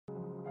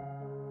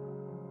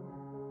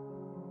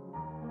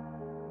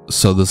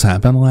So this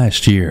happened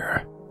last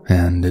year,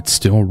 and it's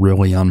still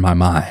really on my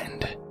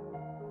mind.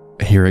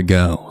 Here it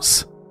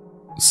goes.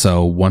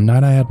 So one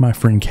night I had my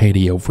friend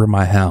Katie over at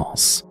my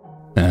house,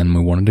 and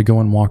we wanted to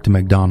go and walk to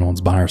McDonald's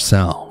by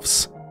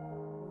ourselves.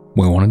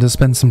 We wanted to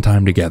spend some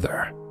time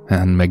together,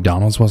 and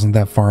McDonald's wasn't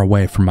that far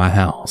away from my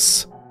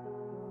house.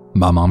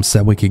 My mom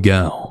said we could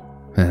go,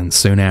 and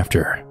soon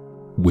after,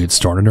 we'd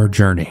started our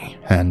journey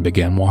and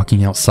began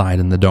walking outside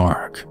in the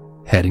dark,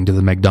 heading to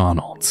the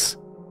McDonald's.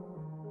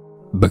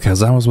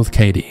 Because I was with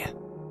Katie,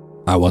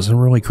 I wasn't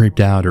really creeped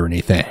out or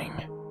anything.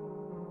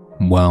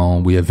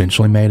 Well, we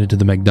eventually made it to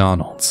the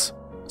McDonald's,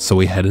 so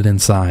we headed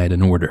inside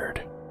and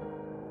ordered.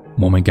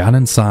 When we got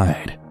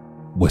inside,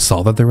 we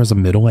saw that there was a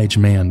middle-aged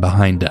man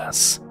behind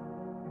us.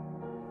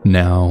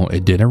 Now,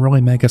 it didn't really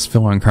make us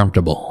feel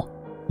uncomfortable.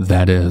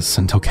 That is,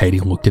 until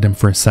Katie looked at him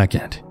for a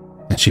second,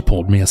 and she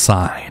pulled me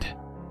aside,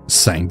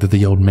 saying that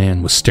the old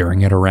man was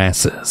staring at our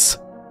asses.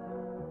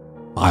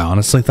 I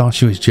honestly thought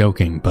she was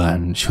joking,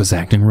 but she was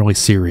acting really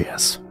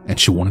serious, and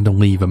she wanted to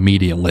leave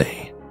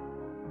immediately.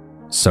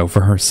 So for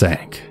her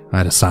sake,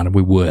 I decided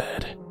we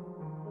would.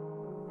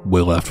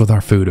 We left with our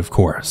food, of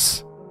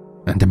course,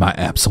 and to my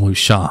absolute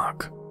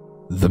shock,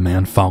 the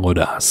man followed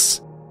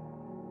us.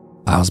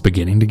 I was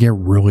beginning to get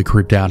really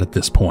creeped out at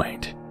this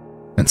point,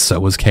 and so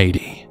was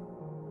Katie.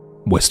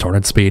 We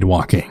started speed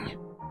walking,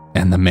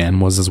 and the man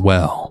was as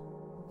well,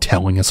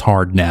 telling us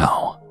hard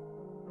now.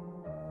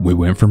 We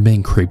went from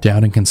being creeped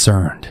out and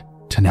concerned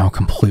to now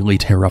completely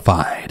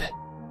terrified.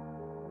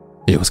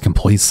 It was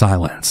complete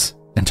silence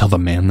until the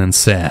man then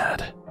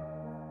said,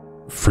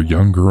 "For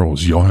young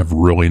girls, y'all have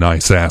really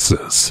nice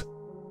asses.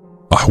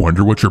 I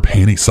wonder what your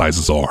panty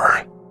sizes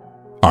are.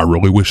 I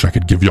really wish I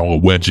could give y'all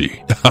a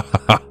wedgie."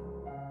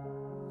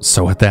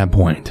 So at that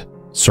point,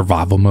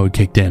 survival mode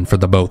kicked in for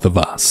the both of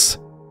us.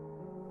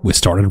 We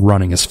started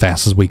running as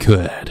fast as we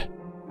could,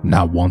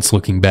 not once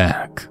looking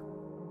back.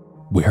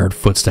 We heard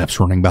footsteps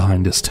running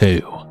behind us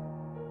too.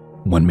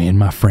 When me and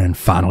my friend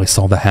finally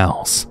saw the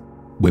house,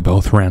 we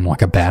both ran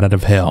like a bat out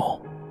of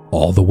hell,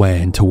 all the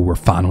way until we were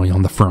finally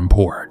on the front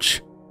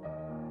porch.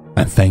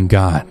 And thank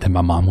God that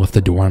my mom left the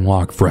door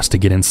unlocked for us to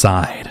get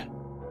inside,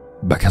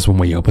 because when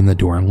we opened the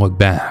door and looked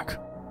back,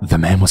 the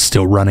man was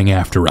still running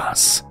after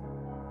us.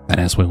 And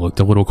as we looked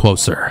a little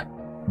closer,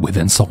 we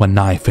then saw a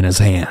knife in his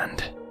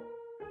hand.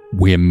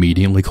 We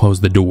immediately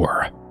closed the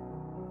door.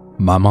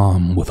 My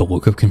mom, with a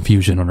look of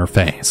confusion on her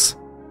face,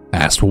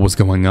 asked what was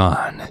going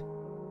on.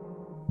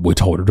 We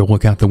told her to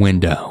look out the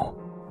window,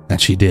 and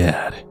she did,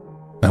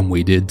 and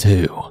we did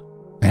too.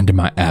 And to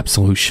my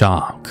absolute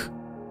shock,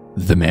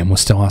 the man was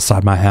still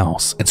outside my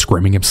house and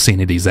screaming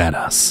obscenities at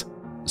us,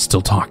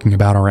 still talking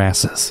about our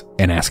asses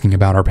and asking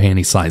about our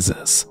panty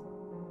sizes.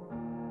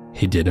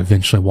 He did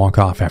eventually walk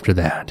off after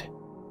that,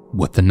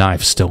 with the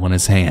knife still in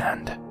his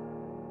hand.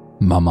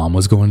 My mom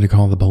was going to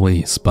call the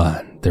police,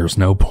 but there was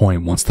no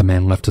point once the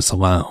man left us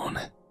alone.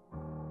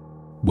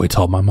 We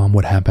told my mom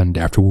what happened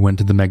after we went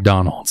to the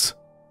McDonald's,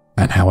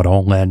 and how it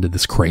all led to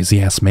this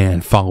crazy-ass man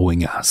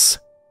following us.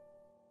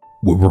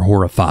 We were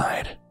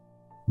horrified,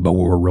 but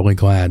we were really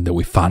glad that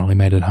we finally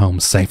made it home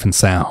safe and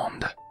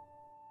sound.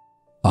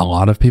 A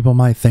lot of people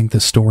might think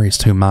this story is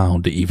too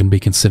mild to even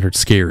be considered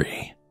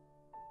scary.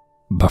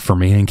 But for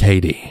me and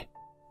Katie,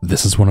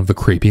 this is one of the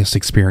creepiest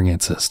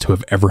experiences to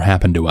have ever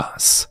happened to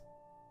us.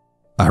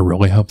 I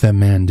really hope that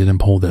man didn't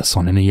pull this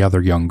on any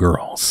other young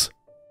girls.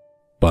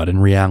 But in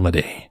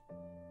reality,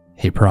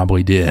 he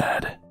probably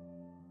did.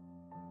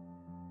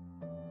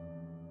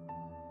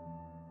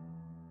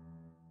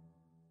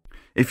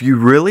 If you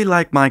really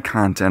like my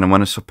content and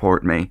want to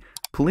support me,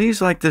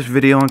 please like this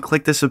video and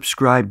click the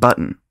subscribe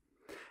button.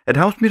 It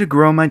helps me to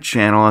grow my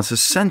channel as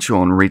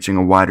essential in reaching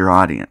a wider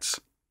audience.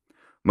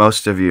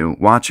 Most of you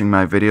watching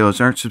my videos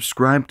aren't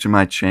subscribed to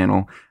my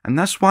channel, and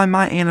that's why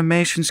my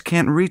animations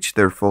can't reach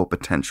their full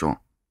potential.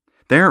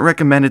 They aren't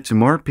recommended to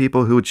more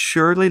people who would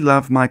surely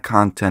love my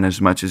content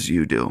as much as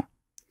you do.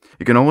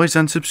 You can always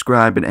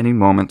unsubscribe at any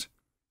moment.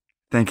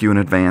 Thank you in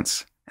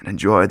advance, and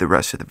enjoy the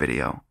rest of the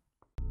video.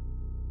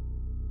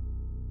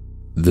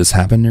 This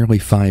happened nearly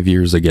 5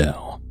 years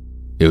ago.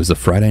 It was a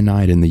Friday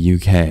night in the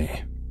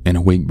UK, and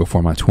a week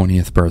before my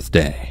 20th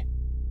birthday.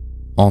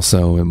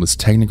 Also, it was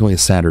technically a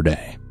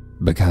Saturday,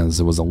 because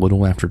it was a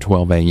little after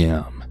 12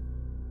 a.m.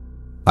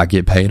 I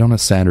get paid on a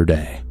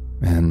Saturday,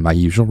 and my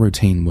usual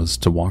routine was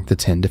to walk the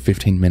 10 to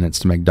 15 minutes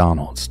to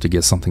McDonald's to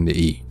get something to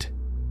eat.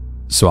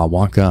 So I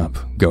walk up,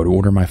 go to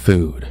order my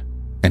food,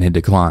 and it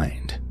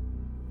declined.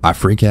 I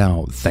freak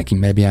out, thinking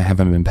maybe I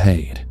haven't been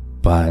paid,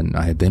 but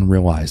I had then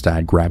realized I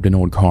had grabbed an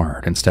old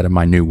card instead of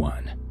my new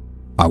one.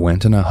 I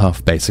went in a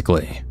huff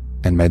basically,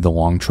 and made the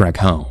long trek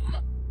home.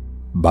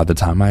 By the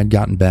time I had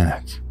gotten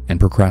back and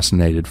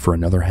procrastinated for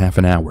another half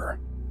an hour,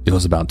 it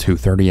was about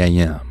 2:30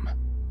 a.m.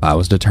 I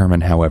was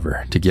determined,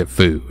 however, to get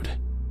food.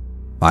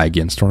 I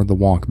again started the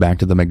walk back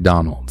to the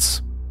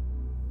McDonald's.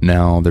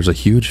 Now, there's a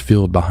huge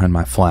field behind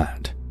my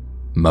flat,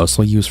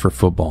 mostly used for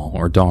football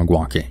or dog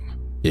walking.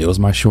 It was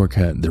my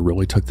shortcut that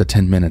really took the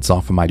 10 minutes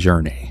off of my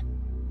journey.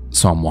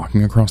 So I'm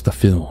walking across the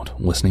field,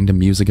 listening to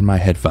music in my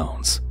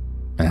headphones,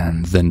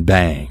 and then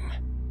bang.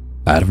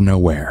 Out of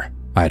nowhere,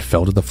 I had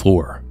fell to the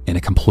floor in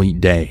a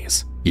complete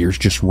daze, ears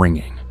just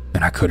ringing,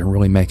 and I couldn't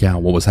really make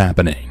out what was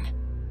happening.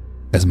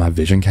 As my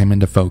vision came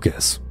into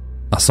focus,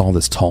 I saw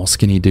this tall,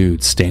 skinny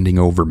dude standing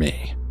over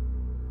me.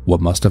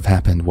 What must have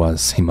happened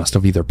was he must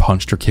have either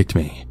punched or kicked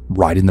me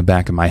right in the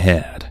back of my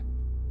head.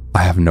 I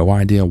have no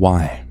idea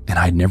why, and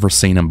I'd never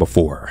seen him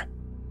before.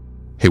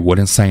 He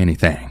wouldn't say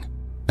anything,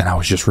 and I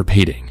was just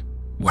repeating,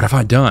 "What have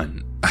I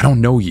done? I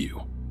don't know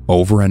you,"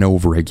 over and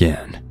over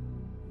again.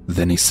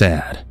 Then he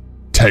said,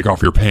 "Take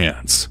off your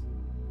pants."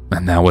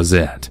 And that was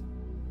it.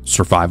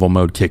 Survival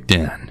mode kicked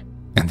in,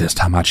 and this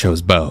time I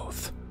chose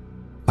both.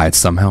 I had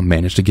somehow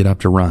managed to get up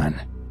to run,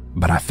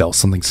 but I felt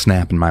something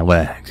snap in my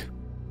leg.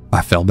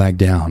 I fell back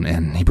down,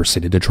 and he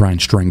proceeded to try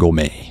and strangle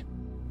me.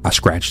 I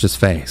scratched his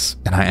face,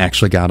 and I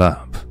actually got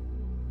up.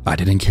 I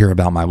didn't care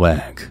about my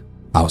leg.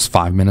 I was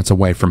 5 minutes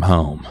away from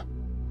home.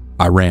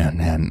 I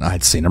ran, and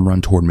I'd seen him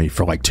run toward me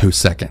for like 2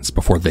 seconds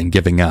before then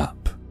giving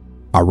up.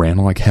 I ran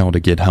like hell to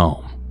get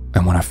home,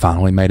 and when I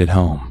finally made it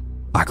home,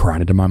 I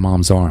cried into my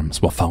mom's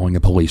arms while following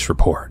a police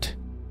report.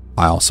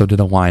 I also did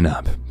a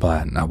lineup,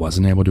 but I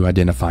wasn't able to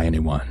identify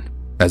anyone,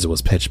 as it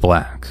was pitch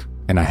black,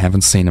 and I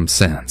haven't seen him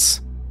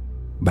since.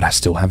 But I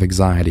still have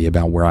anxiety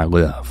about where I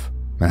live,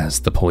 as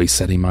the police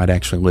said he might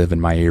actually live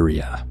in my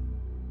area.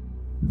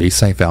 Be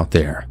safe out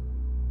there,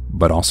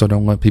 but also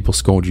don't let people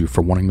scold you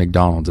for wanting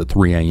McDonald's at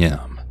 3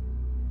 a.m.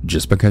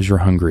 Just because you're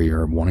hungry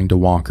or wanting to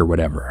walk or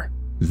whatever,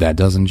 that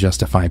doesn't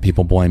justify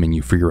people blaming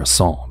you for your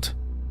assault.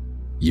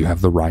 You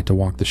have the right to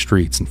walk the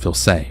streets and feel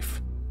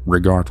safe,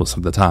 regardless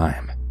of the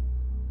time.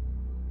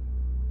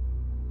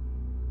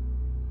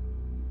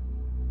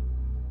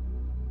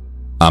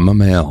 I'm a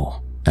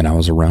male, and I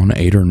was around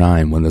 8 or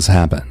 9 when this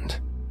happened.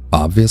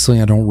 Obviously,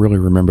 I don't really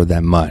remember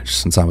that much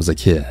since I was a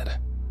kid.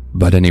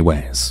 But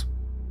anyways,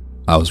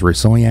 I was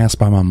recently asked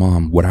by my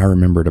mom what I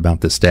remembered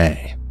about this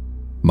day.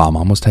 My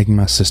mom was taking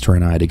my sister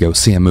and I to go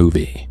see a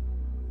movie.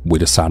 We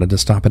decided to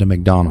stop at a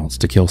McDonald's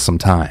to kill some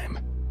time.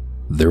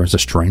 There was a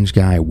strange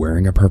guy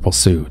wearing a purple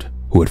suit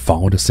who had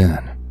followed us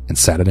in and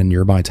sat at a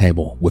nearby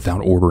table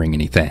without ordering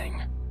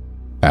anything.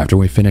 After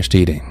we finished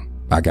eating,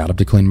 I got up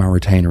to clean my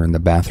retainer in the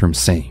bathroom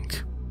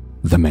sink.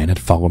 The man had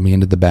followed me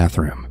into the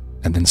bathroom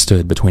and then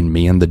stood between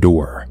me and the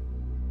door.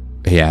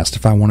 He asked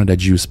if I wanted a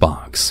juice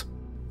box.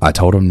 I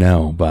told him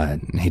no, but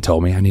he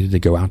told me I needed to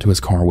go out to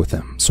his car with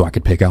him so I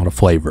could pick out a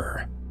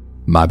flavor.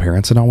 My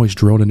parents had always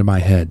drilled into my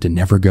head to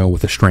never go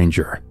with a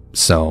stranger,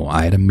 so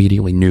I had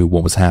immediately knew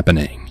what was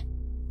happening.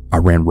 I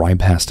ran right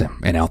past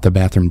him and out the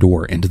bathroom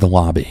door into the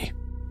lobby,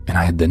 and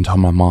I had then told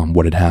my mom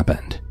what had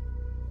happened.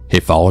 He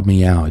followed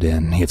me out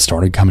and he had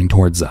started coming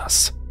towards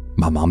us.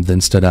 My mom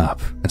then stood up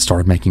and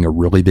started making a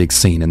really big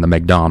scene in the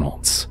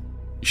McDonald's.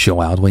 She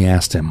loudly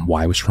asked him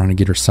why he was trying to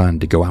get her son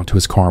to go out to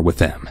his car with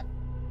him.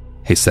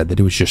 He said that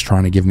he was just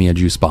trying to give me a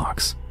juice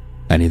box,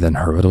 and he then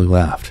hurriedly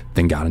left,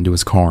 then got into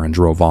his car and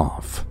drove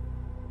off.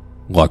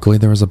 Luckily,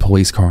 there was a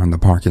police car in the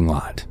parking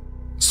lot,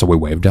 so we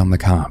waved down the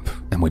cop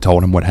and we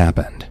told him what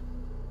happened.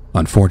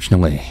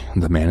 Unfortunately,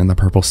 the man in the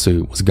purple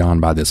suit was gone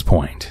by this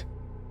point.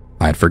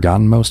 I had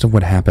forgotten most of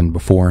what happened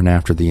before and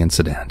after the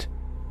incident,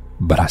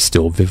 but I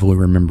still vividly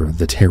remember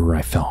the terror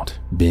I felt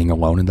being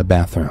alone in the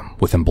bathroom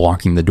with him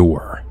blocking the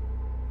door.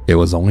 It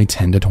was only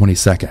 10 to 20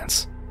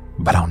 seconds,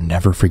 but I'll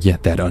never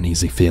forget that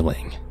uneasy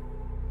feeling.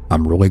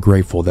 I'm really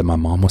grateful that my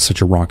mom was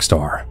such a rock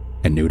star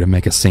and knew to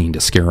make a scene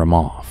to scare him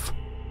off.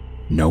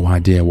 No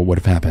idea what would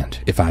have happened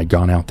if I had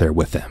gone out there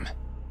with him.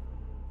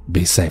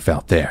 Be safe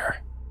out there.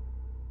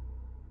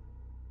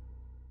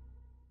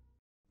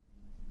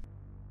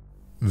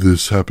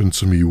 This happened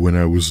to me when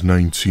I was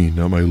 19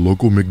 at my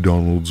local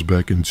McDonald's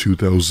back in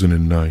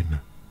 2009.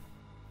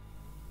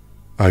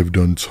 I've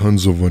done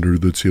tons of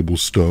under-the-table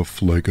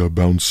stuff like a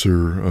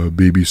bouncer, a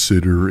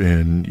babysitter,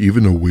 and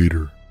even a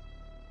waiter.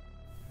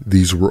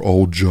 These were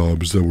all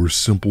jobs that were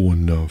simple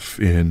enough,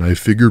 and I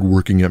figured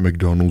working at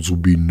McDonald's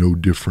would be no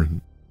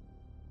different.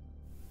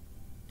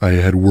 I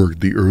had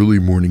worked the early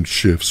morning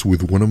shifts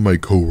with one of my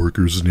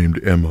coworkers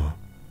named Emma.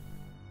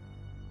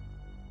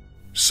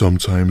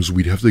 Sometimes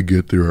we'd have to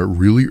get there at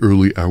really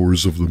early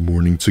hours of the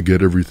morning to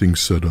get everything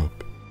set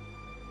up.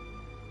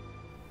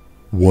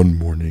 One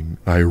morning,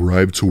 I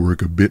arrived to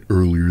work a bit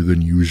earlier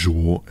than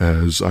usual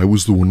as I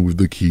was the one with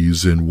the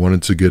keys and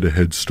wanted to get a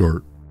head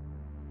start.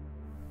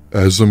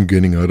 As I'm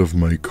getting out of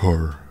my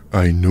car,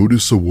 I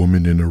notice a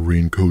woman in a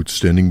raincoat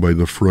standing by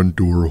the front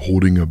door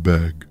holding a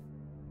bag.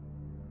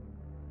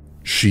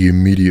 She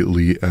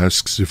immediately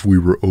asks if we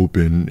were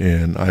open,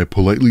 and I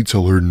politely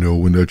tell her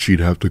no and that she'd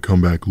have to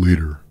come back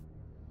later.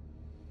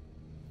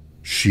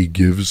 She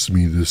gives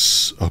me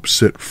this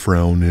upset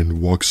frown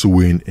and walks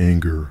away in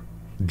anger,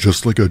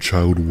 just like a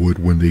child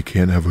would when they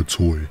can't have a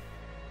toy.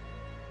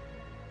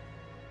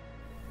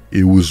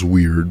 It was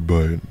weird,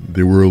 but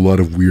there were a lot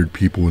of weird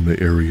people in the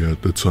area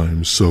at the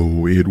time,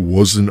 so it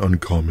wasn't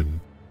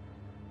uncommon.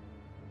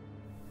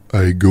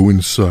 I go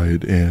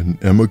inside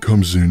and Emma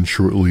comes in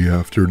shortly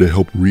after to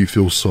help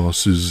refill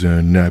sauces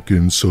and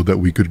napkins so that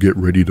we could get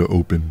ready to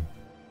open.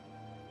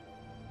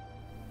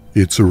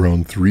 It's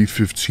around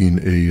 3:15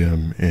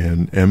 a.m.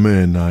 and Emma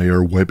and I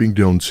are wiping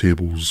down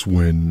tables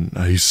when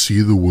I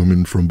see the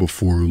woman from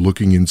before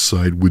looking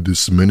inside with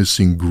this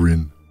menacing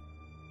grin.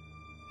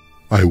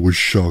 I was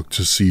shocked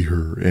to see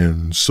her,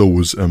 and so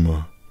was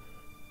Emma.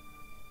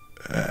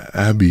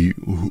 "Abby,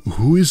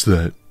 who is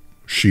that?"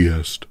 she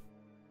asked.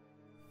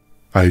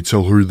 I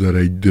tell her that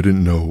I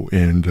didn't know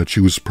and that she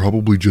was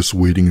probably just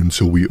waiting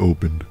until we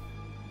opened.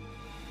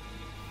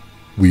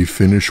 We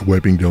finish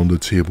wiping down the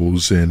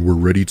tables and we're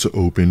ready to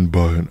open,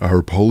 but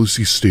our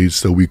policy states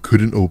that we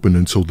couldn't open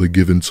until the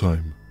given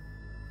time,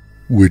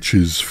 which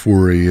is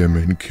 4 a.m.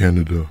 in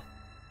Canada.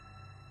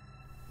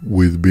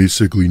 With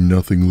basically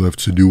nothing left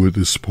to do at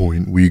this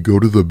point, we go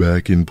to the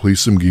back and play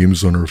some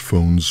games on our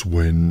phones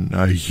when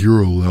I hear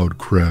a loud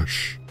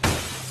crash.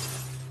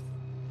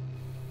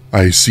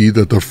 I see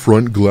that the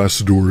front glass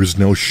door is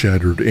now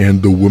shattered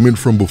and the woman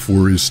from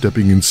before is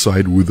stepping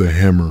inside with a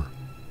hammer.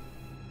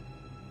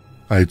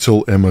 I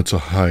tell Emma to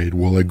hide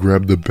while I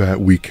grab the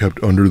bat we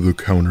kept under the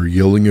counter,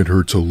 yelling at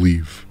her to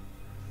leave.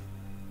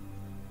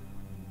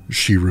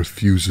 She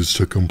refuses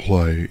to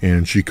comply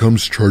and she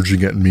comes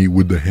charging at me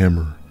with the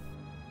hammer.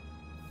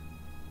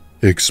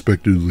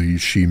 Expectedly,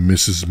 she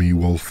misses me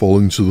while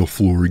falling to the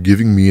floor,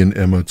 giving me and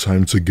Emma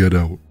time to get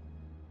out.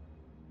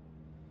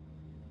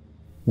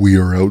 We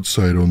are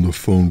outside on the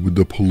phone with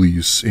the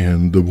police,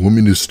 and the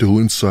woman is still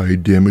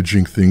inside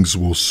damaging things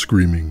while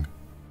screaming.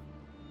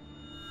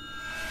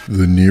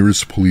 The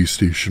nearest police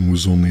station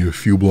was only a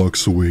few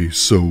blocks away,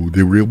 so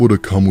they were able to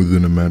come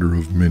within a matter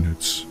of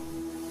minutes.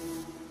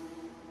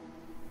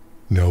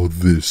 Now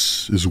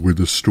this is where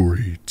the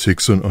story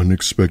takes an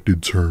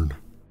unexpected turn.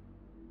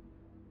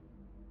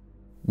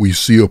 We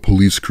see a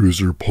police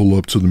cruiser pull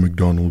up to the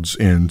McDonald's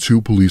and 2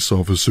 police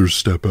officers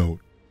step out.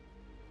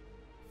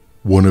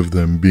 One of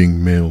them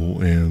being male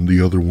and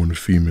the other one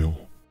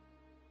female.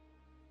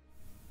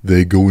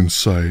 They go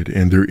inside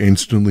and they're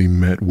instantly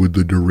met with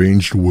the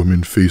deranged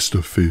woman face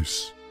to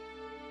face.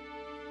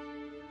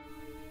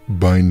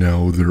 By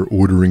now they're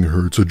ordering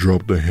her to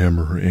drop the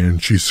hammer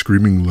and she's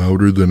screaming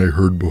louder than I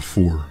heard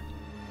before.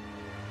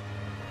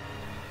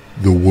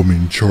 The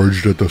woman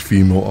charged at the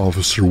female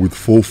officer with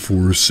full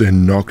force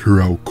and knocked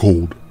her out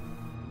cold.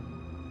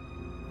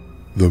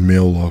 The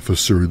male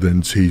officer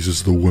then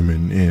tases the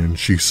woman and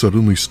she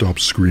suddenly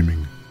stops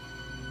screaming.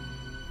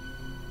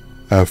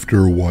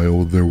 After a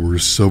while, there were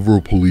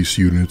several police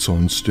units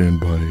on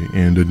standby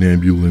and an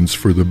ambulance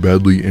for the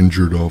badly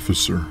injured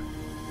officer.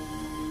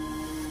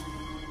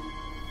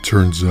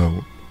 Turns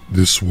out,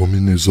 this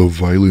woman is a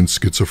violent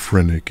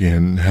schizophrenic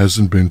and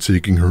hasn't been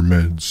taking her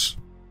meds.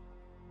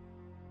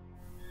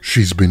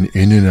 She's been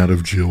in and out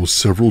of jail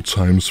several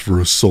times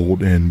for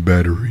assault and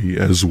battery,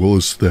 as well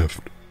as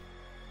theft.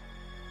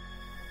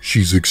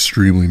 She's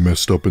extremely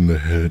messed up in the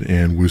head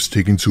and was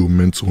taken to a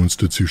mental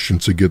institution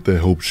to get the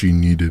help she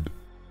needed.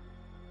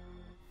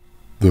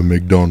 The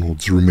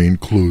McDonald's remained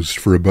closed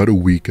for about a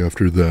week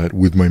after that,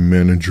 with my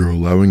manager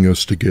allowing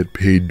us to get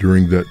paid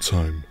during that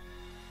time.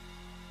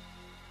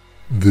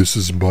 This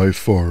is by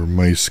far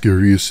my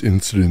scariest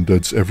incident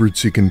that's ever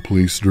taken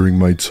place during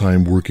my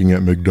time working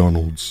at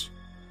McDonald's.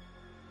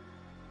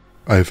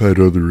 I've had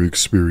other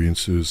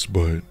experiences,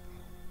 but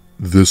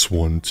this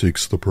one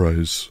takes the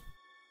prize.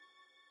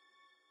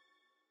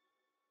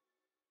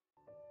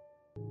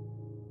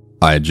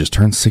 I had just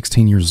turned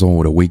 16 years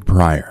old a week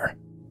prior,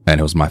 and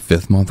it was my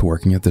 5th month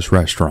working at this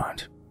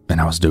restaurant, and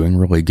I was doing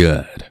really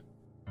good.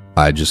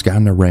 I had just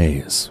gotten a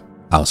raise,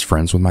 I was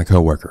friends with my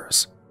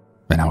coworkers,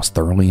 and I was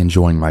thoroughly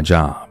enjoying my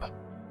job.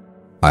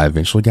 I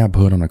eventually got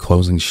put on a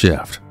closing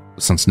shift,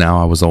 since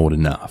now I was old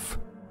enough.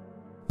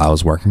 I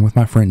was working with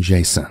my friend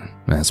Jason,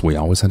 as we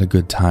always had a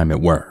good time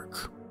at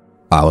work.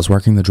 I was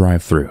working the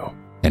drive-thru,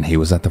 and he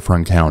was at the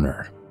front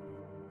counter.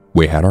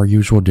 We had our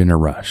usual dinner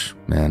rush,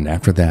 and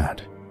after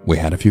that, we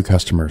had a few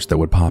customers that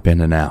would pop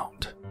in and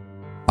out.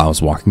 I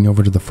was walking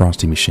over to the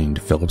Frosty machine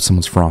to fill up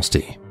someone's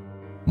Frosty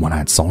when I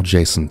had saw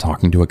Jason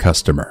talking to a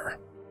customer.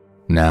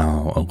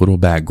 Now, a little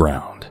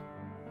background.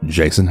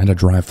 Jason had a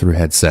drive-thru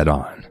headset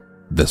on.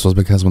 This was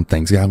because when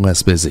things got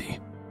less busy,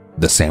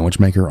 the sandwich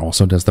maker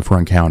also does the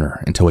front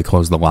counter until we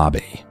close the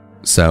lobby.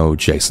 So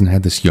Jason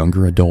had this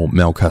younger adult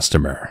male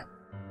customer.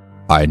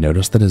 I had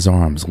noticed that his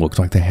arms looked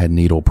like they had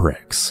needle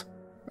pricks,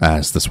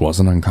 as this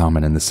wasn't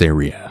uncommon in this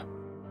area.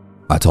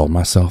 I told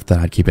myself that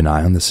I'd keep an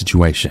eye on the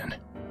situation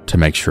to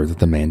make sure that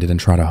the man didn't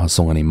try to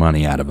hustle any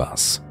money out of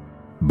us.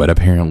 But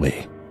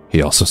apparently,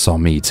 he also saw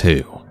me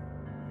too.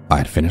 I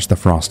had finished the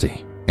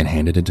Frosty and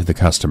handed it to the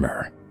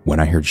customer when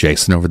I heard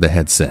Jason over the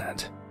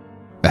headset.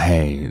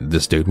 "Hey,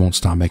 this dude won't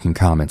stop making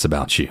comments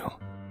about you."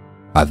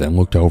 I then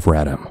looked over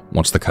at him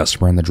once the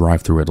customer in the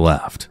drive-thru had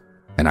left,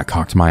 and I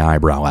cocked my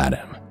eyebrow at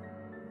him.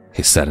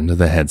 He said into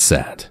the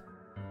headset,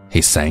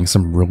 "He's saying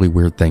some really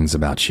weird things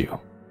about you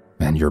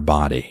and your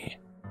body.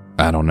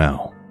 I don't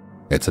know.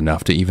 It's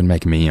enough to even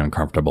make me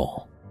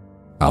uncomfortable."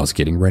 I was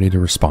getting ready to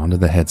respond to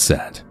the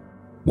headset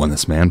when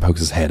this man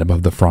pokes his head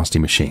above the Frosty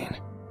machine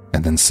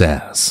and then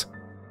says,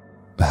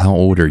 "How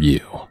old are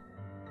you?"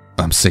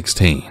 "I'm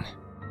 16.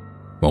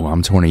 "Well,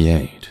 I'm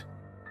 28.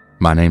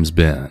 my name's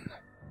Ben."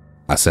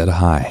 I said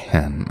hi,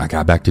 and I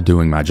got back to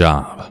doing my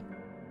job.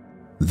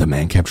 The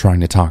man kept trying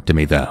to talk to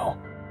me though,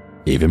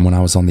 even when I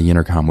was on the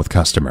intercom with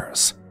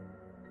customers.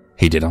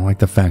 He didn't like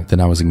the fact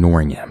that I was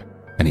ignoring him,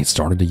 and he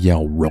started to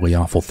yell really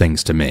awful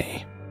things to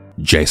me.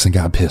 Jason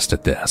got pissed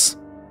at this,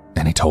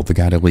 and he told the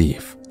guy to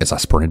leave as I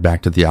sprinted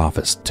back to the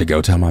office to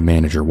go tell my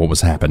manager what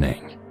was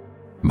happening.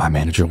 My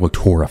manager looked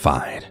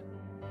horrified,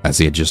 as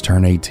he had just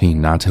turned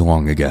 18 not too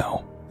long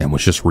ago and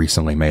was just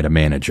recently made a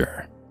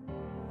manager.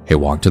 He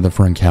walked to the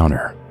front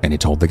counter and he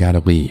told the guy to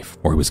leave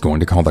or he was going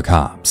to call the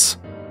cops.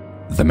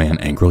 The man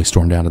angrily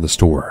stormed out of the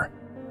store,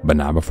 but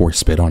not before he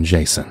spit on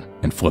Jason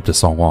and flipped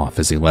us all off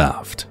as he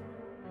left.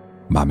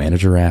 My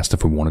manager asked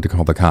if we wanted to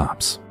call the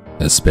cops,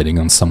 as spitting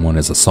on someone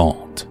is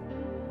assault,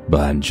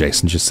 but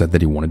Jason just said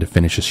that he wanted to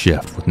finish his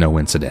shift with no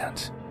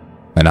incident,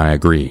 and I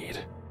agreed.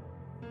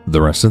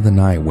 The rest of the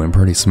night went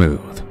pretty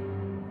smooth.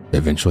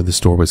 Eventually the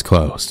store was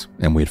closed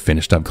and we had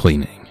finished up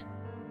cleaning.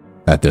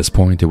 At this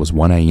point it was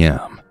 1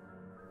 a.m.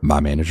 My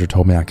manager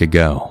told me I could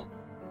go,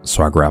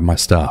 so I grabbed my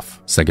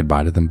stuff, said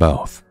goodbye to them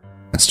both,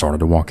 and started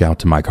to walk out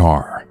to my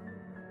car.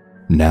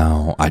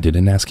 Now, I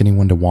didn't ask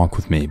anyone to walk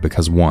with me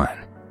because 1,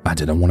 I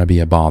didn't want to be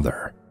a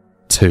bother.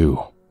 2,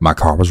 my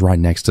car was right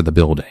next to the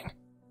building.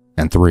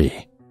 And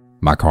 3,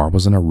 my car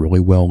was in a really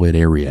well-lit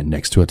area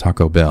next to a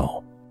Taco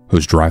Bell,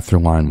 whose drive-thru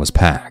line was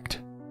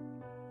packed.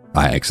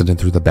 I exited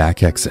through the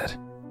back exit,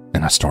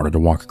 and I started to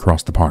walk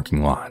across the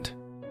parking lot.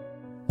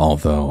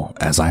 Although,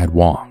 as I had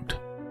walked,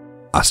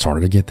 I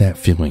started to get that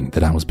feeling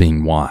that I was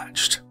being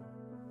watched.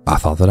 I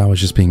thought that I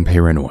was just being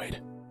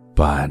paranoid,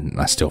 but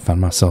I still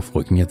found myself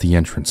looking at the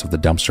entrance of the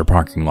dumpster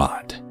parking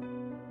lot.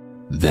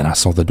 Then I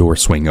saw the door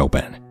swing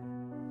open,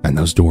 and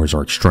those doors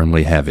are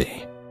extremely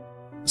heavy.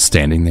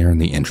 Standing there in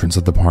the entrance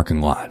of the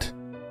parking lot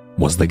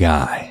was the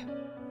guy.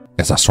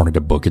 As I started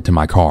to book it to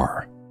my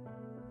car,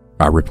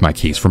 I ripped my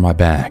keys from my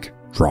bag,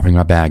 dropping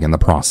my bag in the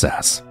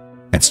process,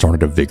 and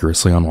started to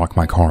vigorously unlock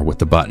my car with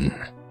the button.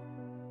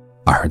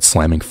 I heard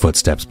slamming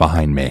footsteps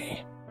behind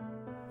me.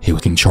 He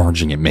was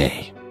charging at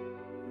me.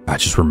 I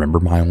just remember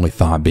my only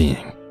thought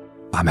being,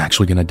 I'm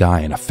actually going to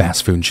die in a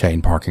fast food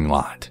chain parking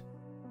lot.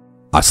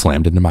 I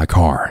slammed into my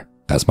car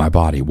as my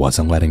body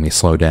wasn't letting me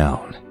slow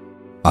down.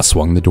 I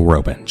swung the door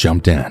open,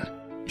 jumped in,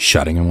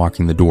 shutting and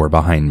locking the door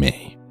behind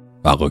me.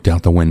 I looked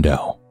out the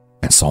window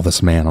and saw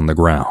this man on the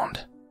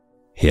ground.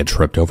 He had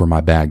tripped over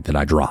my bag that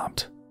I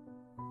dropped.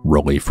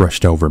 Relief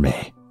rushed over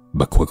me,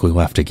 but quickly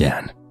left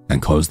again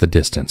and closed the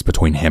distance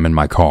between him and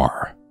my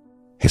car.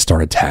 He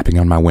started tapping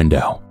on my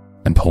window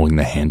and pulling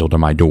the handle to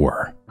my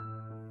door.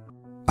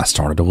 I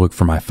started to look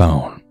for my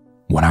phone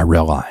when I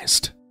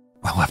realized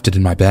I left it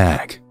in my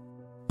bag.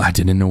 I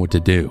didn't know what to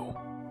do.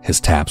 His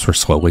taps were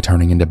slowly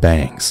turning into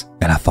bangs,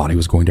 and I thought he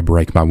was going to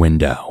break my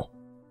window.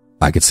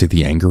 I could see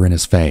the anger in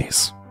his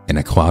face and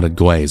a clouded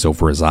glaze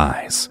over his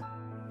eyes.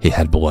 He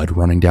had blood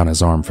running down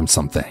his arm from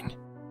something.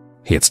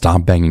 He had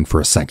stopped banging for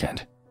a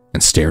second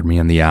and stared me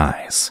in the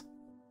eyes.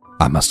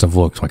 I must have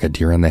looked like a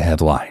deer in the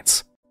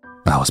headlights.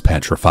 I was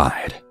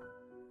petrified.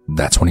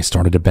 That's when he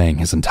started to bang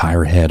his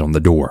entire head on the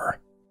door.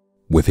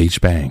 With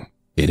each bang,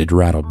 it had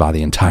rattled by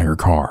the entire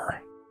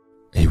car.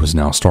 He was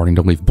now starting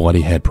to leave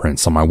bloody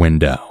headprints on my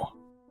window.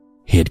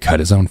 He had cut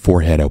his own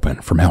forehead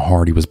open from how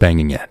hard he was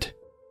banging it.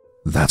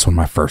 That's when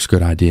my first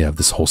good idea of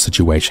this whole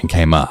situation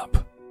came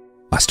up.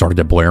 I started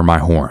to blare my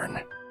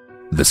horn.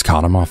 This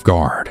caught him off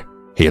guard.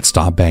 He had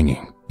stopped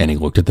banging, and he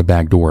looked at the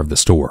back door of the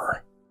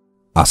store.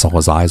 I saw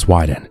his eyes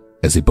widen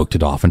as he booked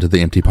it off into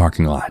the empty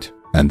parking lot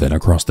and then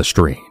across the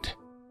street.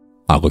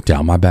 I looked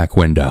out my back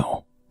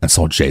window and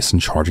saw Jason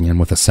charging in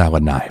with a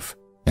salad knife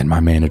and my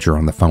manager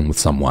on the phone with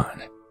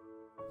someone.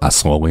 I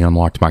slowly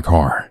unlocked my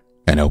car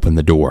and opened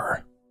the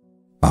door.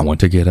 I went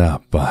to get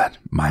up, but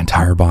my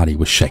entire body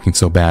was shaking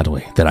so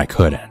badly that I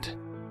couldn't.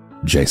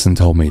 Jason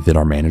told me that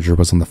our manager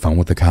was on the phone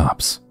with the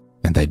cops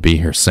and they'd be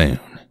here soon.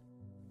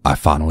 I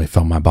finally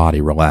felt my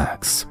body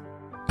relax.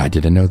 I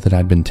didn't know that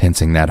I'd been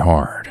tensing that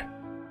hard.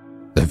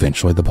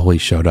 Eventually the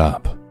police showed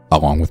up,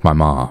 along with my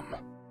mom.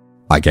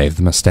 I gave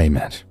them a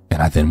statement,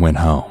 and I then went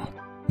home,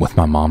 with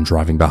my mom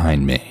driving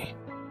behind me.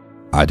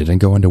 I didn't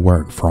go into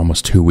work for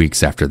almost 2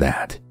 weeks after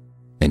that,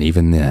 and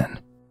even then,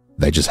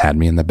 they just had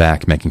me in the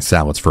back making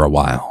salads for a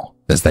while,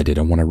 as they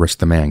didn't want to risk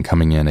the man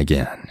coming in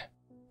again.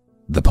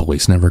 The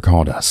police never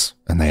called us,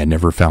 and they had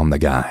never found the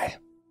guy.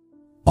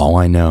 All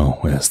I know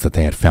is that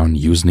they had found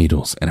used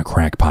needles in a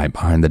crack pipe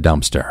behind the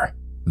dumpster.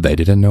 They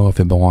didn't know if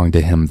it belonged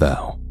to him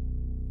though.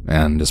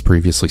 And as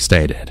previously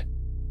stated,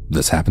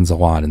 this happens a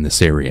lot in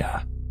this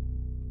area.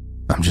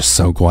 I'm just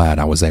so glad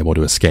I was able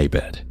to escape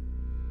it.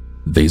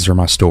 These are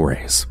my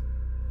stories.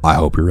 I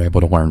hope you're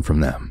able to learn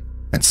from them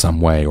in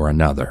some way or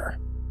another.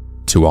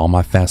 To all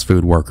my fast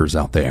food workers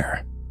out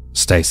there,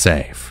 stay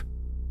safe.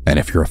 And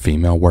if you're a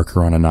female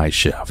worker on a night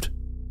shift,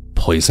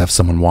 please have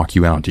someone walk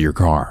you out to your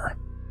car.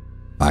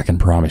 I can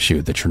promise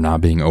you that you're not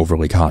being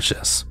overly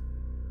cautious.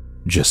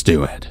 Just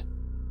do it.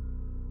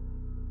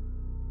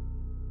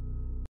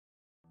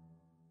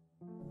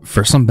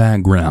 For some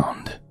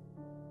background,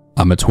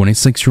 I'm a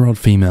 26-year-old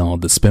female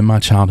that spent my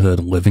childhood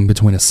living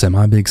between a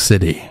semi-big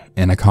city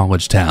and a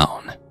college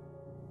town.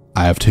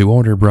 I have 2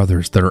 older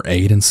brothers that are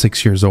 8 and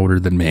 6 years older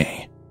than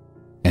me,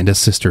 and a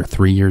sister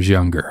 3 years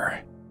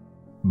younger.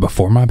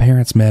 Before my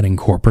parents met in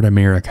corporate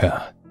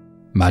America,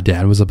 my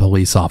dad was a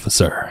police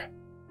officer.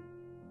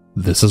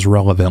 This is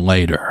relevant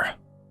later.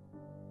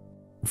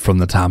 From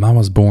the time I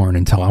was born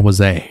until I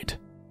was 8,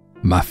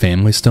 my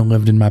family still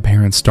lived in my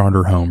parents'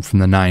 starter home from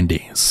the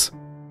 90s.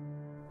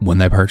 When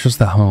they purchased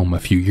the home a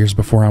few years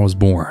before I was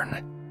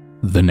born,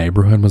 the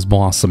neighborhood was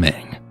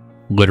blossoming,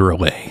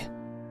 literally.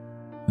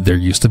 There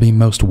used to be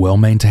most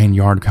well-maintained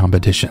yard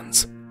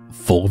competitions,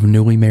 full of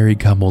newly married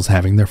couples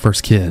having their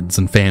first kids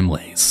and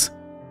families.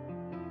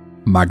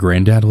 My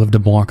granddad lived a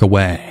block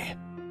away.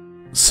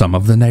 Some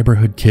of the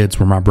neighborhood kids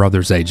were my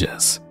brother's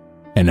ages,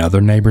 and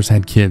other neighbors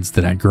had kids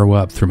that I'd grow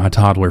up through my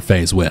toddler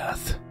phase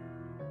with.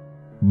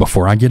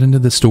 Before I get into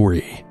the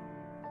story,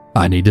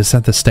 I need to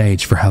set the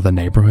stage for how the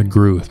neighborhood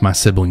grew with my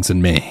siblings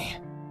and me.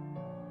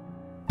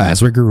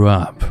 As we grew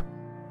up,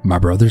 my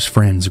brother's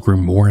friends grew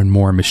more and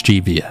more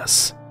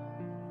mischievous.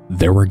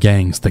 There were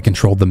gangs that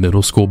controlled the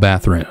middle school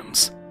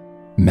bathrooms,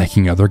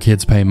 making other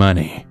kids pay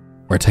money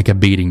or take a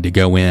beating to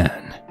go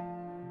in.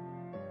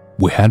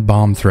 We had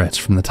bomb threats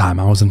from the time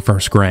I was in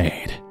 1st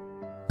grade,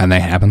 and they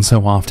happened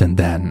so often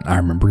that I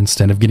remember,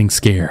 instead of getting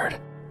scared,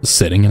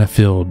 sitting in a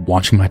field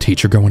watching my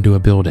teacher go into a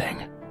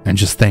building and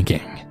just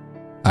thinking,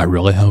 I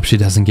really hope she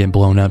doesn't get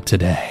blown up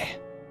today.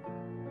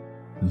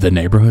 The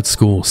neighborhood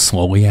school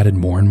slowly added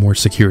more and more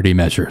security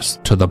measures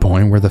to the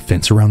point where the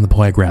fence around the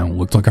playground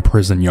looked like a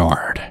prison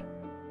yard.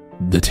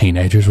 The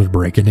teenagers would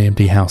break into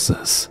empty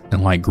houses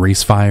and light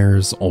grease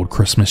fires, old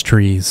Christmas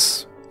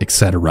trees,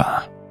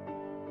 etc.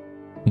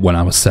 When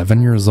I was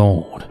 7 years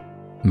old,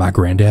 my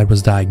granddad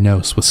was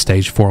diagnosed with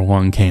stage 4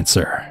 lung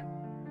cancer.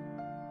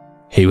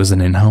 He was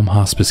in in-home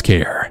hospice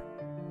care,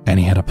 and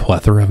he had a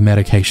plethora of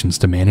medications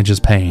to manage his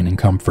pain and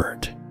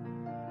comfort.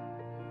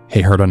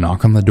 He heard a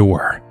knock on the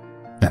door,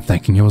 and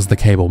thinking it was the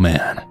cable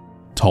man,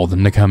 told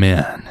them to come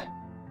in.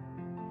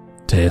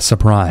 To his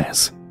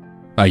surprise,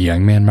 a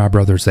young man my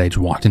brother's age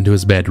walked into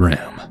his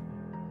bedroom.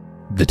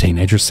 The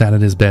teenager sat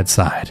at his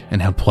bedside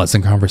and had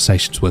pleasant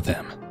conversations with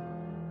him,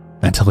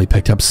 until he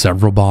picked up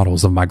several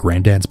bottles of my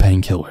granddad's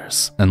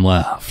painkillers and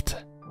left.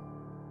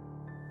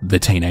 The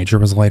teenager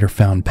was later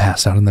found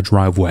passed out in the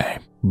driveway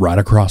right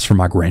across from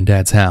my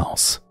granddad's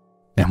house,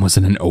 and was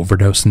in an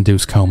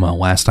overdose-induced coma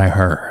last I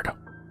heard,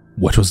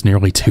 which was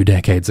nearly 2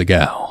 decades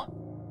ago.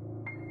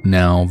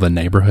 Now, the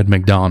neighborhood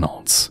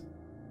McDonald's.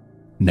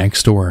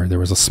 Next door, there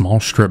was a small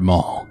strip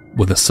mall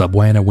with a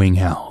Subway and a wing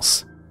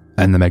house,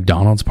 and the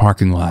McDonald's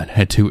parking lot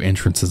had 2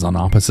 entrances on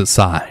opposite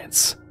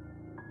sides.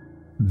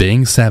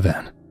 Being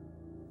 7,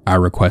 I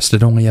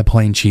requested only a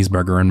plain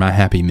cheeseburger in my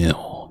Happy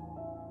Meal.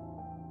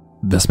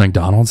 This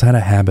McDonald's had a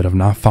habit of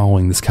not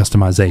following this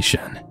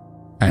customization,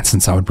 and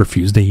since I would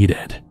refuse to eat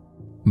it,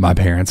 my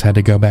parents had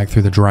to go back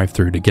through the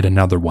drive-thru to get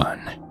another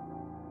one.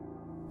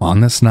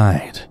 On this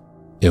night,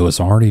 it was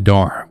already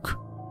dark,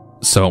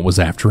 so it was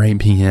after 8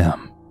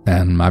 p.m.,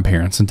 and my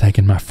parents had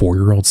taken my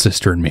 4-year-old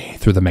sister and me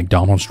through the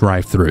McDonald's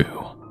drive-thru.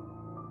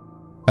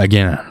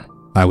 Again,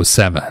 I was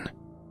 7,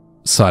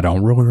 so I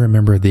don't really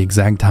remember the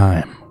exact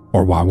time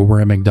or why we were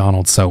at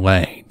McDonald's so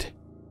late.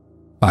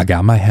 I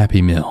got my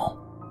Happy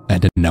Meal,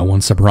 and to no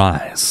one's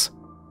surprise,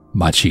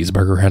 my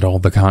cheeseburger had all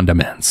the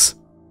condiments.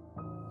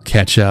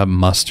 Ketchup,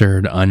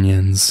 mustard,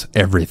 onions,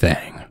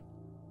 everything.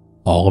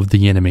 All of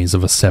the enemies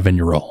of a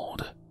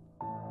 7-year-old.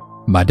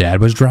 My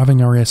dad was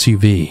driving our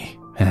SUV,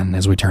 and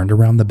as we turned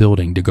around the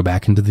building to go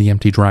back into the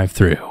empty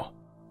drive-thru,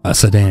 a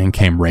sedan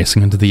came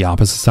racing into the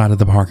opposite side of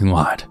the parking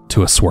lot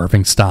to a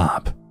swerving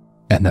stop,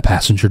 and the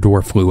passenger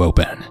door flew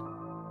open.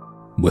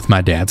 With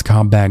my dad's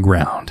calm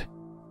background,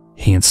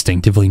 he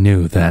instinctively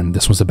knew that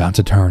this was about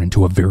to turn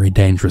into a very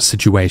dangerous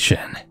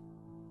situation.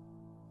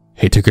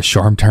 He took a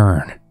sharp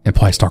turn and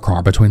placed our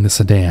car between the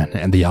sedan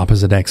and the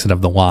opposite exit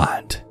of the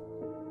lot,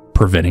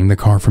 preventing the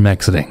car from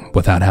exiting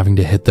without having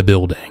to hit the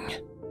building.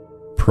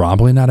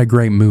 Probably not a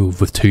great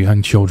move with 2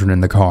 young children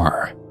in the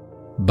car,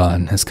 but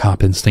his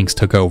cop instincts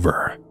took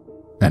over,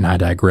 and I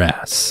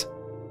digress.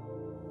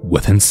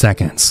 Within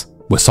seconds,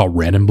 we saw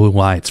red and blue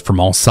lights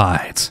from all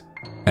sides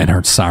and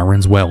heard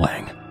sirens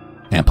wailing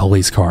and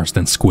police cars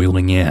then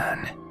squealing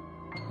in.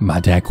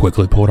 My dad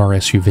quickly pulled our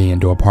SUV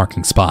into a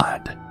parking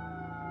spot.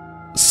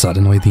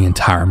 Suddenly, the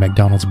entire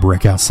McDonald's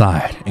brick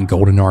outside and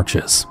golden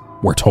arches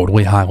were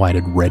totally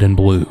highlighted red and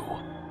blue,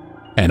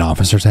 and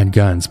officers had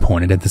guns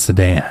pointed at the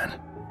sedan,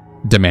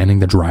 demanding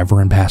the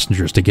driver and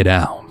passengers to get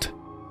out.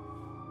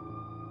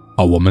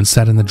 A woman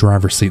sat in the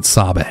driver's seat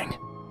sobbing,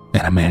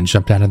 and a man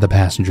jumped out of the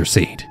passenger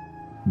seat,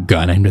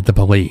 gun aimed at the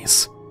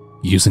police,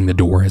 using the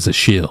door as a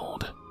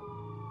shield.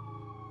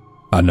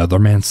 Another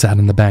man sat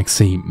in the back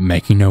seat,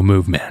 making no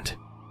movement.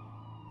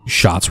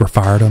 Shots were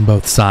fired on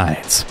both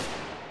sides,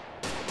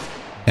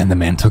 and the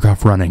man took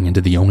off running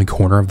into the only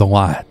corner of the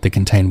lot that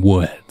contained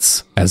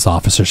woods as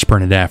officers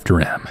sprinted after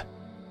him.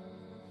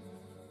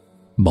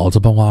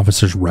 Multiple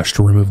officers rushed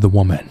to remove the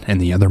woman and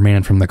the other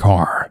man from the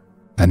car,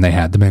 and they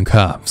had them in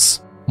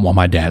cuffs, while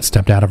my dad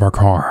stepped out of our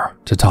car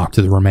to talk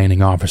to the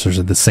remaining officers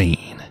at the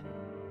scene.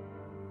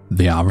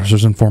 The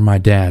officers informed my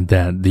dad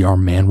that the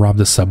armed man robbed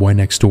the Subway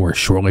next door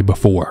shortly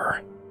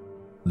before.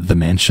 The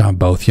man shot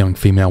both young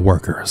female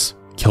workers,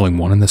 killing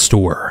one in the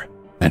store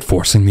and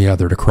forcing the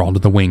other to crawl to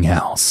the wing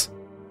house,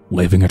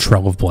 leaving a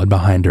trail of blood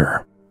behind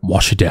her while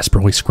she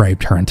desperately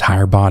scraped her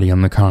entire body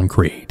on the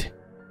concrete,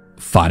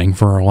 fighting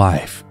for her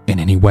life in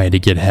any way to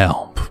get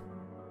help.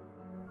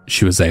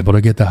 She was able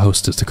to get the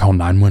hostess to call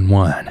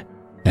 911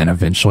 and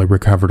eventually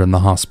recovered in the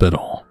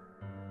hospital.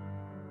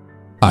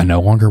 I no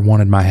longer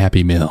wanted my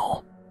Happy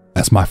Meal,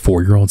 as my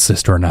 4-year-old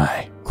sister and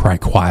I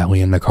cried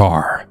quietly in the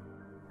car,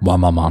 while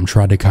my mom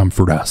tried to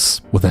comfort us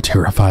with a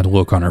terrified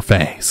look on her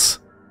face.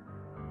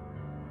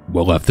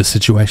 We left the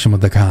situation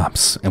with the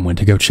cops and went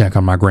to go check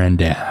on my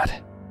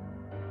granddad.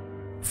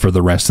 For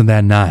the rest of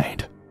that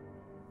night,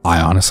 I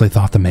honestly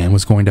thought the man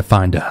was going to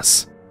find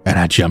us, and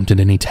I jumped at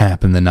any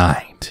tap in the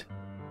night.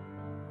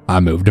 I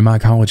moved to my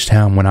college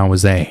town when I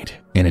was 8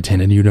 and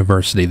attended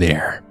university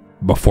there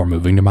before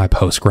moving to my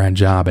post-grad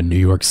job in New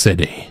York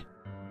City.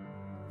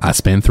 I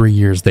spent 3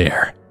 years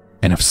there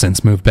and have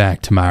since moved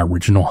back to my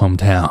original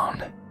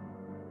hometown.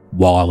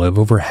 While I live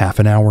over half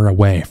an hour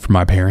away from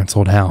my parents'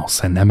 old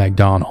house and that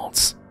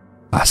McDonald's,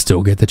 I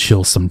still get the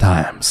chills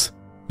sometimes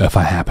if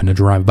I happen to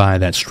drive by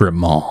that strip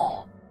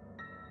mall.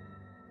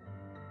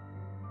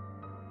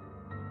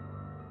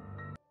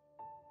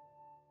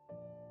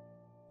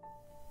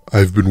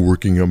 I've been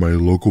working at my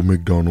local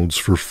McDonald's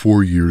for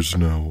 4 years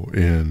now,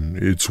 and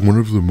it's one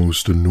of the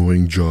most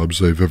annoying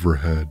jobs I've ever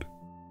had.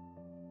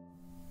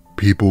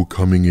 People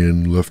coming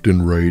in left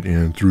and right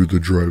and through the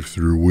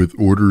drive-thru with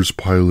orders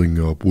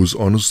piling up was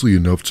honestly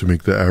enough to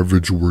make the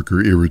average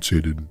worker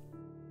irritated.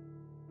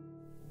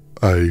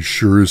 I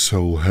sure as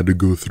hell had to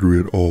go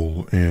through it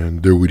all,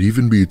 and there would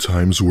even be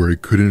times where I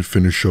couldn't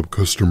finish up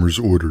customers'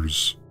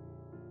 orders.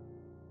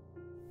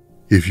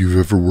 If you've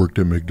ever worked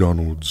at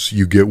McDonald's,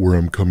 you get where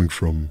I'm coming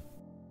from.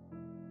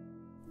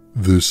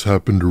 This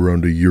happened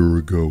around a year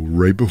ago,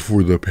 right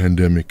before the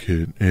pandemic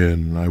hit,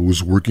 and I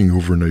was working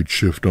overnight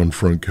shift on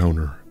front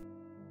counter.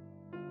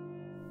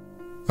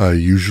 I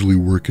usually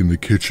work in the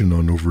kitchen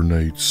on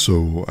overnight,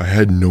 so I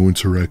had no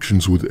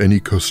interactions with any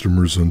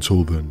customers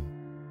until then.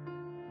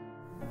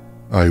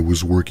 I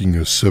was working a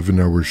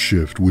 7-hour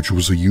shift, which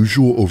was a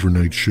usual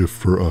overnight shift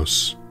for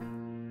us.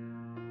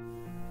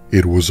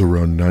 It was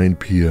around 9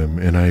 p.m.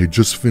 and I had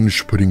just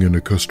finished putting in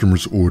a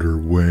customer's order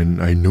when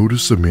I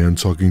noticed a man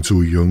talking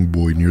to a young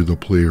boy near the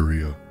play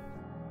area.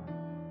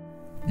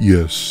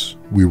 Yes,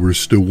 we were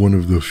still one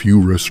of the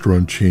few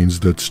restaurant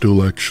chains that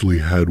still actually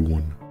had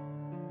one.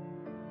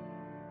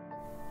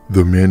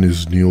 The man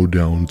is kneeled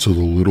down to the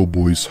little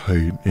boy's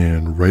height,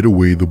 and right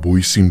away the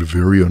boy seemed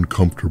very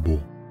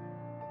uncomfortable.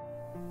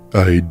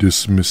 I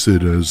dismiss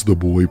it as the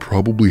boy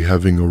probably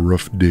having a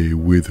rough day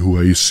with who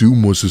I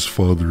assume was his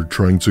father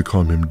trying to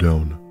calm him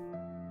down.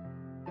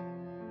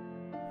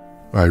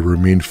 I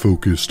remained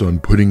focused on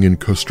putting in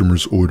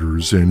customers'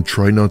 orders and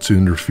try not to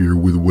interfere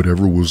with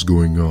whatever was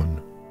going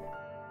on.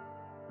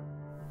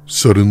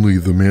 Suddenly,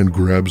 the man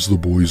grabs the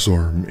boy's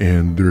arm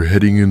and they're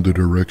heading in the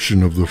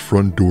direction of the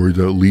front door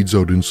that leads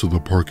out into the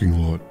parking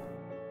lot.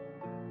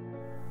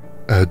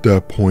 At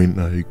that point,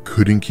 I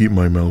couldn't keep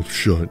my mouth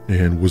shut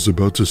and was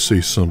about to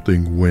say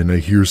something when I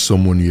hear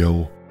someone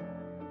yell,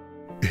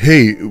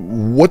 "Hey,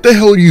 what the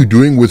hell are you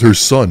doing with her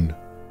son?"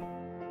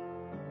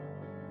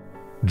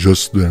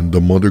 Just then, the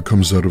mother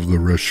comes out of the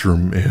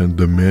restroom and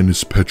the man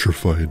is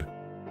petrified.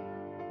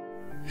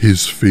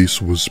 His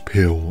face was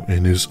pale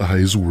and his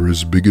eyes were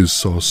as big as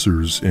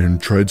saucers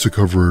and tried to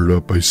cover it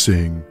up by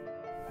saying,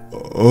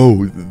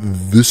 "Oh,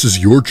 this is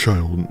your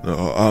child.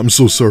 I'm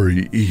so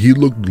sorry. He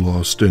looked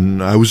lost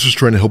and I was just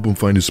trying to help him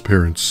find his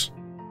parents."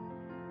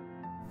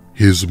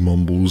 His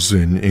mumbles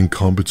and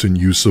incompetent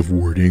use of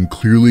wording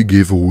clearly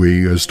gave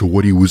away as to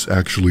what he was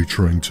actually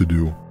trying to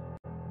do.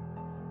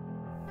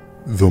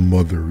 The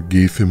mother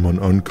gave him an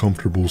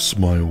uncomfortable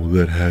smile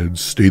that had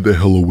 "Stay the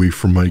hell away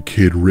from my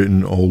kid"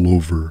 written all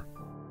over.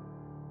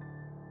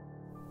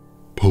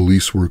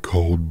 Police were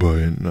called,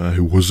 but I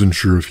wasn't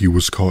sure if he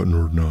was caught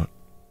or not.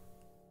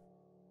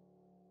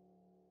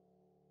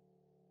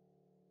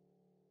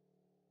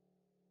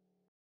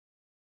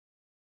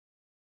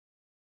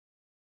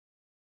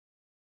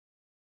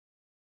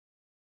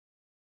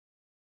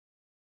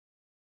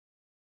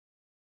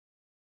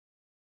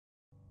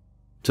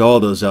 To all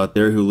those out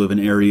there who live in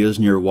areas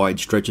near wide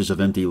stretches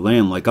of empty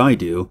land like I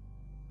do,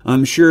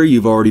 I'm sure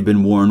you've already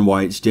been warned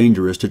why it's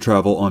dangerous to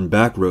travel on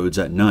back roads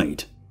at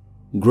night.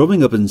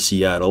 Growing up in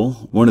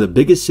Seattle, one of the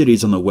biggest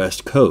cities on the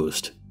West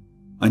Coast,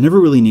 I never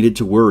really needed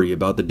to worry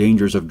about the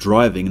dangers of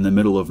driving in the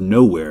middle of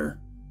nowhere,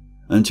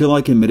 until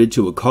I committed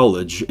to a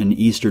college in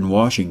eastern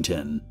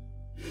Washington.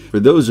 For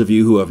those of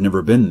you who have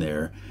never been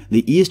there,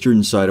 the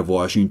eastern side of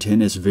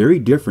Washington is very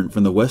different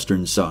from the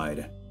western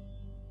side.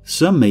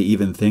 Some may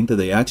even think that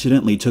they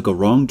accidentally took a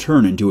wrong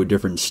turn into a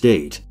different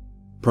state,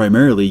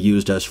 primarily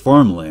used as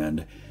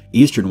farmland,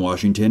 Eastern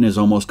Washington is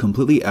almost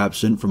completely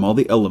absent from all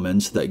the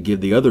elements that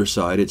give the other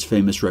side its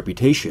famous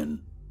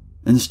reputation.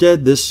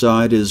 Instead, this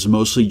side is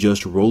mostly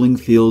just rolling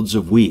fields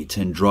of wheat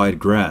and dried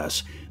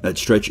grass that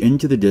stretch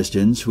into the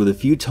distance with a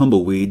few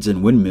tumbleweeds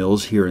and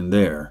windmills here and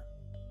there.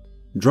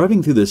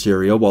 Driving through this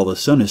area while the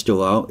sun is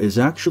still out is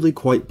actually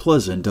quite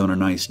pleasant on a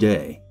nice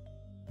day.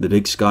 The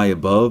big sky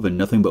above and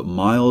nothing but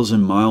miles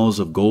and miles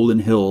of golden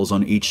hills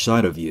on each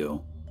side of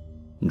you.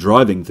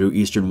 Driving through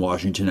Eastern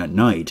Washington at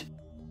night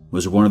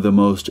was one of the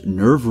most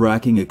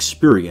nerve-wracking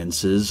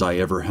experiences I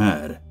ever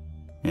had,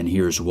 and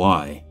here's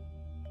why.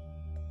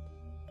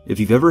 If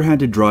you've ever had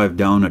to drive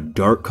down a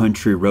dark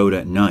country road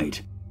at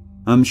night,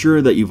 I'm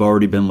sure that you've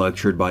already been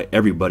lectured by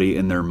everybody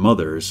and their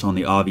mothers on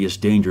the obvious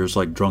dangers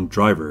like drunk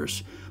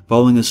drivers,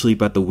 falling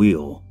asleep at the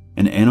wheel,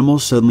 and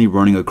animals suddenly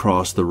running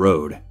across the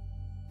road.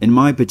 In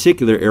my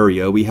particular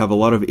area, we have a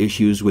lot of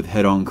issues with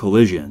head-on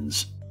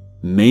collisions,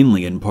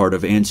 mainly in part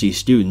of antsy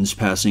students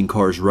passing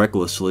cars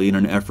recklessly in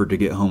an effort to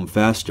get home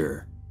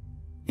faster.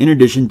 In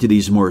addition to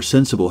these more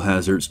sensible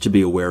hazards to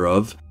be aware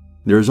of,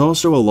 there's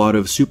also a lot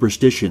of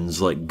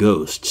superstitions like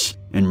ghosts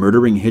and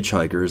murdering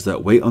hitchhikers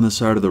that wait on the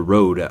side of the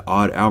road at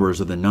odd hours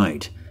of the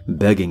night,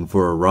 begging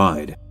for a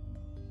ride.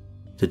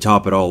 To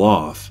top it all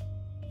off,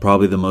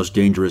 probably the most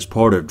dangerous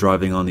part of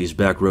driving on these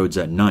back roads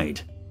at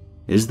night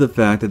is the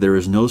fact that there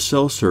is no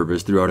cell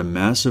service throughout a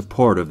massive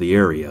part of the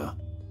area.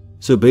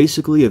 So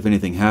basically, if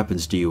anything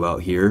happens to you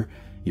out here,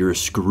 you're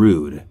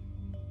screwed,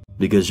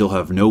 because you'll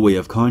have no way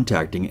of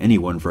contacting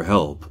anyone for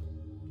help.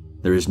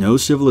 There is no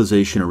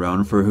civilization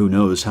around for who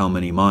knows how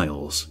many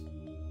miles,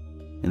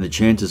 and the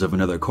chances of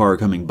another car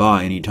coming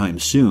by anytime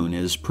soon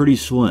is pretty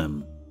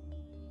slim.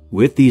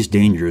 With these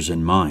dangers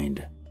in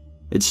mind,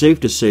 it's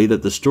safe to say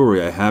that the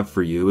story I have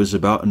for you is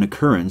about an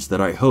occurrence that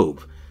I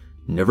hope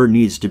never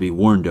needs to be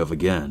warned of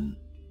again.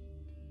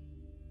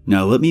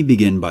 Now let me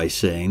begin by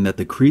saying that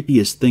the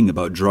creepiest thing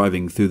about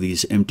driving through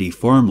these empty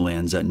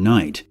farmlands at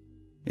night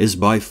is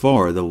by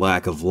far the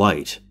lack of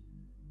light.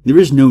 There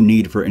is no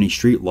need for any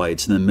street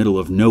lights in the middle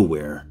of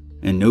nowhere,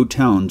 and no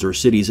towns or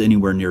cities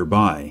anywhere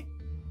nearby.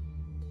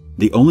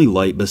 The only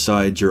light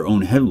besides your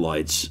own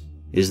headlights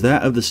is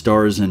that of the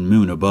stars and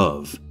moon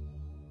above.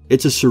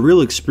 It's a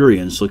surreal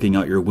experience looking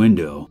out your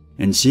window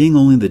and seeing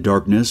only the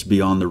darkness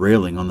beyond the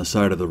railing on the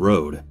side of the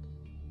road.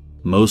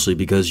 Mostly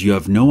because you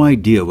have no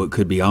idea what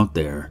could be out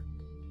there.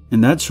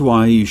 And that's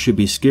why you should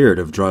be scared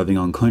of driving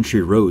on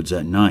country roads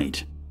at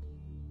night.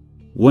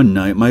 One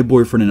night, my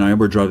boyfriend and I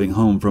were driving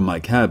home from my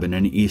cabin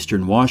in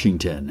Eastern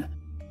Washington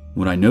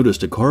when I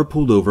noticed a car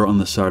pulled over on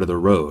the side of the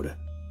road.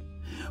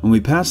 When we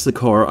passed the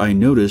car, I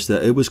noticed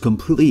that it was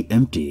completely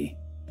empty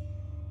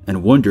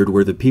and wondered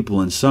where the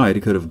people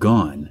inside could have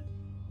gone,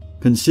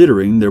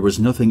 considering there was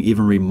nothing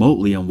even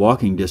remotely in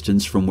walking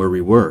distance from where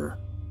we were.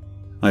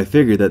 I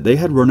figured that they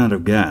had run out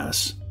of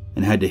gas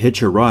and had to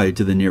hitch a ride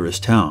to the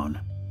nearest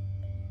town.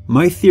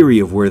 My theory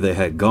of where they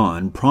had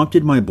gone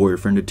prompted my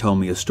boyfriend to tell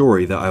me a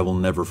story that I will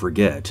never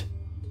forget.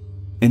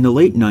 In the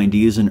late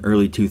 90s and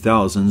early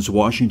 2000s,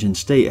 Washington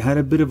State had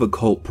a bit of a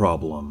cult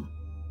problem.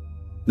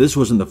 This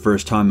wasn't the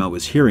first time I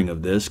was hearing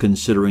of this,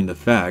 considering the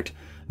fact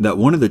that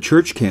one of the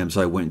church camps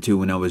I went to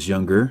when I was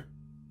younger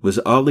was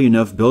oddly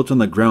enough built on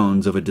the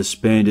grounds of a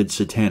disbanded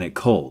satanic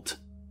cult.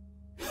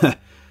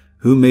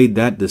 Who made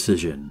that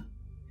decision?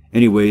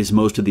 Anyways,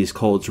 most of these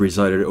cults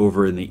resided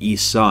over in the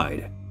east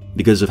side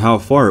because of how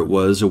far it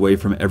was away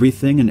from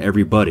everything and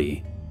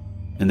everybody,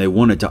 and they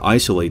wanted to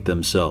isolate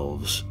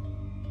themselves.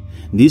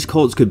 These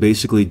cults could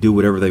basically do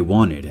whatever they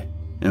wanted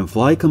and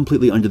fly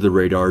completely under the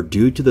radar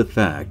due to the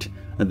fact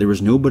that there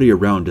was nobody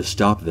around to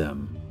stop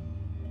them,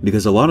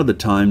 because a lot of the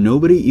time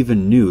nobody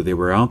even knew they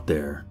were out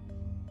there.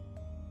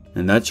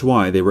 And that's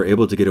why they were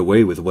able to get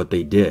away with what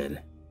they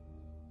did.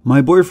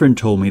 My boyfriend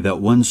told me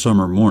that one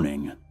summer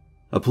morning,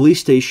 a police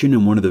station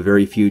in one of the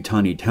very few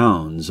tiny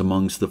towns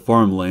amongst the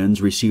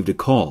farmlands received a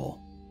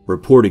call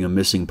reporting a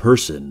missing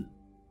person.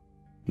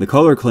 The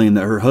caller claimed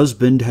that her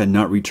husband had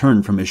not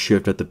returned from his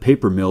shift at the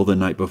paper mill the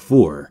night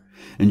before,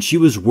 and she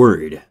was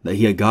worried that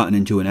he had gotten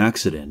into an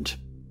accident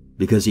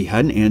because he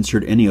hadn't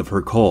answered any of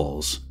her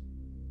calls.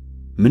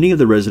 Many of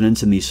the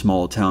residents in these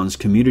small towns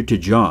commuted to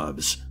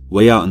jobs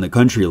way out in the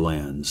country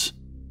lands,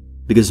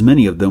 because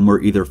many of them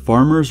were either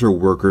farmers or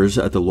workers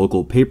at the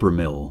local paper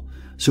mill,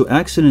 so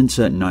accidents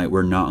at night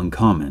were not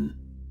uncommon.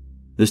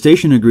 The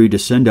station agreed to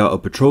send out a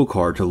patrol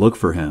car to look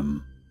for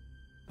him.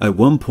 At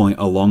one point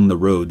along the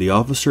road, the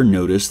officer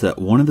noticed that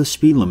one of the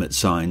speed limit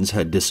signs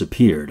had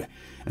disappeared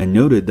and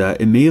noted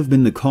that it may have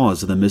been the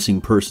cause of the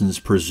missing person's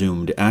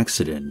presumed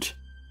accident.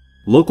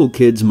 Local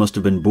kids must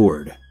have been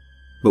bored,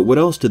 but what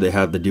else did they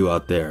have to do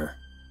out there?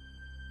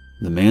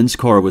 The man's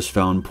car was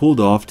found pulled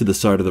off to the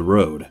side of the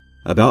road,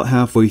 about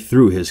halfway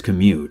through his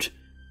commute,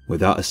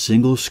 without a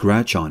single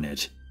scratch on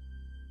it.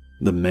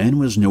 The man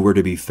was nowhere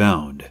to be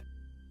found,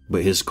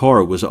 but his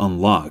car was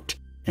unlocked,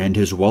 and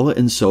his wallet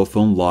and cell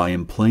phone lie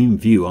in plain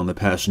view on the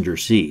passenger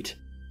seat.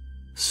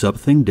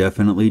 Something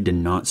definitely did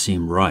not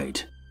seem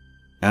right.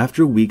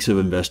 After weeks of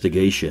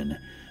investigation,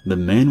 the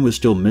man was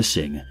still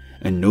missing,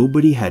 and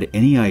nobody had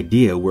any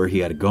idea where he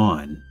had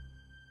gone.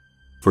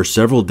 For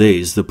several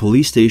days, the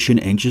police station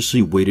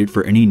anxiously waited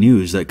for any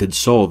news that could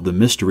solve the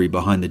mystery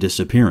behind the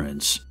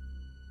disappearance.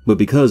 But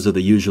because of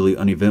the usually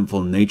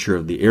uneventful nature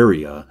of the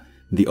area,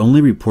 the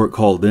only report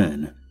called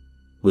in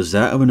was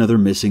that of another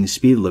missing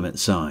speed limit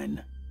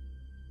sign.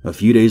 A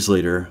few days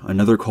later,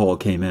 another call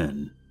came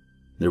in.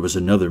 There was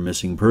another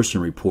missing person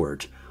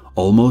report,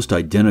 almost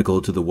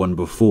identical to the one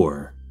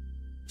before.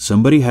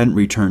 Somebody hadn't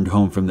returned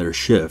home from their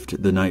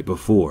shift the night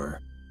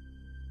before.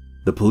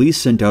 The police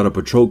sent out a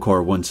patrol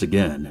car once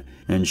again,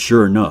 and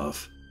sure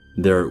enough,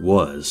 there it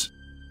was.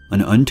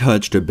 An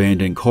untouched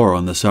abandoned car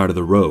on the side of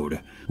the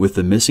road, with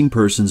the missing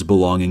person's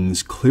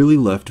belongings clearly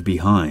left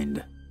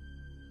behind.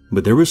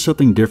 But there was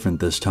something different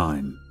this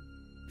time.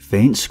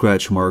 Faint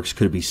scratch marks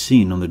could be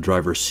seen on the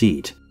driver's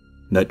seat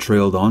that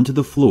trailed onto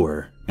the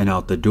floor and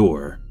out the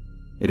door.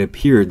 It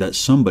appeared that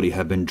somebody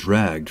had been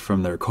dragged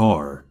from their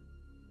car.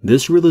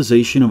 This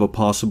realization of a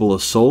possible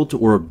assault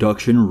or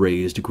abduction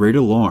raised great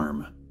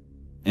alarm,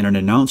 and an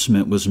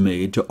announcement was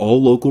made to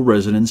all local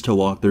residents to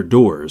lock their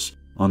doors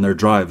on their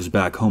drives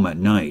back home at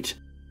night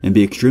and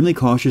be extremely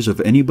cautious of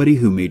anybody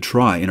who may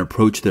try and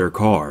approach their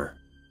car.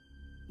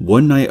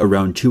 One night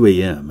around 2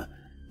 a.m.,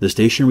 the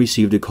station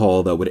received a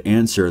call that would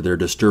answer their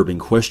disturbing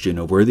question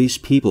of where these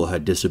people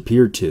had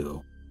disappeared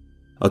to.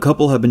 A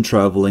couple had been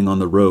traveling on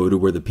the road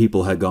where the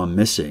people had gone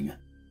missing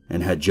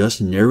and had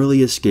just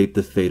narrowly escaped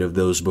the fate of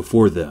those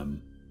before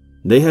them.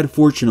 They had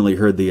fortunately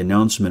heard the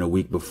announcement a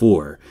week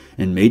before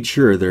and made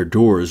sure their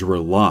doors were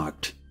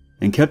locked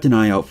and kept an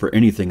eye out for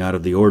anything out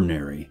of the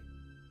ordinary.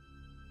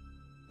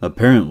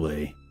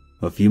 Apparently,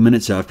 a few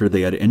minutes after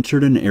they had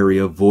entered an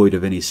area void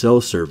of any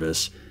cell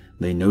service,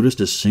 they noticed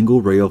a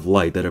single ray of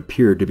light that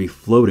appeared to be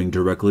floating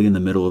directly in the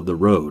middle of the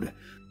road,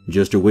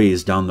 just a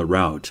ways down the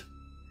route.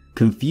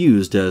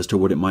 Confused as to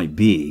what it might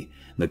be,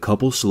 the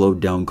couple slowed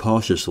down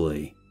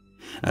cautiously.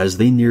 As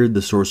they neared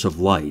the source of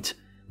light,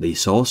 they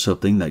saw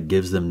something that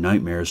gives them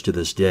nightmares to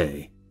this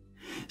day.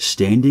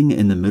 Standing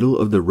in the middle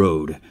of the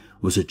road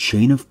was a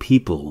chain of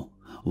people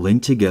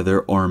linked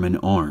together arm in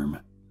arm,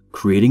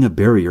 creating a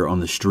barrier on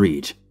the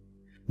street.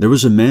 There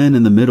was a man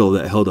in the middle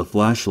that held a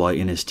flashlight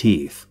in his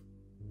teeth.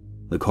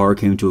 The car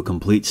came to a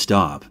complete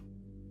stop.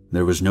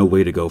 There was no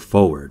way to go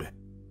forward.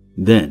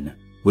 Then,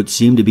 what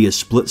seemed to be a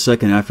split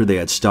second after they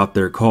had stopped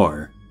their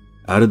car,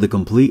 out of the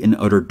complete and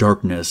utter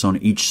darkness on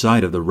each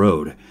side of the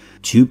road,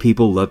 two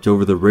people leapt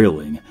over the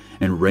railing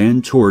and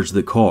ran towards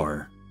the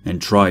car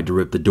and tried to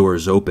rip the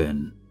doors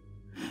open.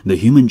 The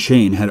human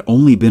chain had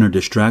only been a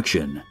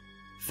distraction.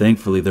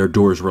 Thankfully, their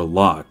doors were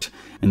locked,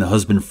 and the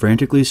husband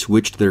frantically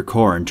switched their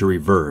car into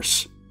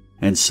reverse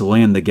and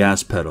slammed the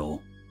gas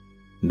pedal.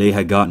 They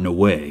had gotten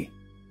away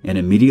and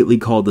immediately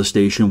called the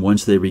station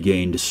once they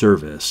regained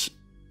service.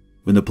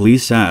 When the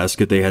police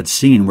asked if they had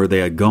seen where they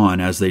had gone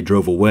as they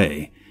drove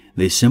away,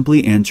 they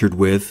simply answered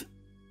with,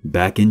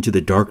 "Back into the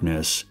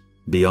darkness,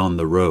 beyond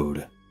the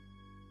road."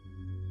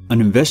 An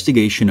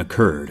investigation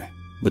occurred,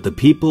 but the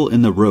people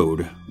in the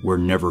road were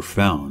never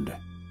found.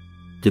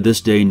 To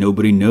this day,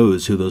 nobody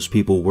knows who those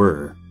people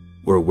were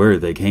or where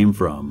they came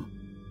from.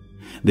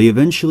 They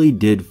eventually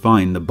did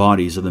find the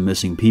bodies of the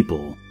missing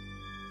people.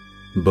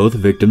 Both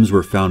victims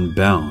were found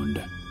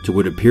bound to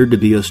what appeared to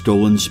be a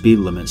stolen speed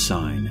limit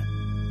sign.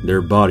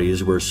 Their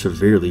bodies were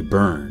severely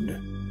burned.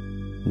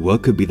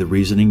 What could be the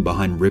reasoning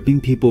behind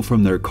ripping people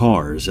from their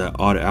cars at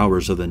odd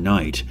hours of the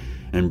night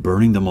and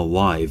burning them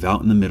alive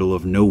out in the middle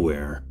of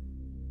nowhere?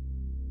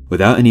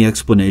 Without any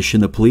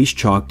explanation, the police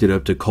chalked it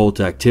up to cult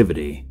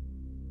activity.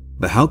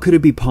 But how could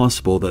it be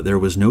possible that there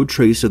was no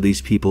trace of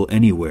these people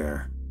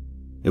anywhere?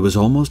 It was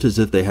almost as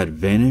if they had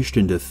vanished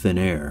into thin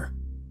air.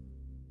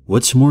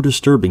 What's more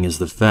disturbing is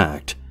the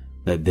fact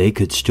that they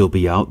could still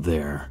be out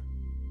there.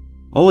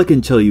 All I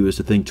can tell you is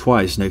to think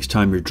twice next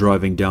time you're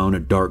driving down a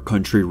dark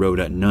country road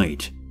at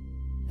night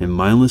and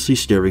mindlessly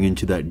staring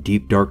into that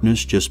deep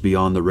darkness just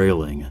beyond the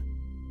railing.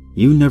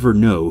 You never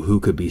know who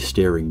could be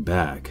staring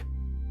back.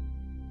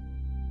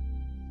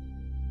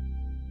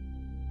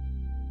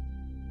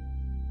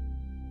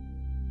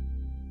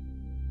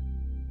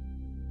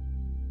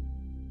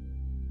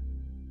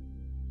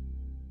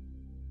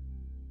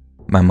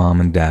 My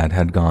mom and dad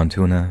had gone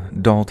to an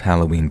adult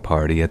Halloween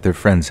party at their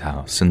friend's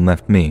house and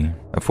left me,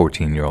 a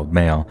 14-year-old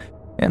male,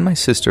 and my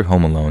sister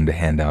home alone to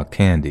hand out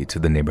candy to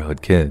the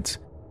neighborhood kids.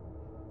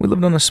 We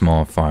lived on a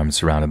small farm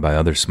surrounded by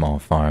other small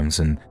farms,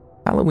 and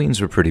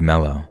Halloweens were pretty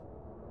mellow.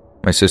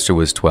 My sister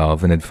was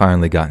 12 and had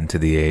finally gotten to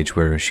the age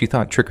where she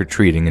thought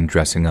trick-or-treating and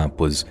dressing up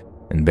was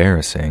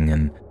embarrassing,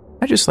 and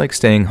I just liked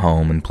staying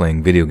home and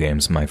playing video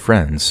games with my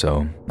friends,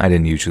 so I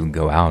didn't usually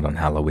go out on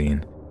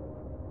Halloween.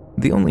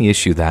 The only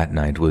issue that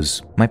night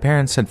was my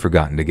parents had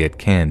forgotten to get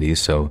candy,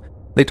 so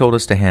they told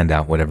us to hand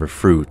out whatever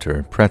fruit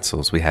or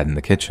pretzels we had in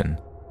the kitchen.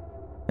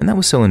 And that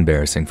was so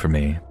embarrassing for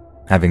me,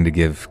 having to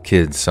give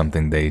kids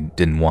something they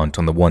didn't want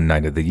on the one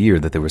night of the year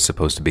that they were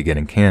supposed to be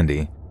getting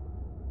candy.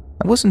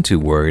 I wasn't too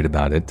worried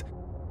about it,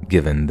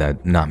 given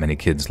that not many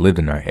kids lived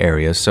in our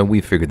area, so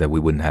we figured that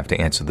we wouldn't have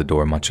to answer the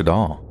door much at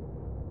all.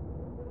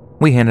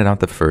 We handed out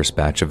the first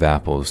batch of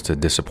apples to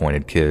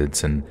disappointed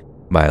kids, and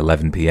by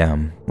 11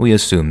 p.m., we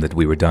assumed that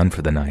we were done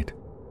for the night.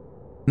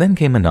 Then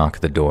came a knock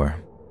at the door.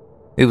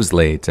 It was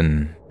late,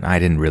 and I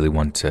didn't really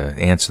want to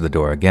answer the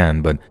door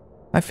again, but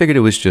I figured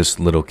it was just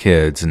little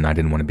kids, and I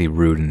didn't want to be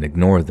rude and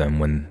ignore them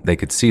when they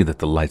could see that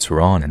the lights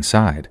were on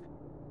inside.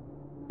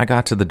 I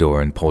got to the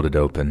door and pulled it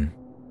open,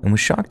 and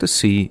was shocked to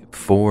see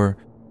 4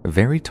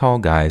 very tall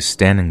guys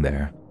standing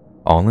there,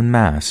 all en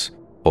masse,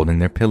 holding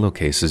their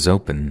pillowcases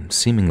open,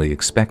 seemingly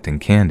expecting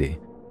candy.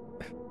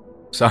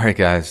 "Sorry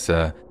guys,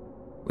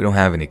 we don't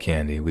have any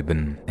candy. We've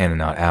been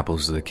handing out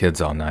apples to the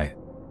kids all night.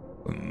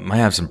 Might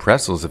have some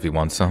pretzels if you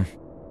want some."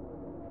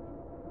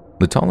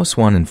 The tallest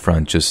one in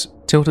front just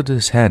tilted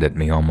his head at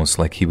me almost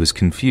like he was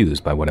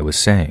confused by what I was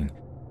saying,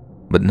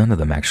 but none of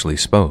them actually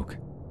spoke.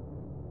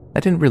 I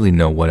didn't really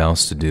know what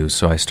else to do,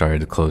 so I started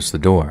to close the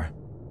door.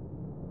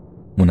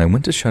 When I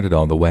went to shut it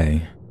all the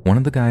way, one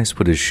of the guys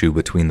put his shoe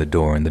between the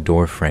door and the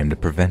door frame to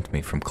prevent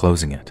me from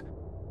closing it.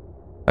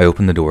 I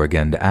opened the door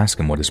again to ask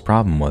him what his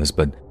problem was,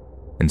 but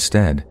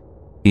instead,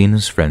 he and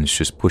his friends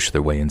just pushed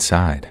their way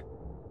inside.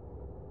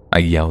 I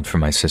yelled for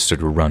my sister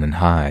to run and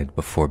hide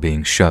before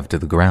being shoved to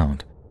the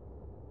ground.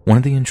 One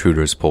of the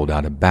intruders pulled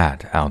out a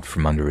bat out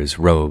from under his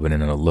robe and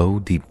in a low,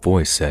 deep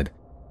voice said,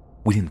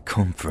 "We didn't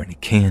come for any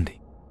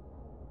candy."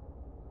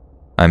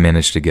 I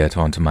managed to get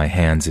onto my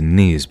hands and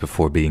knees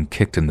before being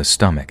kicked in the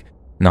stomach,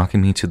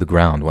 knocking me to the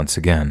ground once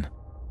again.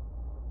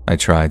 I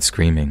tried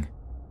screaming,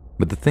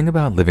 but the thing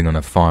about living on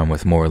a farm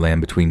with more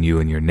land between you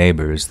and your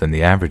neighbors than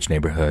the average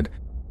neighborhood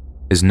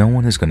is no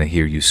one is going to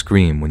hear you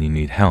scream when you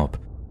need help,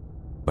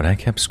 but I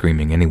kept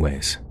screaming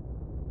anyways.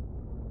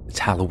 "It's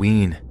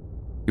Halloween.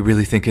 You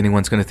really think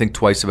anyone's going to think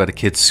twice about a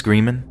kid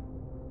screaming?"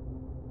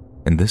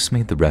 And this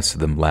made the rest of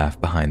them laugh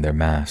behind their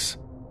masks.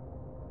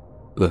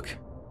 "Look,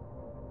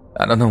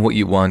 I don't know what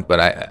you want,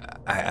 but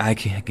I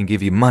can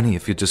give you money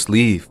if you just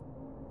leave.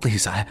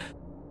 Please,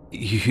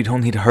 you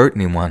don't need to hurt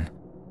anyone."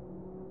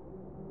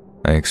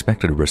 I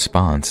expected a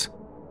response,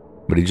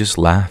 but he just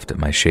laughed at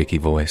my shaky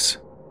voice.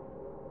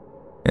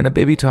 In a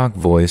baby talk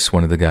voice,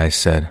 one of the guys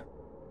said,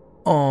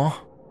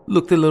 "Aw,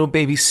 look, the little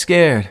baby's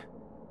scared.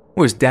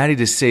 Where's Daddy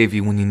to save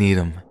you when you need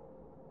him?"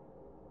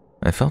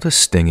 I felt a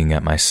stinging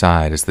at my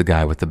side as the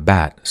guy with the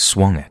bat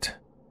swung it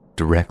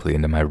directly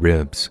into my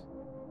ribs.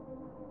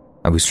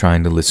 I was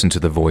trying to listen to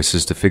the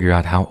voices to figure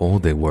out how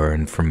old they were,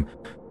 and from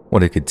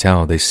what I could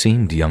tell, they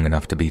seemed young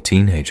enough to be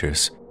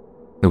teenagers.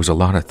 There was a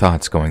lot of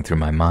thoughts going through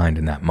my mind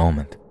in that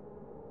moment.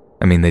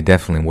 I mean, they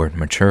definitely weren't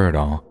mature at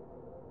all,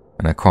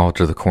 and I crawled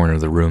to the corner of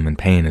the room in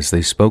pain as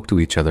they spoke to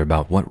each other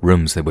about what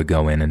rooms they would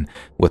go in and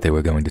what they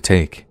were going to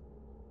take.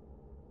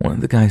 One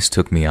of the guys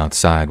took me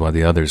outside while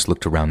the others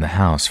looked around the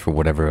house for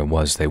whatever it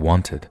was they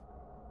wanted.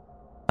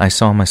 I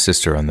saw my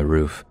sister on the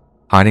roof,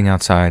 hiding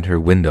outside her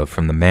window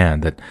from the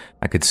man that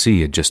I could see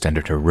had just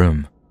entered her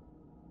room.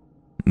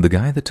 The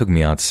guy that took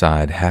me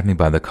outside had me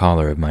by the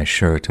collar of my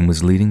shirt and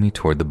was leading me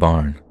toward the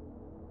barn.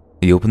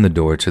 He opened the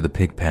door to the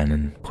pig pen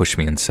and pushed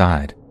me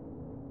inside.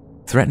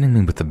 Threatening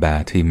me with the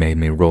bat, he made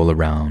me roll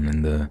around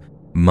in the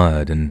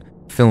mud and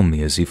film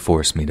me as he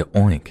forced me to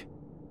oink.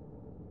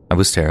 I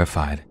was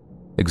terrified,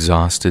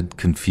 exhausted,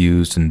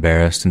 confused,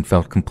 embarrassed, and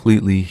felt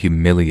completely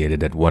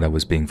humiliated at what I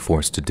was being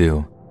forced to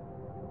do.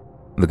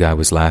 The guy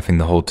was laughing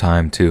the whole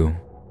time, too.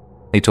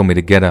 He told me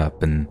to get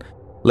up and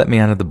let me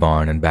out of the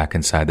barn and back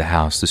inside the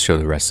house to show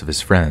the rest of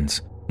his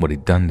friends what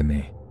he'd done to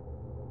me.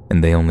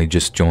 And they only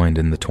just joined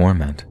in the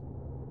torment.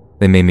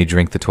 They made me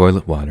drink the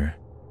toilet water,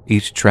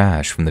 eat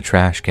trash from the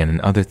trash can, and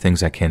other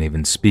things I can't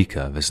even speak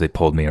of as they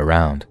pulled me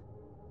around.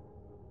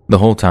 The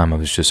whole time I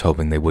was just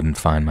hoping they wouldn't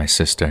find my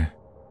sister.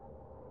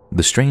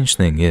 The strange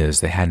thing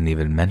is, they hadn't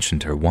even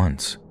mentioned her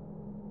once.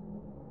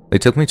 They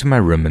took me to my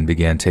room and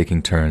began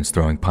taking turns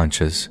throwing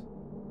punches.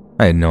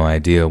 I had no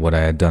idea what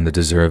I had done to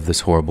deserve this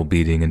horrible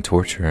beating and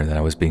torture that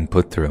I was being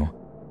put through.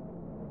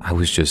 I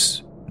was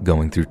just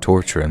going through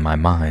torture in my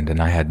mind,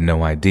 and I had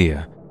no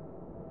idea.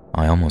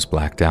 I almost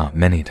blacked out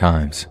many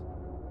times.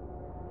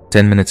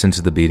 10 minutes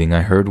into the beating,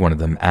 I heard one of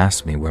them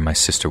ask me where my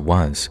sister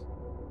was.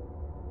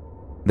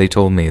 They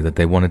told me that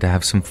they wanted to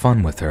have some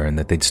fun with her and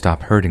that they'd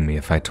stop hurting me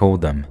if I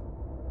told them.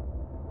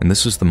 And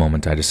this was the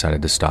moment I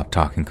decided to stop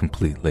talking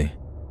completely.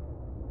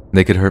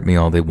 They could hurt me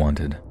all they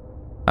wanted.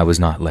 I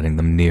was not letting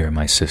them near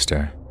my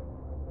sister.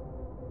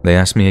 They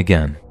asked me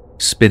again,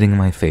 spitting in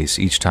my face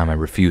each time I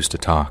refused to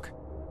talk,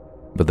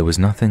 but there was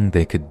nothing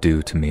they could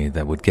do to me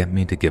that would get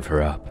me to give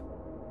her up.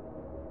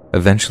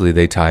 Eventually,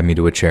 they tied me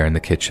to a chair in the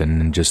kitchen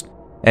and just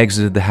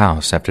exited the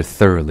house after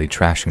thoroughly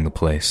trashing the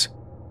place.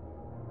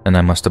 And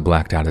I must have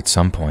blacked out at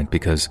some point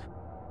because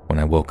when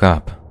I woke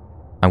up,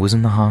 I was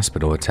in the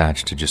hospital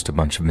attached to just a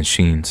bunch of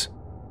machines.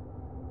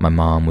 My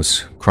mom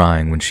was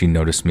crying when she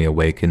noticed me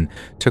awake and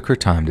took her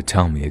time to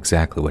tell me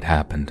exactly what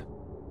happened.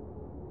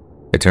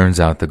 It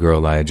turns out the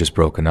girl I had just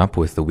broken up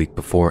with the week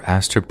before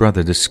asked her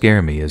brother to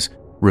scare me as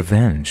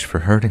revenge for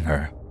hurting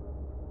her.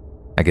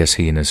 I guess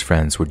he and his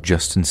friends were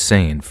just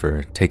insane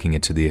for taking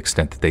it to the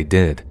extent that they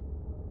did.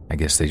 I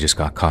guess they just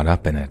got caught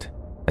up in it,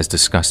 as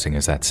disgusting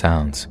as that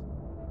sounds.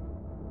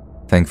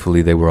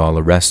 Thankfully, they were all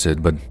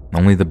arrested, but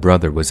only the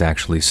brother was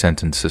actually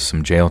sentenced to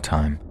some jail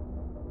time.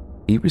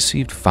 He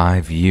received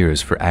 5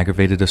 years for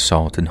aggravated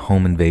assault and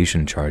home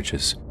invasion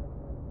charges.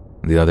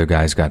 The other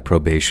guys got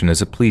probation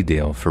as a plea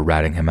deal for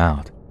ratting him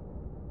out.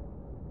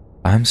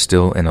 I'm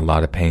still in a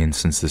lot of pain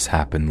since this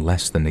happened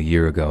less than a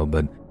year ago,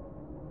 but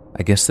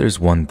I guess there's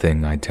one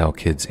thing I'd tell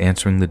kids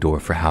answering the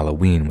door for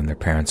Halloween when their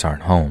parents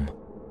aren't home.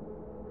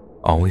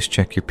 Always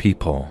check your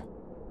peephole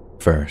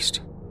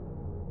first.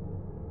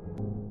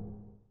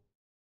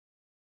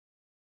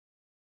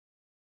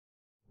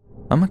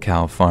 I'm a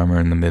cow farmer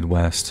in the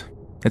Midwest.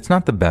 It's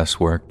not the best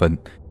work, but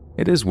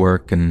it is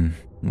work, and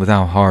with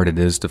how hard it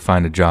is to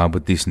find a job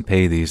with decent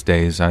pay these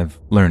days, I've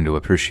learned to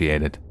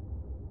appreciate it.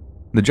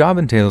 The job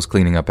entails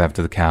cleaning up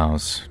after the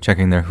cows,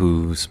 checking their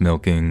hooves,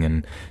 milking,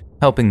 and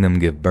helping them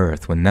give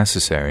birth when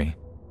necessary.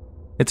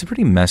 It's a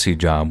pretty messy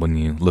job when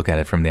you look at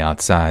it from the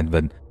outside,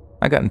 but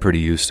I've gotten pretty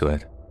used to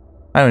it.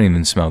 I don't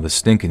even smell the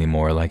stink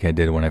anymore like I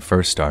did when I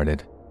first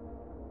started.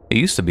 It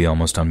used to be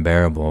almost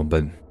unbearable,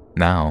 but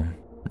now,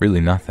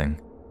 really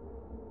nothing.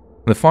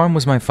 The farm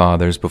was my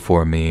father's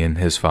before me and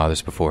his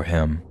father's before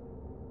him.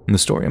 And the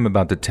story I'm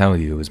about to tell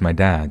you is my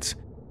dad's.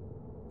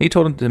 He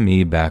told it to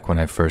me back when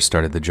I first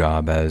started the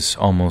job as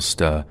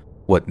almost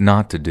what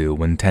not to do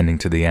when tending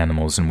to the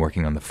animals and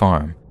working on the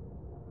farm.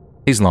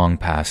 He's long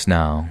passed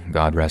now,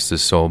 God rest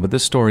his soul, but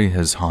this story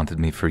has haunted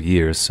me for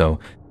years, so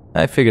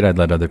I figured I'd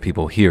let other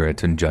people hear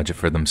it and judge it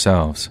for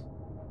themselves.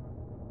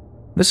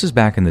 This is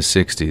back in the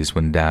 60s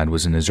when Dad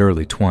was in his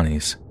early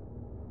 20s.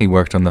 He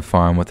worked on the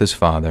farm with his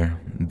father,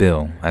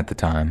 Bill, at the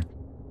time.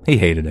 He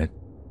hated it.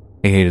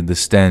 He hated the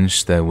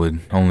stench that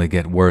would only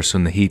get worse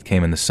when the heat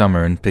came in the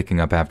summer, and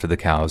picking up after the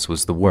cows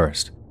was the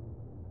worst.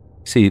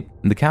 See,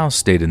 the cows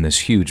stayed in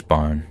this huge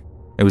barn.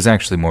 It was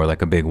actually more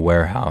like a big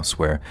warehouse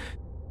where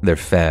they're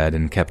fed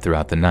and kept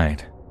throughout the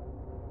night.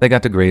 They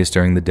got to graze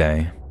during the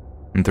day,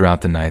 and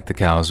throughout the night the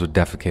cows would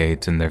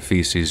defecate and their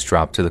feces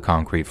drop to the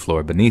concrete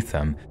floor beneath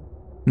them.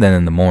 Then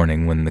in the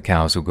morning, when the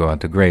cows would go out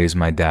to graze,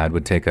 my dad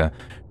would take a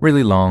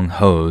really long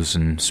hose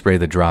and spray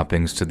the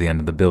droppings to the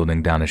end of the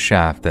building down a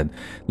shaft that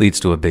leads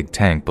to a big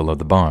tank below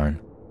the barn.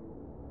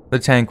 The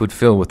tank would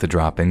fill with the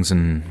droppings,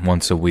 and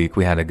once a week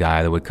we had a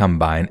guy that would come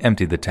by and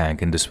empty the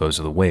tank and dispose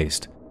of the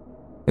waste.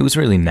 It was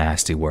really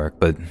nasty work,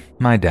 but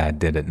my dad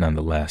did it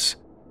nonetheless.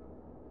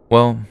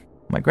 Well,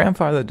 my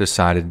grandfather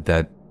decided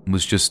that it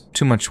was just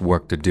too much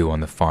work to do on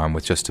the farm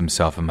with just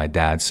himself and my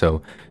dad,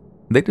 so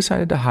they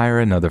decided to hire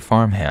another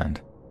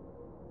farmhand.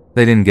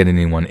 They didn't get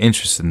anyone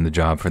interested in the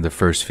job for the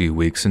first few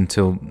weeks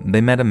until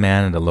they met a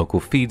man at a local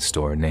feed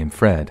store named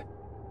Fred.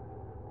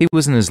 He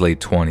was in his late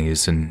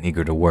 20s and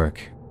eager to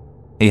work.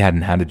 He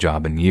hadn't had a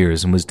job in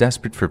years and was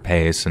desperate for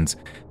pay since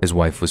his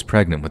wife was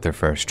pregnant with their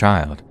first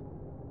child.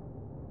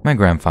 My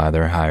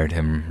grandfather hired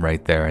him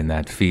right there in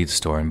that feed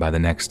store, and by the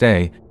next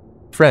day,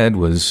 Fred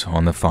was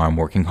on the farm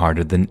working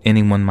harder than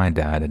anyone my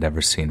dad had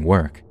ever seen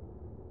work.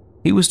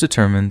 He was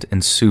determined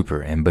and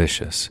super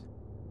ambitious.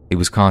 He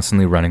was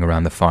constantly running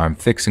around the farm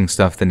fixing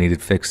stuff that needed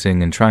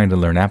fixing and trying to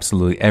learn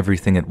absolutely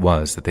everything it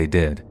was that they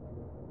did.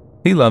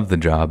 He loved the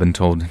job and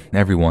told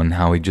everyone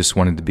how he just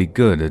wanted to be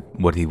good at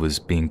what he was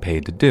being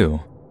paid to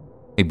do.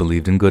 He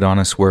believed in good,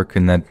 honest work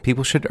and that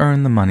people should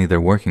earn the money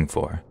they're working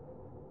for.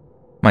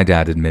 My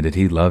dad admitted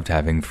he loved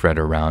having Fred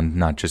around,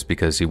 not just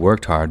because he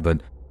worked hard,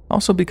 but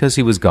also because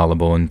he was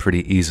gullible and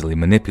pretty easily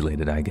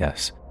manipulated, I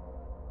guess.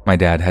 My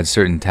dad had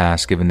certain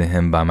tasks given to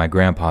him by my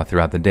grandpa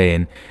throughout the day,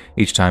 and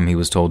each time he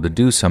was told to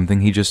do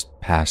something, he just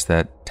passed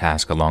that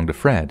task along to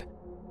Fred.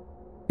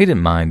 He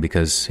didn't mind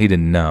because he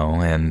didn't know,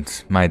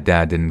 and my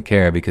dad didn't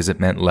care because it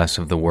meant less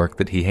of the work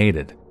that he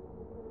hated.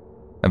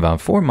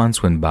 About 4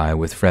 months went by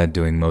with Fred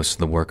doing most of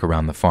the work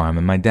around the farm,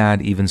 and my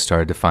dad even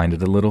started to find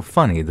it a little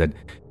funny that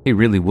he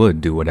really would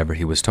do whatever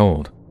he was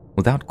told.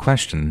 Without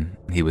question,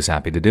 he was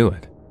happy to do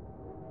it.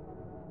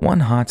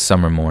 One hot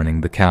summer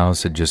morning, the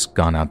cows had just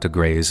gone out to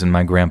graze, and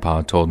my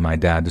grandpa told my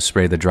dad to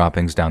spray the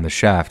droppings down the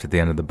shaft at the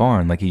end of the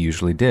barn like he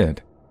usually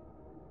did.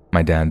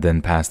 My dad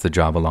then passed the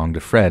job along to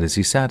Fred as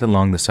he sat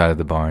along the side of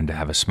the barn to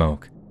have a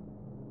smoke.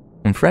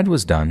 When Fred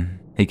was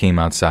done, he came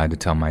outside to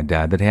tell my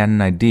dad that he had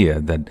an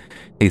idea that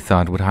he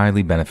thought would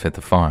highly benefit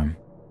the farm.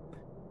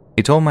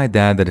 He told my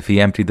dad that if he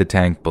emptied the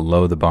tank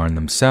below the barn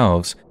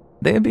themselves,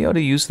 they would be able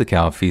to use the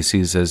cow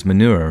feces as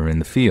manure in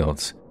the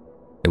fields.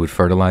 It would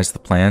fertilize the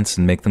plants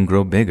and make them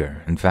grow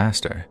bigger and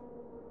faster.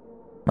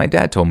 My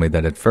dad told me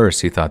that at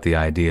first he thought the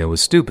idea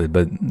was stupid,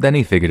 but then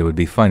he figured it would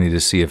be funny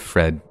to see if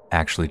Fred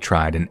actually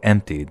tried and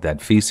emptied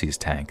that feces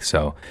tank,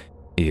 so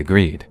he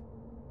agreed.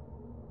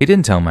 He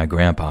didn't tell my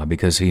grandpa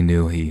because he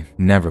knew he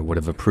never would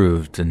have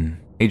approved, and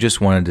he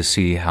just wanted to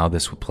see how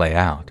this would play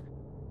out.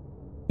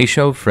 He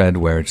showed Fred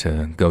where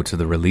to go to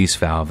the release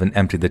valve and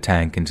empty the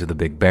tank into the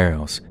big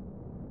barrels.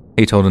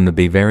 He told him to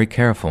be very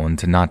careful and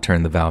to not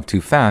turn the valve too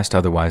fast,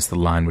 otherwise the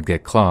line would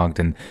get clogged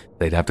and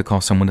they'd have to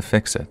call someone to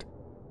fix it.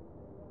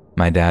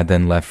 My dad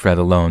then left Fred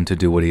alone to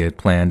do what he had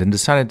planned and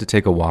decided to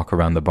take a walk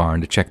around the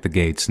barn to check the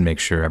gates and make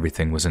sure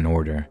everything was in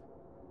order.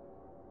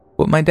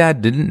 What my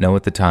dad didn't know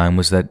at the time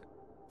was that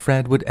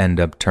Fred would end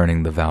up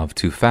turning the valve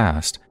too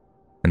fast,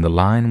 and the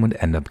line would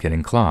end up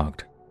getting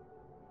clogged.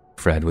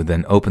 Fred would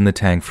then open the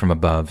tank from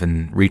above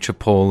and reach a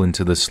pole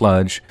into the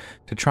sludge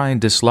to try and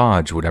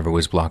dislodge whatever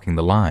was blocking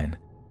the line.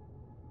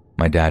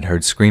 My dad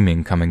heard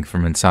screaming coming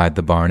from inside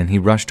the barn, and he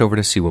rushed over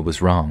to see what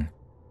was wrong.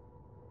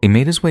 He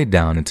made his way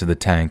down into the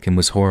tank and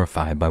was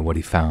horrified by what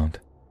he found.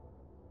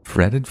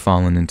 Fred had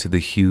fallen into the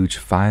huge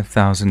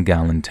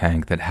 5,000-gallon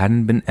tank that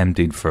hadn't been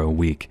emptied for a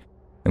week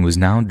and was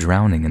now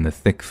drowning in the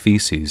thick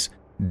feces,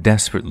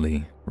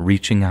 desperately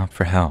reaching out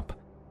for help.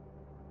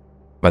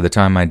 By the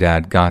time my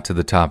dad got to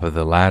the top of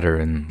the ladder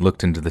and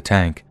looked into the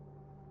tank,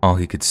 all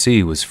he could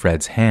see was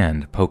Fred's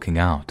hand poking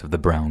out of the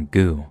brown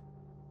goo.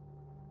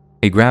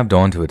 He grabbed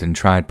onto it and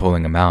tried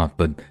pulling him out,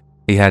 but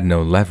he had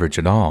no leverage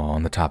at all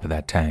on the top of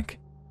that tank.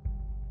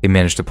 He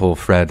managed to pull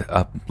Fred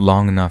up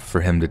long enough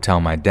for him to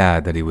tell my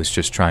dad that he was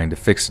just trying to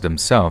fix it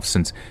himself,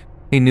 since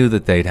he knew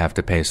that they'd have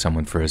to pay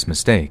someone for his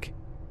mistake.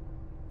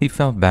 He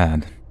felt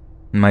bad,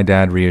 and my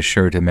dad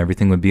reassured him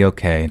everything would be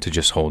okay and to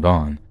just hold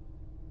on.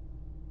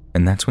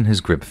 And that's when his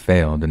grip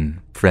failed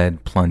and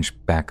Fred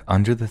plunged back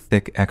under the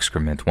thick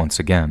excrement once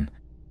again.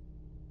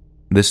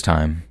 This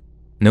time,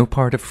 no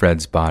part of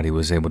Fred's body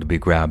was able to be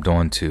grabbed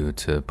onto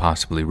to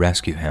possibly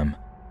rescue him.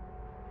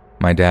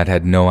 My dad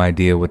had no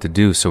idea what to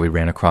do, so he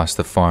ran across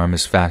the farm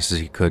as fast as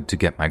he could to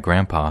get my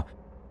grandpa,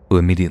 who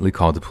immediately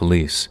called the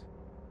police.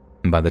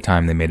 And by the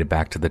time they made it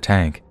back to the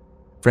tank,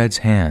 Fred's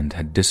hand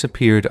had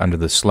disappeared under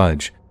the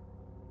sludge,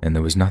 and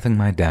there was nothing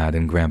my dad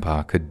and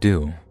grandpa could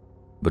do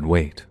but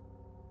wait.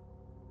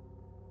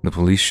 The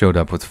police showed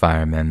up with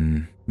firemen,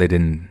 and they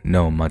didn't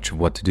know much of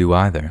what to do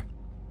either.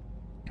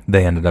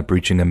 They ended up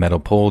reaching a metal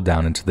pole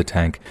down into the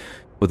tank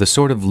with a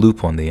sort of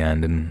loop on the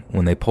end, and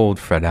when they pulled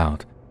Fred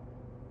out,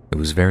 it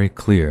was very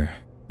clear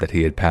that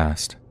he had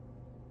passed.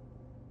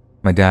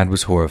 My dad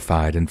was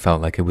horrified and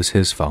felt like it was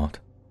his fault.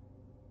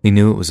 He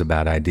knew it was a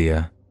bad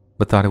idea,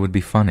 but thought it would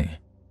be funny.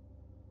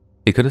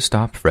 He could have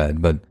stopped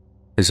Fred, but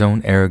his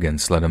own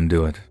arrogance let him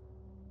do it.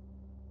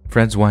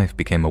 Fred's wife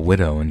became a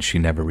widow and she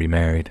never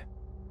remarried.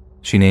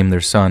 She named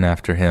their son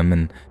after him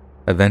and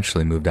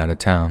eventually moved out of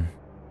town.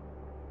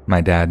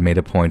 My dad made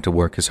a point to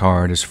work as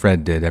hard as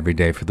Fred did every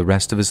day for the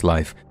rest of his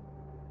life,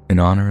 in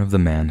honor of the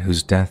man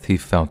whose death he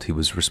felt he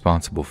was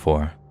responsible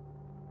for.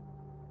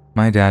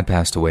 My dad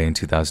passed away in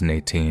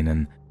 2018,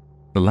 and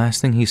the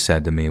last thing he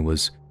said to me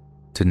was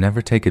to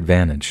never take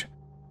advantage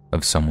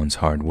of someone's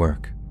hard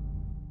work.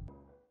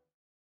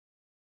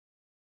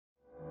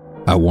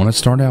 I want to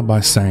start out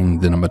by saying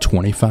that I'm a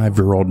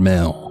 25-year-old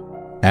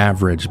male,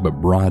 average but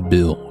broad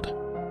build,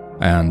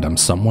 and I'm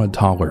somewhat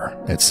taller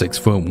at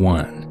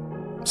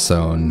 6'1",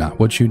 so not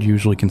what you'd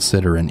usually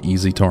consider an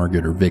easy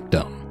target or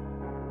victim.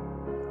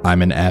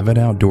 I'm an avid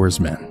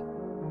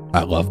outdoorsman.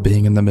 I love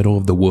being in the middle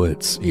of the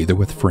woods, either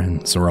with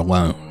friends or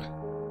alone.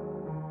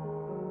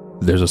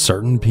 There's a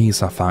certain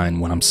peace I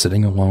find when I'm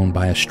sitting alone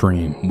by a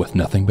stream with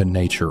nothing but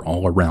nature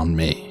all around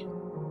me.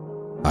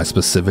 I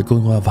specifically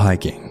love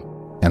hiking,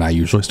 and I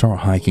usually start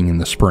hiking in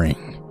the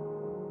spring.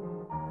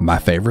 My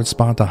favorite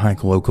spot to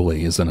hike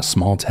locally is in a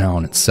small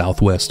town in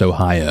southwest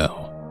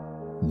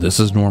Ohio. This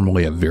is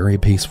normally a very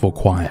peaceful,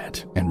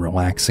 quiet, and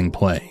relaxing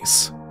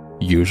place.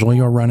 Usually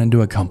you'll run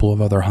into a couple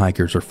of other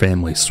hikers or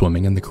families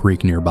swimming in the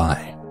creek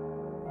nearby,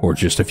 or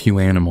just a few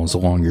animals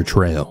along your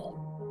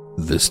trail.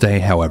 This day,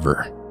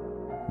 however,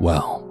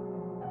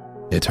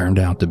 well, it turned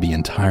out to be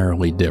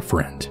entirely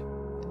different.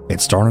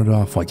 It started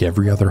off like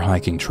every other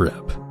hiking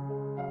trip.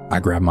 I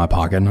grabbed my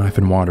pocket knife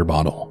and water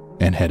bottle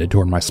and headed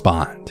toward my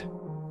spot.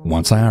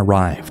 Once I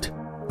arrived,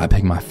 I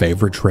picked my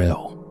favorite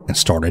trail and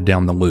started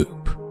down the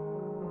loop.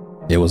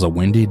 It was a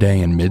windy day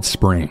in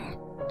mid-spring,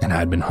 and I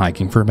had been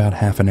hiking for about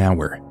half an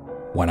hour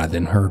when I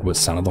then heard what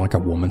sounded like a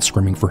woman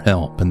screaming for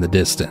help in the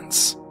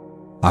distance.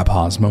 I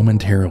paused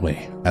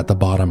momentarily at the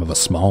bottom of a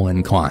small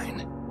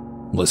incline,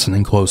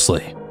 listening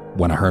closely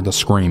when I heard the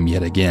scream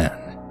yet again.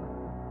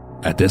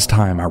 At this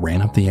time, I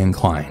ran up the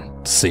incline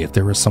to see if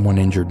there was someone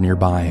injured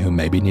nearby who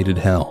maybe needed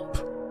help.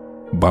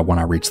 But when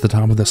I reached the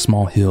top of the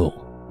small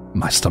hill,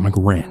 my stomach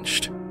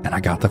wrenched, and I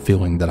got the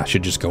feeling that I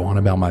should just go on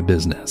about my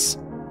business.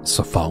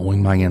 So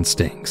following my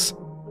instincts,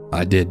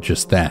 I did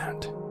just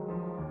that.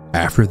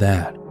 After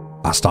that,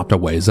 I stopped a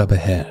ways up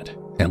ahead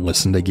and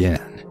listened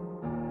again.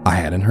 I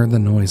hadn't heard the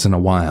noise in a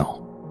while,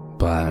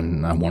 but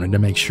I wanted to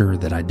make sure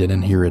that I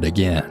didn't hear it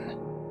again.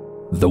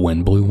 The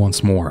wind blew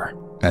once more,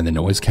 and the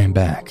noise came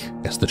back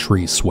as the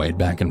trees swayed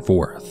back and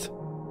forth.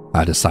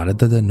 I decided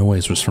that the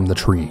noise was from the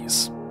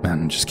trees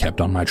and just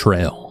kept on my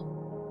trail.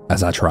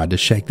 As I tried to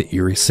shake the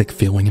eerie sick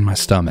feeling in my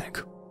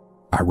stomach,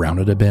 I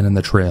rounded a bend in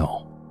the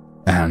trail,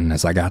 and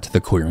as I got to the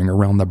clearing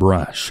around the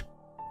brush,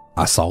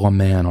 I saw a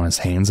man on his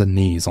hands and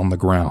knees on the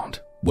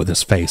ground with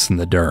his face in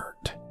the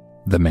dirt.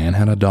 The man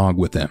had a dog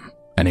with him,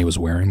 and he was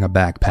wearing a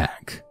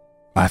backpack.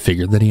 I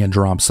figured that he had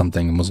dropped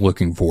something and was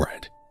looking for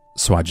it,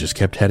 so I just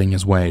kept heading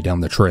his way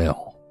down the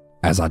trail.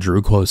 As I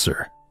drew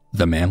closer,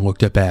 the man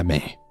looked up at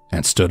me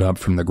and stood up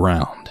from the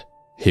ground.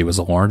 He was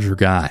a larger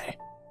guy,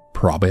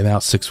 probably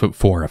about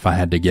 6'4" if I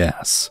had to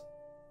guess.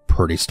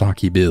 Pretty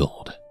stocky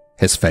build.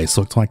 His face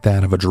looked like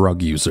that of a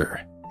drug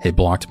user. He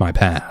blocked my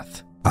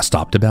path. I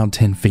stopped about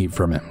 10 feet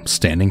from him,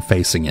 standing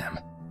facing him,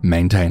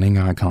 maintaining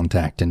eye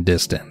contact and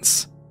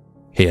distance.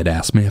 He had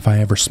asked me if I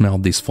ever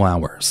smelled these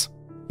flowers,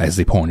 as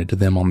he pointed to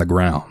them on the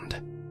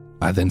ground.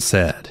 I then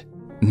said,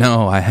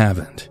 "No, I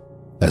haven't,"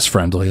 as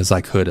friendly as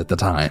I could at the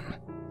time.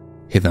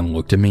 He then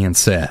looked at me and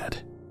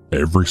said,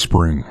 Every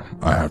spring,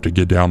 I have to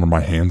get down on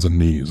my hands and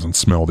knees and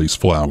smell these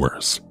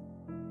flowers.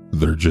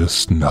 They're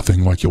just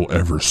nothing like you'll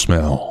ever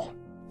smell.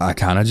 I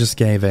kinda just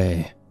gave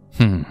a,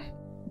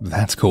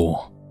 that's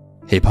cool.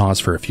 He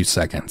paused for a few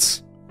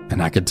seconds,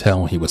 and I could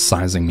tell he was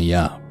sizing me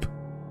up.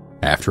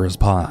 After his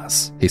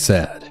pause, he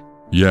said,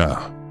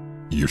 Yeah,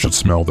 you should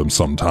smell them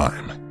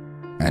sometime.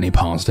 And he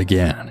paused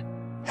again,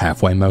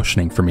 halfway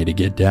motioning for me to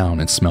get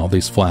down and smell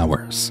these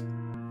flowers.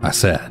 I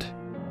said,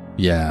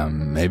 "Yeah,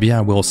 maybe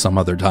I will some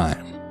other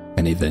time."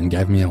 And he then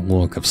gave me a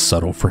look of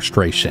subtle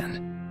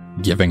frustration,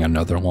 giving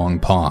another long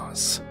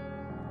pause.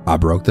 I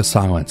broke the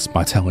silence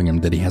by telling him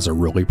that he has a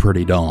really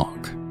pretty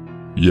dog.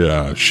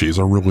 Yeah, she's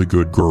a really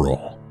good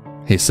girl,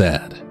 he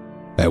said,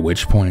 at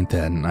which point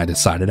then I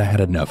decided I had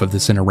enough of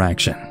this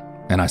interaction,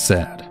 and I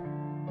said,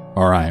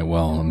 "Alright,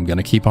 well, I'm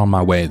gonna keep on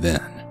my way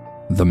then."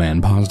 The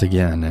man paused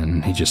again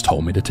and he just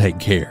told me to take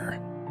care,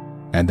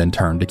 and then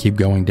turned to keep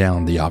going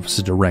down the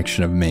opposite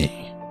direction of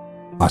me.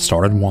 I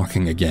started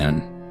walking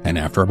again, and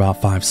after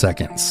about 5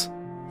 seconds,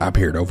 I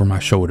peered over my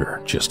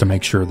shoulder just to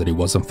make sure that he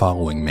wasn't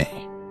following me.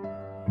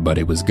 But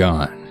he was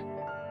gone.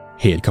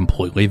 He had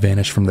completely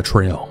vanished from the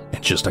trail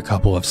in just a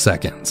couple of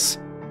seconds.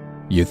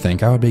 You'd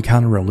think I would be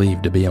kind of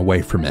relieved to be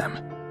away from him,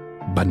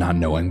 but not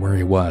knowing where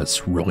he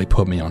was really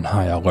put me on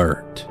high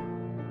alert.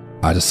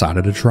 I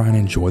decided to try and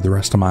enjoy the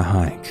rest of my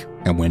hike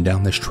and went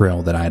down this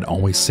trail that I had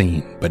always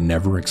seen but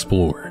never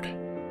explored.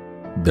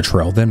 The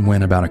trail then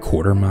went about a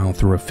quarter mile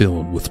through a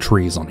field with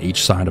trees on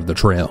each side of the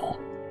trail.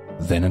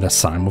 Then at a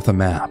sign with a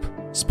map,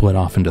 split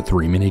off into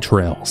 3 mini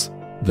trails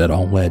that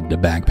all led to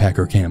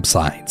backpacker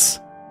campsites.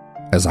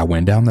 As I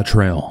went down the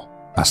trail,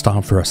 I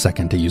stopped for a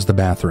second to use the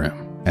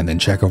bathroom and then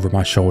check over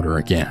my shoulder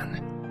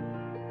again.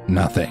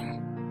 Nothing.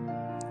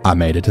 I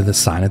made it to the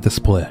sign at the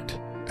split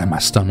and my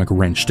stomach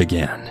wrenched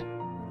again,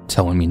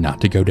 telling me not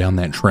to go down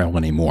that trail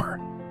anymore,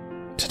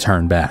 to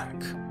turn back.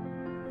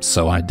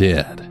 So I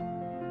did.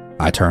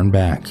 I turned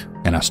back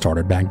and I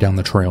started back down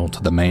the trail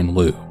to the main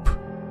loop.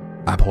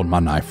 I pulled my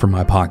knife from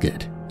my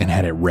pocket and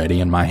had it ready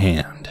in my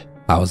hand.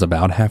 I was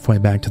about halfway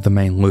back to the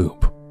main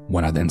loop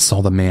when I then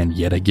saw the man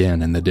yet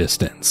again in the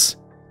distance.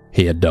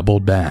 He had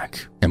doubled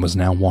back and was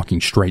now walking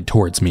straight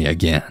towards me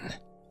again.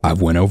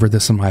 I've went over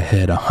this in my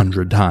head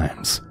 100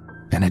 times,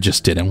 and it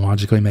just didn't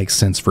logically make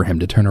sense for him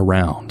to turn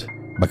around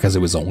because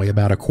it was only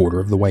about a quarter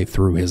of the way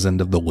through his end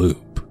of the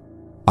loop.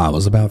 I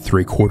was about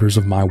 3/4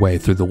 of my way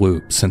through the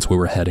loop since we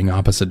were heading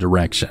opposite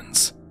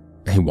directions.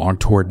 He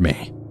walked toward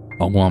me,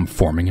 a lump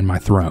forming in my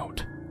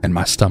throat and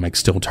my stomach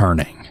still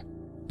turning.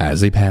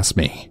 As he passed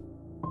me,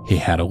 he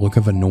had a look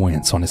of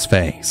annoyance on his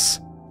face.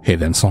 He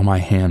then saw my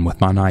hand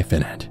with my knife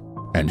in it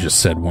and just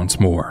said once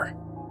more,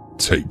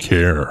 Take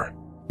care,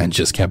 and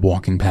just kept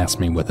walking past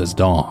me with his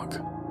dog.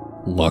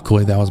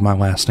 Luckily, that was my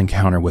last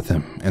encounter with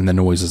him and the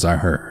noises I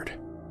heard.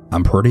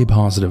 I'm pretty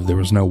positive there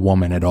was no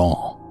woman at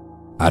all.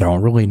 I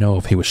don't really know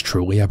if he was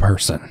truly a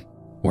person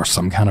or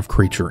some kind of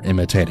creature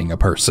imitating a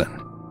person,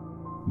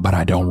 but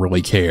I don't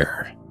really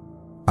care.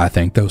 I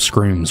think those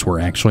screams were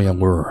actually a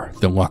lure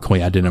that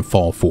luckily I didn't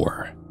fall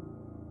for.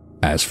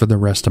 As for the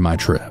rest of my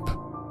trip,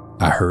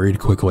 I hurried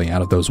quickly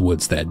out of those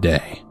woods that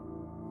day.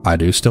 I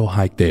do still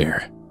hike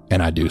there,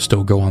 and I do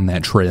still go on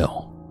that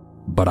trail,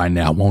 but I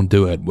now won't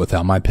do it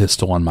without my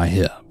pistol on my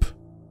hip.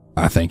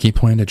 I think he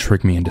planned to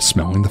trick me into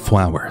smelling the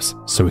flowers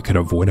so he could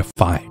avoid a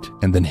fight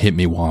and then hit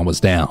me while I was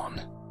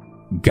down.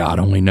 God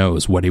only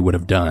knows what he would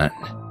have done.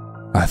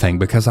 I think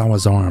because I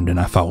was armed and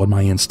I followed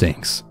my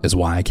instincts is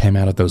why I came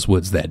out of those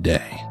woods that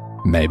day.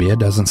 Maybe it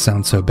doesn't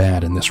sound so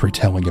bad in this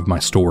retelling of my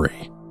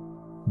story,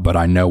 but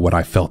I know what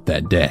I felt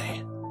that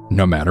day.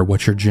 No matter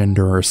what your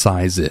gender or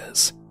size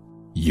is,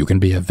 you can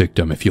be a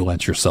victim if you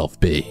let yourself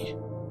be.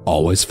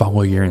 Always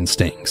follow your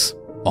instincts,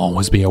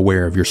 always be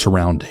aware of your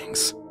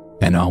surroundings,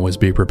 and always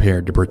be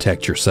prepared to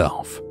protect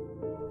yourself,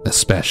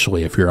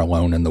 especially if you're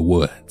alone in the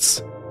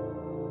woods.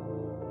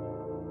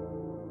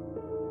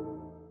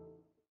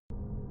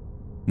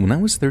 When I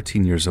was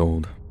 13 years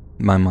old,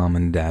 my mom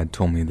and dad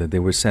told me that they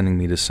were sending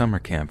me to summer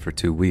camp for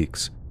 2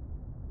 weeks.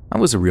 I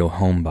was a real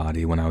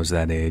homebody when I was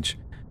that age,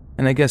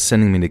 and I guess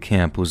sending me to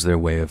camp was their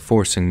way of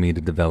forcing me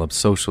to develop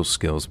social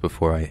skills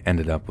before I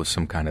ended up with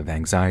some kind of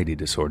anxiety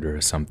disorder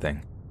or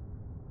something.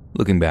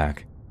 Looking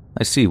back,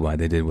 I see why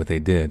they did what they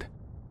did.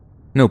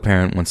 No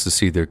parent wants to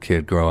see their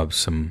kid grow up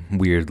some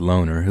weird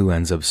loner who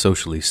ends up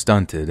socially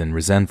stunted and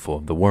resentful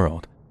of the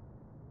world.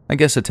 I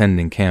guess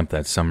attending camp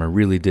that summer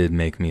really did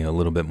make me a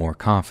little bit more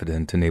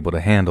confident and able to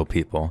handle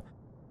people,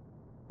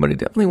 but it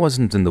definitely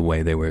wasn't in the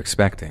way they were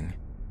expecting.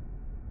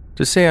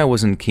 To say I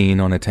wasn't keen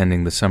on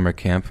attending the summer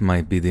camp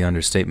might be the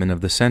understatement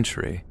of the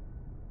century.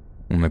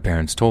 When my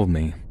parents told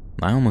me,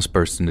 I almost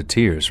burst into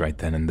tears right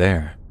then and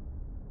there.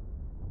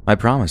 I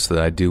promised that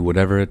I'd do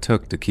whatever it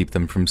took to keep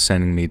them from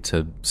sending me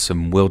to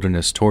some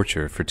wilderness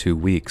torture for 2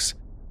 weeks,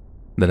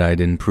 that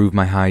I'd improve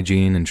my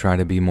hygiene and try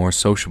to be more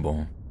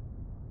sociable.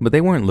 But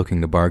they weren't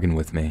looking to bargain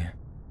with me.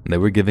 They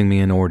were giving me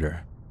an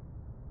order.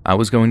 I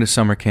was going to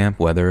summer camp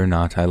whether or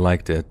not I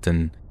liked it,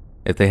 and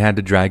if they had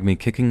to drag me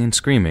kicking and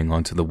screaming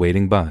onto the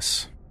waiting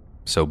bus,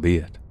 so be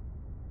it.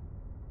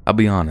 I'll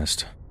be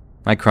honest,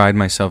 I cried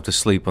myself to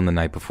sleep on the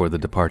night before the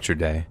departure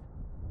day,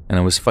 and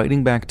I was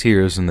fighting back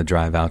tears on the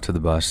drive out to the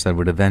bus that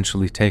would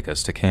eventually take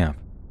us to camp.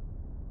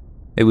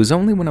 It was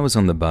only when I was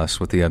on the bus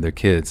with the other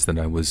kids that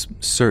I was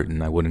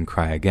certain I wouldn't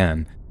cry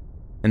again,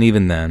 and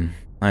even then,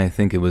 I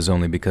think it was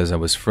only because I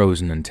was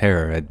frozen in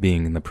terror at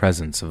being in the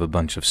presence of a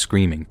bunch of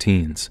screaming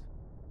teens.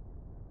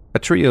 A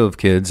trio of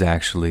kids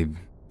actually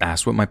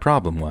asked what my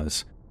problem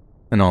was,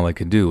 and all I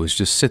could do was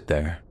just sit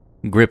there,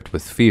 gripped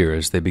with fear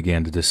as they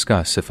began to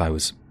discuss if I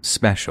was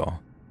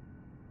special.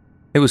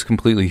 It was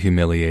completely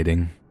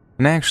humiliating,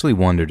 and I actually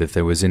wondered if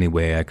there was any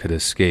way I could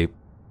escape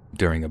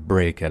during a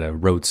break at a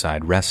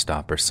roadside rest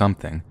stop or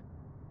something.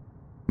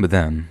 But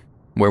then,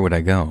 where would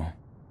I go?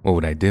 What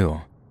would I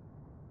do?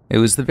 It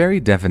was the very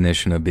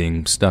definition of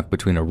being stuck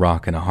between a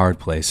rock and a hard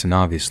place, and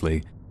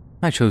obviously,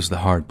 I chose the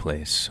hard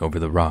place over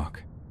the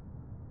rock.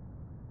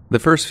 The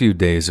first few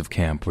days of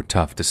camp were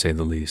tough to say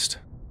the least.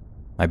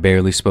 I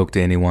barely spoke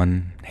to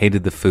anyone,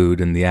 hated the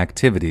food, and the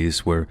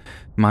activities were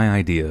my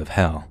idea of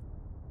hell.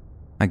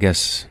 I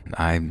guess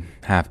I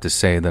have to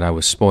say that I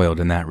was spoiled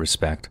in that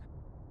respect,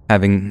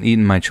 having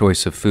eaten my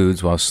choice of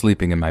foods while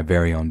sleeping in my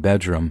very own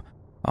bedroom,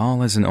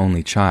 all as an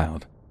only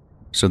child.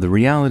 So the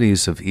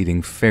realities of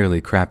eating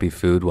fairly crappy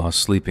food while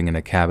sleeping in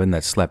a cabin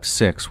that slept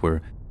 6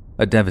 were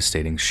a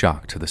devastating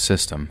shock to the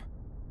system.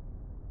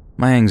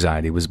 My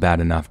anxiety was bad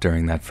enough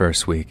during that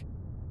first week,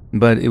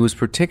 but it was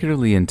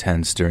particularly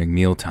intense during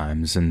meal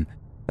times, and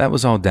that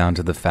was all down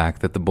to the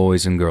fact that the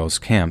boys and girls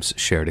camps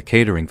shared a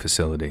catering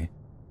facility.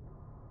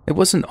 It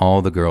wasn't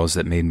all the girls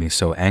that made me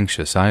so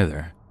anxious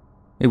either.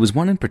 It was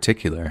one in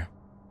particular,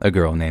 a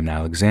girl named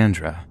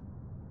Alexandra.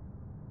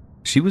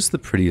 She was the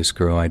prettiest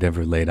girl I'd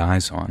ever laid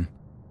eyes on.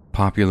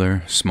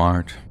 Popular,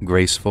 smart,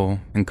 graceful,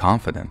 and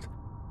confident.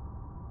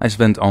 I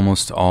spent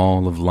almost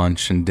all of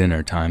lunch and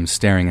dinner time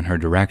staring in her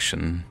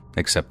direction,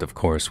 except of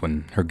course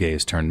when her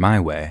gaze turned my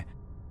way.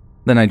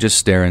 Then I'd just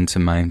stare into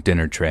my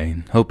dinner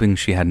tray, hoping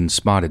she hadn't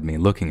spotted me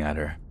looking at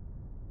her.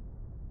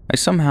 I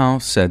somehow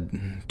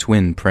said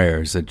twin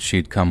prayers that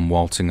she'd come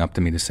waltzing up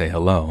to me to say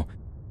hello,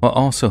 while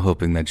also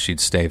hoping that she'd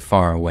stay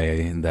far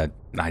away and that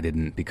I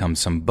didn't become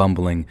some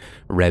bumbling,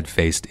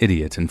 red-faced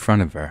idiot in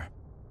front of her.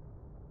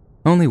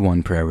 Only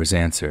one prayer was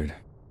answered,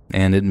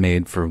 and it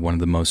made for one of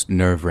the most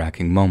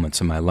nerve-wracking moments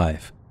of my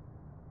life.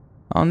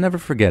 I'll never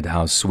forget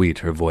how sweet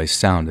her voice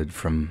sounded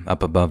from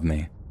up above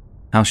me,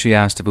 how she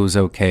asked if it was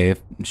okay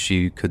if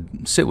she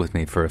could sit with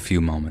me for a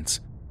few moments.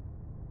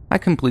 I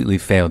completely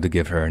failed to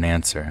give her an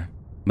answer,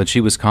 but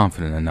she was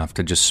confident enough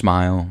to just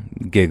smile,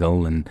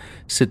 giggle, and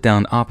sit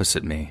down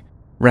opposite me,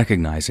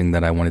 recognizing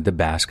that I wanted to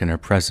bask in her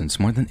presence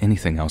more than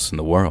anything else in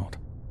the world.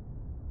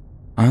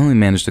 I only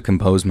managed to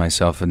compose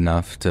myself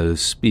enough to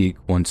speak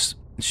once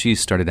she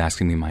started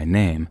asking me my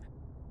name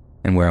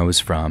and where I was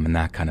from and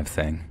that kind of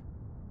thing.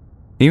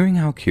 Hearing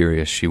how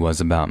curious she was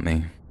about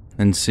me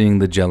and seeing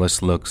the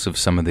jealous looks of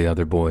some of the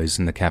other boys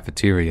in the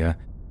cafeteria,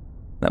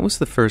 that was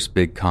the first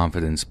big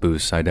confidence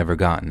boost I'd ever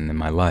gotten in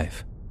my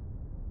life.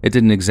 It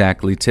didn't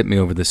exactly tip me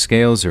over the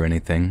scales or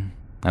anything.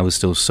 I was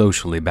still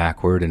socially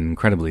backward and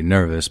incredibly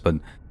nervous, but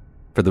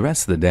for the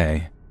rest of the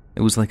day,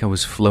 it was like I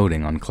was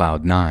floating on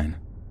cloud 9.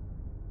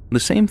 The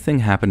same thing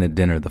happened at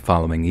dinner the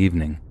following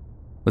evening,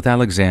 with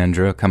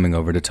Alexandra coming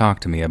over to talk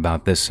to me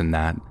about this and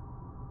that.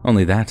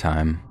 Only that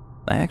time,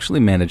 I actually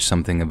managed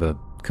something of a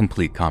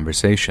complete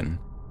conversation.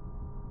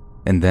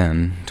 And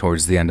then,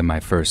 towards the end of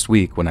my first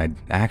week, when I'd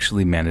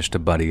actually managed to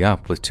buddy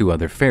up with 2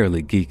 other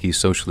fairly geeky,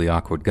 socially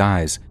awkward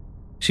guys,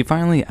 she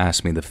finally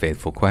asked me the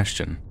fateful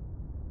question.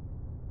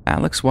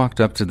 Alex walked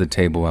up to the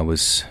table I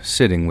was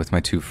sitting with my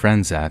 2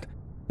 friends at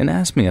and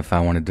asked me if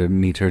I wanted to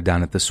meet her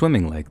down at the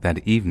swimming lake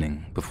that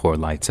evening before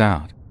lights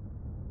out.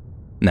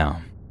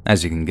 Now,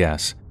 as you can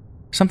guess,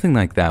 something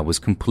like that was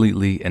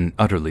completely and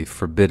utterly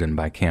forbidden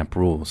by camp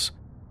rules.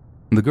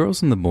 The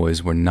girls and the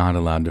boys were not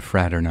allowed to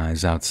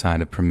fraternize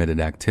outside of permitted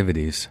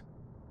activities,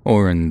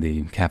 or in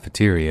the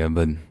cafeteria,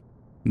 but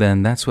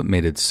then that's what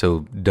made it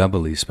so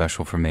doubly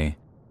special for me.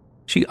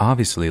 She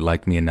obviously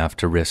liked me enough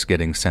to risk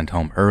getting sent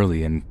home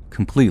early and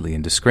completely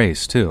in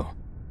disgrace, too.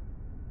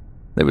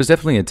 There was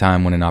definitely a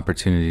time when an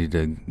opportunity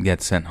to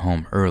get sent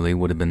home early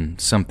would have been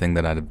something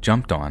that I'd have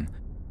jumped on,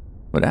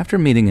 but after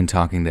meeting and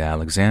talking to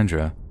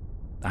Alexandra,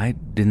 I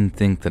didn't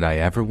think that I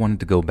ever wanted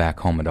to go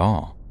back home at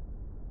all.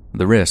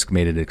 The risk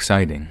made it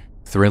exciting,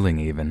 thrilling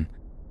even,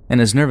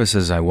 and as nervous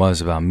as I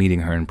was about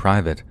meeting her in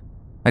private,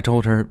 I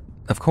told her,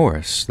 of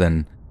course,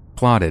 then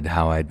plotted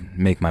how I'd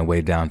make my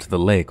way down to the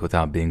lake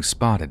without being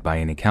spotted by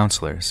any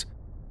counselors.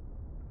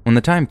 When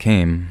the time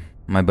came,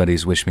 my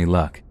buddies wished me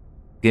luck,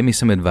 gave me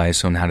some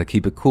advice on how to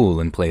keep it cool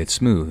and play it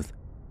smooth.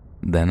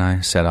 Then I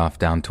set off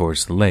down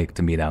towards the lake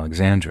to meet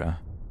Alexandra.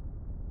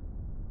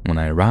 When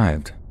I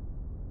arrived,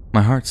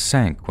 my heart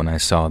sank when I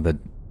saw that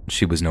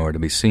she was nowhere to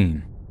be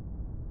seen.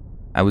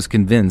 I was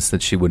convinced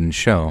that she wouldn't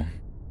show,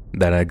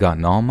 that I'd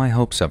gotten all my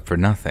hopes up for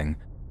nothing,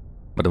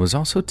 but I was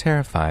also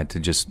terrified to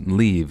just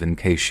leave in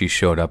case she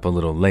showed up a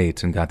little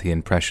late and got the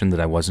impression that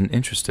I wasn't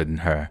interested in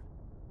her.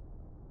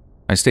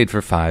 I stayed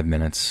for 5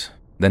 minutes,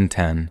 then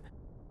 10,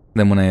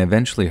 then when I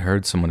eventually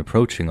heard someone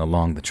approaching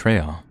along the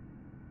trail.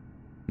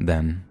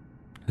 Then,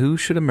 who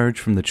should emerge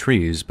from the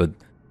trees but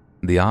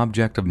the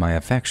object of my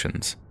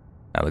affections,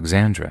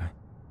 Alexandra,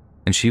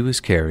 and she was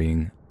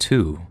carrying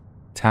 2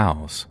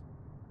 towels.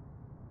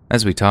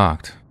 As we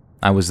talked,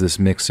 I was this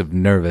mix of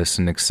nervous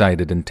and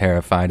excited and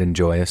terrified and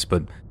joyous,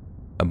 but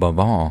above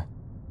all,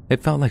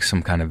 it felt like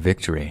some kind of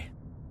victory.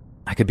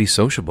 I could be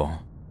sociable.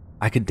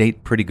 I could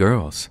date pretty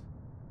girls.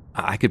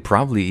 I could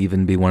probably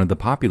even be one of the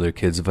popular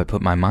kids if I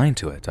put my mind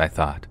to it, I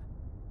thought.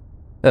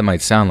 That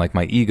might sound like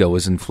my ego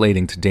was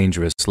inflating to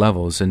dangerous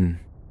levels, and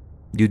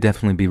you'd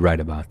definitely be right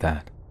about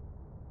that.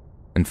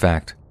 In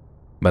fact,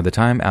 by the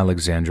time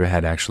Alexandra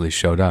had actually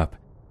showed up,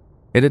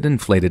 it had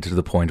inflated to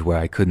the point where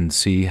I couldn't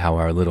see how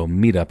our little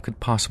meetup could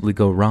possibly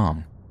go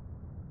wrong.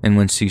 And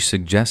when she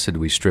suggested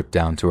we strip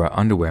down to our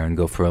underwear and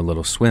go for a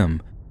little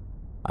swim,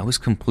 I was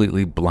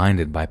completely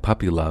blinded by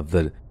puppy love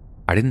that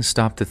I didn't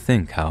stop to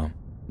think how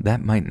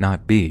that might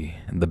not be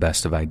the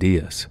best of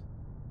ideas.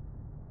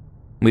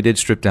 We did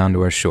strip down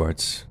to our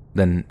shorts,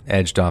 then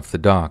edged off the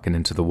dock and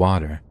into the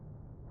water.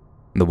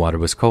 The water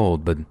was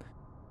cold, but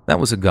that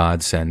was a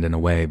godsend in a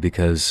way,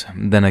 because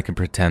then I could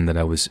pretend that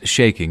I was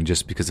shaking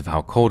just because of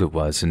how cold it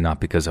was and not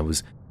because I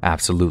was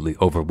absolutely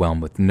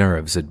overwhelmed with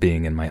nerves at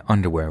being in my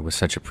underwear with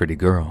such a pretty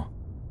girl.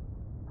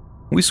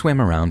 We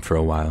swam around for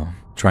a while,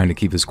 trying to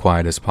keep as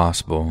quiet as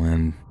possible,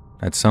 and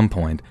at some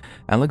point,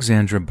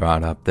 Alexandra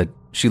brought up that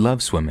she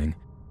loved swimming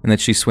and that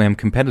she swam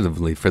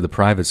competitively for the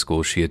private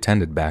school she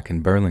attended back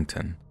in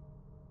Burlington.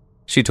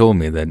 She told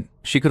me that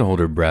she could hold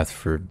her breath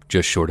for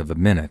just short of a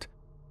minute,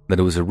 that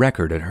it was a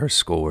record at her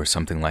school or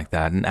something like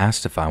that, and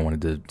asked if I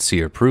wanted to see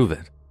her prove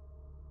it.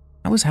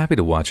 I was happy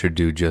to watch her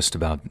do just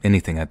about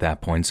anything at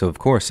that point, so of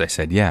course I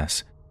said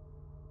yes.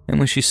 And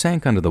when she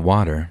sank under the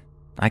water,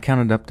 I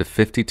counted up to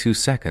 52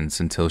 seconds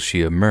until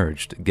she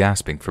emerged,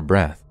 gasping for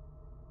breath.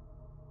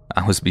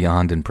 I was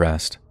beyond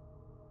impressed.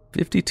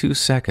 52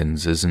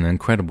 seconds is an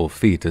incredible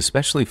feat,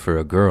 especially for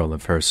a girl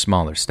of her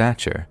smaller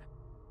stature.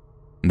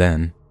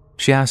 Then,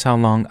 she asked how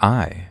long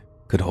I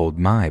could hold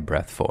my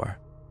breath for.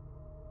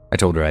 I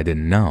told her I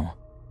didn't know,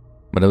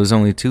 but I was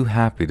only too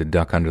happy to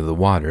duck under the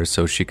water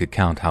so she could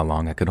count how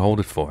long I could hold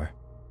it for.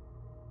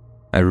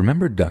 I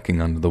remember ducking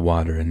under the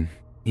water and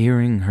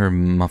hearing her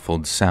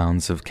muffled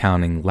sounds of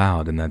counting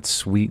loud in that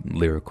sweet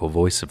lyrical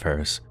voice of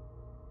hers.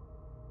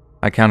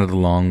 I counted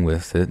along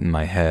with it in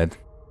my head,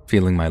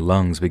 feeling my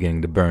lungs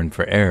beginning to burn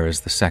for air as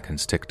the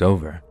seconds ticked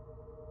over.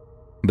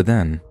 But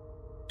then,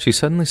 she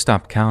suddenly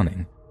stopped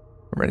counting,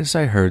 right as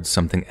I heard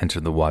something enter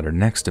the water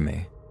next to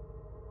me.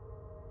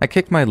 I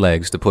kicked my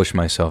legs to push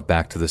myself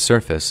back to the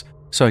surface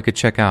so I could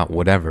check out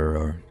whatever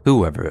or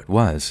whoever it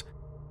was,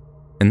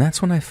 and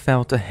that's when I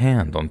felt a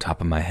hand on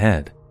top of my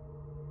head,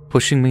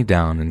 pushing me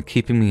down and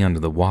keeping me under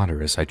the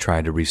water as I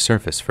tried to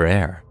resurface for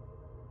air.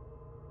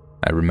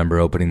 I remember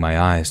opening my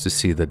eyes to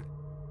see that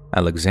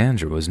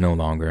Alexandra was no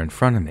longer in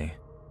front of me,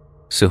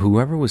 so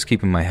whoever was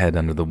keeping my head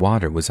under the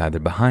water was either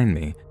behind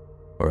me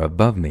or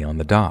above me on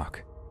the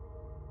dock.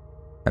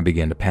 I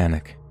began to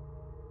panic,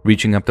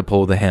 reaching up to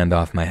pull the hand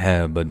off my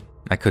head, but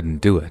I couldn't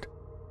do it.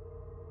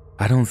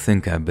 I don't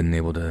think I've been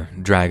able to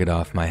drag it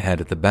off my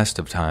head at the best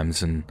of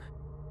times, and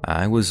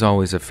I was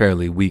always a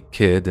fairly weak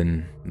kid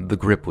and the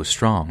grip was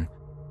strong.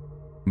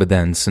 But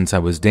then, since I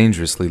was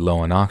dangerously low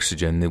on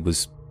oxygen, it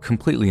was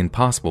completely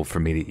impossible for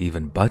me to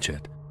even budge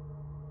it.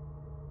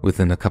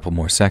 Within a couple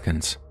more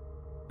seconds,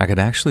 I could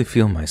actually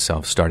feel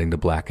myself starting to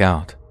black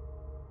out.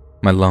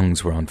 My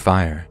lungs were on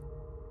fire.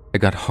 It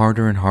got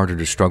harder and harder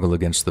to struggle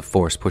against the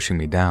force pushing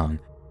me down,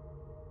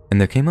 and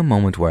there came a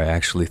moment where I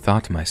actually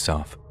thought to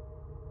myself,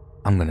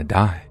 I'm gonna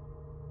die.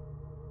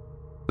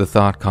 The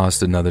thought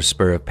caused another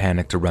spur of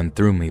panic to run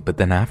through me, but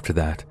then after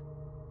that,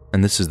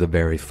 and this is the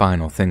very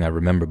final thing I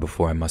remember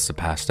before I must have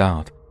passed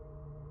out,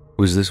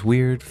 was this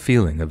weird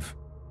feeling of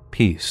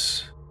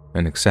peace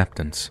and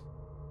acceptance.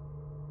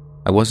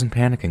 I wasn't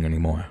panicking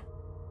anymore.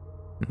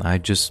 I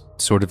just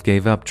sort of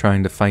gave up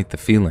trying to fight the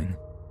feeling.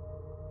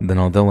 Then,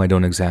 although I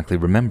don't exactly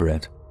remember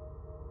it,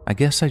 I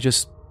guess I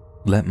just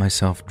let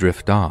myself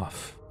drift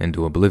off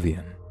into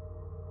oblivion.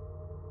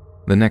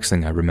 The next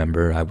thing I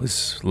remember, I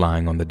was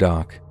lying on the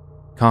dock,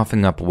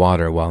 coughing up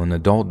water while an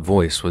adult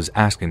voice was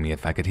asking me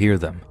if I could hear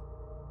them.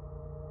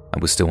 I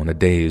was still in a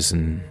daze,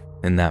 and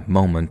in that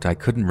moment, I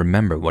couldn't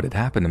remember what had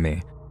happened to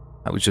me.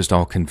 I was just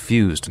all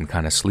confused and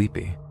kind of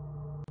sleepy.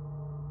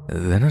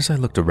 Then as I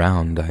looked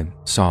around, I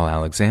saw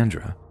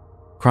Alexandra,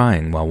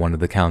 crying while one of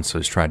the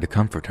counselors tried to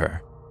comfort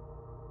her.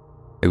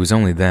 It was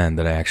only then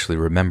that I actually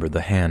remembered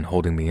the hand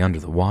holding me under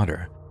the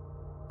water,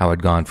 how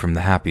I'd gone from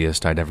the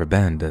happiest I'd ever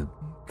been to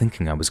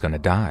thinking I was going to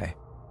die.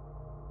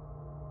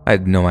 I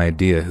had no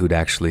idea who'd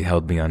actually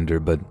held me under,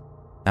 but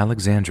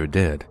Alexandra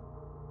did,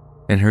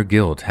 and her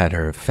guilt had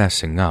her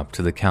fessing up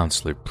to the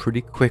counselor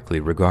pretty quickly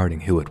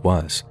regarding who it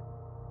was.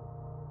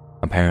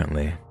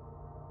 Apparently,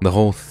 the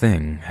whole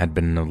thing had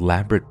been an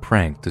elaborate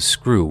prank to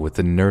screw with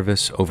the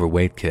nervous,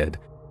 overweight kid,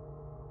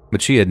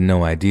 but she had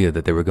no idea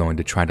that they were going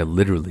to try to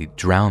literally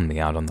drown me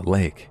out on the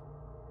lake.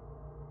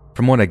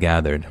 From what I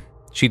gathered,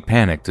 she'd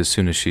panicked as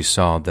soon as she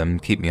saw them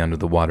keep me under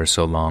the water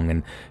so long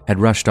and had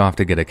rushed off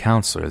to get a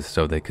counselor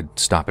so they could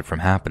stop it from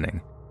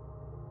happening.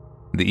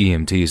 The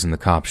EMTs and the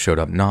cops showed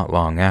up not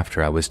long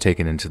after I was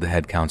taken into the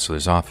head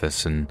counselor's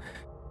office, and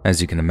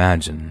as you can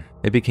imagine,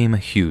 it became a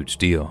huge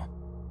deal.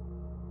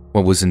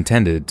 What was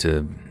intended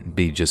to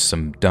be just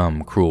some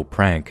dumb, cruel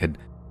prank had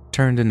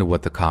turned into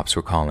what the cops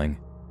were calling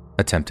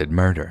attempted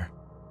murder.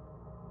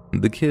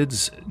 The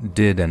kids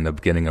did end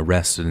up getting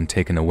arrested and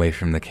taken away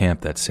from the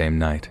camp that same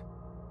night,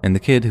 and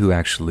the kid who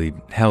actually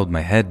held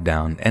my head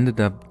down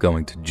ended up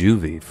going to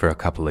juvie for a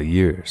couple of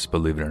years,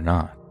 believe it or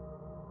not.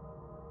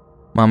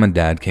 Mom and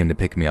Dad came to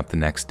pick me up the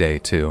next day,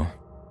 too,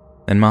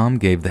 and Mom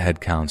gave the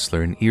head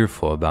counselor an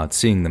earful about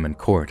seeing them in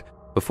court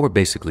before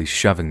basically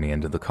shoving me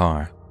into the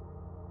car.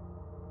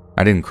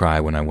 I didn't cry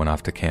when I went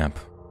off to camp,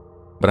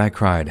 but I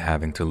cried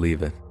having to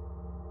leave it.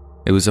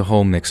 It was a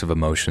whole mix of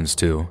emotions,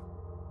 too.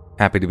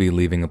 Happy to be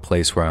leaving a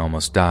place where I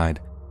almost died,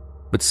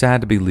 but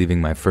sad to be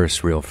leaving my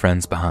first real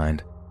friends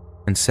behind,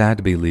 and sad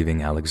to be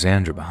leaving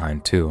Alexandra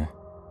behind, too.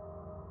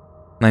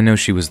 I know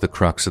she was the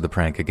crux of the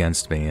prank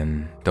against me,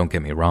 and don't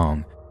get me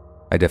wrong,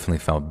 I definitely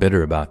felt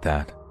bitter about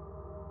that.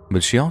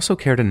 But she also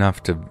cared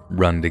enough to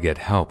run to get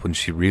help when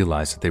she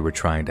realized that they were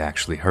trying to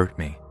actually hurt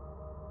me.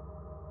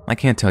 I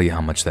can't tell you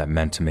how much that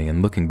meant to me,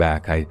 and looking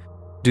back, I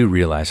do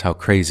realize how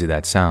crazy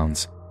that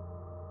sounds.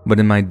 But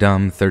in my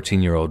dumb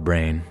 13-year-old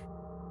brain,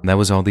 that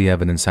was all the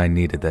evidence I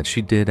needed that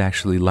she did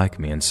actually like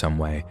me in some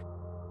way,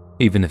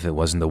 even if it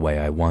wasn't the way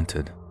I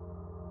wanted.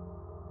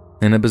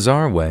 In a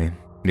bizarre way,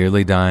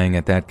 nearly dying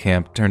at that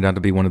camp turned out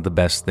to be one of the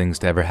best things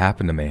to ever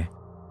happen to me.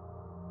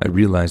 I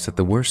realized that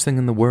the worst thing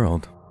in the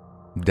world,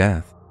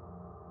 death,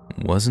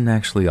 wasn't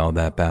actually all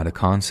that bad a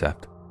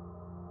concept.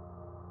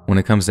 When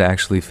it comes to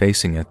actually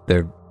facing it,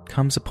 there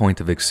comes a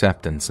point of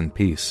acceptance and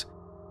peace,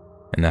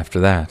 and after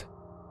that,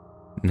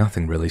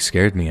 nothing really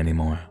scared me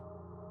anymore.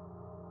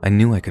 I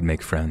knew I could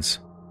make friends.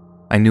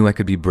 I knew I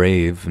could be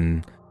brave,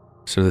 and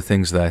so the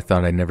things that I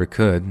thought I never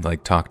could,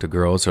 like talk to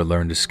girls or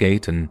learn to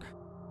skate, and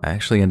I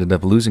actually ended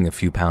up losing a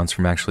few pounds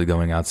from actually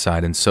going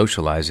outside and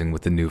socializing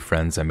with the new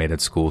friends I made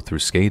at school through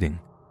skating.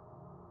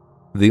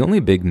 The only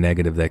big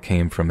negative that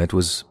came from it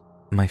was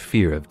my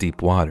fear of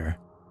deep water.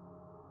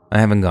 I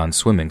haven't gone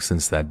swimming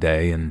since that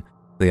day, and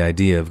the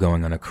idea of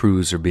going on a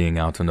cruise or being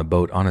out on a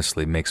boat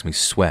honestly makes me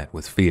sweat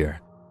with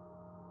fear.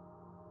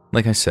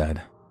 Like I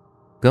said,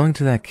 going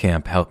to that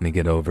camp helped me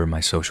get over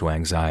my social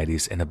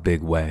anxieties in a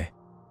big way.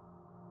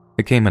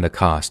 It came at a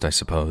cost, I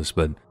suppose,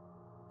 but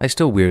I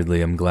still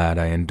weirdly am glad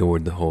I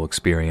endured the whole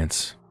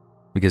experience,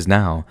 because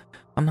now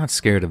I'm not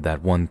scared of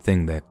that one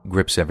thing that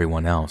grips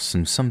everyone else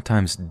and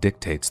sometimes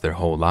dictates their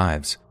whole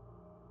lives.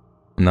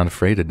 I'm not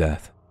afraid of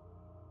death,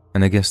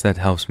 and I guess that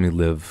helps me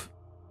live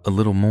a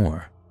little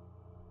more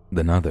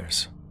than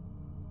others.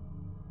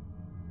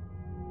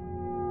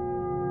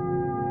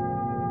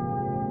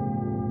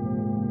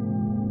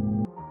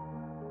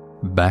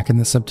 Back in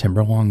the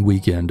September-long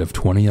weekend of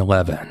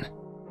 2011,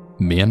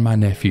 me and my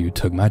nephew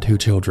took my 2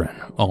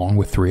 children, along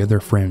with 3 of their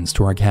friends,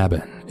 to our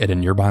cabin at a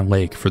nearby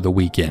lake for the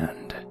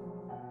weekend.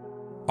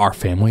 Our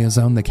family has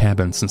owned the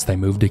cabin since they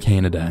moved to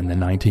Canada in the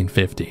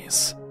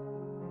 1950s.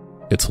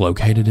 It's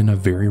located in a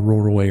very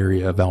rural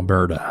area of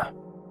Alberta.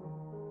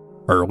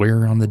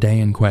 Earlier on the day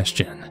in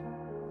question,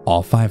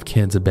 all 5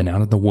 kids had been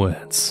out of the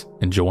woods,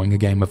 enjoying a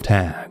game of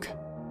tag.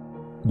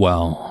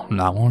 Well,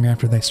 not long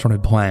after they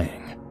started playing,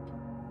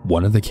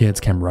 one of the kids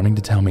came running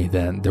to tell me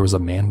that there was a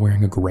man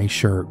wearing a gray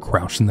shirt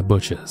crouched in the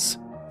bushes,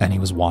 and he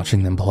was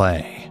watching them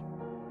play.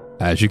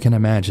 As you can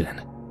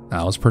imagine,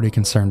 I was pretty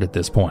concerned at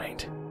this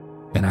point,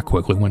 and I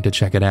quickly went to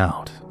check it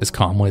out as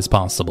calmly as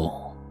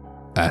possible.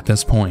 At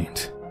this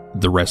point,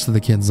 the rest of the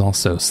kids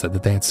also said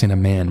that they had seen a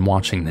man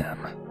watching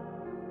them.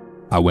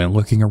 I went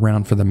looking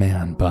around for the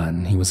man, but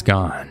he was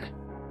gone,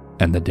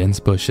 and the dense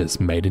bushes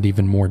made it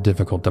even more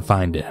difficult to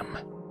find him.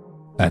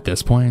 At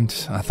this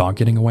point, I thought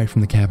getting away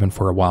from the cabin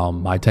for a while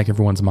might take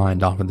everyone's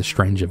mind off of the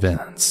strange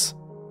events.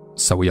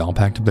 So we all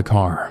packed up the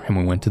car and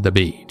we went to the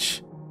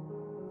beach.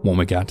 When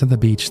we got to the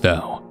beach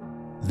though,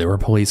 there were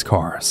police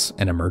cars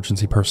and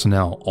emergency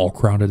personnel all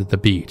crowded at the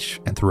beach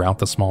and throughout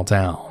the small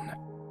town.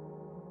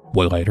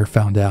 We later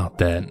found out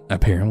that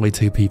apparently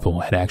 2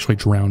 people had actually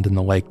drowned in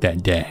the lake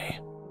that day.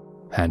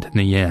 And in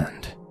the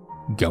end,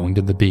 going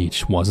to the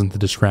beach wasn't the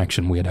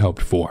distraction we had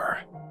hoped for.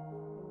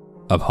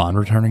 Upon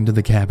returning to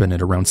the cabin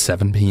at around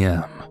 7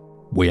 p.m.,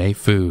 we ate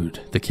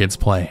food, the kids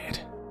played,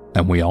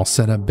 and we all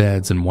set up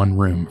beds in one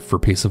room for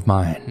peace of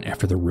mind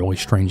after the really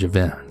strange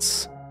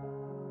events.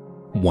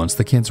 Once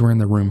the kids were in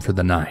the room for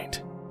the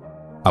night,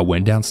 I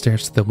went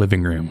downstairs to the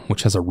living room,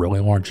 which has a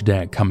really large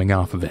deck coming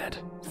off of it,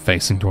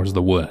 facing towards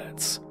the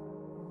woods.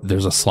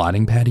 There's a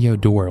sliding patio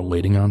door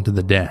leading onto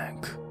the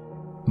deck.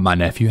 My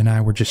nephew and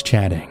I were just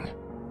chatting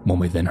when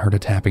we then heard a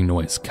tapping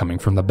noise coming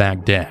from the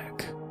back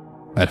deck.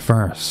 At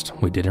first,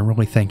 we didn't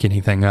really think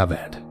anything of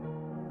it,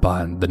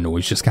 but the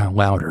noise just got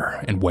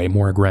louder and way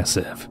more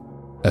aggressive,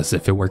 as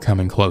if it were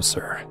coming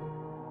closer.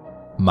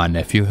 My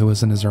nephew, who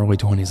was in his early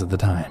 20s at the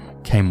time,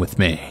 came with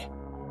me.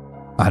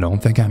 I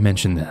don't think I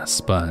mentioned this,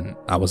 but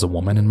I was a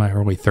woman in my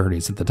early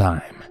 30s at the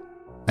time,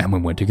 and we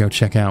went to go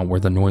check out where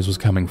the noise was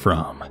coming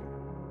from.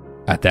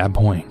 At that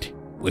point,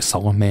 we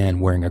saw a man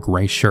wearing a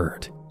gray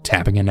shirt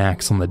tapping an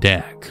axe on the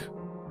deck.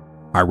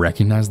 I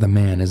recognized the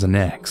man as an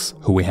ex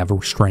who we have a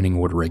restraining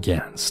order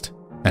against,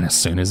 and as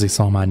soon as he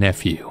saw my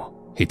nephew,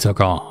 he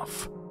took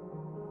off.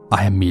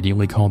 I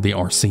immediately called the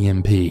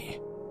RCMP,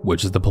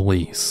 which is the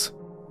police,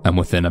 and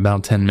within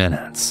about 10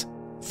 minutes,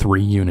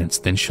 3 units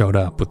then showed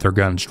up with their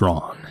guns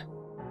drawn.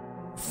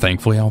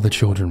 Thankfully, all the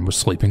children were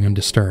sleeping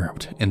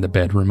undisturbed in the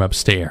bedroom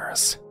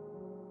upstairs.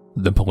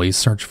 The police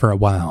searched for a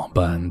while,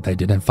 but they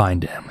didn't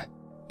find him,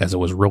 as it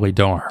was really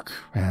dark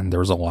and there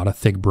was a lot of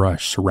thick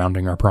brush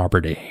surrounding our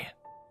property.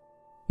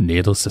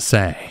 Needless to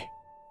say,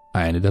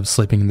 I ended up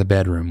sleeping in the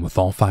bedroom with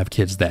all 5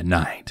 kids that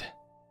night.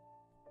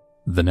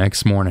 The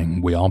next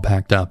morning, we all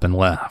packed up and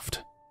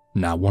left,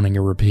 not wanting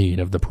a repeat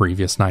of the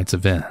previous night's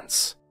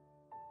events.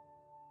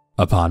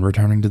 Upon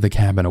returning to the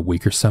cabin a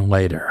week or so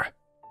later,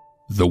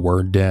 the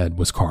word "dead"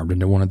 was carved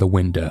into one of the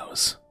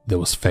windows that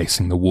was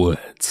facing the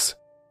woods.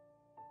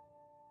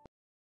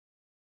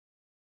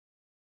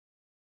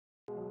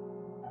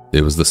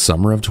 It was the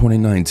summer of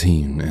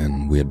 2019,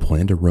 and we had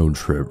planned a road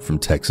trip from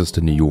Texas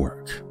to New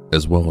York,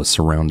 as well as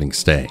surrounding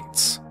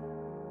states.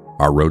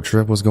 Our road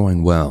trip was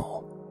going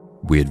well.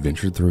 We had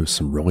ventured through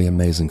some really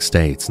amazing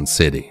states and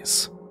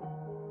cities.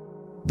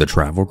 The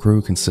travel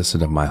crew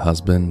consisted of my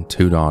husband,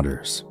 2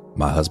 daughters,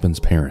 my husband's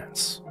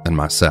parents, and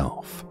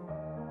myself.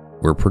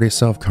 We're pretty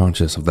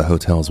self-conscious of the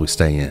hotels we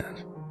stay in,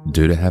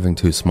 due to having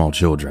 2 small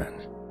children.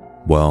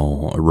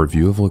 Well, a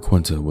review of La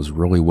Quinta was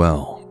really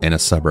well in a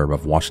suburb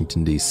of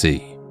Washington,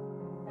 D.C.,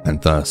 and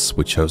thus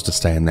we chose to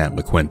stay in that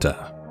La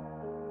Quinta.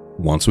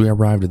 Once we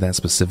arrived at that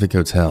specific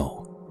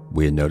hotel,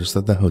 we had noticed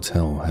that the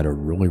hotel had a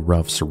really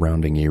rough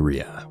surrounding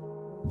area,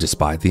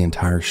 despite the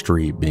entire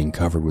street being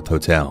covered with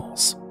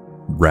hotels.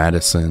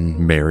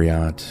 Radisson,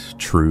 Marriott,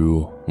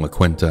 True, La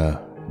Quinta,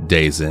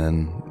 Days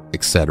Inn,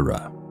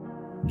 etc.,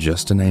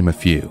 just to name a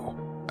few.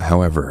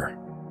 However,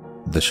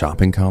 the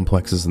shopping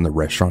complexes and the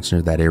restaurants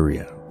near that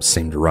area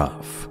seemed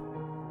rough.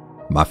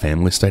 My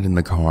family stayed in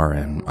the car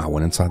and I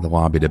went inside the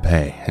lobby to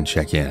pay and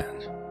check in.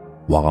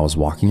 While I was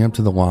walking up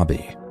to the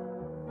lobby,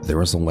 there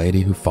was a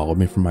lady who followed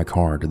me from my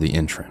car to the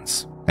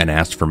entrance and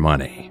asked for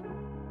money.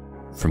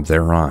 From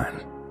there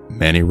on,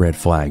 many red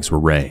flags were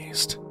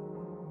raised.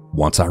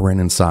 Once I ran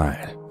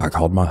inside, I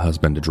called my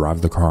husband to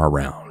drive the car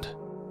around.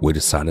 We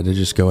decided to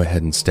just go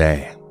ahead and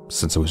stay,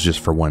 since it was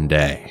just for one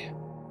day.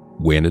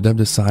 We ended up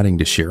deciding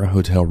to share a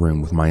hotel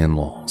room with my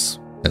in-laws,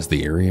 as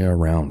the area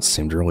around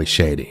seemed really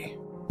shady,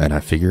 and I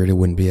figured it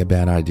wouldn't be a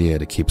bad idea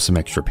to keep some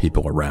extra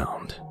people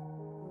around.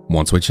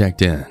 Once we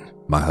checked in,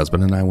 my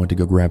husband and I went to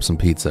go grab some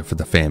pizza for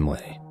the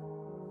family.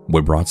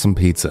 We brought some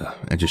pizza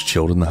and just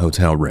chilled in the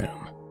hotel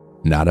room.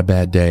 Not a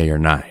bad day or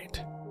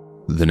night.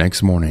 The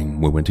next morning,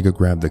 we went to go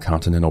grab the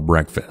continental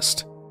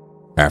breakfast.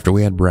 After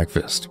we had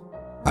breakfast,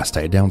 I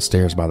stayed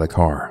downstairs by the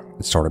car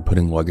and started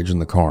putting luggage in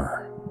the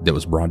car that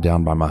was brought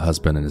down by my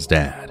husband and his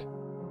dad.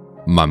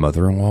 My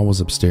mother-in-law was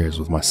upstairs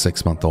with my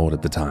 6-month-old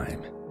at the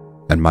time,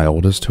 and my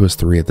oldest, who was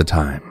 3 at the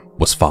time,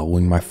 was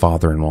following my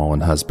father-in-law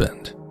and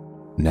husband.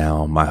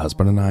 Now, my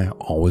husband and I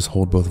always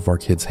hold both of our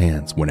kids'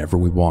 hands whenever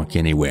we walk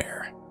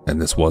anywhere,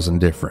 and this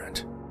wasn't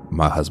different.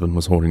 My husband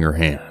was holding her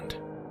hand.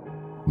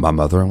 My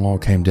mother-in-law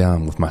came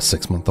down with my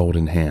 6-month-old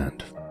in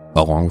hand,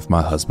 along with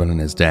my husband and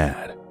his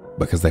dad,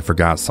 because they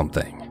forgot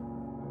something.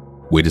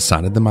 We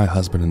decided that my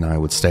husband and I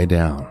would stay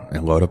down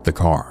and load up the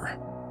car.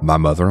 My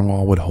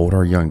mother-in-law would hold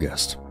our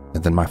youngest,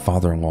 and then my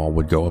father-in-law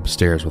would go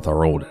upstairs with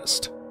our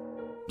oldest.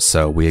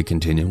 So we had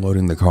continued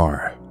loading the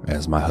car,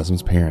 as my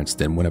husband's parents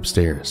then went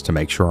upstairs to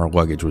make sure our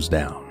luggage was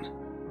down.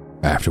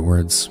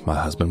 Afterwards, my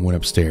husband went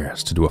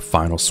upstairs to do a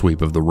final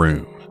sweep of the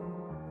room.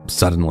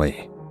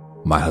 Suddenly,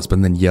 my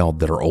husband then yelled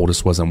that our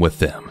oldest wasn't with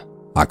them.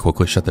 I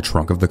quickly shut the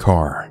trunk of the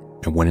car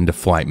and went into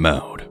flight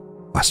mode.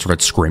 I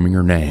started screaming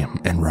her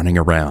name and running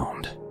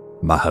around.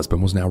 My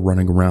husband was now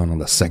running around on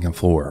the 2nd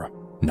floor,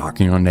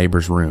 knocking on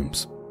neighbors'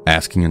 rooms,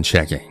 asking and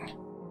checking.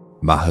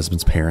 My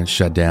husband's parents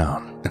shut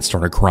down and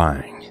started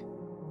crying.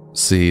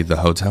 See, the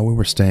hotel we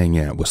were staying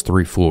at was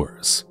 3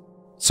 floors,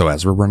 so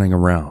as we're running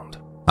around,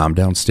 I'm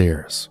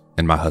downstairs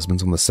and my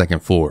husband's on the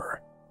 2nd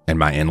floor, and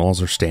my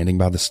in-laws are standing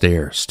by the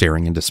stairs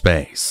staring into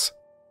space.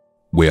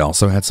 We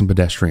also had some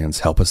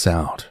pedestrians help us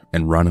out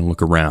and run and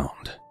look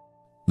around.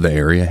 The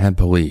area had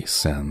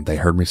police and they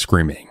heard me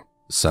screaming,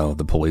 so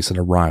the police had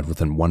arrived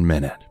within 1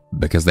 minute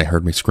because they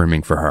heard me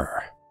screaming for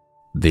her.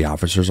 The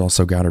officers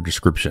also got her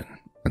description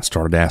and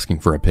started asking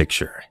for a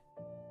picture.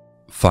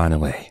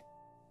 Finally,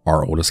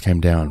 our oldest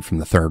came down from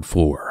the 3rd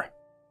floor.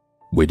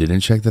 We didn't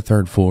check the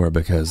 3rd floor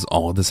because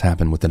all of this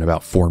happened within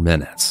about 4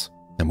 minutes,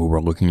 and we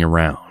were looking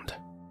around.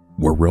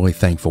 We're really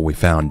thankful we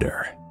found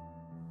her.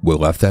 We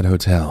left that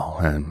hotel,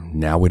 and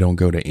now we don't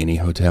go to any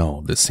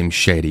hotel that seems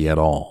shady at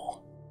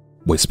all.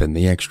 We spend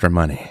the extra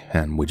money,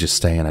 and we just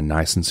stay in a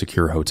nice and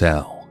secure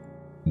hotel.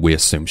 We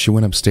assume she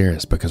went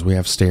upstairs because we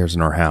have stairs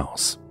in our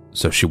house,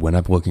 so she went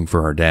up looking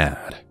for her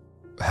dad.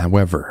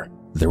 However,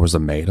 there was a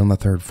maid on the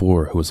 3rd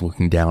floor who was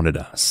looking down at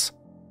us.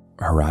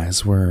 Her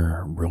eyes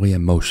were really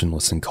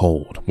emotionless and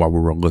cold while we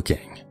were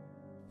looking.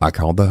 I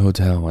called the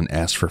hotel and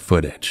asked for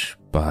footage,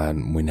 but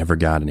we never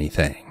got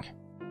anything.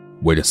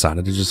 We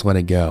decided to just let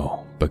it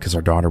go because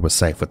our daughter was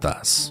safe with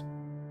us.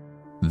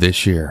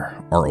 This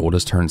year, our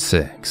oldest turned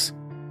 6.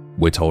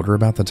 We told her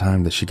about the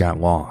time that she got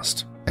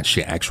lost, and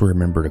she actually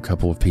remembered a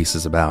couple of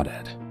pieces about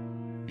it.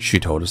 She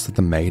told us that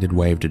the maid had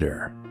waved at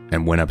her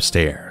and went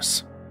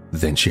upstairs.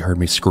 Then she heard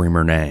me scream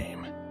her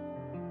name.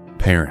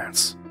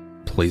 Parents,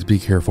 please be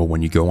careful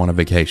when you go on a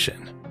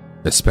vacation,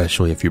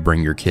 especially if you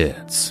bring your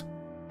kids.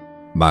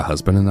 My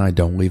husband and I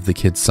don't leave the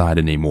kids' side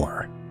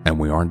anymore, and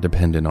we aren't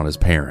dependent on his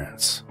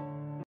parents.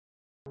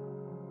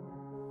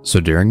 So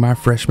during my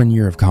freshman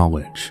year of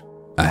college,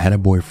 I had a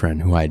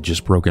boyfriend who I had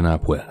just broken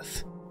up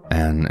with,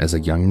 and as a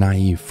young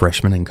naive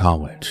freshman in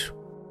college,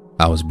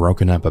 I was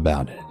broken up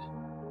about it.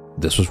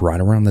 This was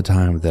right around the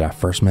time that I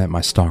first met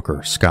my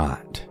stalker,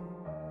 Scott.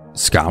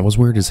 Scott was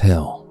weird as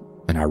hell,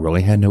 and I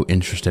really had no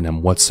interest in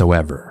him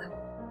whatsoever.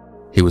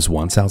 He was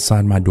once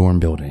outside my dorm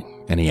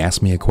building, and he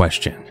asked me a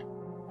question.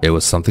 It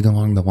was something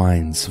along the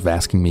lines of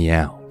asking me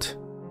out.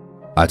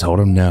 I told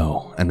him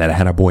no, and that I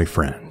had a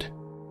boyfriend,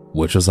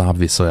 which was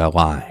obviously a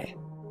lie.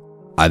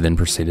 I then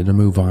proceeded to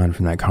move on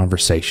from that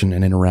conversation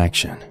and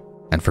interaction,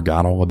 and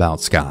forgot all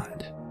about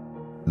Scott.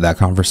 That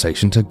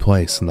conversation took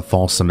place in the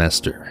fall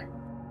semester.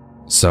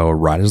 So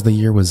right as the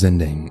year was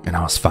ending and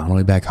I was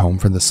finally back home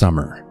for the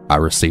summer, I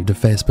received a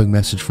Facebook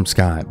message from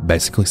Scott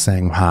basically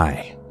saying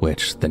hi,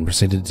 which then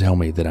proceeded to tell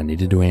me that I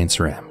needed to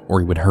answer him or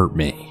he would hurt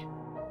me.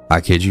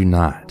 I kid you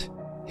not,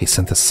 he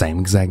sent the same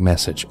exact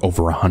message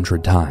over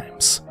 100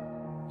 times.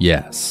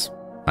 Yes,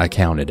 I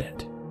counted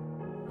it.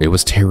 It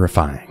was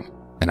terrifying,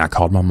 and I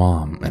called my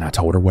mom and I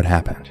told her what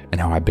happened and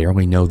how I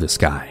barely know this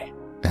guy,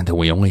 and that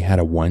we only had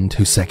a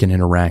 1-2 second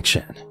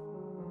interaction.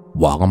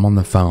 While I'm on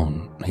the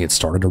phone, he had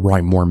started to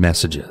write more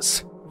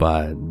messages,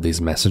 but these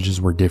messages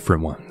were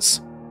different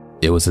ones.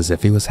 It was as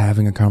if he was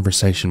having a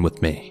conversation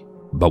with me,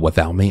 but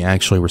without me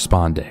actually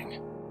responding.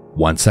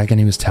 One second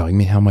he was telling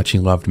me how much he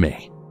loved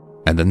me,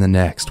 and then the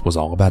next was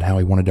all about how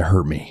he wanted to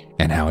hurt me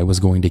and how he was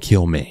going to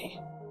kill me.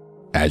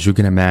 As you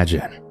can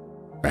imagine,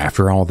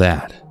 after all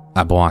that,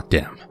 I blocked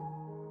him.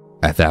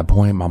 At that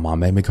point, my mom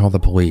made me call the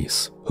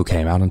police, who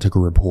came out and took a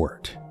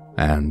report,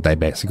 and they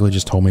basically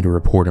just told me to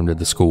report him to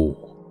the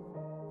school.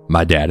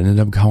 My dad ended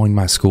up calling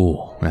my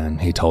school, and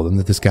he told them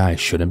that this guy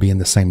shouldn't be in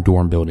the same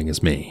dorm building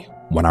as me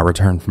when I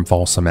returned from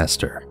fall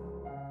semester.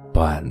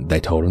 But they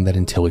told him that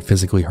until he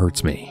physically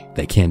hurts me,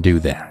 they can't do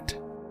that.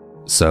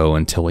 So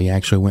until he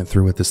actually went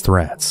through with his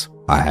threats,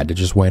 I had to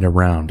just wait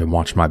around and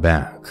watch my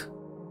back.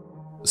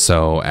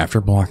 So after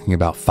blocking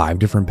about 5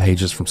 different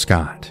pages from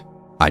Scott,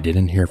 I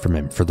didn't hear from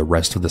him for the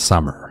rest of the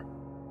summer.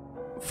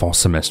 Fall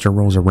semester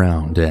rolls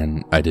around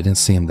and I didn't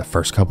see him the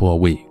first couple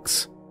of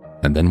weeks.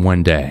 And then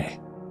one day,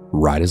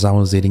 right as I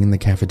was eating in the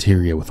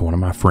cafeteria with one of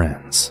my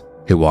friends,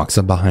 he walks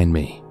up behind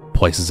me,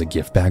 places a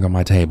gift bag on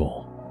my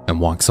table, and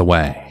walks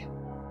away.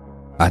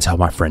 I tell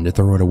my friend to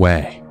throw it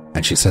away,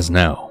 and she says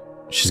no,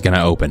 she's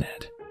gonna open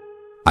it.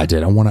 I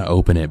didn't want to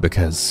open it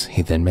because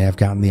he then may have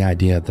gotten the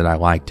idea that I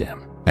liked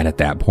him, and at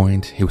that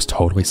point, he was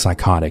totally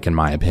psychotic in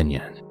my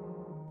opinion.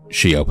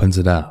 She opens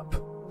it up,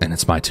 and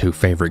it's my 2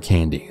 favorite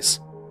candies,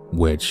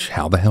 which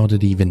how the hell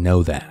did he even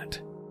know that?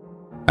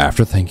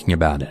 After thinking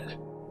about it,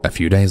 a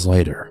few days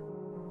later,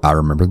 I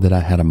remembered that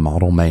I had a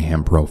Model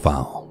Mayhem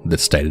profile that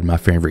stated my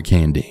favorite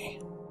candy.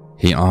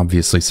 He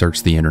obviously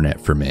searched the internet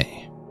for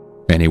me.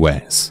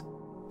 Anyways,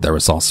 there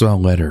was also a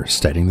letter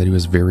stating that he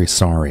was very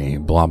sorry,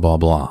 blah blah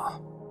blah.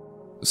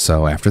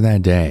 So after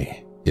that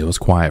day, it was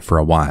quiet for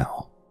a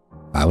while.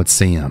 I would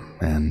see him,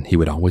 and he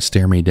would always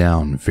stare me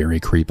down very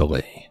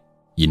creepily.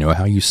 You know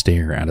how you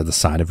stare out of the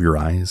side of your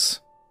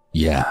eyes?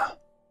 Yeah,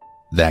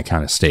 that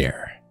kind of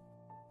stare.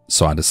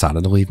 So I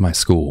decided to leave my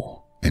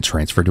school and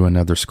transfer to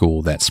another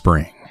school that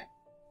spring.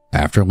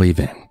 After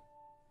leaving,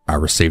 I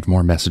received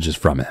more messages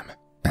from him,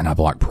 and I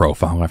blocked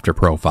profile after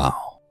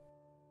profile.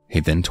 He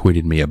then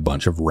tweeted me a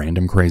bunch of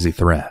random crazy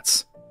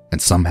threats,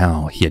 and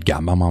somehow he had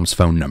got my mom's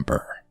phone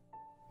number.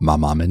 My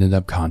mom ended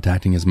up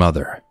contacting his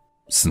mother,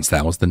 since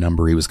that was the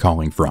number he was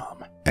calling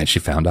from, and she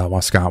found out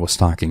why Scott was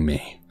stalking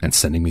me and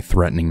sending me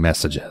threatening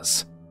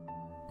messages.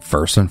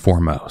 First and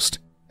foremost,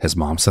 his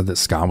mom said that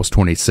Scott was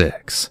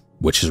 26,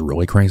 which is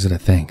really crazy to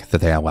think that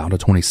they allowed a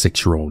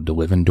 26-year-old to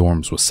live in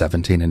dorms with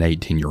 17 and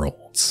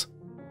 18-year-olds.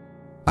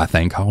 I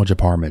think college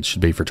apartments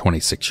should be for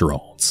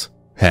 26-year-olds.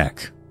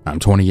 Heck, I'm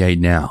 28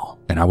 now,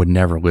 and I would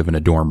never live in a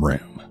dorm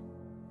room.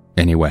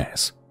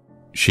 Anyways,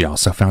 she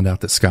also found out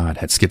that Scott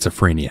had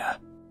schizophrenia,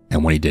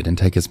 and when he didn't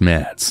take his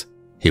meds,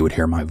 he would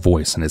hear my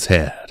voice in his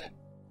head.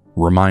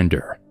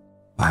 Reminder,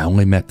 I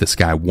only met this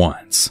guy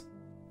once,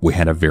 We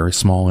had a very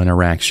small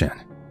interaction,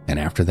 and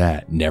after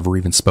that, never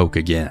even spoke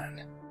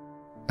again.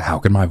 How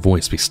could my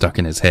voice be stuck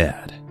in his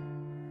head?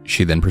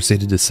 She then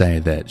proceeded to say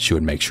that she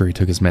would make sure he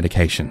took his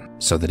medication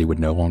so that he would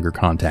no longer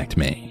contact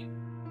me.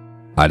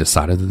 I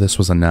decided that this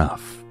was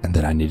enough and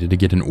that I needed to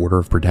get an order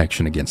of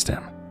protection against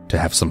him to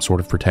have some sort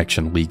of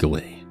protection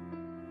legally.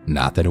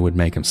 Not that it would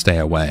make him stay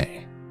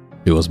away.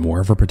 It was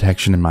more of a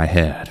protection in my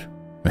head,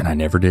 and I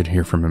never did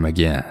hear from him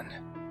again.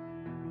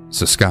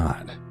 So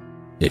Scott,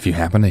 if you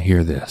happen to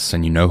hear this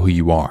and you know who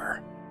you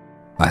are,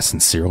 I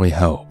sincerely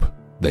hope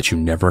that you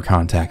never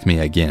contact me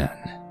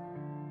again.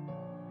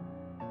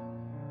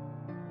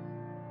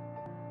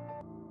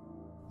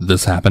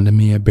 This happened to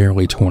me at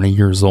barely 20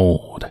 years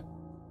old.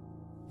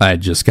 I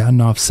had just gotten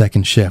off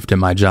second shift at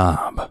my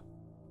job.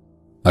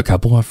 A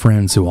couple of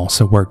friends who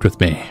also worked with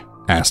me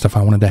asked if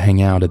I wanted to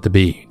hang out at the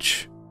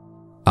beach.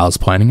 I was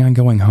planning on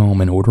going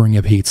home and ordering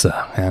a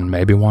pizza and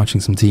maybe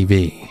watching some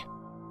TV.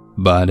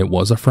 But it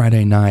was a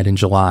Friday night in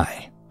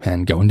July,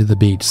 and going to the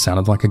beach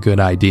sounded like a good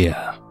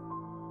idea.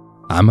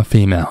 I'm a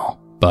female,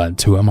 but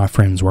two of my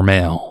friends were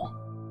male.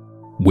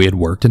 We had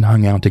worked and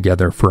hung out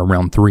together for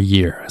around 3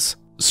 years,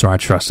 so I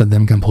trusted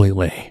them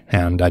completely,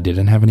 and I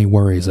didn't have any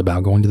worries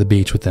about going to the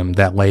beach with them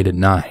that late at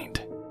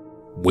night.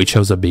 We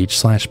chose a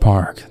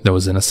beach/park that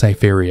was in a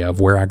safe area of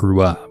where I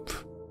grew up.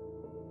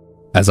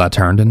 As I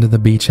turned into the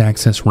beach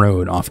access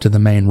road off to the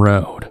main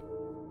road,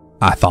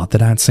 I thought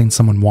that I'd seen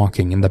someone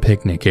walking in the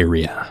picnic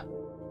area.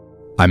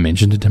 I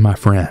mentioned it to my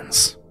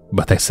friends,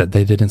 but they said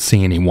they didn't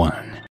see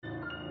anyone,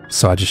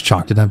 so I just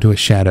chalked it up to a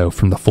shadow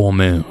from the full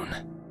moon.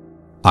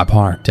 I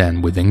parked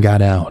and we then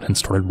got out and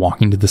started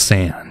walking to the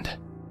sand.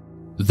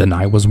 The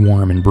night was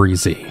warm and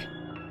breezy.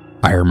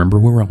 I remember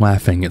we were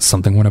laughing at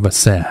something one of us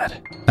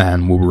said,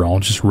 and we were all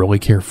just really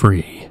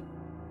carefree.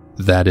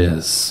 That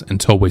is,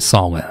 until we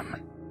saw him.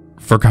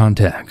 For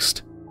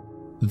context,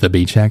 the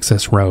beach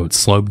access road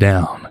sloped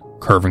down,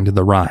 curving to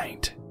the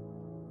right.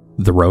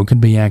 The road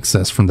could be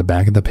accessed from the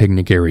back of the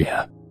picnic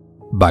area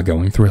by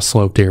going through a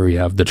sloped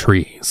area of the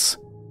trees.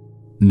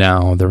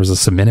 Now, there was a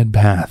cemented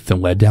path that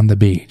led down the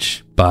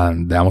beach,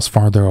 but that was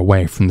farther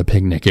away from the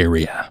picnic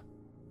area.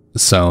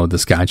 So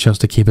this guy chose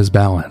to keep his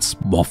balance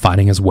while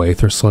fighting his way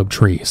through sloped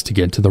trees to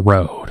get to the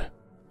road,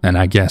 and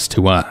I guess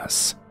to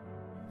us.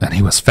 And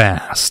he was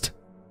fast.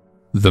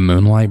 The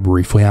moonlight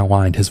briefly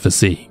outlined his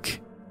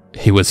physique.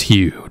 He was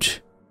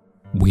huge.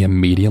 We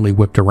immediately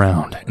whipped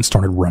around and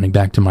started running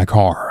back to my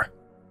car.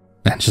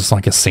 And just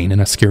like a scene in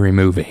a scary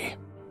movie,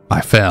 I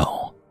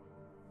fell.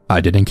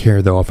 I didn't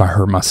care though if I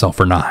hurt myself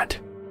or not.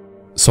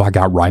 So I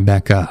got right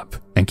back up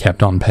and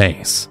kept on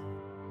pace.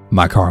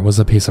 My car was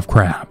a piece of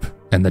crap,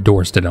 and the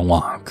doors didn't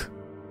lock.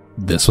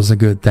 This was a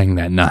good thing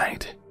that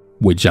night.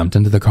 We jumped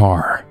into the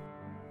car,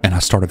 and I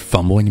started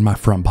fumbling in my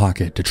front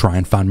pocket to try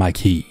and find my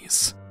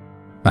keys.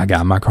 I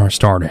got my car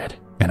started,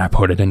 and I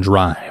put it in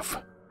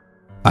drive.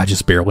 I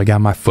just barely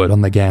got my foot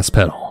on the gas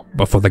pedal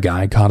before the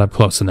guy caught up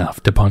close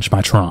enough to punch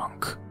my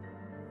trunk.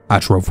 I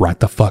drove right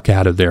the fuck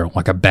out of there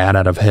like a bat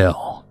out of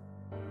hell.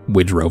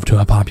 We drove to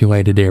a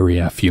populated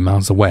area a few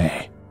miles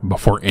away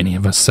before any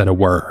of us said a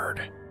word.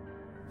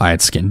 I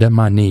had skinned up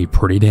my knee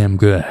pretty damn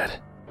good,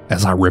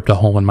 as I ripped a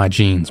hole in my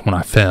jeans when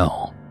I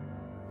fell.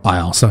 I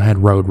also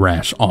had road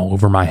rash all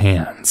over my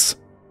hands.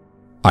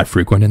 I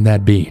frequented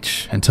that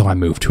beach until I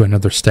moved to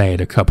another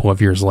state a couple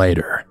of years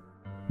later,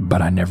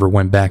 but I never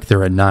went back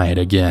there at night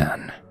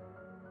again.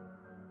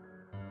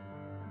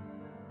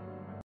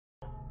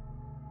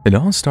 It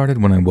all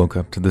started when I woke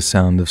up to the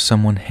sound of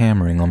someone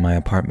hammering on my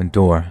apartment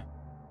door.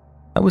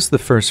 That was the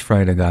first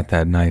fright I got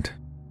that night,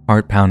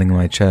 heart pounding in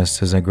my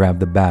chest as I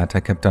grabbed the bat I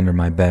kept under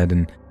my bed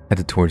and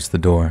headed towards the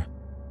door.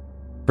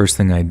 First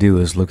thing I do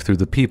is look through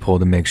the peephole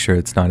to make sure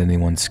it's not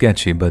anyone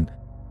sketchy, but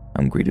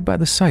I'm greeted by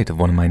the sight of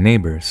one of my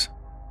neighbors.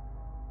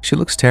 She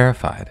looks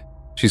terrified.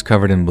 She's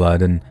covered in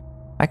blood, and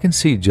I can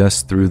see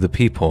just through the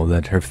peephole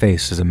that her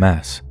face is a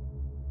mess.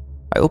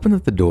 I open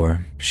up the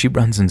door, she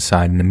runs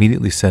inside and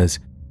immediately says,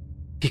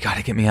 "You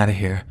gotta get me out of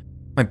here.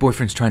 My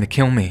boyfriend's trying to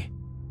kill me."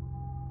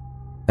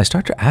 I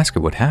start to ask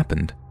her what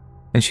happened,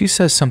 and she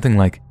says something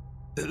like,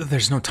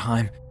 "There's no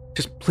time.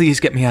 Just please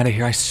get me out of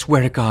here. I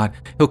swear to God,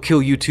 he'll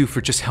kill you too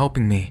for just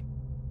helping me."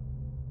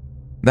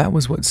 That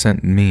was what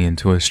sent me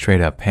into a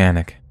straight-up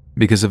panic,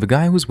 because if a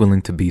guy was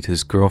willing to beat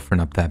his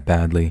girlfriend up that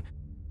badly,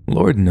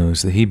 Lord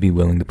knows that he'd be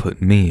willing to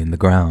put me in the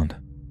ground.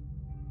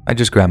 I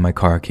just grabbed my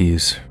car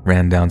keys,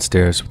 ran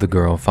downstairs with the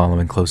girl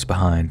following close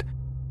behind,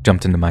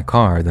 jumped into my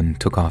car, then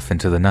took off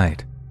into the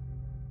night.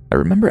 I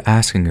remember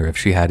asking her if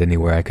she had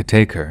anywhere I could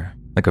take her,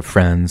 like a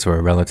friend's or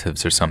a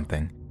relative's or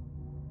something.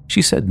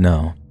 She said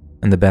no,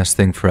 and the best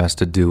thing for us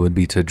to do would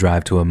be to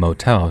drive to a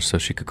motel so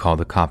she could call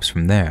the cops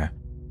from there.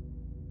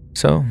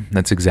 So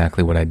that's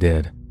exactly what I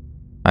did.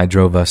 I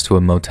drove us to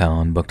a motel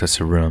and booked us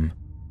a room.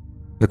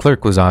 The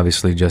clerk was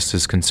obviously just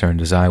as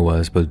concerned as I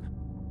was, but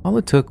all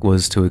it took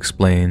was to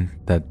explain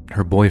that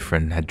her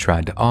boyfriend had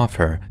tried to off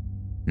her,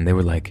 and they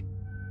were like,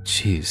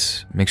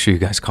 "Geez, make sure you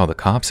guys call the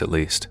cops at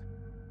least."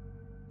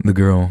 The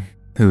girl,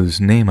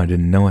 whose name I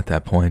didn't know at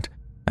that point,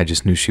 I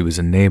just knew she was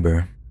a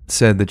neighbor,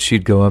 said that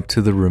she'd go up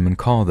to the room and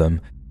call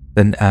them,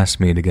 then asked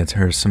me to get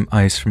her some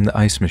ice from the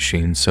ice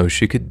machine so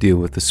she could deal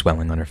with the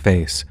swelling on her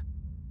face.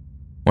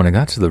 When I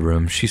got to the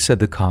room, she said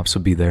the cops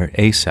would be there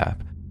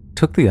ASAP,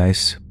 took the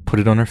ice, put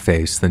it on her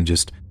face, then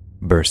just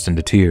burst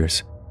into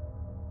tears.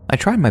 I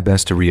tried my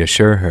best to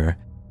reassure her,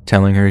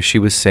 telling her she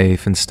was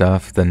safe and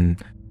stuff. Then,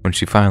 when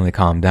she finally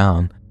calmed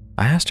down,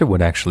 I asked her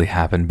what actually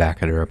happened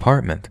back at her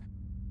apartment.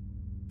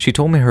 She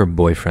told me her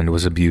boyfriend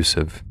was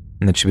abusive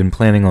and that she'd been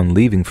planning on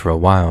leaving for a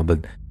while,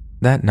 but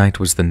that night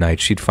was the night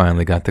she'd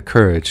finally got the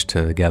courage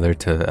together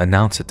to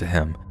announce it to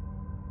him.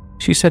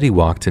 She said he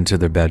walked into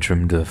their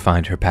bedroom to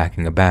find her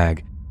packing a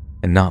bag,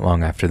 and not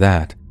long after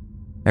that,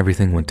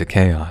 everything went to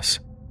chaos.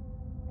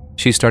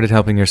 She started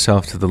helping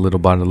herself to the little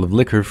bottle of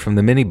liquor from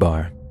the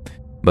minibar,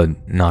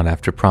 but not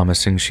after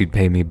promising she'd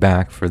pay me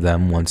back for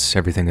them once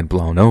everything had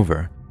blown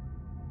over.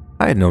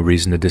 I had no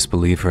reason to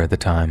disbelieve her at the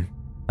time.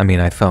 I mean,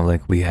 I felt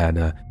like we had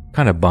a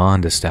kind of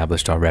bond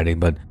established already,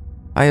 but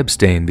I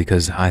abstained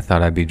because I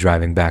thought I'd be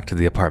driving back to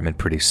the apartment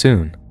pretty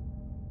soon.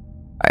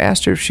 I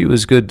asked her if she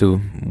was good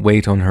to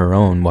wait on her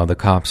own while the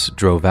cops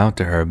drove out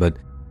to her, but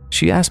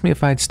she asked me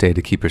if I'd stay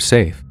to keep her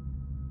safe.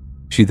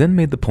 She then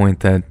made the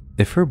point that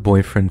if her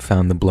boyfriend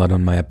found the blood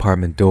on my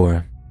apartment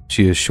door,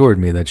 she assured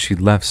me that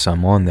she'd left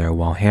some on there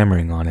while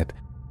hammering on it,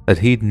 that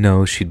he'd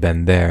know she'd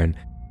been there and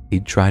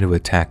he'd try to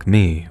attack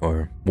me,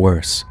 or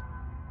worse.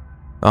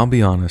 I'll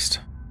be honest,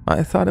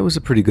 I thought it was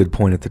a pretty good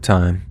point at the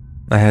time.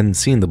 I hadn't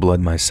seen the blood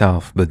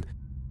myself, but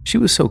she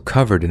was so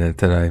covered in it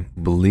that I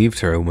believed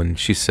her when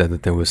she said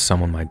that there was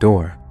some on my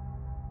door.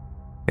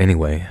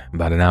 Anyway,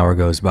 about an hour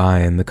goes by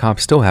and the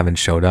cops still haven't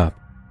showed up,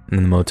 and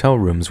the motel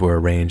rooms were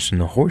arranged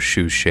in a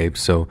horseshoe shape,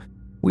 so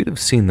we'd have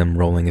seen them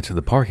rolling into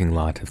the parking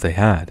lot if they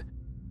had.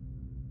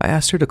 I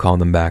asked her to call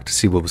them back to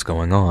see what was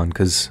going on,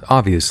 because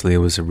obviously it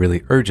was a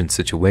really urgent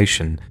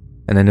situation,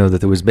 and I know that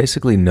there was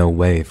basically no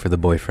way for the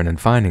boyfriend in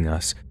finding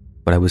us,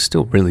 but I was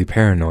still really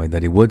paranoid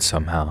that he would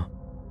somehow.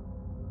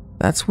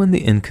 That's when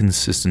the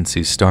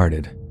inconsistency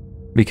started,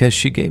 because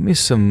she gave me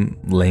some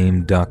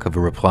lame duck of a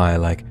reply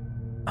like,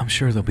 "I'm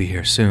sure they'll be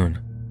here soon."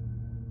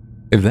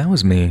 If that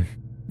was me,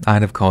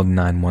 I'd have called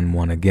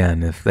 911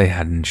 again if they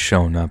hadn't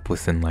shown up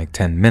within like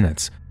 10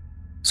 minutes.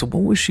 So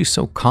what was she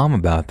so calm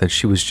about that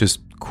she was just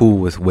cool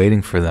with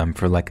waiting for them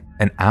for like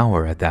an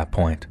hour at that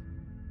point?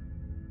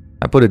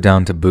 I put it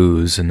down to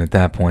booze, and at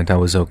that point I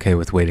was okay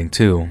with waiting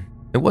too.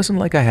 It wasn't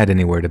like I had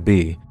anywhere to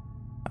be.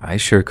 I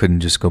sure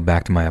couldn't just go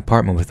back to my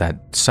apartment with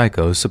that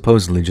psycho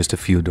supposedly just a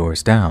few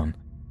doors down.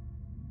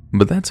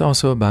 But that's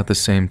also about the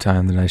same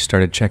time that I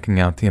started checking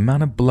out the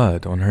amount of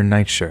blood on her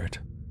nightshirt.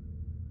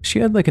 She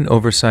had like an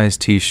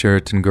oversized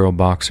t-shirt and girl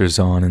boxers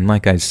on, and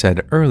like I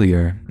said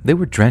earlier, they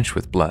were drenched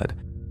with blood,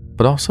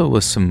 but also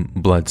with some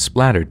blood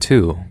splattered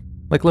too,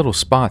 like little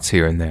spots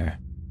here and there.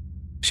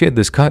 She had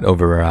this cut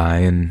over her eye,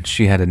 and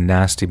she had a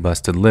nasty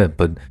busted lip,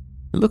 but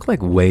it looked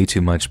like way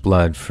too much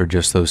blood for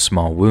just those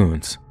small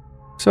wounds.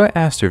 So I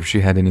asked her if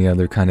she had any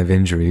other kind of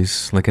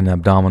injuries, like an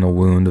abdominal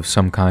wound of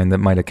some kind that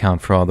might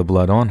account for all the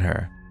blood on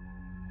her.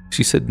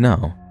 She said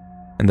no,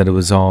 and that it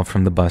was all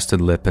from the busted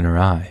lip in her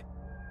eye.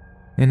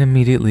 And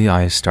immediately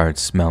I start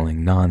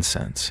smelling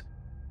nonsense.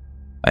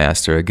 I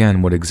asked her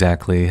again what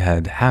exactly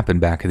had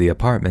happened back at the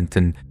apartment,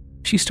 and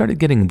she started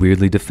getting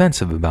weirdly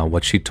defensive about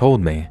what she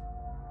told me.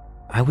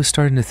 I was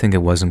starting to think it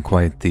wasn't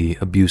quite the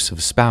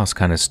abusive spouse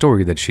kind of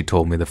story that she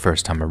told me the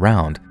first time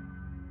around,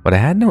 but I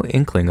had no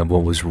inkling of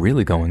what was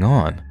really going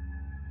on.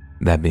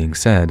 That being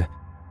said,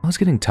 I was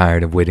getting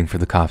tired of waiting for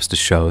the cops to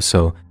show,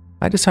 so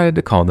I decided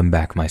to call them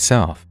back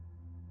myself.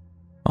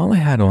 All I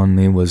had on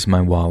me was my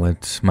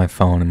wallet, my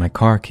phone, and my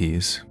car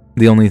keys,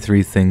 the only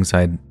three things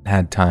I'd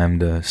had time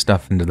to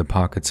stuff into the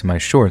pockets of my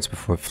shorts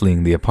before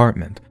fleeing the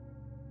apartment.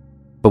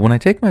 But when I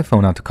take my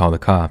phone out to call the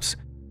cops,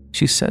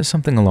 she says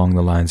something along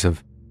the lines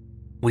of,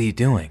 "What are you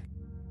doing?"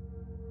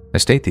 I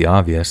state the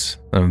obvious,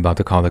 I'm about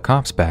to call the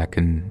cops back,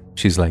 and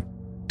she's like,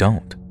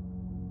 "Don't."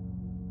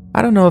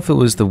 I don't know if it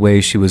was the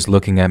way she was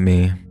looking at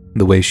me,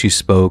 the way she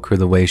spoke, or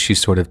the way she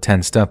sort of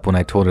tensed up when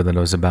I told her that I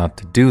was about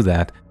to do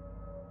that,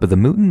 but the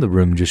mood in the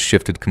room just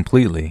shifted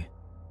completely.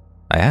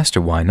 I asked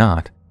her why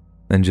not,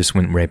 then just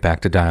went right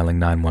back to dialing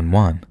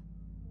 911.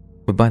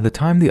 But by the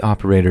time the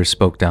operator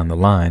spoke down the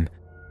line,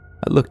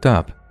 I looked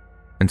up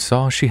and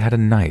saw she had a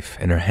knife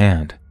in her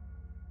hand.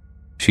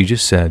 She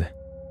just said,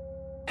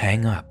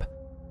 "Hang up,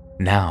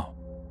 now."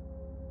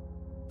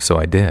 So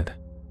I did.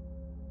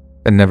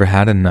 I'd never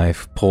had a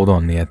knife pulled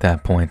on me at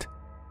that point,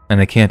 and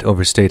I can't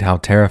overstate how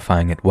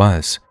terrifying it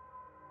was.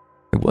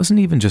 It wasn't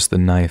even just the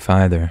knife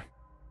either.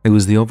 It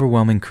was the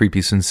overwhelming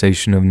creepy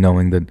sensation of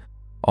knowing that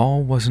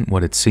all wasn't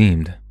what it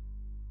seemed.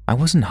 I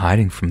wasn't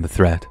hiding from the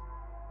threat.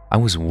 I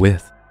was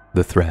with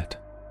the threat.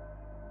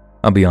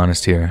 I'll be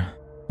honest here.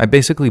 I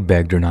basically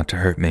begged her not to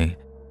hurt me,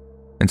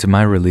 and to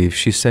my relief,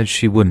 she said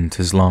she wouldn't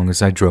as long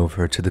as I drove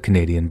her to the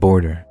Canadian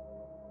border.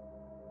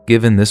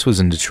 Given this was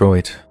in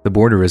Detroit, the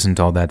border isn't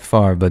all that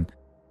far, but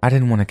I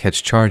didn't want to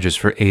catch charges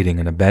for aiding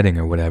and abetting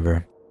or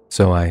whatever,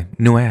 so I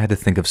knew I had to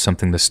think of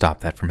something to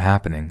stop that from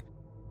happening.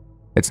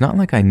 It's not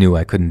like I knew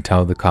I couldn't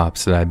tell the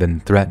cops that I'd been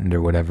threatened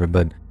or whatever,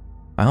 but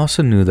I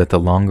also knew that the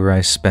longer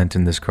I spent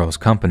in this girl's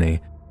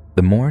company,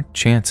 the more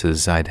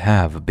chances I'd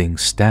have of being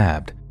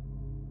stabbed.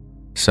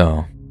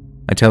 So,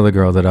 I tell the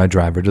girl that I'd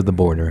drive her to the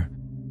border,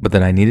 but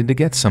that I needed to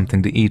get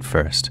something to eat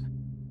first.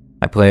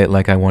 I play it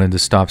like I wanted to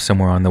stop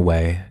somewhere on the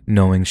way,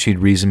 knowing she'd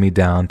reason me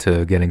down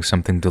to getting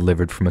something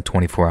delivered from a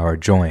 24-hour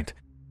joint.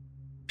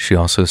 She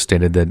also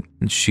stated that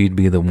she'd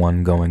be the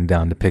one going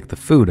down to pick the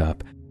food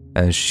up,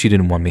 as she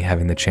didn't want me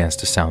having the chance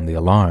to sound the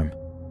alarm.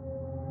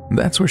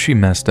 That's where she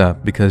messed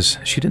up, because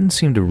she didn't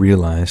seem to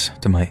realize,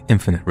 to my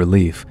infinite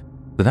relief,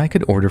 that I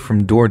could order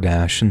from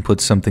DoorDash and put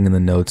something in the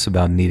notes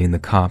about needing the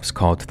cops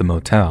called to the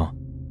motel.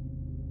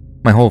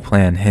 My whole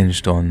plan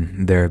hinged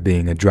on there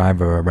being a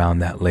driver around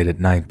that late at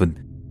night, but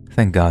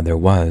thank God there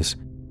was,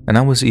 and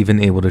I was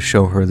even able to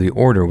show her the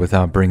order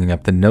without bringing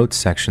up the notes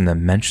section that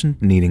mentioned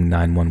needing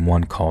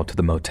 911 called to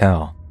the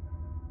motel.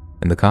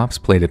 And the cops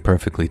played it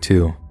perfectly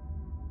too.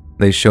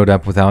 They showed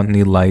up without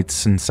any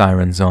lights and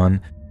sirens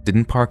on,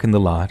 didn't park in the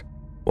lot,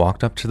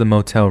 walked up to the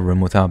motel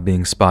room without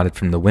being spotted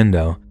from the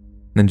window,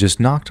 then just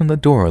knocked on the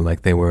door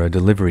like they were a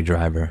delivery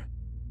driver.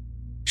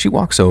 She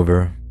walks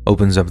over,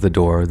 opens up the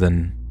door,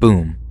 then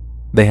boom,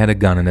 they had a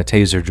gun and a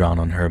taser drawn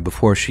on her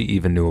before she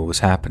even knew what was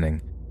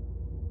happening.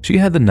 She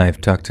had the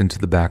knife tucked into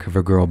the back of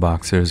her girl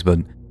boxers, but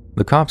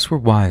the cops were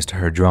wise to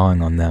her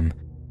drawing on them,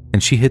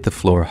 and she hit the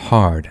floor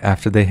hard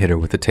after they hit her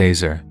with the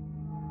taser.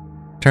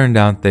 Turned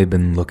out they'd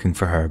been looking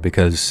for her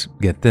because,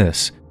 get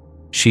this,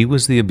 she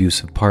was the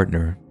abusive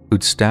partner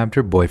who'd stabbed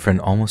her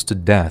boyfriend almost to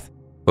death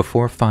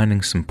before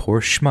finding some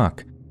poor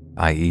schmuck,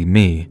 i.e.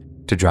 me,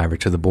 to drive her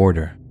to the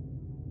border.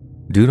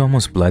 Dude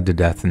almost bled to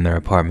death in their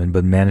apartment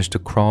but managed to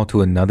crawl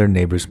to another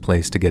neighbor's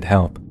place to get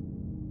help.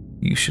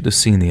 You should have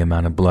seen the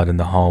amount of blood in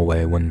the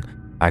hallway when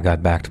I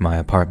got back to my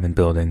apartment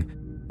building,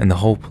 and the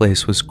whole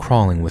place was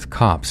crawling with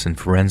cops and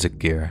forensic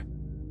gear.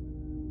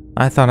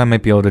 I thought I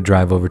might be able to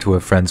drive over to a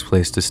friend's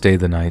place to stay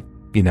the night,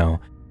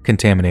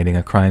 contaminating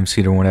a crime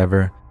scene or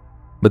whatever,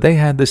 but they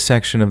had this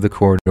section of the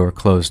corridor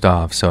closed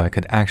off so I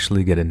could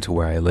actually get into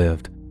where I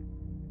lived.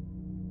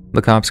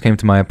 The cops came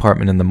to my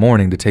apartment in the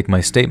morning to take my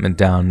statement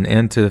down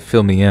and to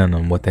fill me in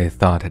on what they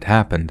thought had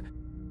happened.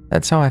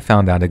 That's how I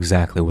found out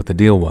exactly what the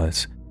deal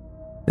was.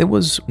 It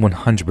was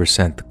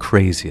 100% the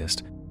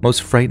craziest,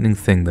 most frightening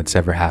thing that's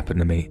ever happened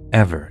to me,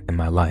 ever in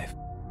my life.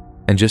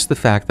 And just the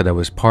fact that I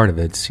was part of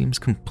it seems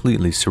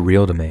completely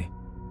surreal to me.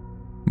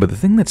 But the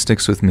thing that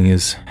sticks with me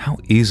is how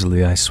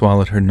easily I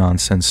swallowed her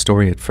nonsense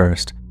story at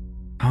first.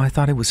 How I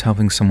thought it was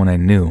helping someone I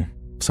knew,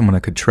 someone I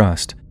could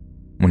trust,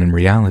 when in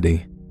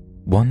reality,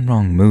 one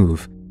wrong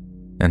move,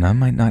 and I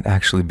might not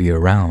actually be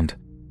around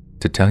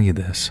to tell you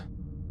this.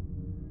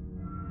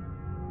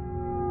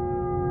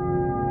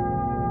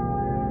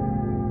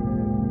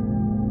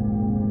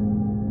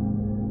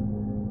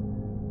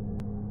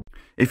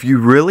 If you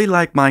really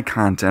like my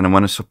content and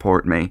want to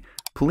support me,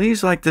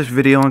 please like this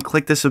video and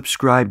click the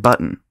subscribe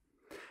button.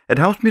 It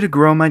helps me to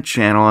grow my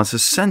channel as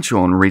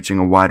essential in reaching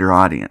a wider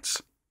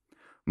audience.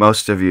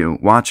 Most of you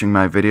watching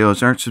my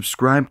videos aren't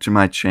subscribed to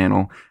my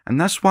channel, and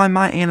that's why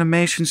my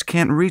animations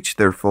can't reach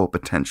their full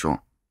potential.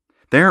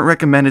 They aren't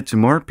recommended to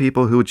more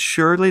people who would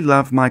surely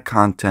love my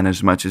content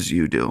as much as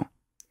you do.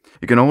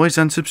 You can always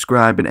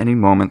unsubscribe at any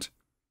moment.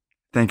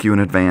 Thank you in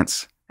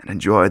advance, and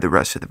enjoy the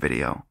rest of the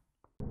video.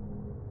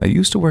 I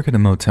used to work at a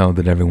motel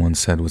that everyone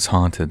said was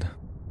haunted.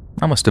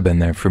 I must have been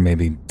there for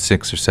maybe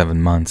 6 or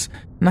 7 months,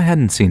 and I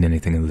hadn't seen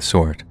anything of the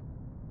sort.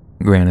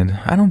 Granted,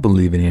 I don't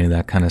believe in any of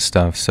that kind of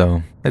stuff,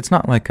 so it's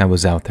not like I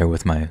was out there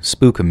with my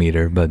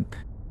spookometer, but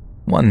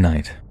one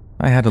night,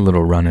 I had a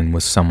little run-in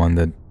with someone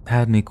that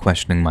had me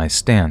questioning my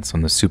stance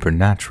on the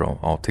supernatural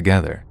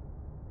altogether.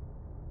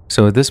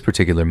 So at this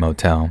particular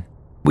motel,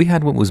 we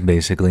had what was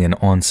basically an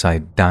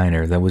on-site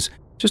diner that was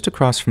just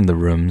across from the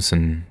rooms,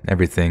 and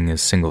everything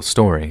is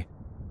single-story.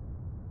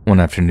 One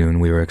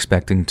afternoon, we were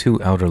expecting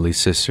 2 elderly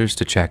sisters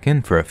to check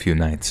in for a few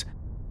nights.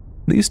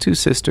 These 2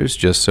 sisters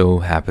just so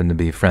happened to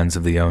be friends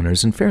of the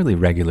owners and fairly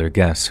regular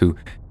guests who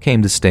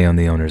came to stay on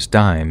the owner's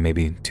dime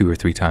maybe 2 or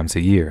 3 times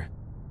a year.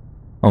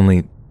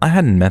 Only, I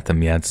hadn't met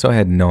them yet, so I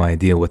had no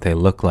idea what they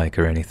looked like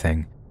or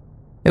anything.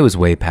 It was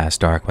way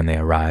past dark when they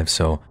arrived,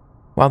 so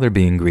while they're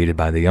being greeted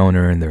by the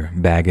owner and their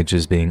baggage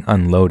is being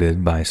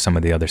unloaded by some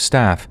of the other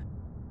staff,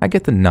 I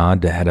get the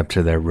nod to head up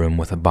to their room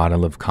with a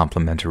bottle of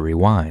complimentary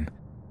wine.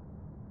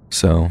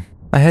 So,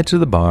 I head to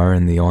the bar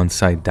in the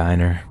on-site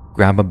diner,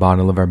 grab a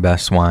bottle of our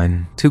best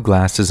wine, 2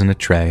 glasses and a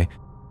tray,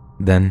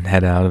 then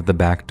head out of the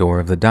back door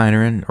of the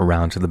diner and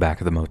around to the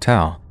back of the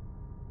motel.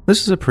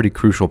 This is a pretty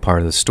crucial part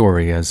of the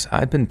story, as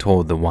I'd been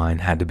told the wine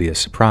had to be a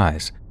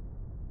surprise.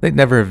 They'd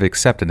never have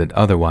accepted it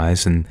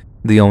otherwise, and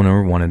the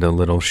owner wanted a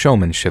little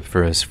showmanship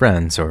for his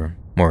friends, or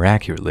more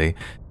accurately,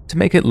 to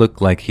make it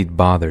look like he'd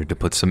bothered to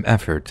put some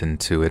effort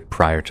into it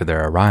prior to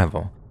their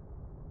arrival.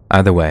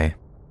 Either way,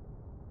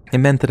 it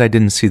meant that I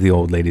didn't see the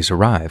old ladies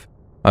arrive,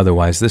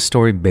 otherwise this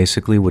story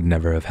basically would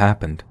never have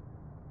happened.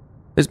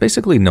 There's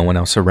basically no one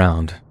else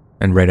around,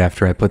 and right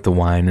after I put the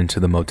wine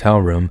into the motel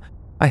room,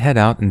 I head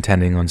out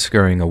intending on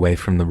scurrying away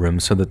from the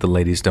room so that the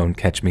ladies don't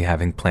catch me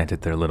having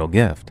planted their little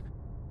gift.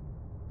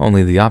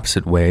 Only the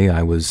opposite way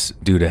I was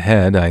due to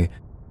head, I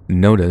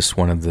noticed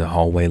one of the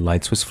hallway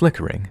lights was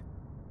flickering.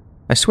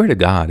 I swear to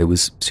God, it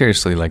was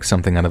seriously like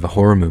something out of a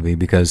horror movie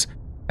because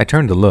I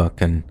turned to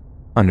look, and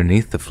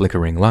underneath the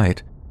flickering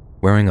light,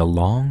 wearing a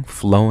long,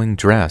 flowing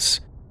dress,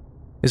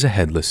 is a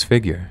headless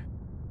figure.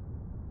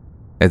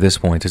 At this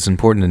point, it's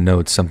important to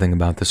note something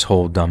about this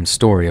whole dumb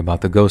story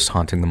about the ghost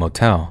haunting the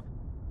motel.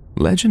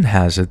 Legend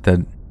has it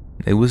that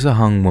it was a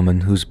hung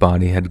woman whose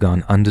body had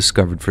gone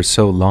undiscovered for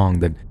so long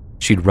that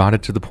she'd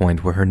rotted to the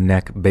point where her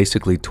neck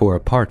basically tore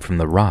apart from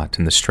the rot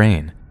and the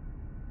strain.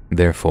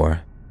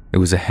 Therefore, it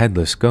was a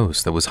headless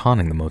ghost that was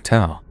haunting the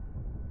motel.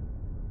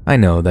 I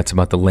know that's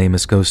about the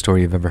lamest ghost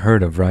story you've ever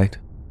heard of, right?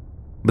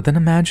 But then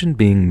imagine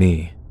being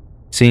me,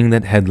 seeing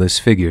that headless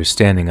figure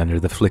standing under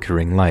the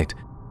flickering light,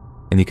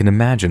 and you can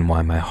imagine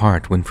why my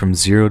heart went from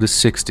 0 to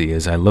 60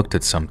 as I looked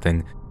at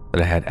something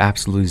that I had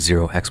absolutely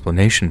zero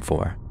explanation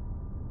for.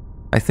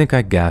 I think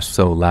I gasped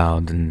so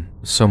loud and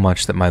so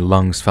much that my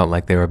lungs felt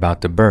like they were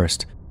about to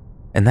burst,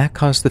 and that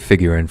caused the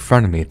figure in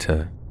front of me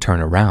to turn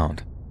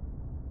around.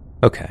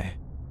 Okay,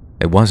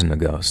 it wasn't a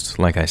ghost,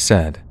 like I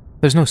said.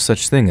 There's no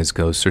such thing as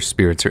ghosts or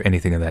spirits or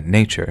anything of that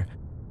nature.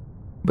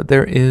 But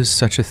there is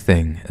such a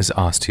thing as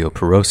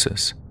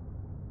osteoporosis.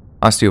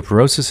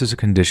 Osteoporosis is a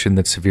condition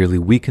that severely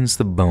weakens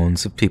the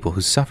bones of people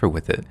who suffer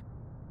with it.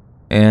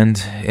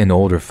 And in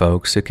older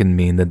folks, it can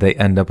mean that they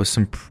end up with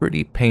some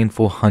pretty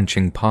painful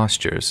hunching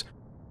postures,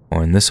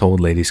 or in this old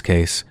lady's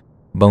case,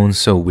 bones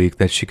so weak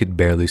that she could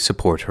barely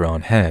support her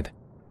own head.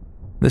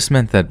 This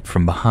meant that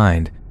from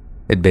behind,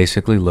 it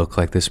basically looked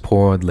like this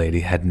poor old lady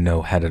had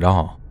no head at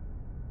all.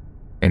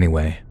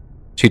 Anyway,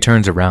 she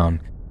turns around,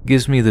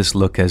 gives me this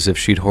look as if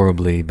she'd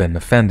horribly been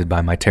offended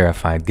by my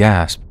terrified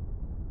gasp,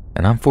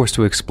 and I'm forced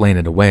to explain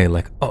it away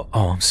like, oh,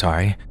 I'm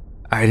sorry.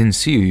 I didn't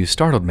see you, you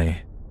startled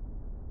me.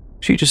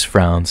 She just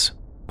frowns,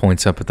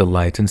 points up at the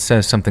light, and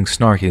says something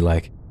snarky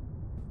like,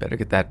 better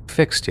get that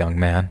fixed, young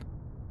man,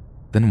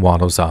 then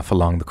waddles off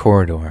along the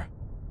corridor.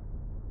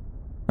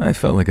 I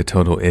felt like a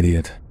total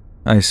idiot.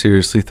 I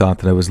seriously thought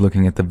that I was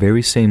looking at the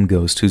very same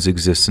ghost whose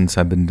existence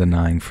I've been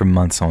denying for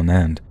months on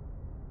end.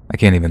 I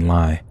can't even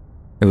lie.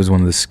 It was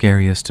one of the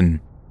scariest and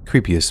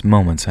creepiest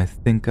moments I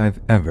think I've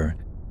ever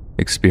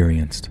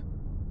experienced.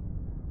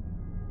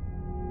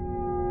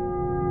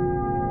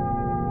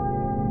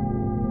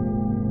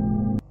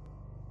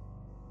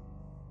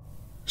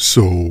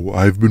 So,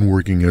 I've been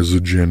working as a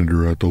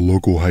janitor at the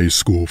local high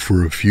school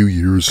for a few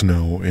years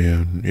now,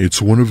 and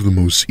it's one of the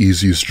most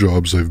easiest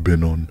jobs I've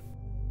been on.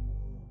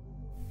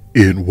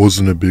 It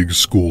wasn't a big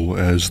school,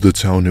 as the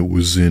town it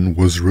was in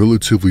was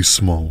relatively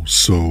small,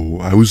 so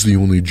I was the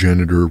only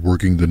janitor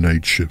working the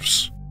night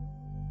shifts.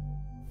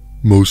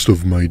 Most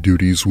of my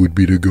duties would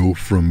be to go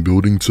from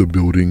building to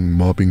building,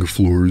 mopping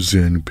floors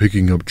and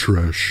picking up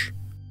trash.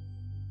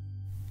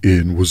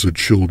 It was a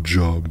chill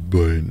job,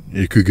 but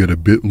it could get a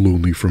bit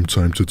lonely from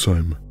time to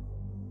time.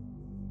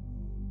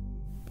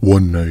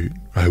 One night,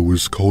 I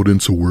was called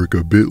into work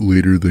a bit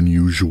later than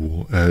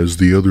usual as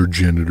the other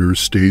janitor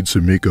stayed to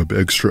make up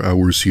extra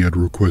hours he had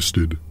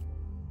requested.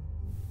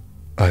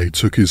 I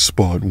took his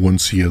spot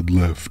once he had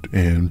left,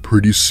 and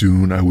pretty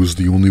soon I was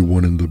the only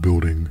one in the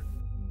building.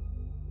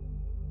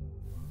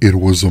 It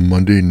was a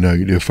Monday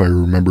night if I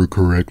remember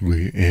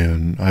correctly,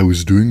 and I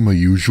was doing my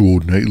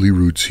usual nightly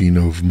routine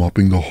of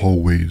mopping the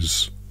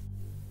hallways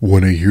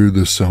when I hear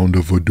the sound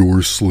of a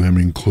door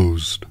slamming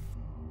closed.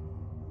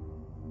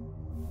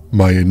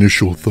 My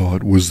initial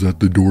thought was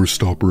that the door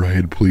stopper I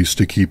had placed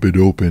to keep it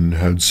open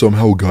had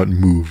somehow gotten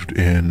moved,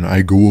 and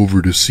I go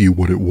over to see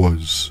what it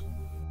was.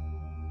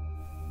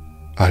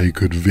 I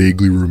could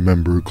vaguely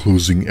remember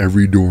closing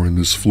every door on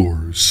this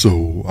floor,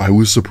 so I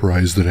was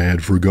surprised that I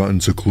had forgotten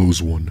to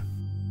close one.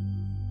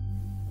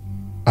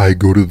 I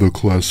go to the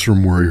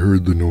classroom where I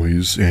heard the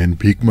noise and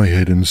peek my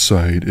head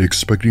inside,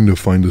 expecting to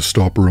find the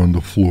stopper on the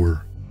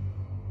floor.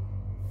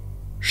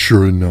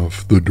 Sure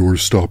enough, the door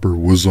stopper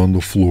was on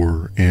the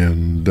floor,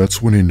 and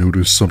that's when I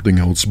noticed something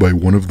else by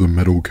one of the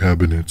metal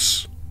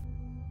cabinets.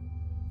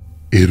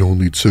 It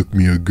only took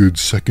me a good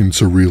second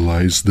to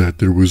realize that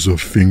there was a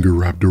finger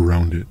wrapped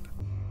around it.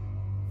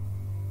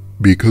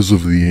 Because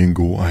of the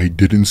angle, I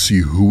didn't see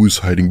who was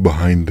hiding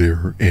behind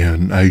there,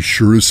 and I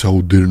sure as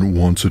hell didn't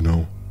want to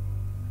know.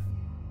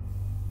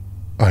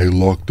 I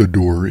locked the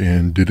door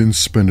and didn't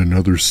spend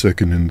another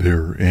second in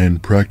there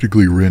and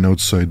practically ran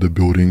outside the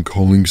building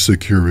calling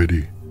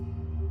security.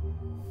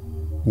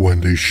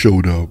 When they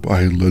showed up,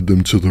 I led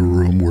them to the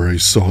room where I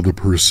saw the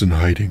person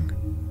hiding.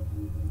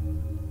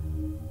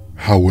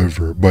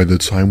 However, by the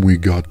time we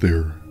got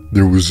there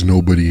was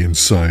nobody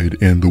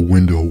inside and the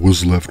window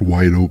was left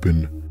wide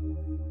open.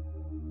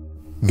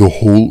 The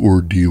whole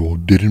ordeal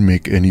didn't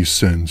make any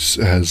sense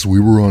as we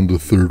were on the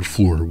 3rd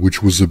floor,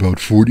 which was about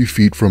 40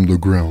 feet from the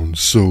ground,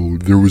 so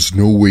there was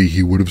no way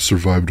he would have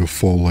survived a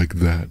fall like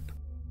that.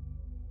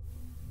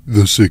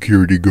 The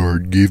security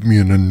guard gave me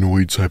an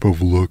annoyed type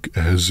of look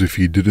as if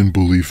he didn't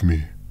believe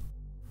me.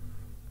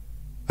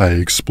 I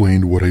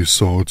explained what I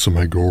saw to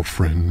my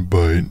girlfriend,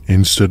 but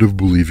instead of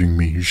believing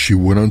me, she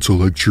went on to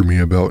lecture me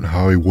about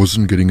how I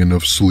wasn't getting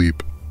enough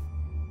sleep.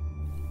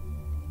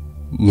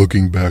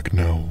 Looking back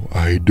now,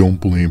 I don't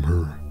blame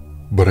her,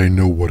 but I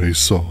know what I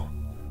saw.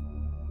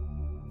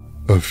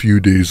 A few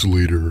days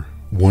later,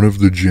 one of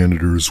the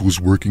janitors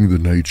was working the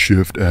night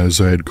shift as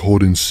I had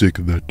called in sick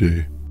that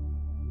day.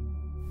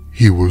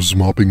 He was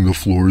mopping the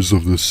floors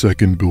of the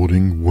second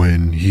building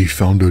when he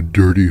found a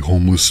dirty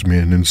homeless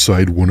man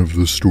inside one of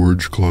the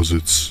storage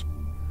closets.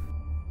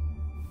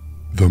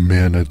 The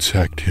man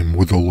attacked him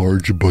with a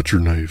large butcher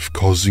knife,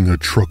 causing a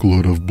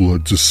truckload of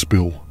blood to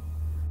spill.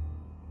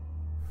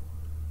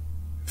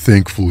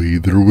 Thankfully,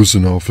 there was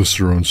an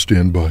officer on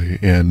standby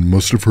and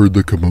must have heard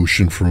the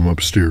commotion from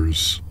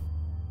upstairs.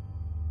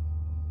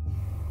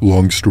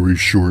 Long story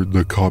short,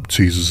 the cop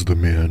tases the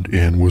man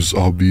and was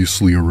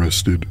obviously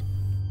arrested.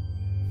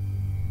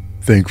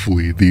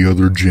 Thankfully, the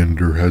other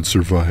janitor had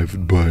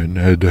survived, but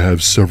had to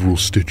have several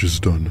stitches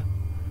done.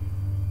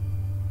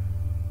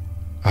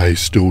 I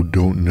still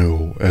don't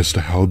know as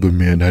to how the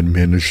man had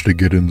managed to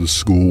get into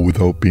school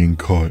without being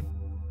caught.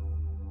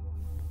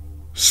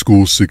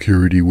 School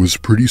security was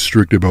pretty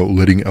strict about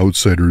letting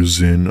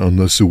outsiders in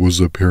unless it was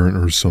a parent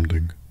or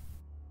something.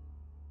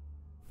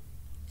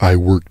 I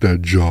worked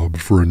that job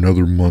for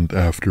another month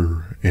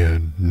after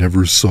and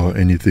never saw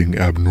anything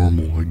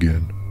abnormal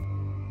again.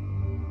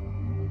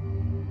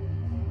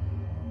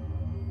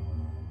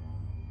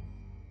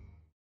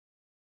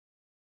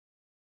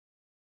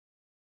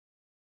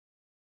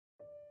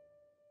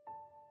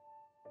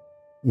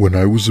 When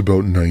I was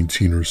about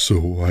 19 or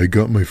so, I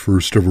got my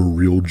first ever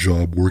real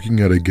job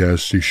working at a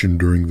gas station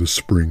during the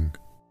spring.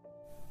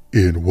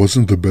 It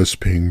wasn't the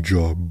best paying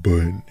job,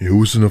 but it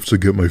was enough to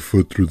get my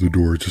foot through the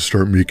door to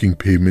start making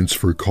payments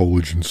for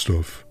college and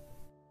stuff.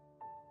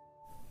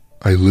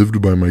 I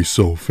lived by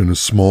myself in a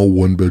small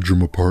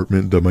one-bedroom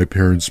apartment that my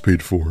parents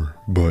paid for,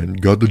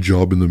 but got the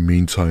job in the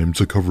meantime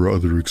to cover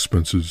other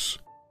expenses.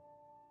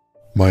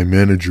 My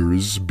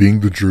managers,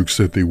 being the jerks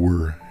that they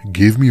were,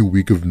 gave me a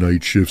week of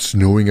night shifts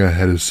knowing I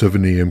had a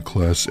 7 a.m.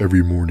 class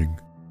every morning.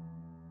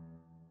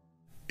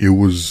 It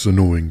was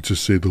annoying to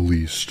say the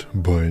least,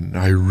 but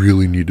I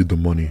really needed the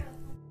money.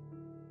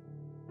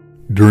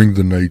 During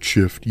the night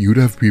shift, you'd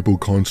have people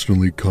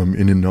constantly come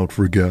in and out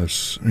for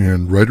gas,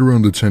 and right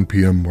around the 10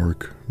 p.m.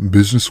 mark,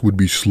 business would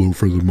be slow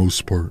for the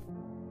most part.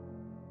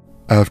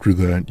 After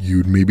that,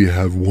 you'd maybe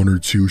have one or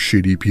two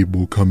shady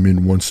people come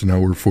in once an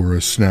hour for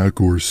a snack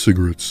or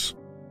cigarettes.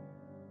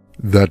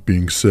 That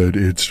being said,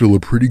 it's still a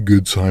pretty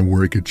good time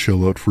where I could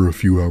chill out for a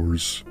few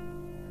hours.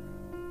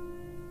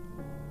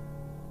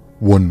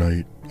 One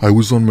night, I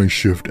was on my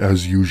shift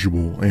as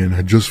usual and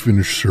had just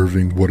finished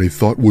serving what I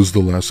thought was the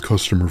last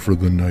customer for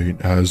the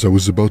night as I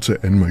was about to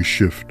end my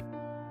shift.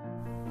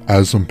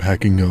 As I'm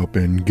packing up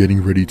and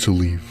getting ready to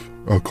leave,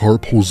 a car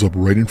pulls up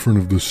right in front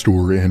of the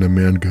store and a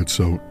man gets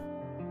out.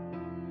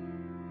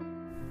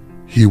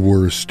 He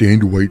wore a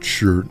stained white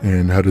shirt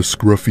and had a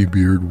scruffy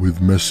beard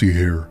with messy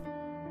hair.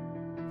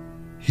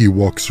 He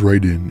walks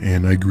right in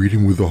and I greet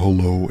him with a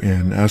hello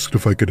and asked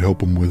if I could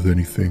help him with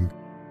anything.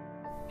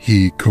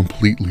 He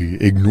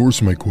completely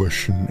ignores my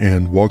question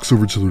and walks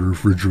over to the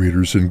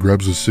refrigerators and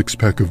grabs a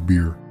 6-pack of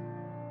beer.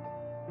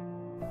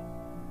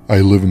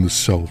 I live in the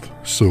South,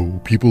 so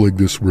people like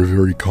this were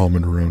very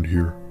common around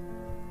here.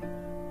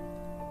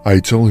 I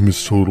tell him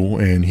his total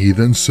and he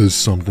then says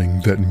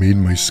something that made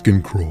my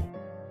skin crawl.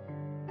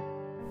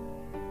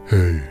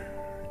 "Hey,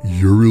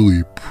 you're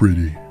really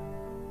pretty.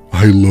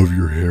 I love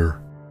your hair."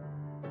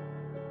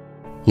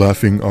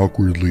 Laughing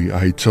awkwardly,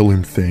 I tell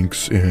him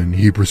thanks and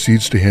he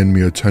proceeds to hand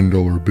me a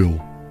 $10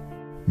 bill,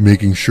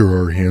 making sure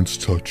our hands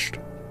touched.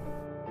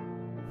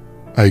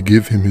 I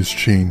give him his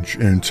change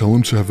and tell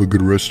him to have a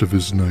good rest of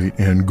his night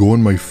and go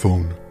on my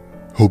phone,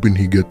 hoping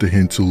he'd get the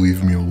hint to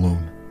leave me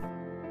alone.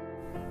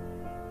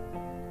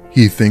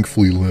 He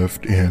thankfully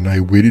left and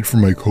I waited for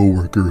my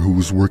coworker who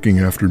was working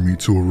after me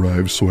to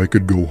arrive so I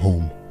could go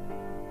home.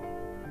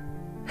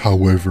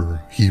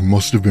 However, he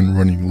must have been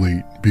running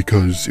late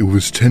because it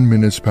was 10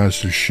 minutes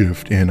past his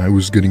shift and I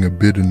was getting a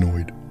bit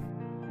annoyed.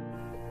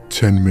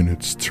 10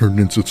 minutes turned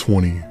into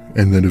 20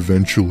 and then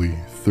eventually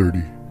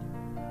 30.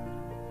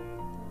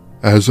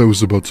 As I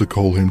was about to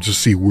call him to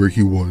see where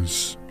he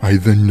was, I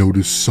then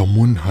noticed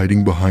someone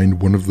hiding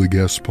behind one of the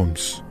gas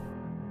pumps.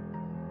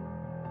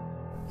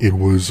 It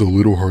was a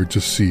little hard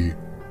to see,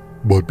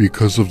 but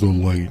because of the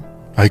light,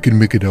 I could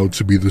make it out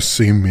to be the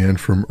same man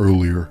from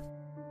earlier.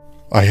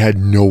 I had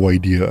no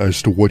idea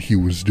as to what he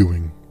was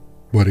doing,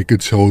 but I could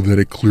tell that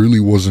it clearly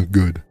wasn't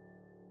good.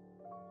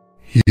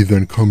 He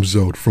then comes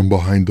out from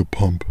behind the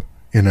pump,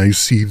 and I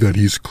see that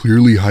he's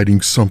clearly hiding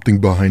something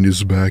behind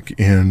his back,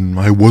 and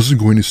I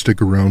wasn't going to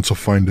stick around to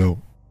find out.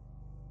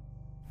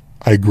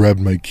 I grabbed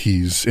my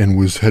keys and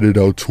was headed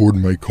out toward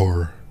my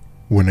car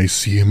when I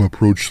see him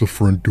approach the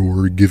front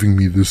door, giving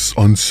me this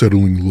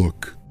unsettling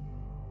look.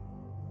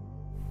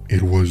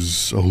 It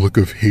was a look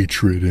of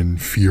hatred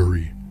and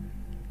fury.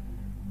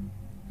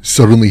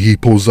 Suddenly he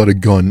pulls out a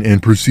gun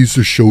and proceeds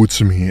to show it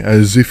to me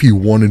as if he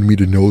wanted me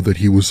to know that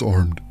he was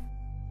armed.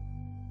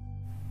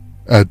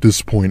 At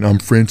this point, I'm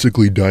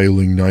frantically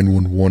dialing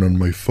 911 on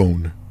my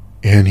phone,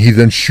 and he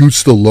then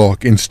shoots the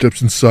lock and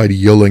steps inside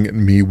yelling at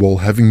me while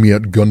having me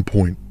at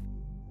gunpoint.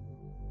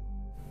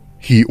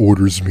 He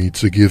orders me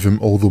to give him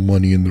all the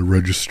money in the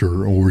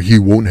register or he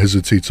won't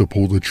hesitate to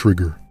pull the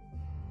trigger.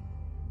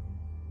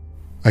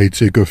 I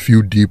take a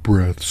few deep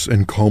breaths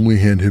and calmly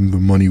hand him the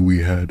money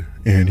we had,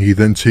 and he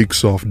then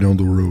takes off down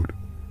the road.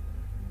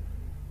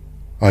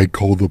 I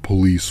call the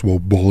police while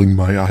bawling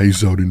my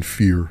eyes out in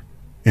fear,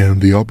 and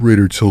the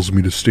operator tells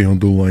me to stay on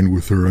the line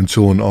with her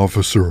until an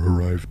officer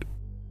arrived.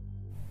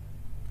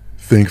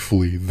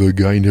 Thankfully, the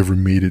guy never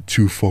made it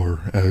too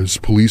far, as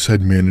police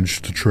had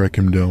managed to track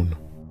him down.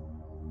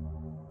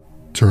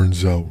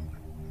 Turns out,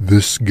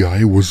 this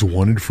guy was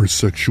wanted for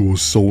sexual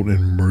assault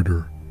and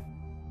murder.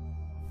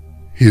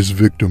 His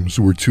victims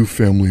were 2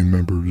 family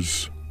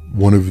members,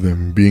 one of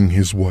them being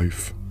his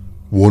wife,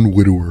 1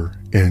 widower,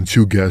 and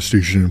 2 gas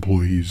station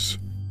employees.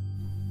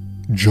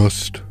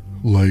 Just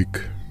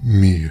like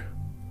me.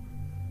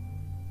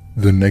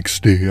 The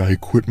next day, I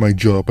quit my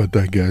job at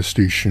that gas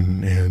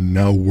station and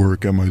now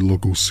work at my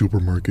local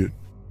supermarket.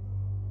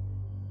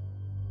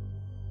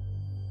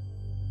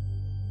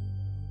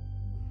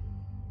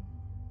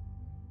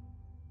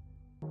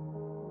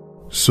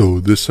 So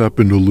this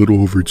happened a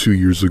little over 2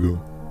 years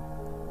ago.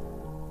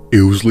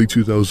 It was late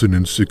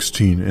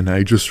 2016 and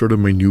I just started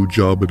my new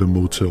job at a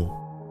motel.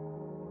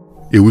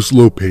 It was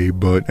low pay,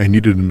 but I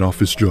needed an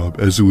office job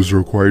as it was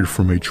required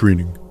for my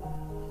training.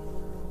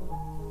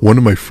 One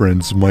of my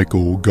friends,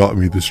 Michael, got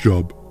me this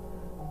job.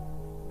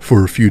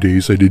 For a few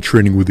days I did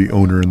training with the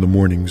owner in the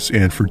mornings,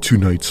 and for 2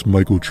 nights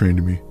Michael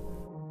trained me.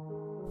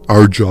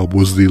 Our job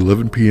was the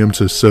 11 p.m.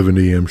 to 7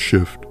 a.m.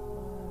 shift.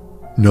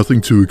 Nothing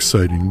too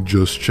exciting,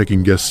 just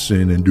checking guests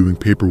in and doing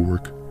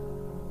paperwork.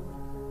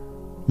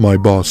 My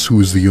boss,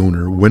 who is the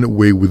owner, went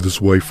away with his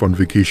wife on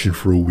vacation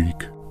for a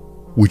week,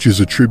 which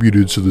is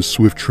attributed to the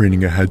swift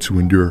training I had to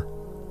endure.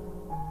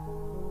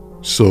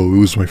 So it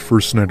was my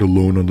first night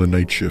alone on the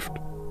night shift.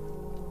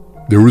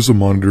 There was a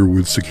monitor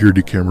with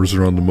security cameras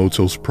around the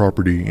motel's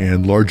property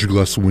and large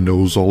glass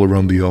windows all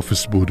around the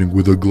office building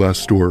with a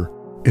glass door,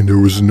 and there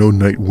was no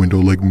night window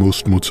like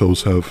most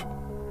motels have.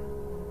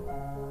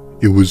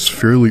 It was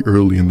fairly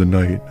early in the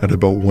night, at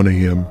about 1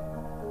 a.m.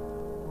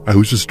 I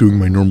was just doing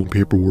my normal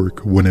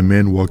paperwork when a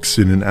man walks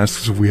in and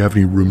asks if we have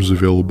any rooms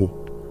available.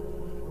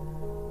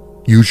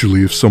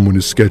 Usually if someone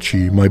is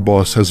sketchy, my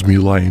boss has me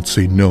lie and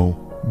say no,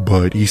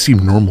 but he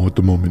seemed normal at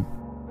the moment.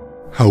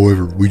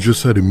 However, we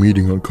just had a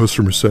meeting on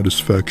customer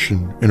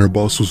satisfaction and our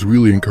boss was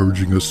really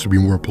encouraging us to be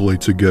more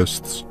polite to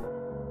guests.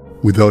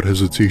 Without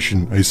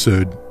hesitation, I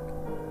said,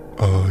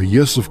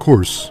 yes, of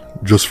course,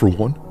 just for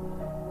one?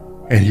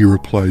 And he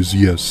replies,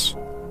 yes.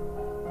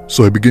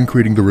 So I begin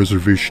creating the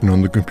reservation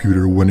on the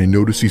computer when I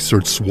notice he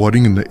starts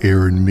swatting in the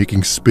air and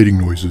making spitting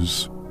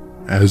noises,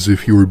 as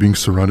if he were being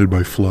surrounded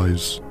by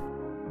flies.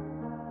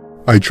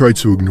 I tried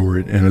to ignore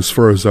it, and as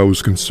far as I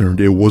was concerned,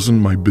 it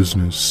wasn't my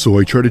business, so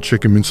I tried to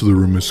check him into the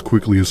room as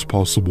quickly as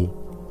possible.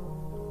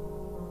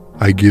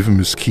 I give him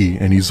his key,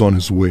 and he's on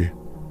his way.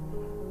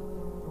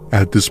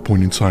 At this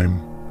point in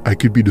time, I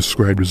could be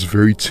described as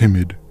very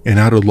timid and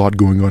had a lot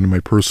going on in my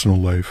personal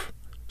life,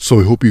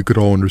 so I hope you could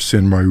all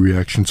understand my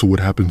reaction to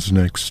what happens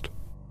next.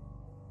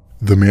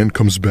 The man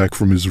comes back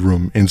from his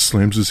room and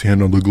slams his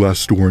hand on the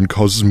glass door and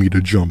causes me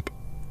to jump.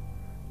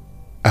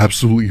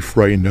 Absolutely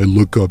frightened, I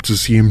look up to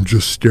see him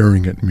just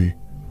staring at me.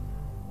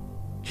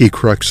 He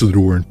cracks the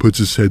door and puts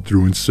his head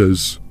through and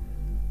says,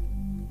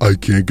 "I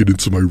can't get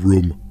into my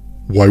room.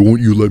 Why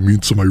won't you let me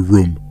into my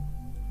room?"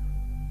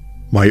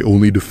 My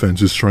only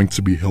defense is trying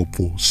to be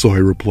helpful, so I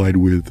replied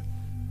with,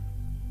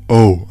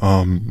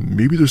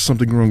 maybe there's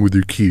something wrong with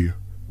your key.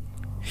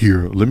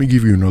 Here, let me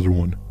give you another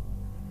one."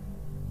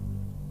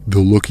 The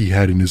look he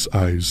had in his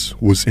eyes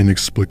was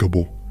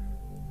inexplicable.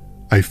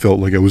 I felt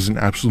like I was in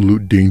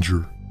absolute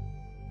danger.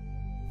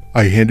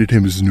 I handed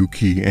him his new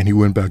key and he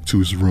went back to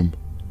his room.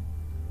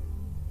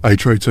 I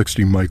tried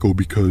texting Michael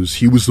because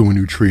he was the one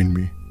who trained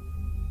me.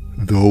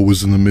 Though it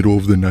was in the middle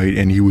of the night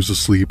and he was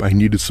asleep, I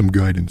needed some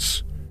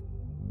guidance.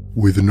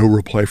 With no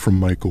reply from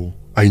Michael,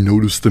 I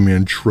noticed the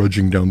man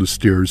trudging down the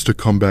stairs to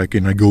come back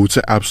and I go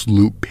into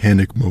absolute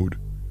panic mode.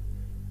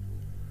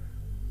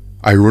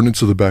 I run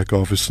into the back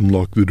office and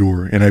lock the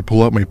door, and I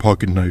pull out my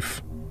pocket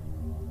knife.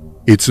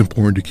 It's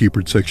important to keep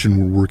protection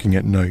when working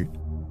at night.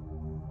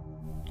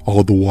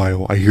 All the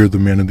while, I hear the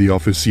man in the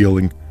office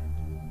yelling,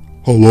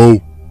 "Hello?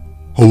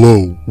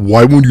 Hello,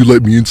 why won't you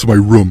let me into my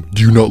room?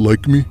 Do you not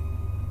like me?"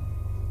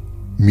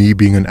 Me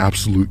being an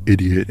absolute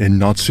idiot and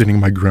not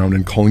standing my ground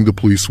and calling the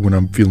police when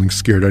I'm feeling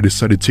scared, I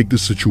decide to take the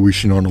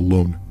situation on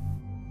alone.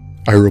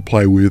 I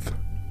reply with,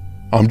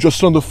 "I'm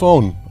just on the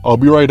phone, I'll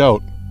be right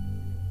out."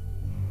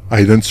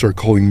 I then start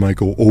calling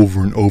Michael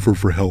over and over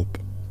for help,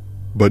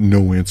 but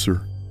no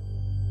answer.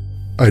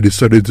 I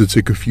decided to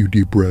take a few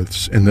deep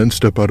breaths and then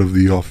step out of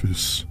the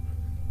office.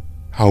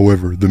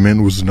 However, the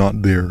man was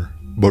not there,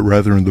 but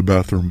rather in the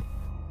bathroom.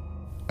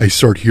 I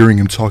start hearing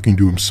him talking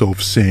to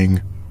himself,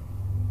 saying,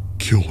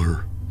 "Kill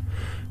her,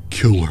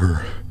 kill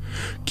her,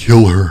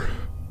 kill her."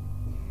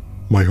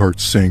 My heart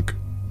sank.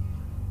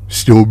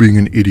 Still being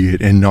an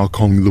idiot and not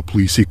calling the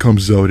police, he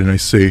comes out and I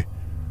say,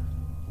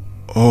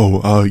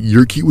 "Oh,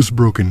 your key was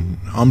broken.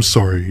 I'm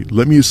sorry.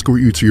 Let me escort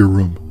you to your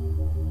room."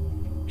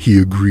 He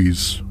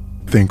agrees,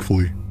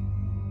 thankfully.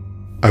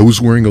 I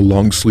was wearing a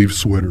long sleeve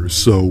sweater,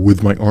 so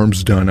with my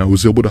arms down, I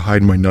was able to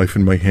hide my knife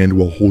in my hand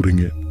while holding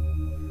it.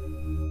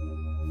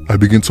 I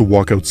begin to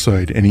walk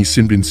outside, and he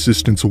seemed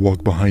insistent to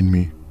walk behind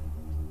me.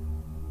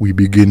 We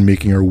begin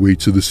making our way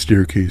to the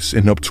staircase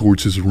and up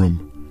towards his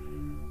room.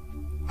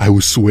 I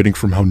was sweating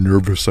from how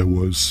nervous I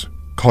was,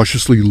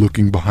 cautiously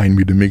looking behind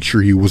me to make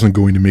sure he wasn't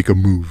going to make a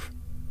move.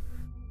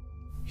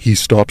 He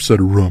stops at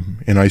a room,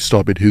 and I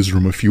stop at his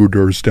room a few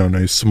doors down.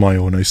 I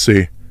smile and I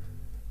say,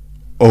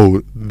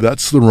 "Oh,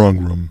 that's the wrong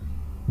room.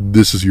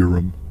 This is your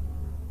room,"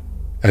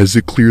 as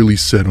it clearly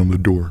said on the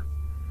door.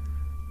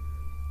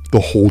 The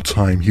whole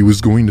time, he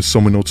was going to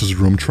someone else's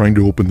room trying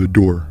to open the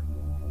door.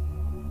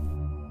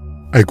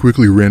 I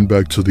quickly ran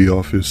back to the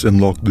office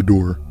and locked the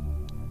door.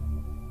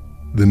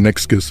 The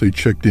next guest I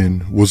checked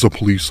in was a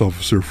police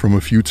officer from a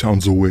few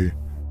towns away.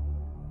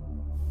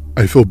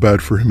 I felt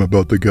bad for him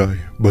about the guy,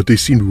 but they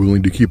seemed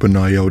willing to keep an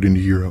eye out and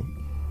ear out.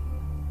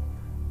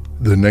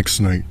 The next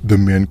night, the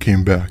man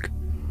came back,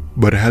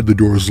 but I had the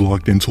doors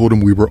locked and told him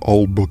we were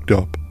all booked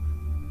up.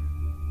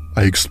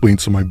 I explained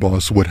to my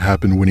boss what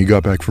happened when he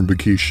got back from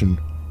vacation.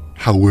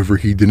 However,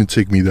 he didn't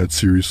take me that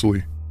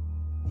seriously.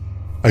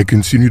 I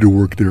continued to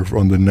work there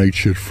on the night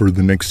shift for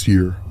the next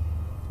year,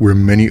 where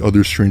many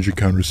other strange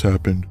encounters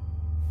happened.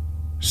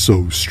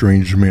 So,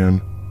 strange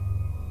man,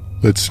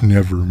 let's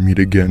never meet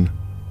again.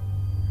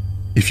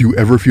 If you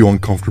ever feel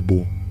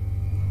uncomfortable,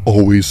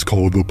 always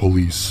call the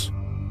police.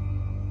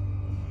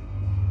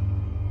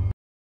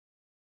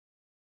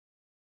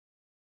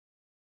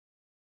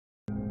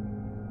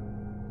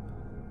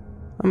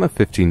 I'm a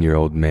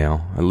 15-year-old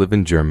male. I live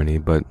in Germany,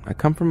 but I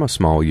come from a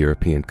small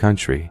European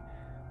country.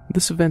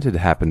 This event had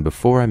happened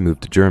before I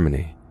moved to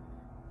Germany.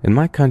 In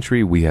my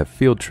country, we have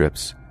field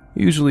trips,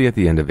 usually at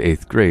the end of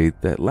 8th grade,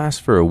 that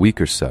last for a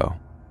week or so.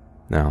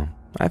 Now,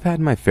 I've had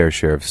my fair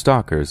share of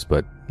stalkers,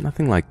 but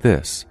nothing like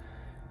this.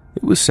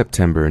 It was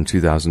September in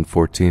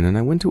 2014, and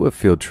I went to a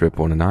field trip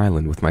on an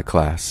island with my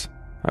class.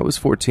 I was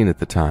 14 at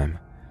the time.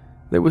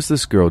 There was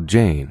this girl,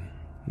 Jane.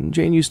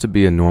 Jane used to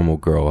be a normal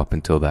girl up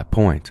until that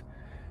point.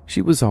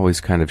 She was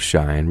always kind of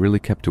shy and really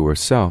kept to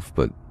herself,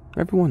 but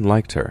everyone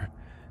liked her.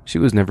 She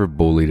was never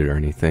bullied or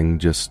anything,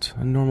 just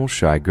a normal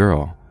shy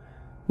girl.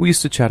 We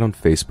used to chat on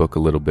Facebook a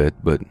little bit,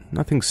 but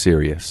nothing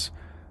serious.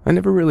 I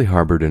never really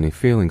harbored any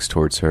feelings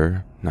towards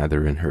her,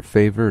 neither in her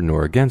favor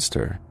nor against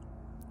her.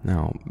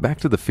 Now, back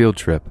to the field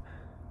trip.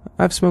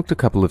 I've smoked a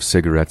couple of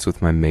cigarettes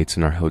with my mates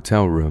in our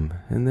hotel room,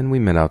 and then we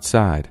met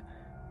outside.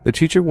 The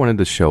teacher wanted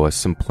to show us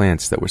some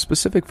plants that were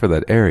specific for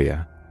that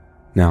area.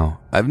 Now,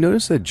 I've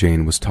noticed that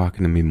Jane was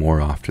talking to me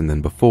more often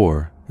than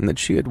before, and that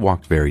she had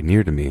walked very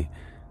near to me,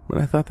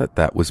 but I thought that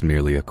that was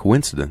merely a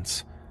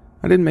coincidence.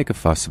 I didn't make a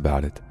fuss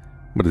about it,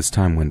 but as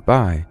time went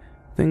by,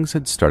 things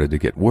had started to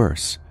get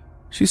worse.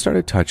 She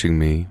started touching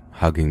me,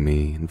 hugging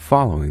me, and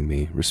following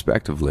me,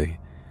 respectively.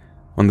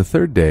 On the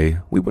third day,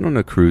 we went on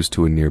a cruise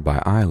to a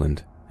nearby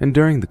island, and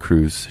during the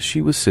cruise,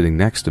 she was sitting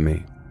next to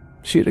me.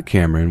 She had a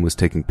camera and was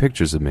taking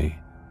pictures of me.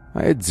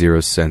 I had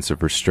zero sense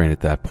of restraint at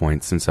that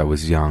point since I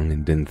was young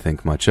and didn't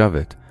think much of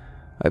it.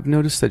 I've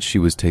noticed that she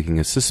was taking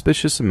a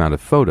suspicious amount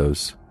of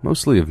photos,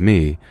 mostly of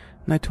me,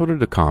 and I told her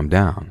to calm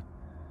down.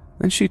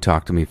 Then she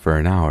talked to me for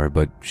an hour,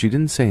 but she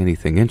didn't say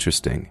anything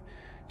interesting.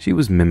 She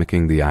was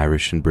mimicking the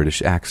Irish and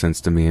British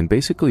accents to me and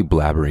basically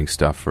blabbering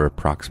stuff for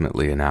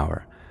approximately an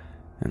hour.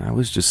 And I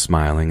was just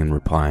smiling and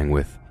replying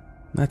with,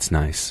 "That's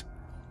nice."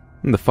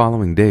 In the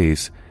following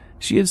days,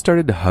 she had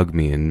started to hug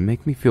me and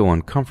make me feel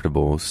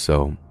uncomfortable,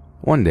 so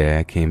one day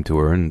I came to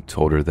her and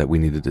told her that we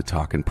needed to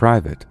talk in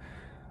private.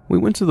 We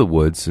went to the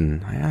woods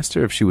and I asked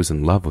her if she was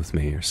in love with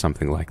me or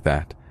something like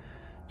that.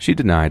 She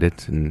denied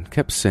it and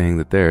kept saying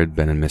that there had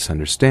been a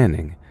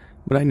misunderstanding,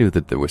 but I knew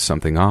that there was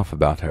something off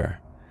about her.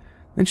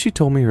 Then she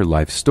told me her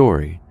life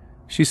story.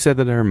 She said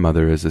that her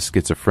mother is a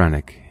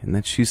schizophrenic and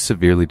that she's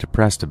severely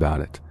depressed about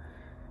it.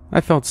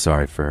 I felt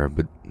sorry for her,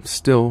 but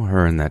still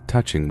her and that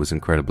touching was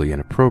incredibly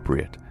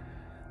inappropriate.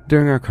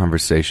 During our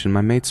conversation,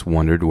 my mates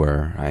wondered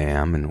where I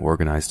am and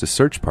organized a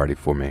search party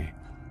for me.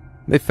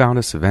 They found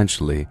us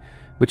eventually,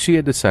 but she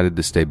had decided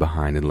to stay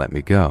behind and let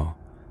me go.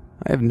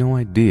 I have no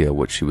idea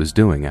what she was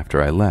doing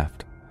after I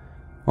left.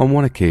 On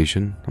one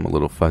occasion, I'm a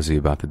little fuzzy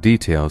about the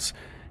details,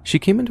 she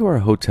came into our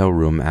hotel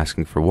room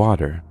asking for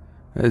water,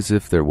 as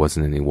if there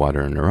wasn't any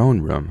water in her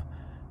own room.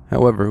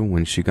 However,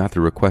 when she got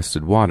the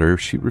requested water,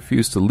 she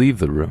refused to leave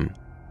the room.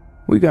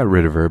 We got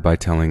rid of her by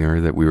telling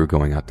her that we were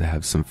going out to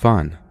have some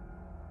fun.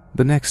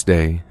 The next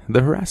day,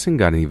 the harassing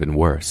got even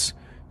worse.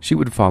 She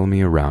would follow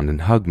me around and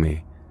hug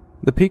me.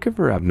 The peak of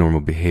her abnormal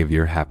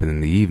behavior happened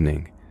in the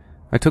evening.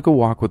 I took a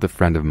walk with a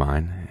friend of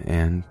mine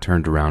and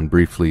turned around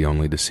briefly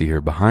only to see her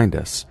behind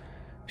us.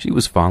 She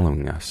was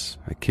following us,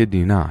 I kid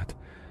you not.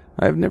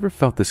 I have never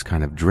felt this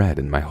kind of dread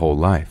in my whole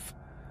life.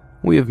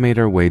 We have made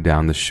our way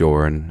down the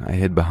shore, and I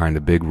hid behind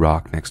a big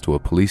rock next to a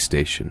police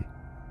station.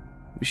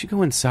 "We should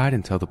go inside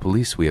and tell the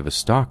police we have a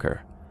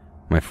stalker,"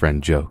 my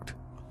friend joked.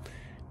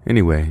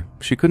 Anyway,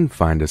 she couldn't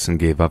find us and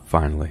gave up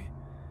finally.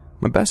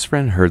 My best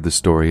friend heard the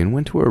story and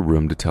went to her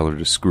room to tell her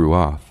to screw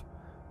off.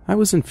 I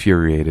was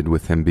infuriated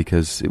with him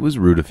because it was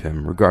rude of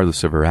him,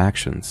 regardless of her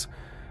actions.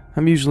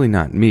 I'm usually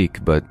not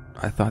meek, but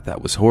I thought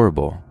that was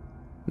horrible.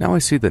 Now I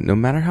see that no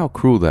matter how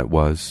cruel that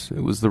was,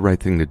 it was the right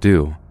thing to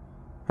do.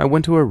 I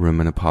went to her room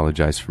and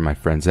apologized for my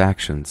friend's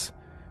actions.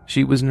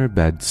 She was in her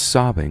bed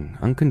sobbing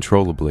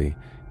uncontrollably,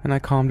 and I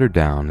calmed her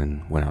down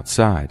and went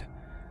outside.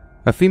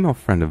 A female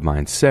friend of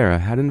mine, Sarah,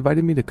 had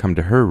invited me to come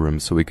to her room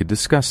so we could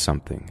discuss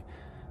something.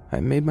 I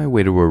made my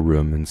way to her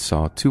room and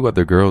saw 2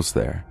 other girls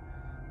there.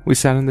 We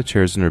sat in the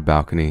chairs in her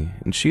balcony,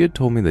 and she had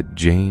told me that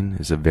Jane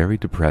is a very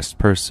depressed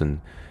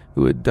person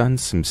who had done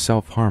some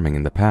self-harming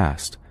in the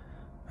past.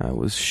 I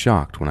was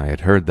shocked when I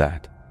had heard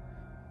that.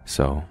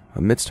 So,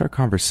 amidst our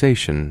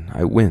conversation,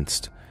 I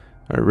winced.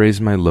 I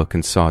raised my look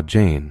and saw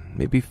Jane,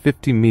 maybe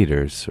 50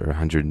 meters or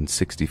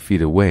 160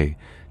 feet away,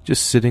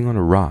 just sitting on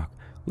a rock,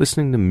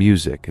 listening to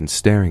music and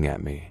staring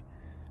at me.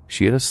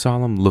 She had a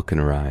solemn look in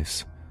her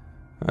eyes.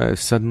 I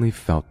suddenly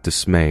felt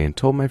dismay and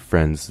told my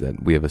friends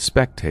that we have a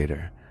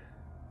spectator.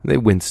 They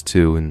winced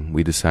too, and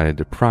we decided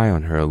to pry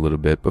on her a little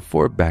bit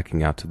before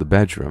backing out to the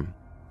bedroom.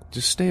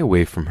 "Just stay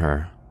away from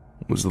her,"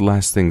 was the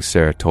last thing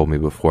Sarah told me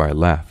before I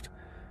left.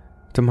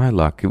 To my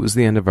luck, it was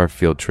the end of our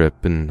field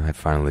trip, and I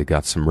finally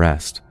got some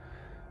rest.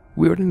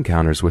 Weird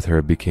encounters with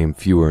her became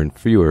fewer and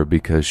fewer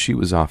because she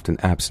was often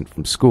absent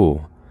from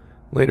school.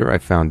 Later I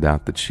found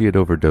out that she had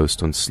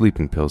overdosed on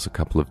sleeping pills a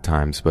couple of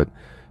times, but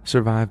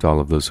survived all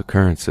of those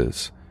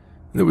occurrences.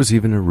 There was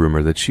even a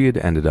rumor that she had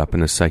ended up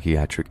in a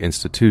psychiatric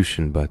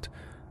institution, but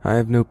I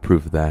have no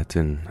proof of that,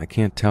 and I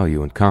can't tell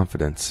you in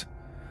confidence.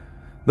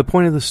 The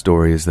point of the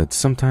story is that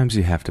sometimes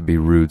you have to be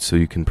rude so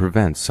you can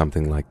prevent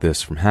something like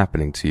this from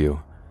happening to you.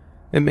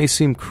 It may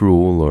seem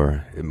cruel,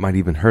 or it might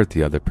even hurt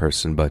the other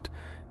person, but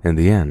in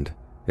the end,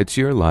 it's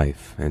your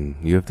life, and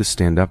you have to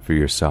stand up for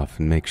yourself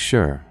and make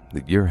sure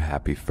that you're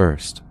happy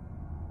first.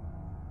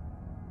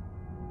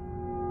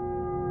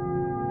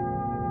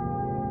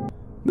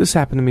 This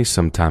happened to me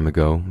some time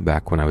ago,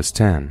 back when I was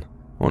 10,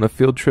 on a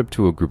field trip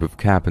to a group of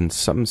cabins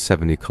some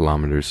 70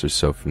 kilometers or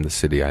so from the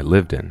city I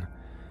lived in.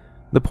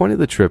 The point of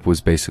the trip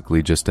was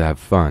basically just to have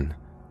fun.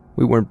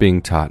 We weren't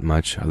being taught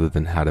much other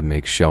than how to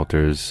make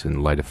shelters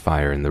and light a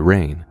fire in the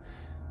rain.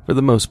 For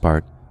the most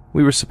part,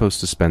 we were supposed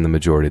to spend the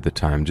majority of the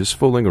time just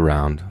fooling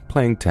around,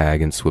 playing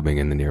tag and swimming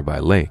in the nearby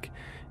lake,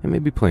 and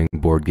maybe playing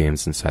board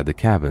games inside the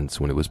cabins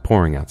when it was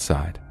pouring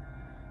outside.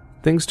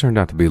 Things turned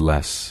out to be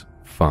less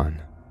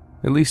fun,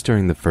 at least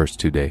during the first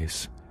 2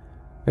 days.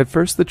 At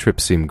first, the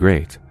trip seemed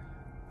great.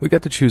 We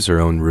got to choose our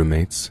own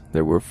roommates.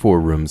 There were 4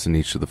 rooms in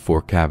each of the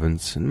 4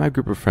 cabins, and my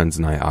group of friends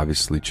and I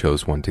obviously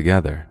chose one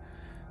together.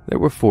 There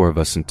were 4 of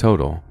us in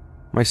total: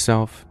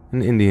 myself,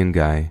 an Indian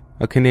guy,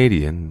 a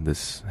Canadian,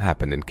 this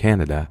happened in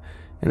Canada,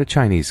 and a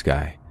Chinese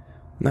guy.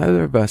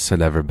 Neither of us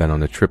had ever been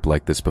on a trip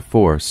like this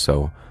before,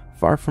 so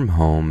far from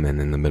home and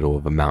in the middle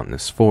of a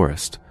mountainous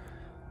forest.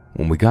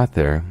 When we got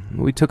there,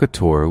 we took a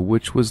tour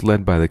which was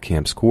led by the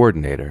camp's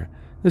coordinator,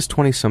 this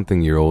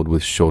 20-something-year-old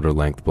with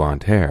shoulder-length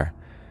blonde hair.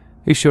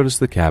 He showed us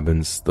the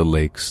cabins, the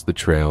lakes, the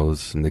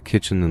trails, and the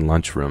kitchen and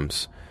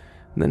lunchrooms,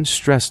 and then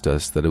stressed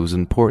us that it was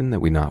important that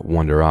we not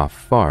wander off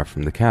far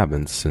from the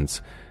cabins,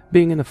 since,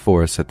 being in a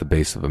forest at the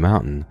base of a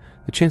mountain,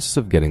 the chances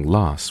of getting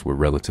lost were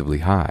relatively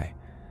high.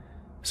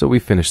 So we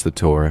finished the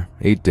tour,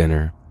 ate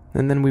dinner,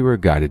 and then we were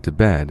guided to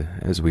bed,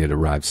 as we had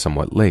arrived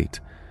somewhat late.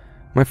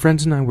 My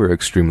friends and I were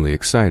extremely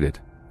excited,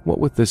 what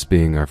with this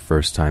being our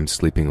first time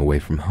sleeping away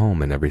from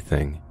home and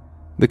everything.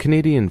 The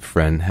Canadian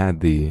friend had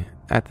the,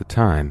 at the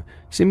time,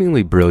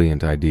 seemingly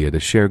brilliant idea to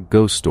share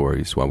ghost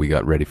stories while we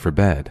got ready for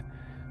bed.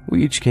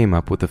 We each came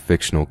up with a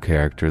fictional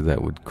character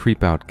that would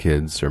creep out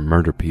kids or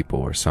murder people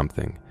or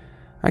something.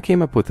 I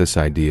came up with this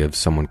idea of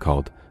someone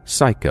called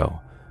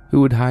Psycho,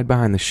 who would hide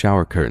behind the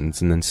shower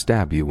curtains and then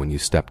stab you when you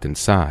stepped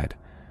inside.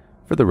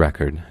 For the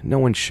record, no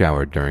one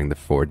showered during the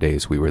 4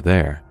 days we were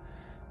there.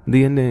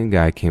 The Indian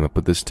guy came up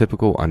with this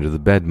typical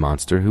under-the-bed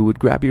monster who would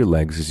grab your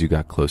legs as you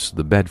got close to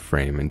the bed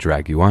frame and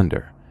drag you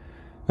under.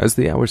 As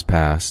the hours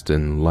passed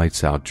and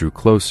lights out drew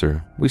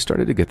closer, we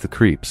started to get the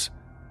creeps.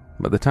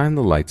 By the time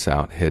the lights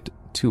out hit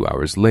 2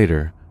 hours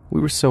later,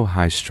 we were so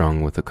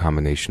high-strung with a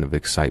combination of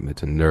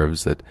excitement and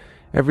nerves that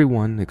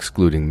everyone,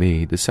 excluding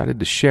me, decided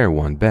to share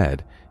one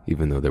bed,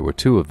 even though there were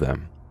 2 of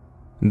them.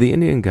 The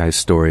Indian guy's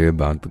story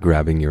about the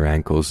grabbing your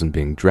ankles and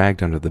being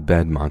dragged under the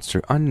bed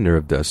monster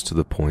unnerved us to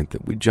the point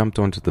that we jumped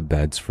onto the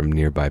beds from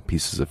nearby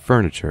pieces of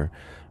furniture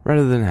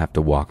rather than have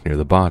to walk near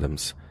the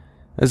bottoms.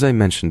 As I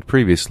mentioned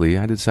previously,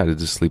 I decided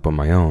to sleep on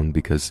my own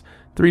because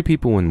 3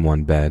 people in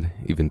one bed,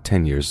 even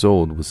 10 years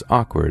old, was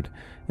awkward,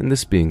 and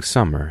this being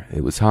summer,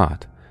 it was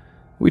hot.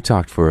 We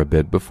talked for a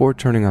bit before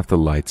turning off the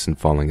lights and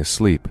falling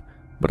asleep,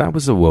 but I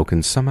was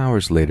awoken some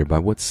hours later by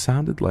what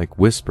sounded like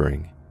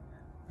whispering.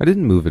 I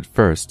didn't move at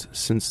first,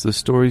 since the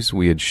stories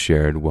we had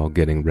shared while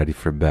getting ready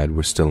for bed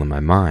were still in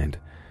my mind.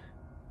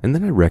 And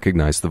then I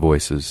recognized the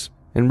voices,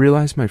 and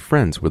realized my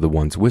friends were the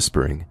ones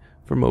whispering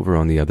from over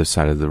on the other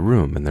side of the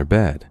room in their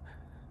bed.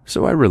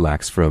 So I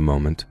relaxed for a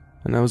moment,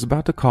 and I was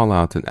about to call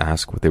out and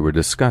ask what they were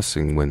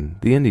discussing when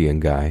the Indian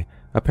guy,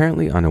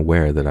 apparently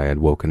unaware that I had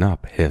woken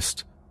up,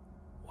 hissed,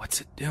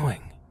 "What's it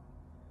doing?"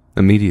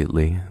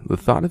 Immediately, the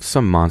thought of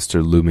some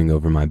monster looming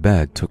over my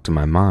bed took to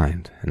my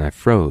mind, and I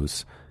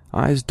froze,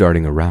 eyes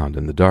darting around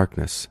in the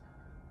darkness.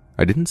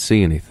 I didn't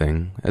see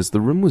anything, as the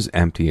room was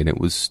empty and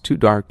it was too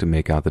dark to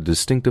make out the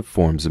distinctive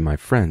forms of my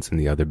friends in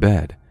the other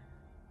bed.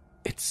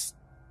 "It's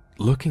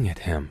looking at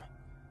him,"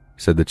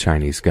 said the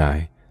Chinese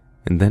guy,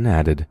 and then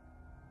added,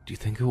 "Do you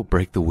think it will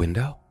break the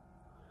window?"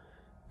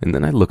 And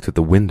then I looked at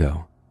the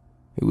window.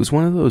 It was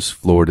one of those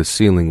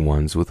floor-to-ceiling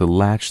ones with a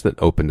latch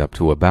that opened up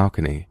to a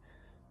balcony.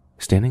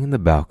 Standing in the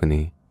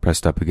balcony,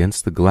 pressed up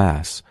against the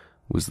glass,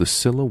 was the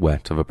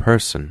silhouette of a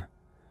person.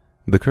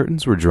 The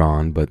curtains were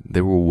drawn, but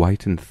they were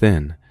white and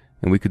thin,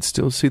 and we could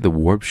still see the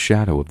warped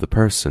shadow of the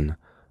person,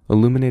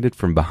 illuminated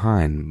from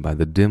behind by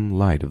the dim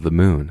light of the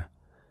moon.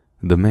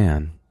 The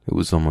man, it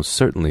was almost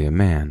certainly a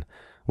man,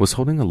 was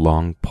holding a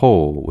long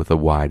pole with a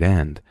wide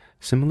end,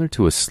 similar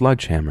to a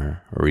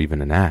sledgehammer or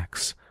even an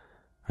axe.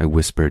 I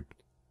whispered,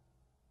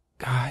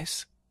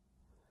 "Guys?"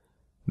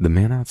 The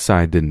man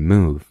outside didn't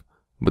move,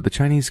 but the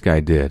Chinese guy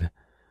did.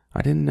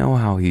 I didn't know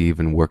how he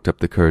even worked up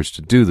the courage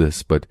to do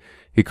this, but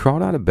he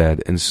crawled out of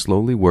bed and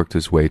slowly worked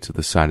his way to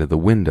the side of the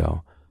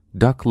window,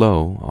 duck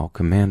low, all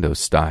commando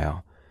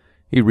style.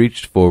 He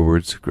reached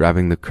forwards,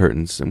 grabbing the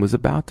curtains, and was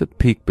about to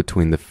peek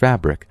between the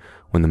fabric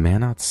when the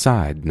man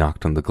outside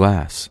knocked on the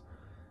glass.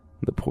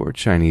 The poor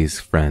Chinese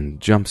friend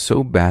jumped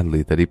so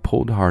badly that he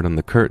pulled hard on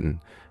the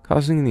curtain,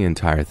 causing the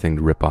entire thing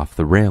to rip off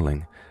the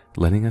railing,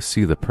 letting us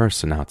see the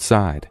person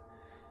outside.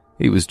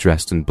 He was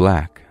dressed in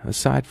black,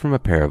 aside from a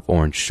pair of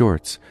orange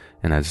shorts,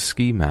 and had a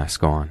ski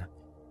mask on.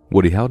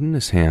 What he held in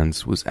his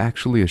hands was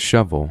actually a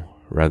shovel,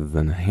 rather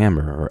than a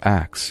hammer or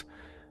axe.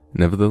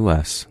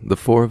 Nevertheless, the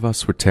four of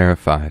us were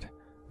terrified.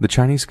 The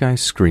Chinese guy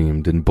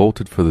screamed and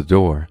bolted for the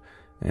door,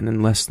 and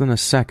in less than a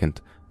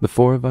second, the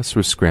four of us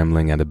were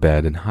scrambling out of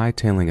bed and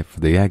hightailing it for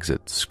the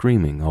exit,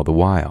 screaming all the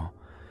while.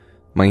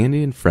 My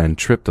Indian friend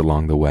tripped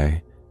along the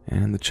way,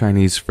 and the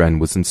Chinese friend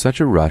was in such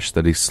a rush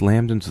that he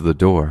slammed into the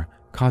door,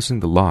 causing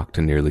the lock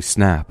to nearly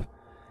snap.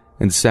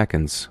 In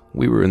seconds,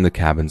 we were in the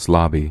cabin's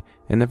lobby,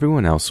 and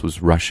everyone else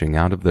was rushing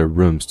out of their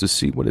rooms to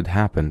see what had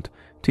happened,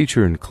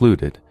 teacher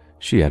included.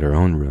 She had her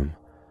own room.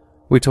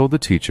 We told the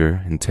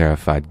teacher, in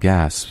terrified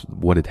gasps,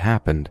 what had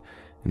happened,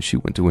 and she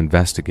went to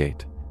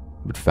investigate,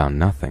 but found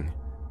nothing.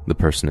 The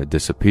person had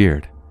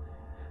disappeared.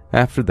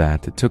 After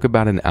that, it took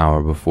about an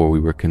hour before we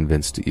were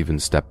convinced to even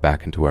step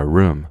back into our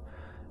room.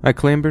 I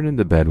clambered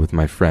into bed with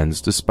my friends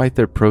despite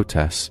their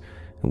protests,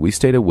 and we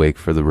stayed awake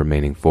for the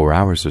remaining 4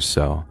 hours or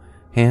so,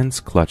 hands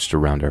clutched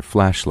around our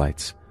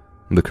flashlights.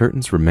 The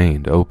curtains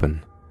remained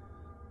open.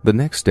 The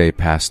next day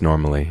passed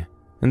normally,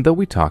 and though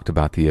we talked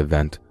about the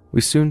event, we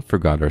soon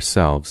forgot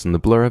ourselves in the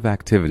blur of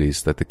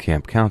activities that the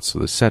camp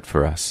counselor set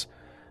for us.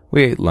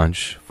 We ate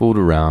lunch, fooled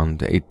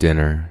around, ate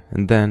dinner,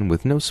 and then,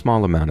 with no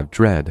small amount of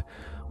dread,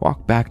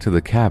 walked back to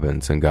the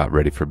cabins and got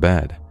ready for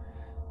bed.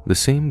 The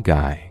same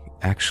guy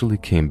actually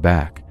came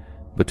back,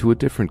 but to a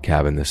different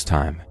cabin this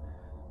time.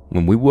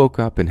 When we woke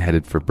up and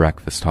headed for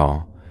breakfast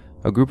hall,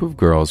 a group of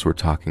girls were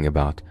talking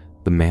about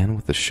the man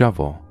with the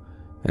shovel,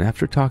 and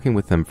after talking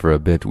with them for a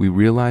bit, we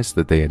realized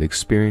that they had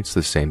experienced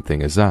the same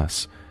thing as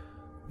us.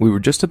 We were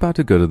just about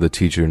to go to the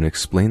teacher and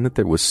explain that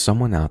there was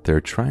someone out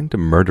there trying to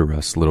murder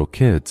us little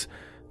kids,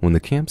 when the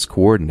camp's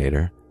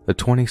coordinator, a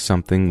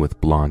 20-something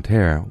with blonde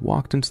hair,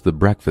 walked into the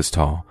breakfast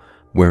hall,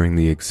 wearing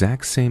the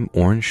exact same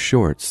orange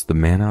shorts the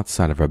man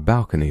outside of our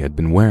balcony had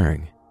been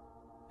wearing.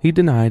 He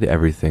denied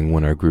everything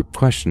when our group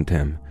questioned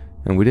him,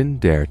 and we didn't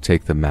dare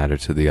take the matter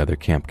to the other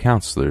camp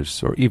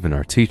counselors or even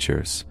our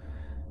teachers.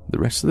 The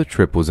rest of the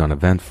trip was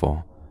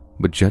uneventful,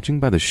 but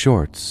judging by the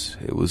shorts,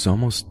 it was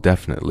almost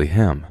definitely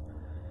him.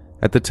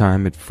 At the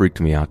time, it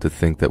freaked me out to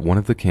think that one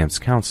of the camp's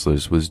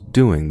counselors was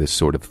doing this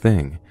sort of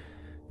thing.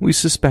 We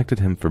suspected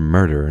him for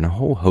murder and a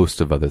whole host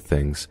of other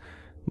things,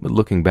 but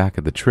looking back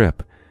at the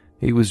trip,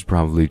 he was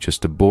probably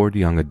just a bored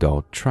young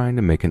adult trying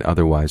to make an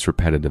otherwise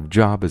repetitive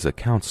job as a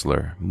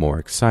counselor more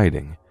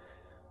exciting.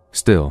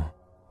 Still,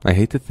 I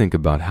hate to think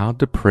about how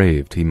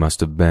depraved he must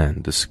have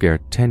been to scare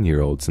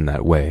 10-year-olds in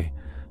that way,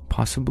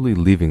 possibly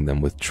leaving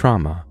them with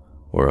trauma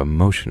or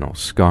emotional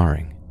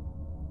scarring.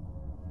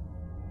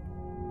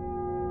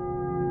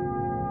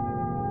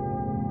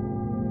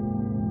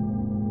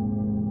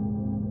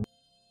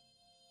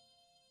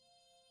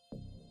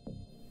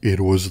 It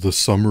was the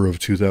summer of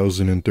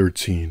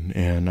 2013,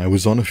 and I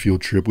was on a field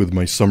trip with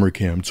my summer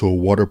camp to a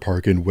water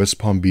park in West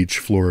Palm Beach,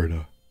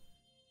 Florida.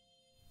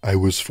 I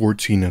was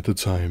 14 at the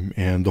time,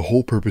 and the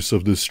whole purpose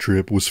of this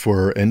trip was for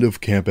our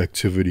end-of-camp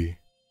activity.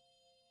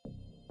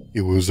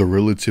 It was a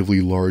relatively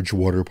large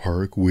water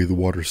park with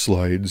water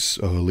slides,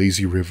 a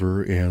lazy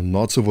river, and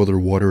lots of other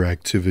water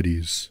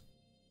activities.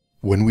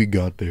 When we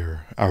got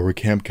there, our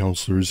camp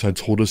counselors had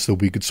told us that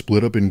we could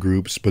split up in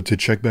groups but to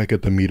check back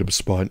at the meetup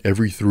spot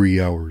every 3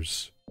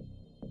 hours.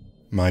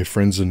 My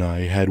friends and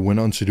I had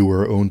went on to do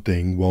our own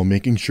thing while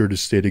making sure to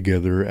stay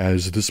together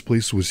as this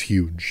place was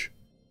huge.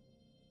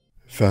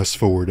 Fast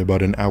forward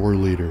about an hour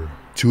later,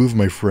 2 of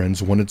my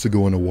friends wanted to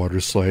go on a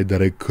water slide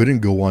that I couldn't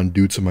go on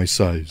due to my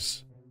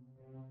size.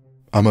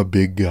 I'm a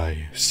big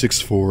guy,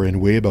 6'4" and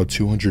weigh about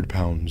 200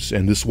 pounds,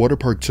 and this water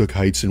park took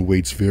heights and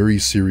weights very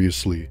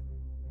seriously.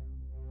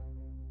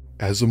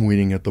 As I'm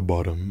waiting at the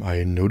bottom,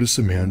 I noticed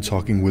a man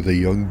talking with a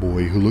young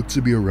boy who looked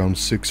to be around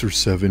 6 or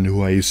 7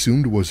 who I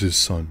assumed was his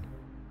son.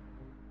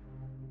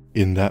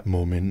 In that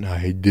moment,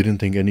 I didn't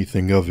think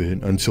anything of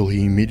it until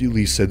he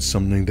immediately said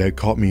something that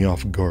caught me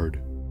off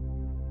guard.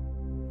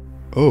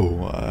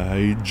 "Oh,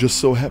 I just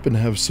so happen to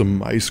have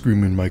some ice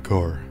cream in my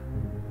car.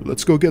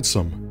 Let's go get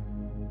some."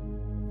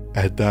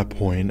 At that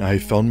point, I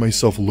found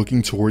myself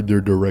looking toward their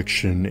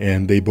direction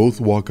and they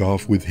both walk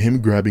off with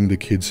him grabbing the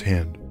kid's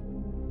hand.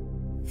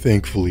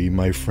 Thankfully,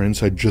 my friends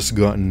had just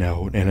gotten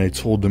out and I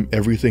told them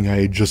everything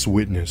I had just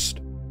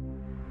witnessed.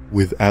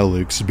 With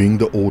Alex being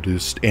the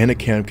oldest and a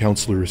camp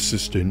counselor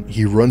assistant,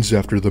 he runs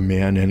after the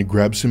man and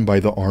grabs him by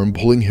the arm,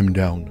 pulling him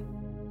down.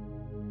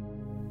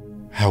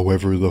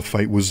 However, the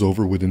fight was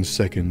over within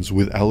seconds,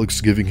 with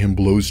Alex giving him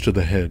blows to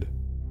the head.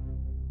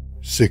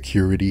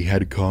 Security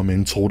had come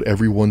and told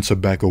everyone to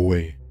back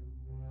away.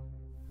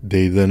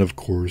 They then, of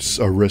course,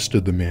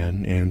 arrested the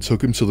man and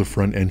took him to the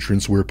front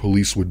entrance where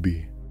police would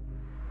be.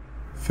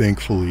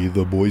 Thankfully,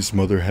 the boy's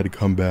mother had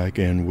come back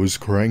and was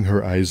crying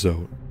her eyes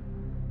out.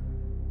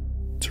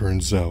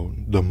 Turns out,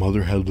 the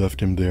mother had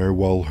left him there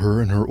while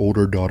her and her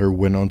older daughter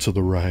went onto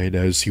the ride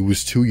as he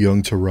was too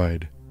young to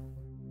ride.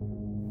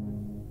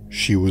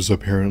 She was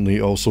apparently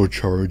also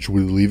charged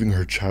with leaving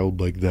her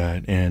child like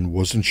that and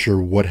wasn't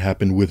sure what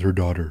happened with her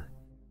daughter.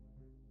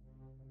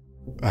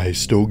 I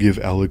still give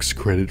Alex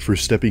credit for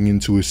stepping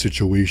into a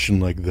situation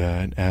like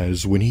that,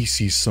 as when he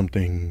sees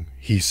something,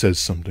 he says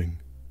something.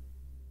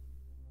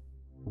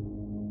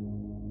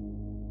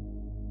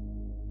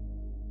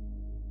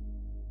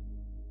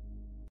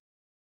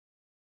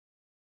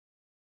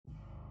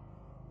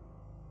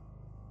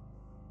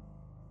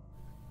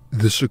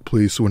 This took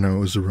place when I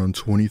was around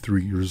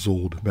 23 years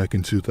old back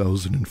in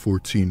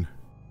 2014.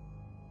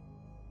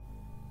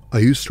 I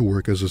used to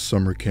work as a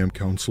summer camp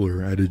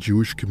counselor at a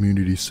Jewish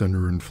community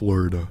center in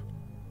Florida.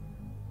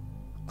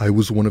 I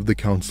was one of the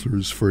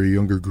counselors for a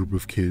younger group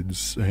of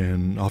kids,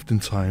 and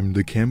oftentimes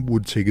the camp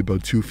would take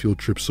about 2 field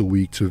trips a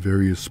week to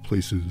various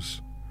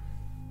places.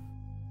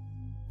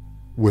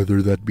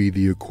 Whether that be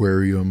the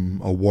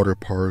aquarium, a water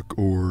park,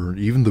 or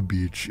even the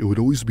beach, it would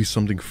always be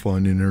something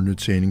fun and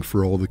entertaining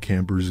for all the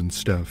campers and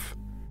staff.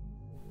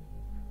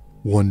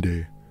 One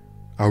day,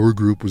 our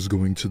group was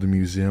going to the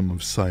Museum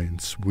of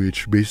Science,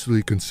 which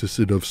basically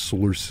consisted of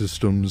solar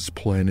systems,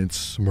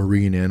 planets,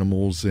 marine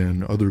animals,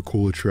 and other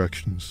cool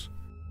attractions.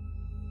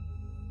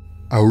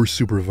 Our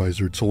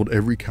supervisor told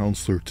every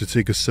counselor to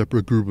take a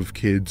separate group of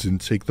kids and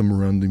take them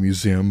around the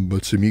museum,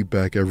 but to meet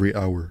back every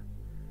hour.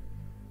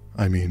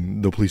 I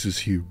mean, the place is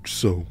huge,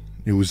 so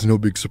it was no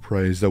big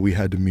surprise that we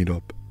had to meet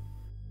up.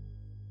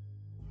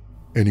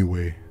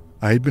 Anyway,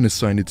 I had been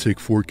assigned to take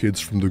 4 kids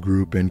from the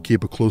group and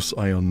keep a close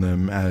eye on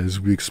them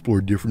as we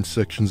explored different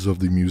sections of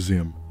the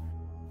museum.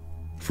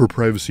 For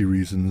privacy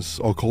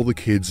reasons, I'll call the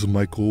kids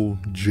Michael,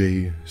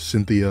 Jay,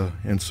 Cynthia,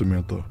 and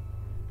Samantha.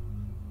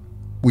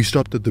 We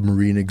stopped at the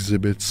marine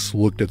exhibits,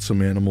 looked at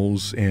some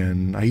animals,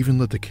 and I even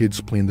let the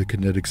kids play in the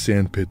kinetic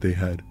sand pit they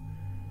had.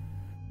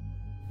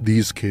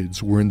 These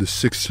kids were in the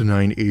 6 to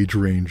 9 age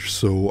range,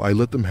 so I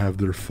let them have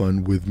their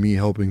fun with me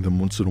helping them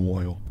once in a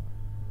while.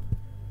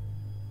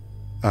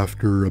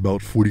 After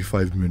about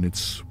 45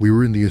 minutes, we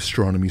were in the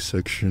astronomy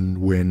section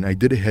when I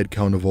did a head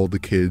count of all the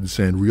kids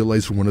and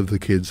realized one of the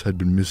kids had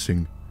been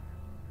missing.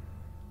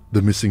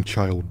 The missing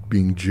child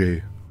being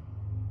Jay.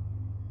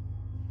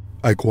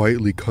 I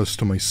quietly cussed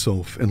to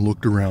myself and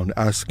looked around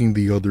asking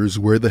the others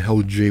where the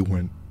hell Jay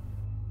went.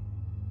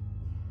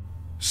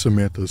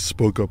 Samantha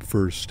spoke up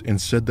first and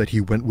said that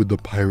he went with the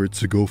pirate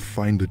to go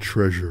find the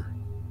treasure.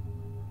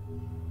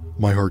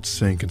 My heart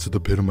sank into the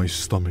pit of my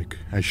stomach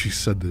as she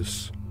said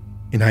this,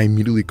 and I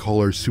immediately call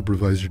our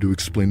supervisor to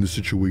explain the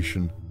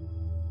situation.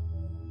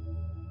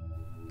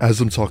 As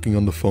I'm talking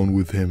on the phone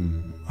with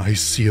him, I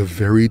see a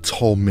very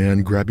tall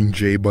man grabbing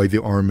Jay by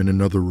the arm in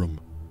another room.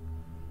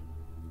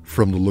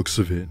 From the looks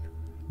of it,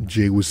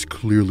 Jay was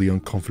clearly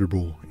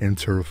uncomfortable and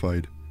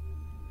terrified.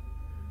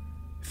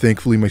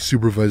 Thankfully, my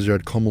supervisor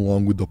had come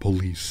along with the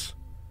police.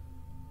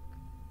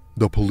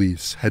 The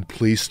police had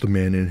placed the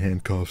man in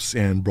handcuffs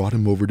and brought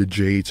him over to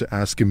Jay to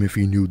ask him if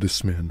he knew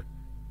this man.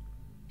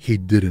 He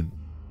didn't.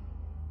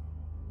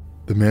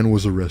 The man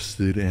was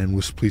arrested and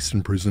was placed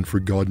in prison for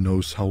God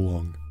knows how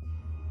long.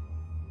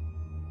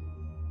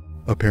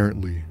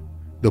 Apparently,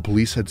 the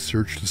police had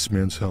searched this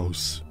man's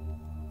house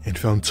and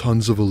found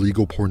tons of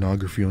illegal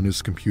pornography on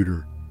his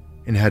computer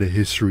and had a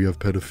history of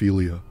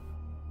pedophilia.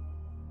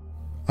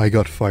 I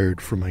got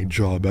fired from my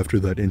job after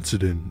that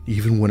incident,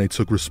 even when I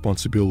took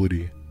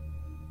responsibility,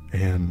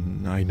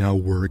 and I now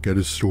work at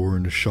a store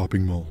in a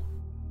shopping mall.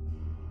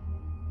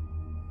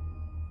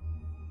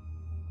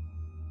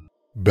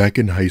 Back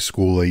in high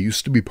school, I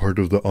used to be part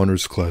of the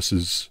honors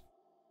classes.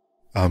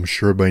 I'm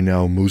sure by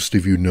now most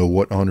of you know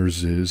what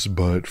honors is,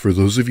 but for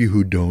those of you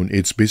who don't,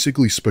 it's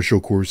basically special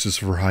courses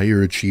for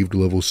higher achieved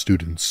level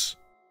students.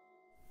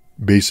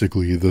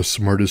 Basically, the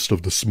smartest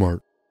of the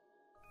smart.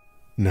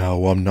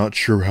 Now, I'm not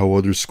sure how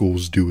other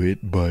schools do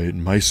it, but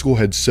my school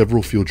had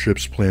several field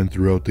trips planned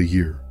throughout the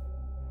year.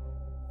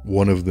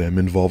 One of them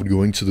involved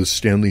going to the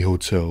Stanley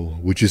Hotel,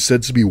 which is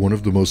said to be one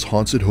of the most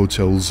haunted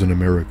hotels in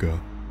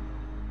America.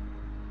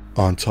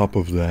 On top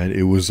of that,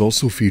 it was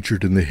also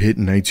featured in the hit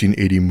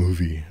 1980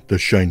 movie, The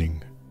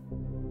Shining.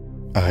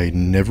 I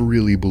never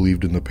really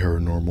believed in the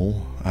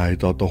paranormal. I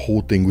thought the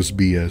whole thing was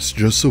BS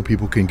just so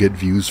people can get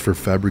views for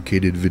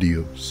fabricated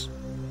videos.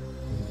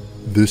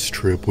 This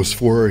trip was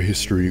for our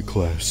history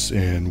class,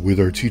 and with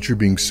our teacher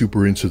being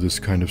super into this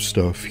kind of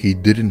stuff, he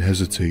didn't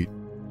hesitate.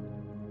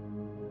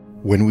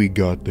 When we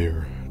got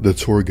there, the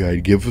tour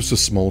guide gave us a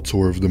small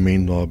tour of the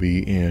main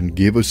lobby and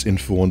gave us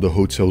info on the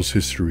hotel's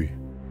history.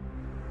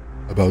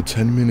 About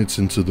 10 minutes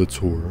into the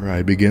tour,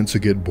 I began to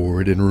get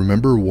bored and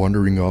remember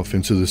wandering off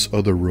into this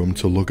other room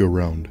to look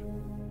around.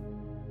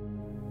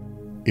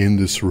 In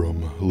this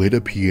room laid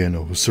a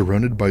piano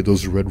surrounded by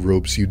those red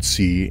ropes you'd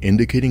see,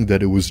 indicating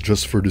that it was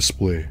just for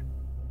display.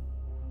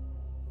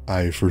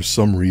 I, for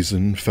some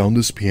reason, found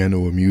this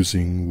piano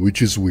amusing,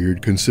 which is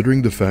weird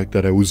considering the fact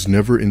that I was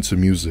never into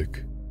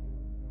music.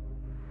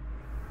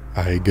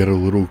 I get a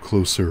little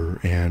closer,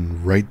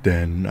 and right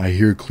then, I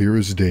hear clear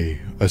as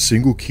day a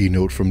single key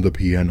note from the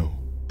piano.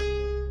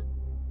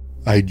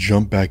 I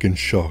jump back in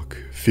shock,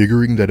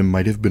 figuring that it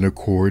might have been a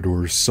chord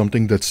or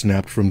something that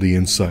snapped from the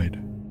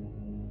inside.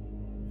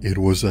 It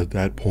was at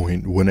that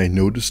point when I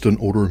noticed an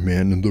older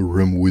man in the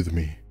room with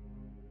me.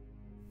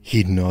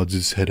 He nods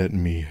his head at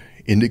me,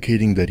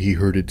 indicating that he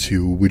heard it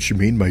too, which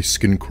made my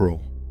skin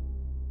crawl.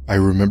 I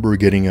remember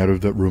getting out of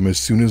that room as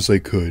soon as I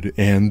could,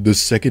 and the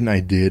second I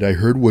did, I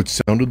heard what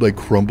sounded like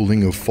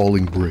crumbling of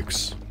falling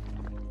bricks.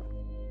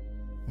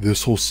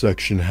 This whole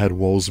section had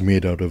walls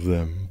made out of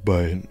them,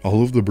 but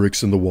all of the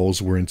bricks in the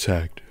walls were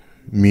intact,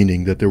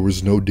 meaning that there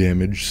was no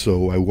damage,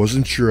 so I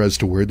wasn't sure as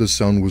to where the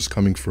sound was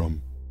coming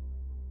from.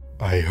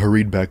 I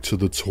hurried back to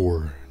the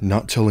tour,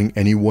 not telling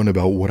anyone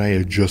about what I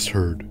had just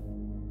heard.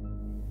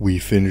 We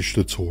finished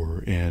the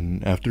tour,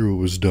 and after it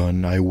was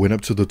done, I went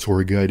up to the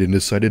tour guide and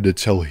decided to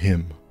tell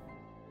him.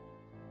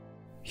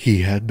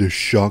 He had this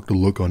shocked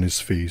look on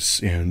his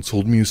face and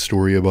told me a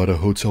story about a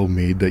hotel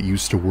maid that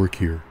used to work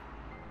here.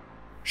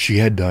 She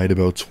had died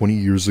about 20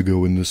 years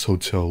ago in this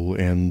hotel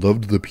and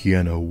loved the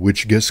piano,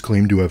 which guests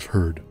claimed to have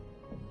heard.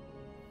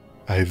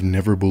 I've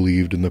never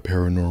believed in the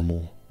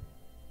paranormal,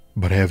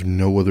 but I have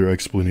no other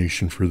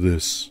explanation for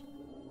this.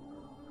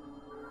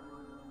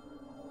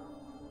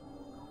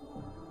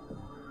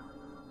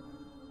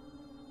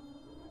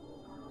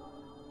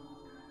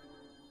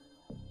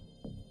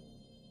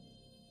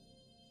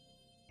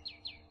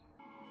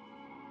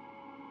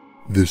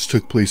 This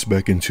took place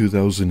back in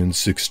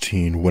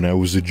 2016 when I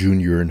was a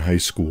junior in high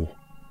school.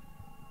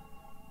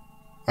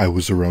 I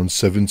was around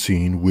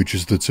 17, which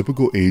is the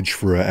typical age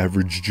for an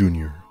average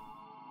junior.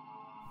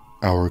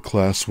 Our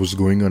class was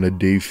going on a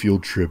day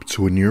field trip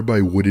to a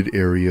nearby wooded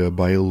area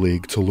by a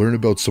lake to learn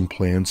about some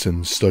plants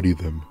and study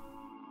them.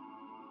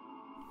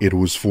 It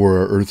was for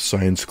our earth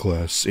science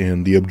class,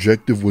 and the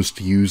objective was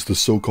to use the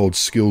so-called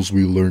skills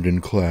we learned in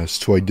class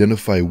to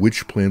identify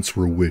which plants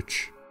were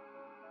which.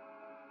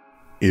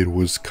 It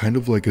was kind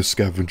of like a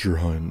scavenger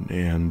hunt,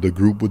 and the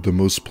group with the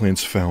most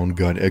plants found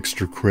got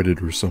extra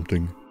credit or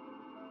something.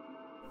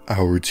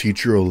 Our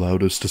teacher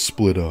allowed us to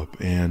split up,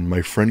 and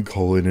my friend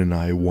Colin and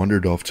I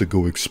wandered off to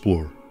go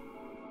explore.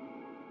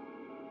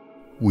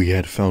 We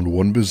had found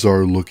one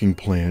bizarre-looking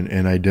plant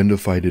and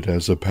identified it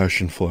as a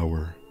passion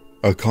flower,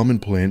 a common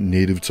plant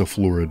native to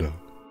Florida.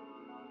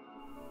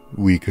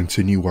 We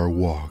continue our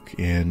walk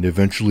and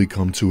eventually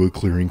come to a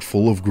clearing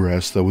full of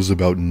grass that was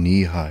about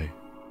knee-high.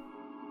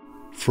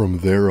 From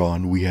there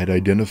on, we had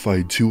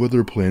identified 2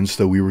 other plants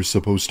that we were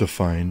supposed to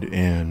find,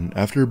 and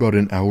after about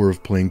an hour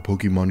of playing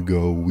Pokemon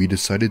Go, we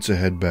decided to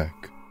head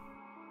back.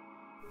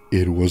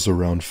 It was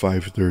around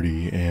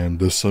 5:30, and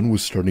the sun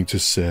was starting to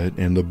set,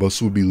 and the bus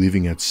would be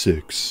leaving at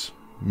 6,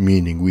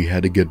 meaning we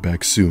had to get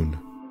back soon.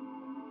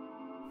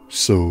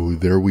 So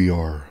there we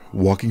are,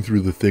 walking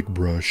through the thick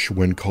brush,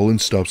 when Colin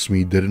stops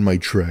me dead in my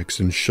tracks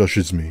and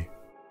shushes me.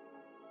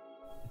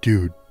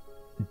 "Dude,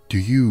 do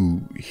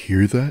you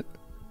hear that?"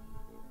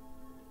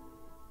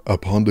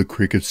 Upon the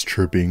crickets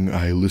chirping,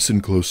 I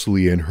listened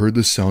closely and heard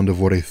the sound of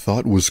what I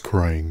thought was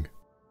crying.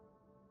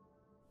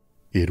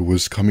 It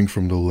was coming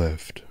from the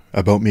left,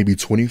 about maybe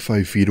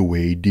 25 feet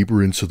away,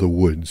 deeper into the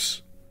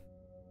woods.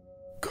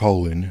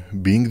 Colin,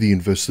 being the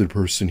invested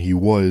person he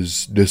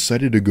was,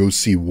 decided to go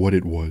see what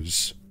it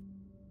was.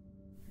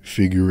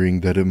 Figuring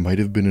that it might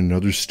have been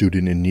another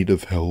student in need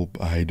of help,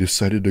 I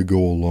decided to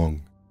go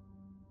along.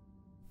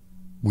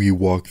 We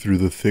walked through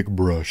the thick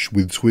brush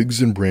with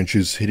twigs and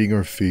branches hitting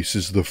our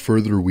faces the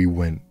further we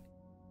went.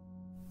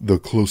 The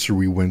closer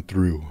we went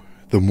through,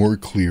 the more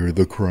clear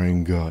the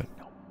crying got.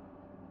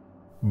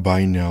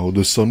 By now,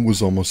 the sun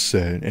was almost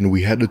set, and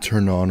we had to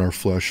turn on our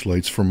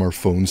flashlights from our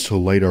phones to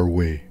light our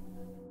way.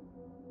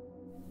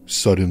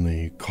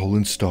 Suddenly,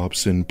 Colin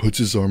stops and puts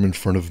his arm in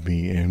front of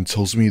me and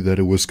tells me that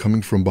it was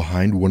coming from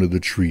behind one of the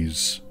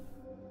trees.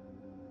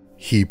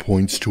 He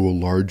points to a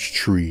large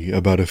tree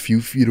about a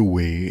few feet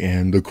away,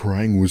 and the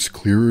crying was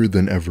clearer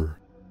than ever.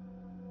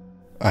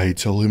 I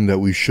tell him that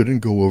we shouldn't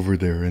go over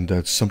there and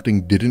that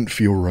something didn't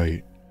feel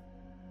right.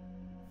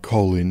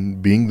 Colin,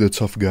 being the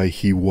tough guy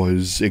he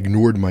was,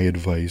 ignored my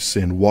advice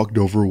and walked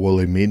over while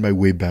I made my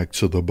way back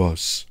to the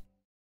bus.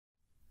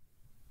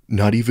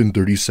 Not even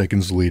 30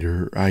 seconds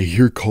later, I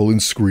hear Colin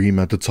scream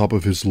at the top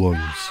of his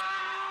lungs.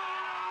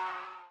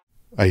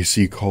 I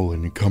see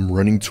Colin come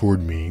running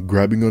toward me,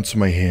 grabbing onto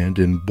my hand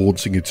and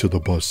bolting it to the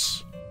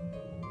bus.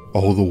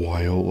 All the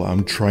while,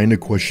 I'm trying to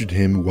question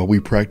him while we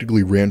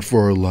practically ran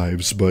for our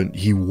lives, but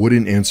he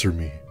wouldn't answer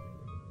me.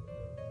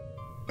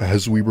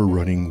 As we were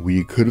running,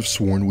 we could have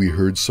sworn we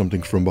heard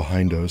something from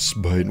behind us,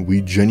 but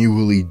we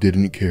genuinely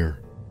didn't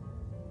care.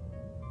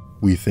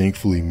 We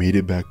thankfully made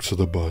it back to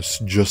the bus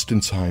just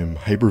in time,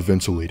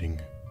 hyperventilating.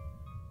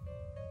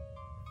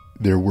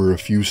 There were a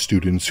few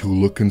students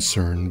who looked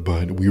concerned,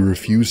 but we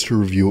refused to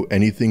reveal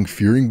anything,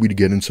 fearing we'd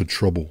get into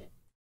trouble.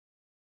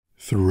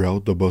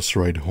 Throughout the bus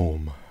ride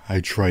home, I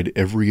tried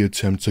every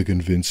attempt to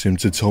convince him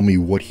to tell me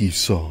what he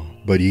saw,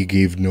 but he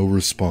gave no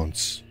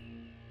response.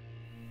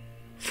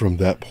 From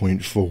that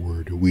point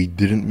forward, we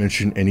didn't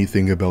mention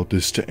anything about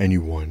this to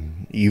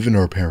anyone, even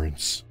our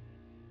parents.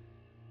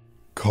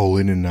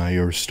 Colin and I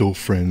are still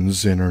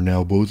friends and are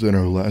now both in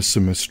our last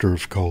semester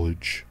of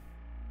college.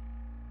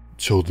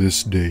 Till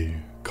this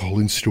day,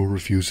 Colin still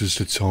refuses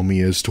to tell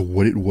me as to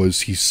what it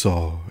was he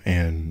saw,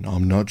 and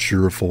I'm not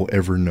sure if I'll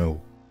ever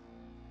know.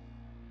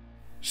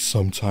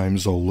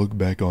 Sometimes I'll look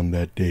back on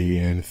that day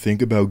and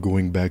think about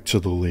going back to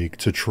the lake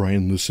to try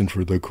and listen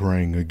for the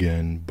crying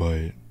again,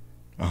 but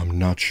I'm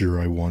not sure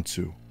I want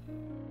to.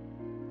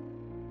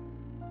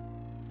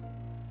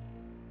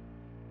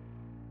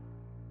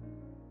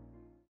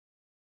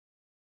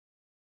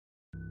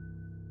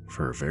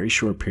 For a very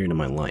short period of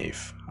my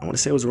life, I want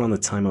to say it was around the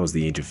time I was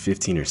the age of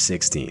 15 or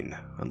 16,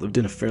 I lived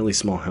in a fairly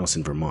small house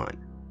in Vermont.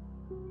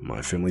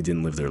 My family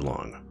didn't live there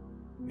long.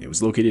 It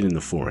was located in the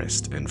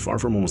forest and far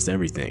from almost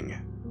everything,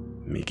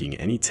 making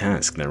any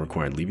task that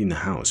required leaving the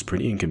house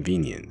pretty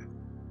inconvenient.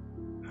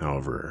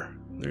 However,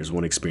 there's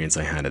one experience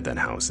I had at that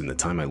house in the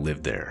time I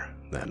lived there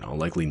that I'll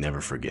likely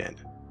never forget.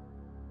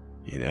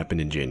 It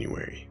happened in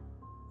January.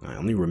 I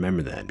only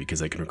remember that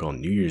because I can recall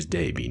New Year's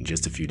Day being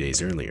just a few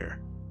days earlier.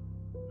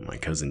 My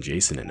cousin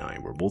Jason and I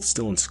were both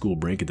still on school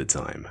break at the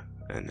time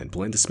and had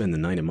planned to spend the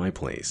night at my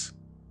place.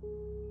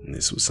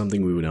 This was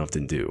something we would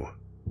often do.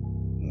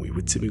 We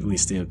would typically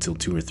stay up till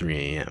 2 or 3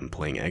 a.m.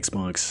 playing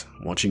Xbox,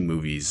 watching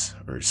movies,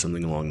 or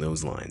something along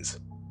those lines.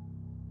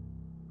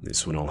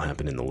 This would all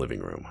happen in the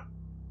living room.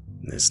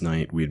 This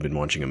night, we had been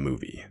watching a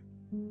movie.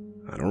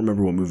 I don't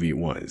remember what movie it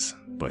was,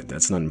 but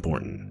that's not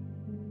important.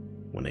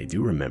 What I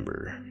do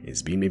remember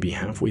is being maybe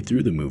halfway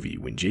through the movie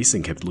when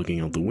Jason kept looking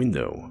out the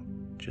window,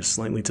 just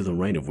slightly to the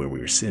right of where we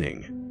were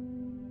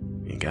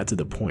sitting. It got to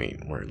the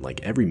point where,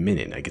 like every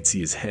minute, I could see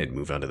his head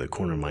move out of the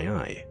corner of my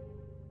eye.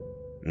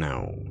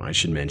 Now, I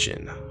should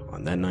mention,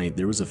 on that night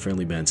there was a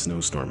fairly bad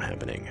snowstorm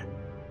happening.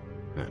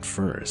 At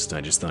first,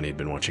 I just thought he had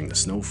been watching the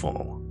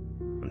snowfall,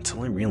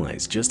 until I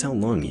realized just how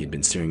long he had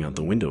been staring out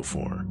the window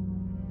for.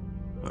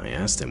 I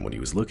asked him what he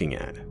was looking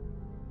at.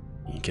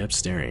 He kept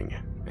staring,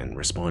 and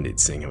responded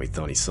saying how he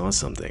thought he saw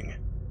something.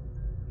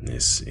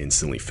 This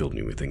instantly filled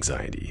me with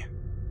anxiety.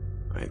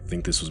 I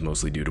think this was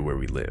mostly due to where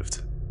we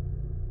lived.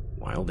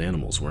 Wild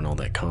animals weren't all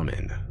that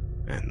common,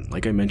 and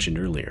like I mentioned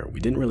earlier, we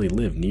didn't really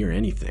live near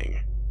anything.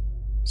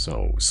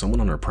 So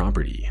someone on our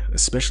property,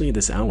 especially at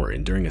this hour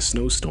and during a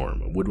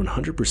snowstorm, would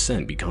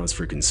 100% be cause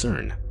for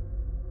concern.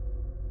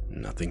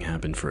 Nothing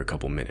happened for a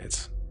couple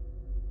minutes.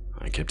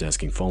 I kept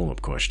asking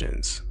follow-up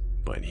questions,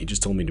 but he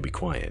just told me to be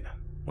quiet,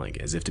 like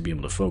as if to be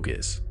able to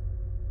focus.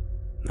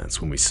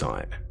 That's when we saw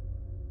it.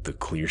 The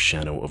clear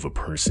shadow of a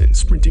person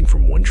sprinting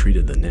from one tree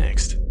to the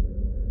next.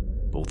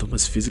 Both of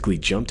us physically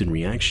jumped in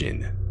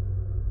reaction.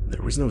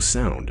 There was no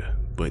sound,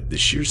 but the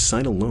sheer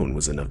sight alone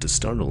was enough to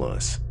startle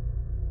us.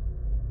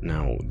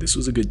 Now, this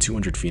was a good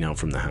 200 feet out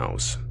from the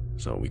house,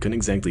 so we couldn't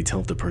exactly tell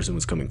if the person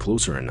was coming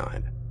closer or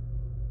not.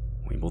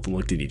 We both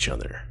looked at each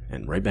other,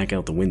 and right back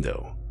out the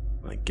window,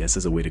 I guess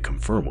as a way to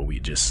confirm what we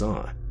just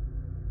saw.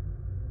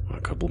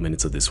 A couple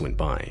minutes of this went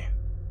by,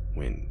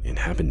 when it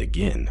happened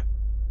again,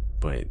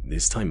 but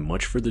this time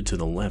much further to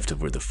the left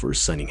of where the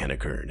first sighting had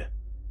occurred.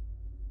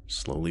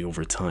 Slowly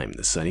over time,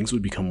 the sightings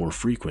would become more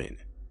frequent.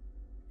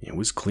 It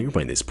was clear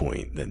by this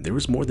point that there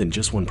was more than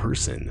just one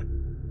person.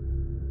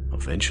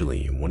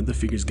 Eventually, one of the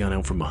figures got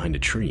out from behind a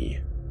tree,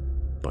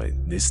 but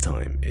this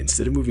time,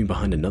 instead of moving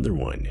behind another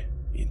one,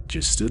 it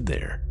just stood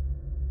there.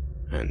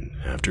 And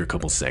after a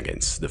couple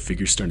seconds, the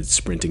figure started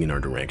sprinting in our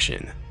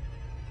direction.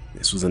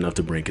 This was enough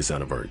to break us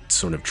out of our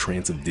sort of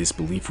trance of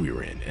disbelief we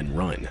were in and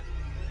run.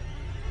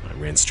 I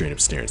ran straight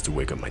upstairs to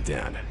wake up my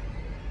dad.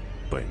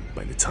 But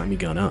by the time he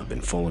got up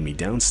and followed me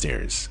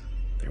downstairs,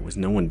 there was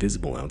no one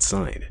visible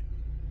outside.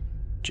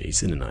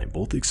 Jason and I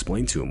both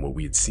explained to him what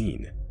we had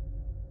seen.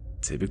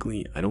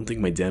 Typically, I don't think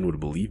my dad would have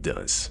believed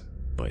us,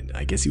 but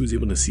I guess he was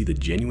able to see the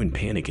genuine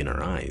panic in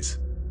our eyes.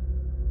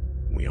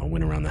 We all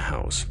went around the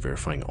house,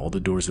 verifying all the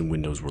doors and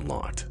windows were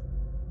locked.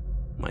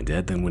 My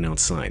dad then went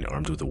outside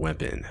armed with a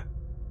weapon.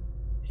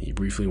 He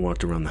briefly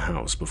walked around the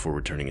house before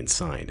returning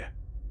inside,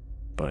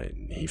 but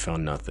he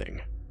found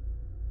nothing.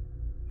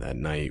 That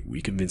night,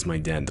 we convinced my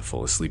dad to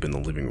fall asleep in the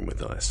living room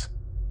with us.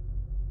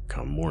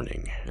 Come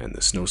morning, and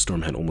the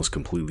snowstorm had almost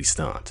completely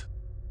stopped.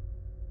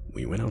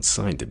 We went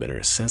outside to better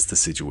assess the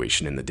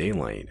situation in the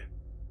daylight,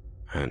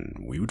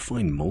 and we would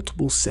find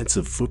multiple sets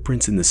of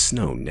footprints in the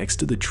snow next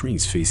to the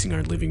trees facing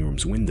our living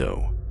room's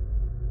window.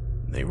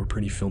 They were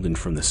pretty filled in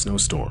from the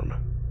snowstorm,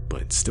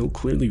 but still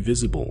clearly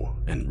visible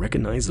and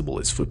recognizable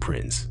as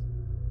footprints.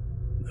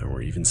 There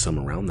were even some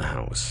around the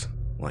house,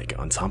 like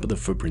on top of the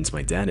footprints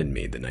my dad had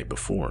made the night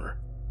before.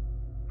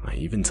 I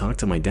even talked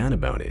to my dad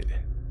about it,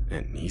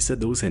 and he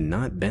said those had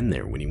not been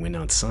there when he went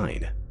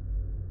outside.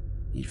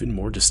 Even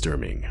more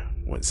disturbing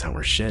was how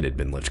our shed had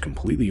been left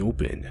completely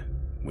open,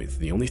 with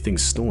the only thing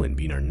stolen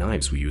being our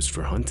knives we used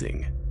for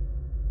hunting.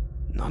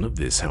 None of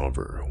this,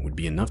 however, would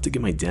be enough to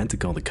get my dad to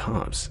call the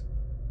cops.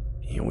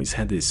 He always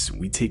had this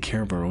we take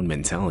care of our own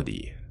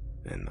mentality,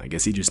 and I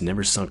guess he just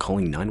never saw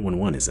calling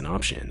 911 as an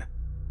option.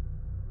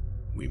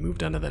 We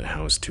moved out of that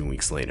house 2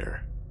 weeks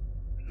later.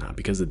 Not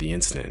because of the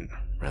incident,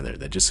 rather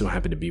that just so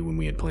happened to be when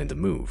we had planned to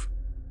move.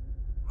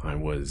 I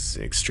was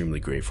extremely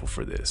grateful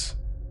for this.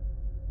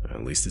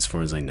 At least as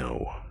far as I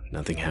know,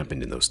 nothing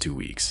happened in those 2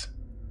 weeks.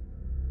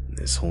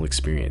 This whole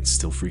experience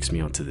still freaks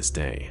me out to this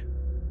day.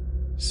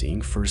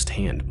 Seeing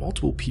firsthand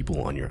multiple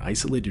people on your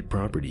isolated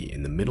property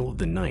in the middle of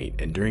the night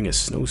and during a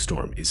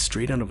snowstorm is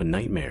straight out of a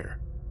nightmare,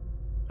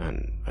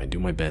 and I do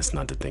my best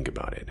not to think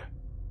about it.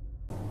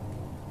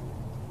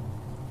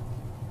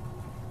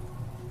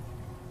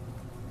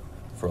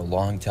 For a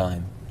long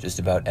time, just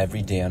about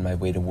every day on my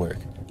way to work,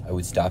 I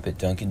would stop at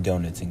Dunkin'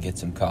 Donuts and get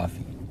some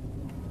coffee.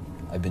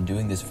 I've been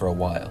doing this for a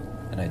while,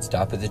 and I'd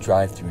stop at the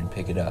drive-thru and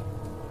pick it up.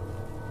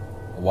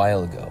 A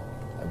while ago,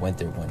 I went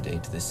there one day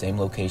to the same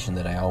location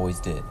that I always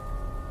did.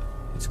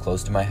 It's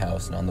close to my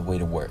house and on the way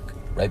to work,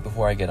 right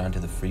before I get onto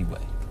the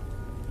freeway.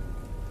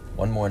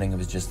 One morning it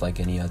was just like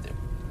any other.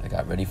 I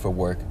got ready for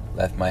work,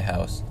 left my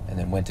house, and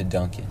then went to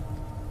Dunkin'.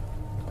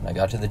 When I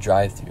got to the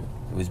drive-thru,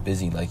 it was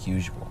busy like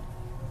usual.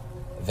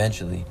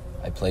 Eventually,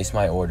 I placed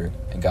my order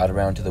and got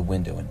around to the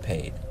window and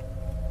paid.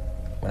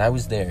 When I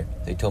was there,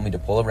 they told me to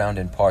pull around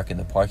and park in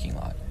the parking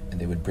lot, and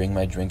they would bring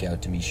my drink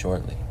out to me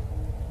shortly.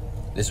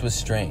 This was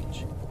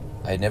strange.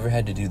 I had never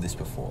had to do this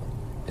before,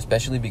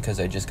 especially because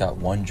I just got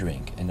one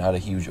drink and not a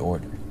huge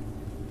order.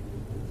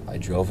 I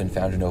drove and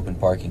found an open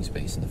parking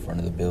space in the front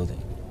of the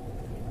building.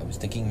 I was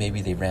thinking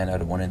maybe they ran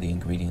out of one of the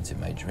ingredients in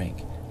my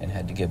drink and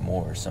had to get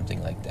more or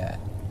something like that.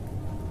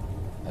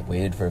 I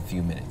waited for a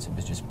few minutes and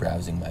was just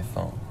browsing my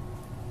phone.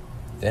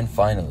 Then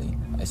finally,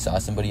 I saw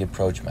somebody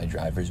approach my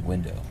driver's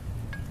window.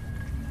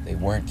 They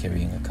weren't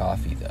carrying a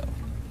coffee though.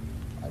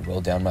 I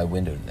rolled down my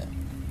window to them.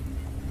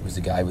 It was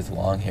a guy with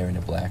long hair and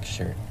a black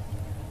shirt.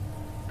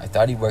 I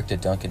thought he worked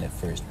at Dunkin' at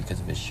first because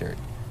of his shirt,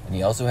 and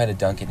he also had a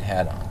Dunkin'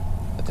 hat on,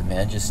 but the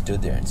man just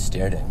stood there and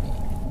stared at me.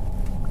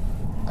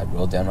 I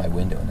rolled down my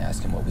window and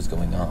asked him what was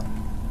going on.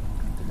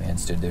 The man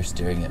stood there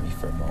staring at me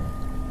for a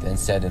moment, then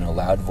said in a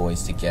loud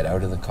voice to get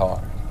out of the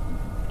car.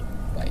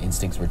 My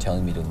instincts were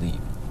telling me to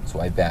leave, so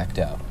I backed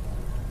out.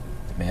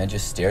 The man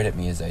just stared at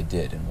me as I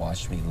did and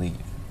watched me leave.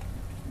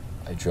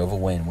 I drove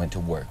away and went to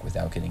work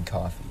without getting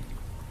coffee.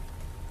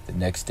 The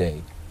next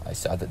day, I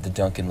saw that the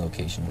Dunkin'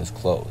 location was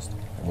closed,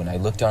 and when I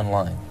looked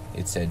online,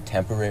 it said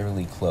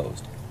temporarily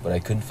closed, but I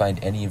couldn't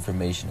find any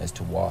information as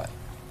to why.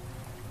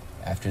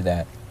 After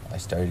that, I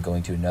started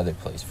going to another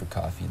place for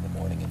coffee in the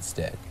morning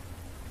instead.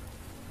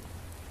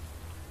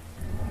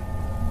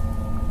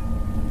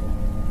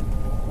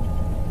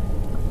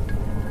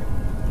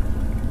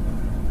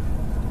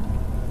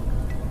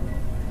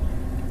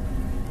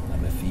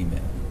 I'm a female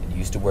and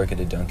used to work at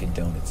a Dunkin'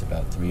 Donuts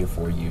about 3 or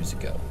 4 years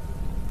ago.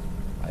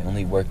 I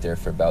only worked there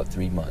for about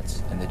 3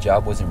 months, and the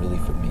job wasn't really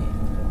for me.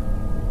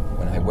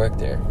 When I worked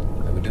there,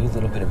 I would do a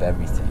little bit of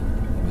everything.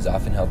 I was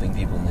often helping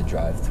people in the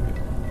drive-thru.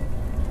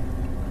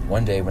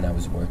 One day when I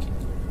was working,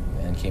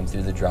 a man came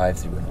through the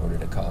drive-thru and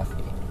ordered a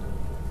coffee.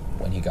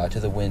 When he got to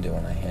the window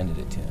and I handed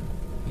it to him,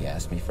 he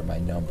asked me for my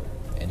number,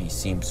 and he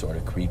seemed sort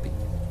of creepy.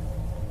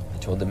 I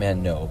told the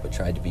man no, but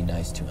tried to be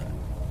nice to him.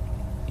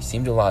 He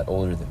seemed a lot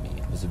older than me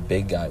and was a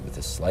big guy with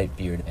a slight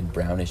beard and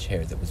brownish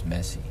hair that was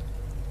messy.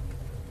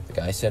 The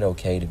guy said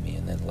okay to me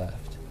and then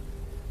left.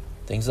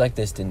 Things like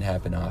this didn't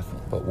happen often,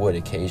 but would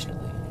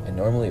occasionally, and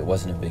normally it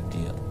wasn't a big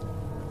deal.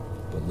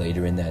 But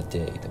later in that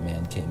day, the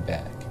man came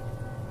back.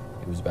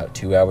 It was about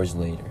 2 hours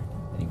later,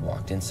 and he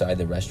walked inside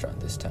the restaurant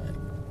this time.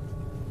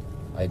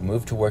 I had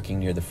moved to working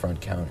near the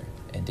front counter,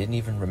 and didn't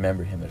even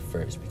remember him at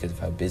first because of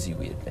how busy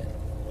we had been.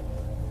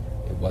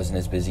 It wasn't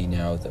as busy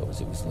now, though, as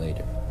it was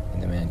later.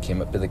 and the man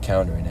came up to the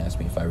counter and asked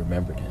me if I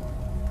remembered him.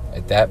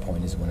 At that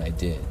point is when I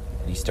did,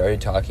 and he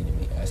started talking to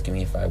me, asking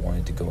me if I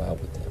wanted to go out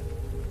with him.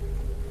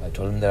 I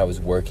told him that I was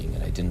working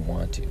and I didn't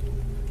want to.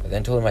 I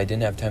then told him I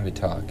didn't have time to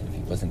talk, and if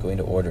he wasn't going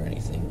to order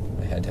anything,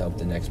 I had to help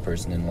the next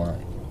person in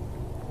line.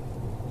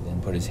 He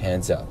then put his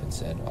hands up and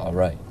said, "All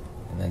right,"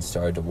 and then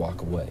started to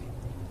walk away.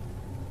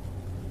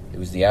 It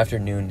was the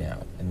afternoon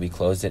now, and we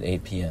closed at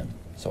 8 p.m.,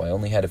 so I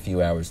only had a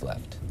few hours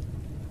left.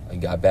 I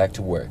got back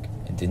to work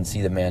and didn't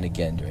see the man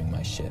again during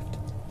my shift.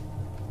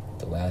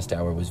 The last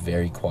hour was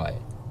very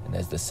quiet, and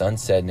as the sun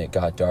set and it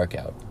got dark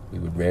out, we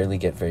would rarely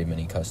get very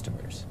many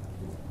customers.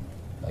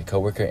 My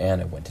coworker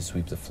Anna went to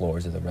sweep the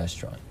floors of the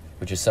restaurant,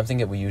 which is something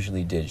that we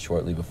usually did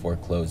shortly before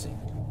closing.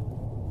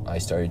 I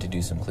started to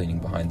do some cleaning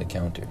behind the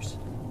counters.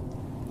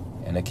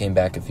 Anna came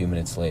back a few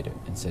minutes later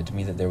and said to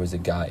me that there was a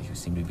guy who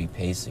seemed to be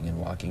pacing and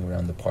walking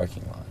around the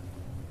parking lot.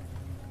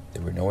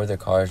 There were no other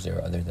cars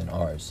there other than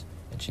ours,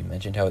 and she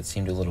mentioned how it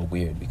seemed a little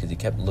weird because he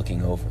kept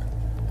looking over.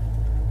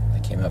 I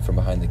came out from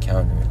behind the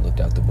counter and looked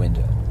out the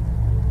window.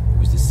 It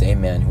was the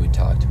same man who had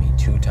talked to me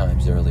 2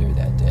 times earlier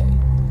that day.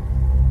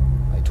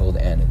 I told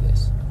Anna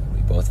this, and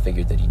we both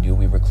figured that he knew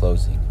we were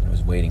closing and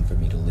was waiting for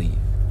me to leave.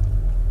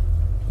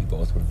 We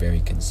both were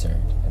very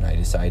concerned, and I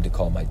decided to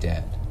call my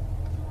dad.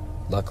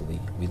 Luckily,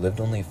 we lived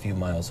only a few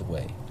miles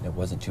away, and it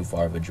wasn't too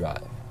far of a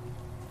drive.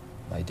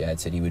 My dad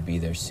said he would be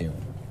there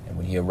soon, and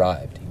when he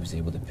arrived, he was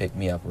able to pick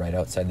me up right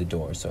outside the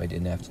door so I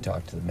didn't have to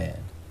talk to the man.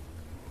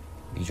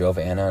 He drove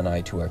Anna and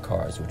I to our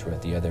cars, which were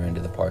at the other end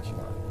of the parking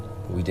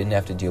lot, but we didn't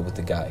have to deal with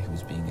the guy who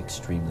was being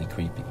extremely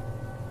creepy.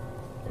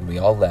 When we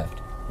all left,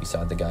 we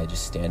saw the guy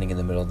just standing in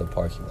the middle of the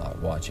parking lot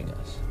watching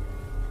us.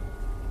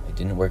 I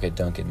didn't work at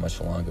Dunkin' much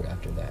longer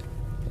after that,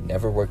 and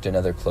never worked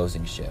another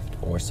closing shift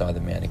or saw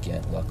the man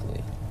again,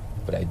 luckily.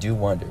 But I do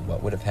wonder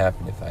what would have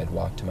happened if I had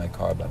walked to my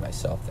car by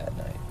myself that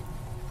night.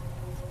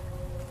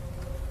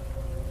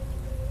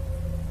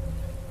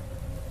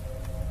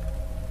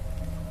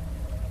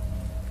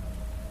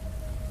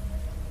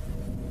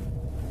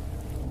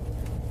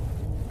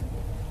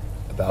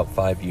 About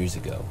 5 years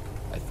ago,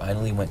 I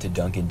finally went to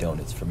Dunkin'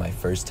 Donuts for my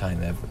first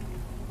time ever.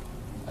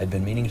 I'd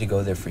been meaning to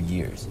go there for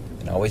years,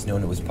 and always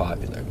known it was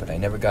popular, but I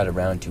never got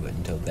around to it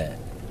until then.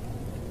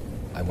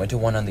 I went to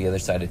one on the other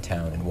side of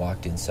town and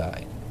walked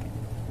inside.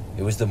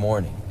 It was the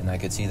morning, and I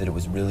could see that it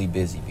was really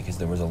busy because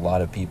there was a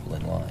lot of people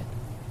in line.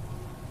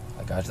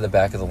 I got to the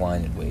back of the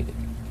line and waited.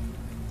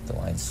 The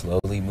line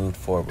slowly moved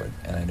forward,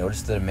 and I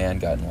noticed that a man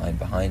got in line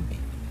behind me.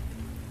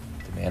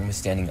 The man was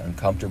standing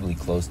uncomfortably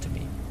close to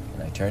me,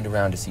 and I turned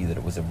around to see that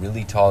it was a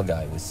really tall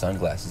guy with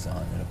sunglasses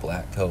on and a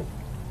black coat.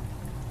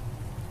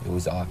 It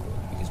was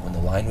awkward because when the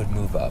line would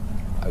move up,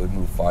 I would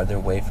move farther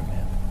away from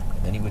him,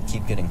 and then he would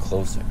keep getting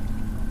closer.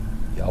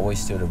 He always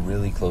stood a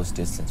really close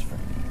distance from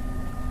me.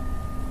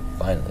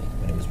 Finally,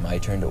 when it was my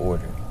turn to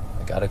order,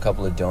 I got a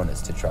couple of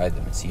donuts to try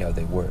them and see how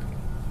they worked.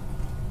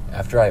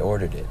 After I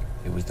ordered it,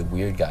 it was the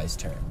weird guy's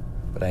turn,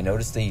 but I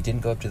noticed that he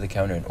didn't go up to the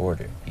counter and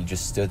order. He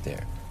just stood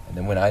there, and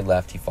then when I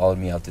left, he followed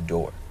me out the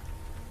door.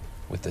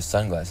 With the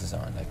sunglasses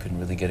on, I couldn't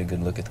really get a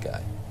good look at the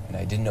guy, and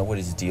I didn't know what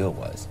his deal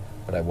was,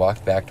 but I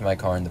walked back to my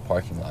car in the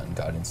parking lot and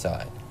got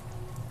inside.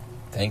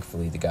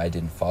 Thankfully, the guy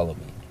didn't follow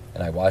me,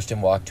 and I watched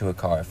him walk to a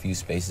car a few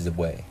spaces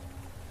away.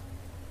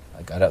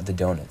 I got out the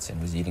donuts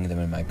and was eating them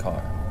in my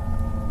car.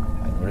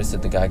 I noticed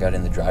that the guy got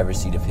in the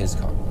driver's seat of his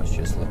car, which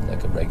just looked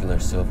like a regular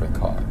silver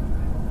car.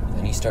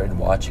 Then he started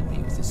watching me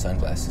with his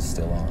sunglasses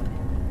still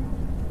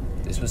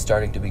on. This was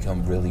starting to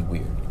become really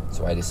weird,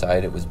 so I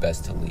decided it was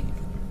best to leave.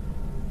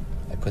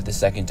 I put the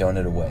second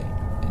donut away,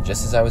 and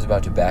just as I was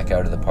about to back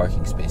out of the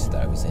parking space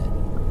that I was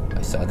in,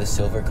 I saw the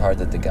silver car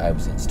that the guy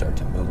was in start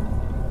to move.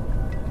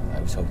 I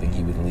was hoping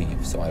he would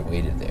leave, so I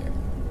waited there,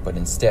 but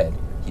instead,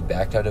 he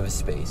backed out of his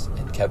space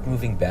and kept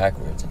moving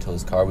backwards until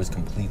his car was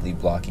completely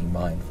blocking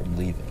mine from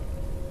leaving.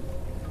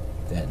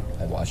 Then,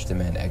 I watched the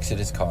man exit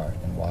his car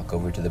and walk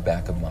over to the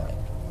back of mine.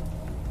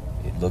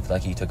 It looked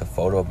like he took a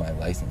photo of my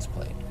license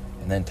plate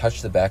and then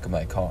touched the back of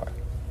my car.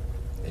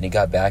 Then he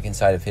got back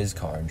inside of his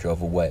car and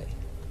drove away.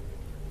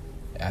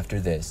 After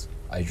this,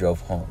 I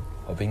drove home,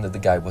 hoping that the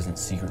guy wasn't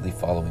secretly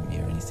following me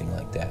or anything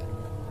like that.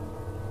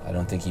 I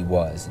don't think he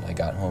was, and I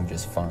got home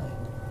just fine.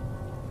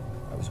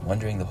 I was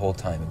wondering the whole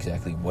time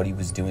exactly what he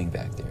was doing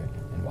back there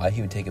and why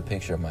he would take a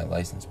picture of my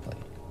license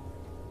plate.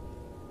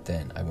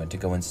 Then I went to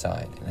go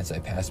inside, and as I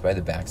passed by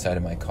the backside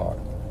of my car,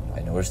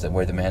 I noticed that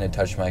where the man had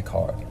touched my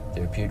car,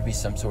 there appeared to be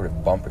some sort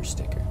of bumper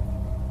sticker.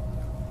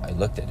 I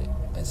looked at it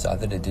and saw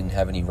that it didn't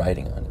have any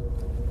writing on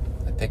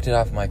it. I picked it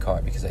off my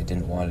car because I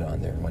didn't want it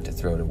on there and went to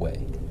throw it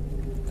away.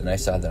 Then I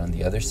saw that on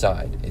the other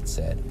side it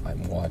said,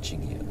 "I'm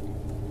watching you."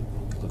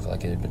 It looked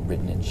like it had been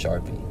written in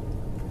Sharpie.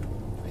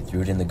 I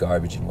threw it in the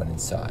garbage and went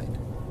inside.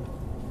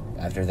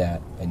 After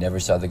that, I never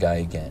saw the guy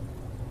again,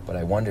 but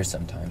I wonder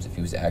sometimes if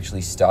he was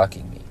actually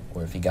stalking me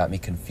or if he got me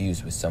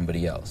confused with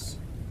somebody else.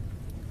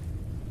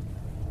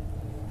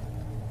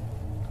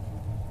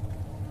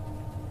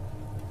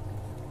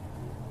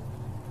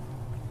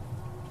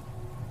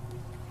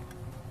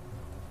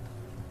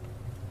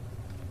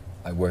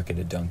 I work at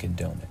a Dunkin'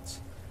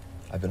 Donuts.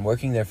 I've been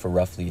working there for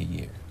roughly a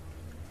year.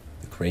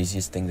 The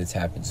craziest thing that's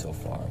happened so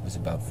far was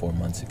about 4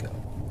 months ago.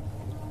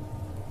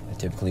 I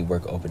typically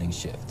work opening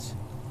shifts.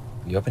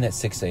 We open at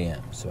 6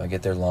 a.m., so I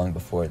get there long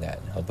before that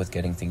and help with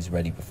getting things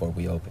ready before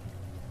we open.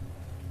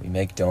 We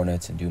make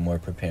donuts and do more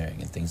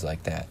preparing and things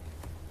like that.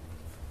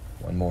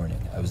 One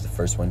morning, I was the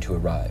first one to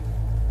arrive.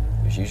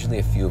 There's usually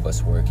a few of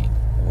us working,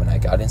 and when I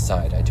got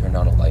inside, I turned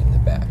on a light in the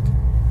back.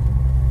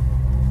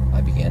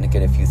 I began to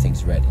get a few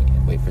things ready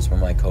and wait for some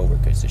of my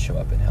coworkers to show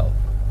up and help.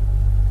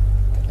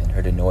 I then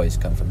heard a noise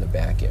come from the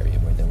back area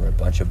where there were a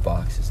bunch of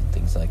boxes and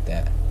things like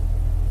that.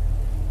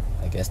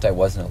 I guessed I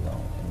wasn't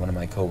alone, and one of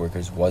my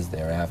coworkers was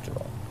there after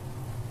all.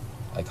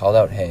 I called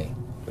out hey,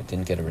 but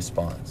didn't get a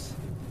response.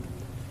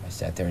 I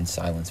sat there in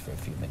silence for a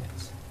few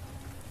minutes.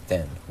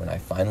 Then, when I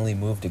finally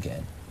moved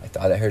again, I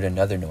thought I heard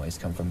another noise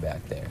come from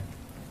back there.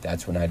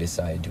 That's when I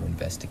decided to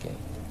investigate.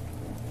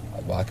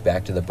 I walked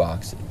back to the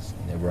boxes,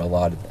 and there were a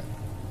lot of them.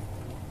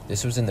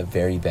 This was in the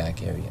very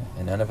back area,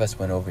 and none of us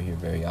went over here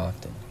very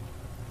often.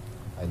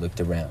 I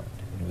looked around,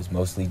 and it was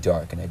mostly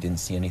dark, and I didn't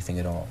see anything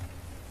at all.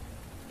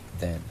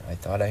 Then, I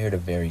thought I heard a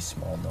very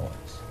small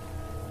noise.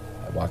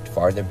 I walked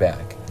farther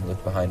back and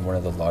looked behind one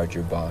of the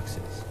larger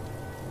boxes.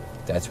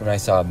 That's when I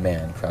saw a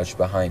man crouched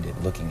behind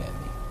it looking at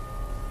me.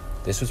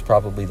 This was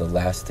probably the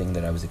last thing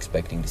that I was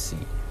expecting to see,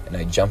 and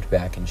I jumped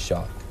back in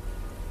shock.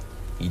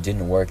 He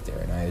didn't work there,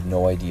 and I had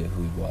no idea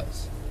who he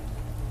was.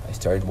 I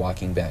started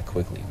walking back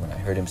quickly when I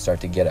heard him start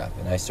to get up,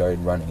 and I started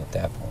running at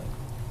that point.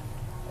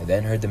 I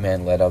then heard the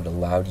man let out a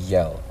loud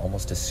yell,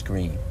 almost a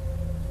scream.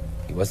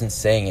 He wasn't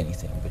saying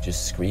anything, but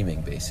just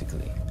screaming,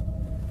 basically.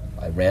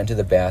 I ran to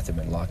the bathroom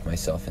and locked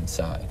myself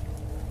inside.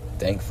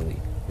 Thankfully,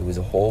 it was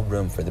a whole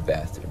room for the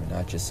bathroom and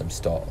not just some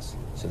stalls,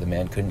 so the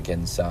man couldn't get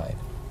inside.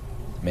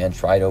 The man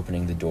tried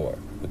opening the door,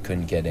 but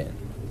couldn't get in.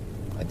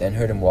 I then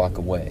heard him walk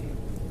away.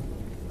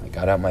 I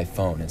got out my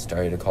phone and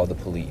started to call the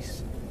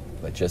police,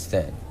 but just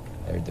then,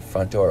 I heard the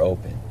front door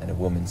open and a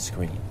woman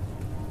scream.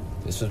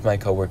 This was my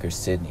coworker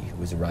Sydney, who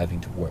was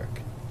arriving to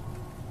work.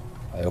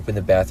 I opened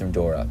the bathroom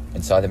door up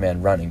and saw the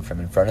man running from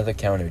in front of the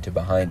counter to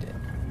behind it.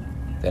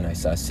 Then I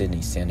saw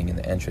Sydney standing in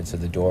the entrance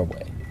of the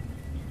doorway.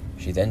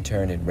 She then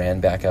turned and ran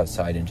back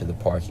outside into the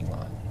parking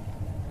lot.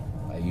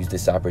 I used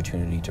this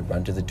opportunity to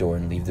run to the door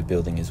and leave the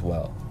building as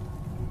well.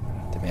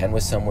 The man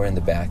was somewhere in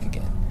the back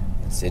again,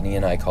 and Sydney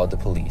and I called the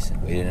police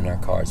and waited in our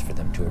cars for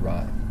them to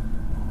arrive.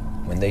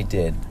 When they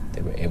did,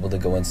 they were able to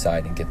go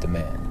inside and get the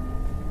man.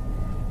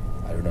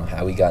 I don't know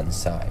how he got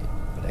inside,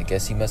 but I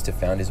guess he must have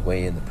found his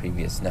way in the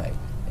previous night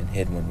and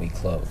hid when we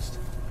closed.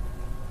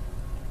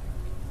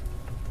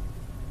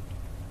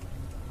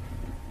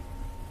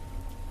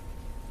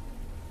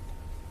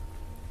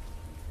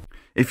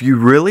 If you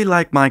really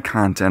like my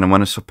content and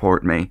want to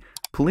support me,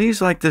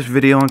 please like this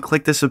video and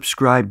click the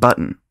subscribe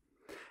button.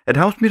 It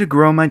helps me to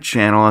grow my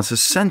channel as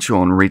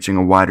essential in reaching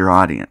a wider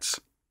audience.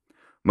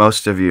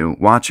 Most of you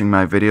watching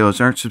my videos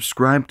aren't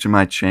subscribed to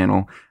my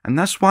channel, and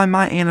that's why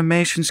my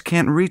animations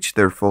can't reach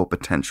their full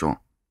potential.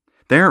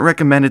 They aren't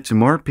recommended to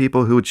more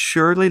people who would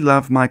surely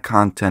love my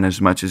content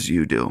as much as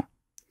you do.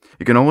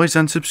 You can always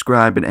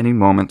unsubscribe at any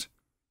moment.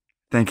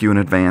 Thank you in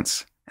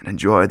advance, and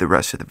enjoy the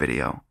rest of the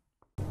video.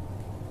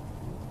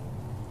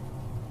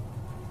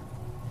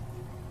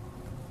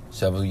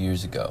 Several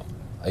years ago,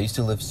 I used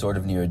to live sort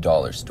of near a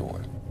dollar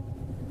store.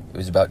 It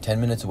was about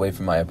 10 minutes away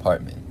from my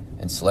apartment,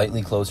 and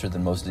slightly closer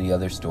than most of the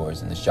other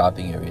stores in the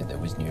shopping area that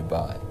was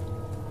nearby.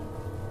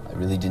 I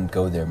really didn't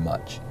go there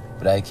much,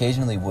 but I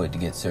occasionally would to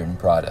get certain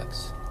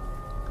products.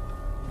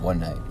 One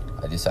night,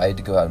 I decided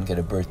to go out and get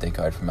a birthday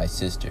card for my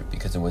sister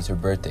because it was her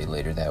birthday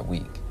later that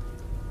week.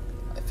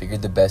 I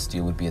figured the best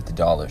deal would be at the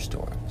dollar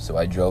store, so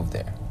I drove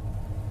there.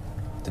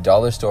 The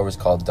dollar store was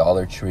called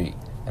Dollar Tree,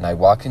 and I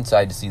walked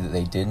inside to see that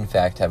they did in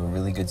fact have a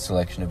really good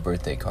selection of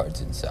birthday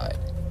cards inside.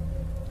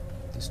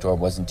 The store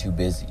wasn't too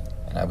busy,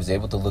 and I was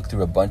able to look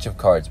through a bunch of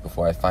cards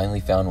before I finally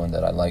found one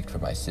that I liked for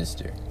my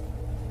sister.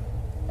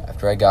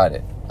 After I got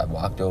it, I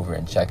walked over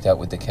and checked out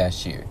with the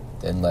cashier,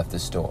 then left the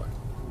store.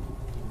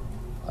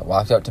 I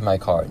walked out to my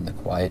car in the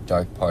quiet,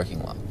 dark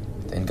parking lot,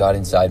 then got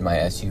inside my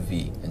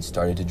SUV and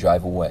started to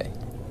drive away.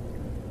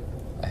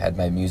 I had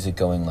my music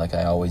going like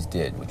I always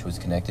did, which was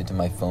connected to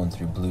my phone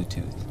through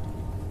Bluetooth.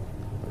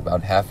 But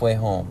about halfway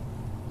home,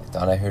 I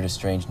thought I heard a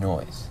strange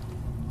noise.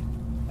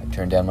 I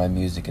turned down my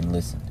music and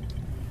listened.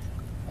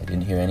 I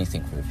didn't hear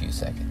anything for a few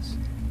seconds.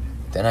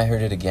 Then I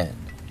heard it again.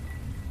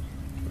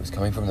 It was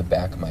coming from the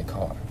back of my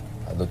car.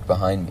 I looked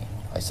behind me.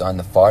 I saw in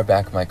the far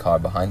back of my car,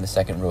 behind the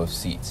second row of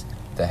seats,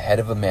 the head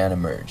of a man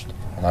emerged,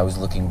 and I was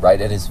looking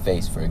right at his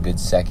face for a good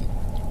second.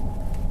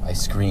 I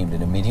screamed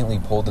and immediately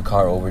pulled the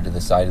car over to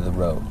the side of the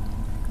road.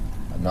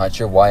 I'm not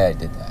sure why I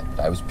did that,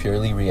 but I was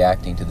purely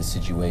reacting to the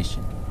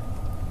situation.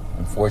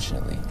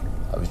 Unfortunately,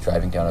 I was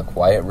driving down a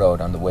quiet road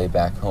on the way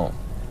back home,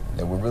 and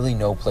there were really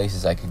no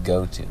places I could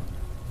go to.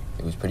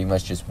 It was pretty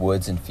much just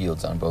woods and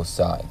fields on both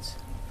sides.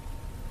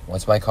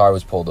 Once my car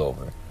was pulled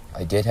over,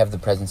 I did have the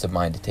presence of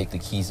mind to take the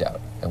keys out,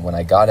 and when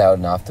I got out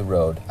and off the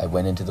road, I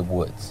went into the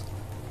woods.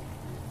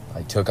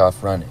 I took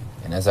off running,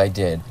 and as I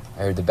did,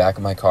 I heard the back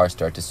of my car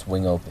start to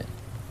swing open.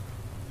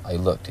 I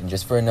looked, and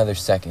just for another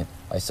second,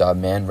 I saw a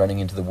man running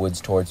into the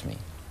woods towards me.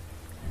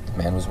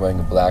 The man was wearing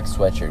a black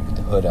sweatshirt with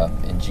the hood up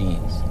and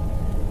jeans.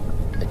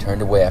 I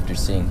turned away after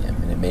seeing him,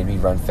 and it made me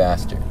run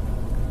faster.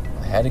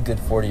 I had a good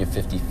 40 or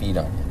 50 feet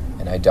on him,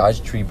 and I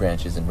dodged tree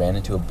branches and ran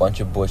into a bunch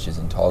of bushes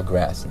and tall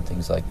grass and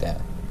things like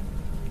that.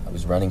 I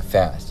was running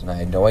fast, and I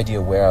had no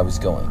idea where I was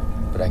going,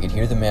 but I could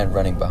hear the man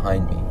running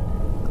behind me.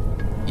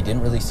 He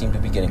didn't really seem to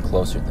be getting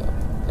closer, though,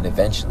 and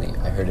eventually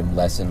I heard him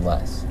less and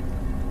less.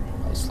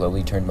 I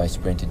slowly turned my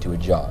sprint into a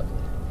jog,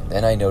 and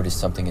then I noticed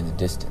something in the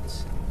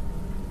distance.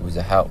 It was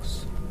a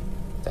house.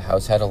 The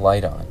house had a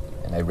light on,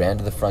 and I ran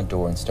to the front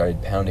door and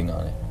started pounding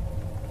on it.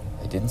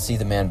 I didn't see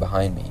the man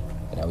behind me,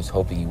 and I was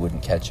hoping he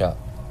wouldn't catch up.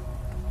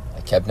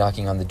 I kept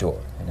knocking on the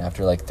door, and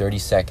after like 30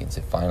 seconds,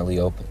 it finally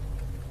opened.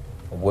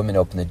 A woman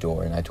opened the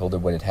door, and I told her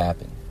what had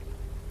happened.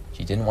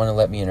 She didn't want to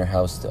let me in her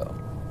house, though.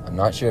 I'm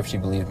not sure if she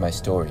believed my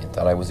story and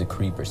thought I was a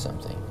creep or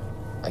something.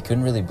 I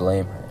couldn't really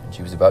blame her, and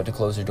she was about to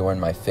close her door in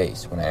my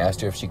face when I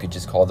asked her if she could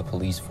just call the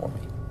police for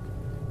me.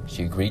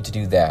 She agreed to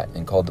do that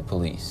and called the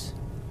police.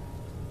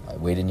 I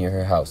waited near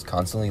her house,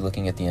 constantly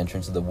looking at the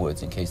entrance of the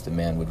woods in case the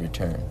man would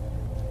return.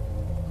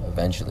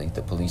 Eventually,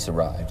 the police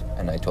arrived,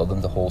 and I told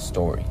them the whole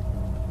story.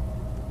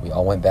 We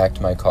all went back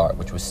to my car,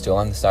 which was still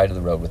on the side of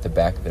the road with the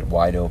back of it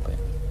wide open.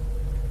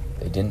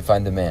 They didn't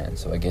find the man,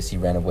 so I guess he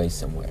ran away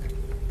somewhere.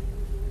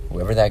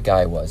 Whoever that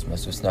guy was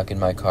must have snuck in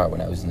my car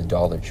when I was in the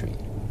Dollar Tree.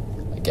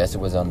 I guess it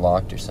was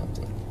unlocked or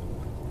something.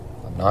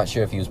 I'm not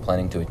sure if he was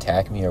planning to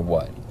attack me or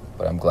what,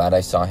 but I'm glad I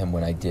saw him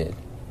when I did.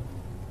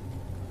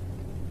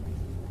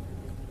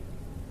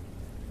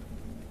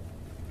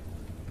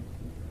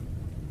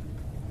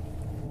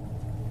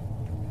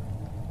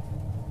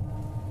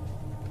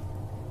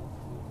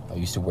 I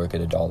used to work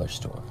at a dollar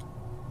store.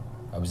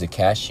 I was a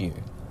cashier,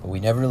 but we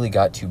never really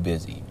got too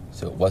busy,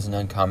 so it wasn't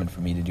uncommon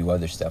for me to do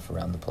other stuff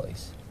around the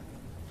place.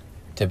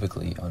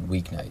 Typically, on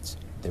weeknights,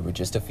 there were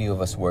just a few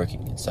of us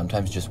working, and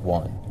sometimes just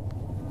one.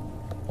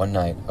 One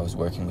night, I was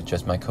working with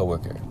just my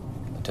coworker,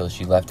 until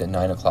she left at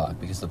 9 o'clock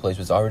because the place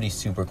was already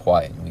super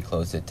quiet and we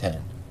closed at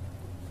 10.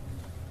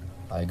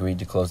 I agreed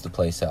to close the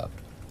place up,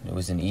 and it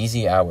was an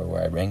easy hour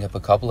where I rang up a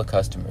couple of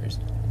customers,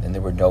 and then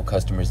there were no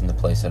customers in the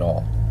place at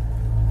all.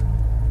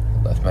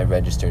 I left my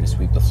register to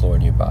sweep the floor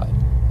nearby,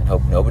 and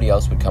hoped nobody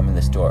else would come in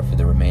the store for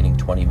the remaining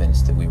 20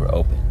 minutes that we were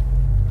open.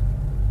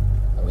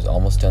 I was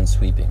almost done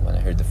sweeping when I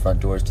heard the front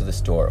doors to the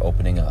store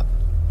opening up.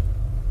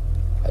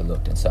 I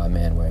looked and saw a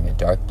man wearing a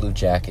dark blue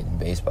jacket and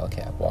baseball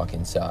cap walk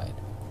inside.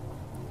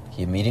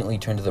 He immediately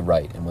turned to the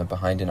right and went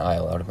behind an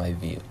aisle out of my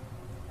view.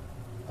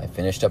 I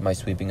finished up my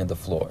sweeping of the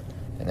floor,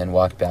 and then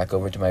walked back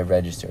over to my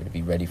register to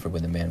be ready for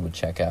when the man would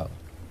check out.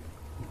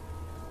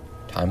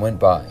 Time went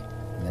by,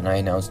 and then I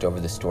announced over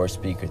the store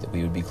speaker that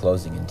we would be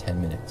closing in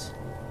 10 minutes.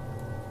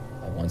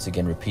 I once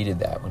again repeated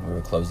that when we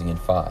were closing in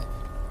 5.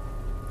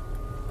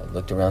 I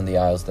looked around the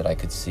aisles that I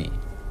could see,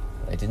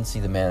 but I didn't see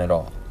the man at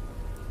all.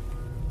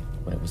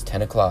 When it was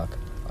 10 o'clock,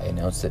 I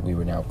announced that we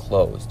were now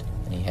closed,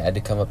 and he had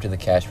to come up to the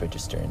cash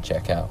register and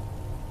check out.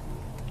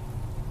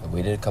 I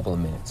waited a couple of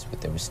minutes,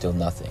 but there was still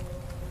nothing.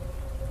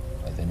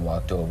 I then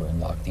walked over and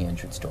locked the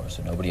entrance door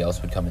so nobody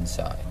else would come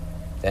inside.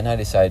 Then I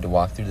decided to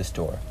walk through the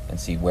store and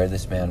see where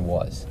this man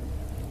was.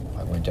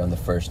 I went down the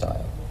first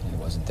aisle, and he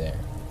wasn't there.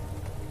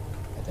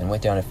 I then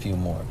went down a few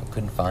more, but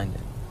couldn't find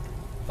him.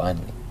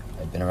 Finally,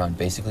 I'd been around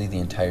basically the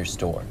entire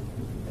store,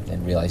 and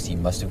then realized he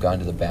must have gone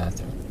to the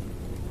bathroom.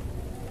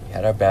 We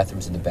had our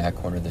bathrooms in the back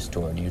corner of the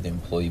store near the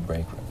employee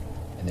break room,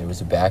 and there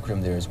was a back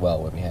room there as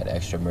well where we had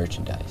extra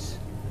merchandise.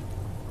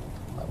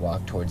 I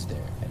walked towards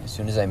there, and as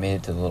soon as I made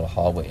it to the little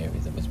hallway area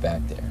that was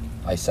back there,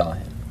 I saw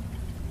him.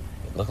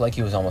 It looked like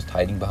he was almost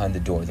hiding behind the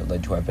door that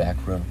led to our back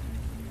room.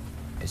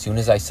 As soon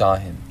as I saw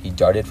him, he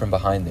darted from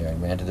behind there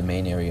and ran to the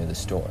main area of the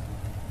store.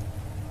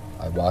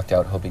 I walked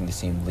out hoping to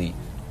see him leave,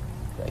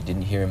 but I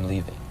didn't hear him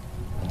leaving.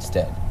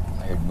 Instead,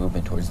 I heard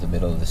movement towards the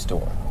middle of the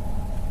store.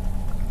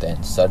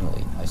 Then,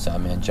 suddenly, I saw a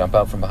man jump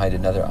out from behind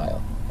another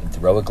aisle and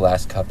throw a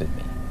glass cup at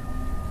me.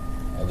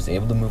 I was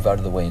able to move out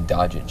of the way and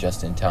dodge it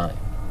just in time.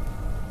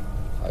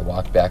 I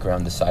walked back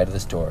around the side of the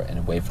store and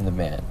away from the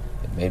man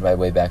and made my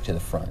way back to the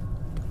front.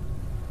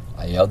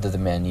 I yelled that the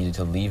man needed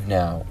to leave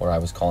now or I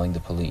was calling the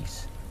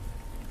police.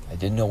 I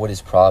didn't know what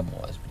his problem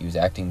was, but he was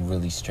acting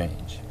really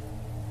strange.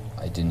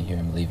 I didn't hear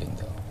him leaving,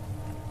 though.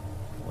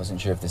 I wasn't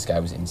sure if this guy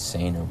was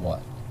insane or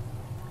what.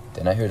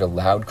 Then I heard a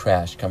loud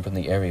crash come from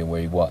the area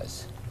where he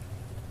was.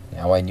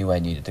 Now I knew I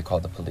needed to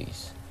call the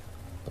police.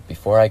 But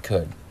before I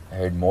could, I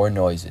heard more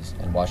noises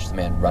and watched the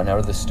man run out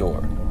of the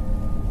store.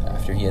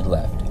 After he had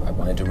left, I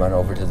wanted to run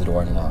over to the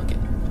door and lock it.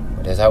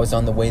 But as I was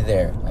on the way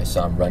there, I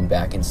saw him run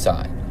back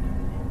inside.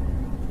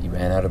 He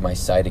ran out of my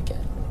sight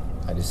again.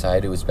 I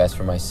decided it was best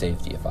for my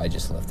safety if I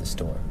just left the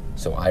store.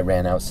 So I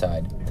ran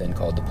outside, then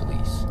called the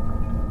police.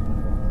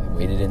 I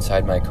waited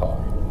inside my car,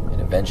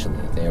 and eventually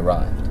they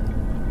arrived.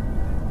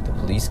 The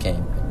police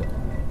came,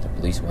 and the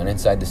police went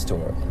inside the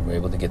store and were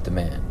able to get the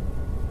man.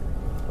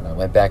 When I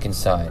went back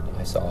inside,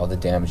 I saw all the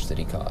damage that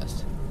he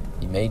caused.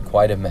 He made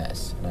quite a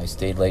mess, and I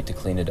stayed late to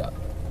clean it up.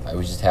 I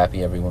was just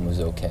happy everyone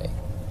was okay.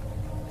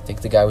 I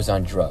think the guy was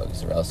on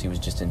drugs, or else he was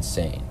just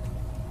insane.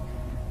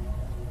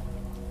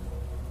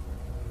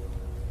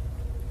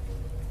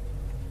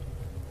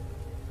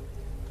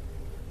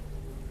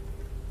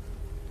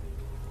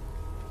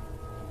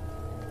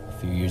 A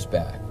few years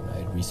back, when I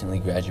had recently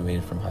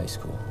graduated from high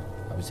school,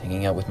 I was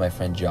hanging out with my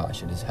friend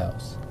Josh at his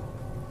house.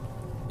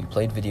 We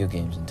played video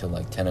games until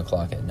like 10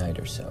 o'clock at night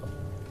or so.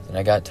 Then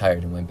I got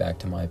tired and went back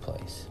to my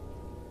place.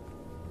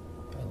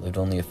 I lived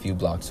only a few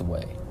blocks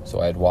away, so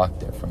I had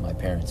walked there from my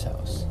parents'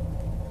 house.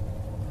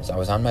 As I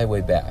was on my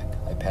way back,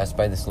 I passed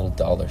by this little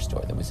dollar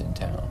store that was in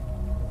town.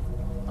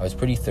 I was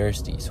pretty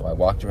thirsty, so I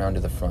walked around to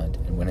the front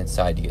and went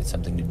inside to get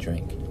something to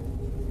drink.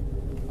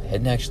 I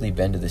hadn't actually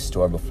been to this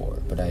store before,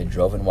 but I had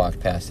drove and walked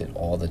past it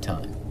all the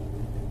time.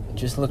 It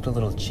just looked a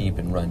little cheap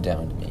and run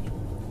down to me.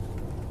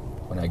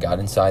 When I got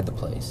inside the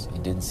place,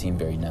 it didn't seem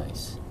very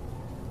nice.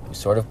 It was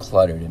sort of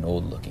cluttered and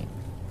old looking.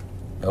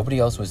 Nobody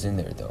else was in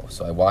there though,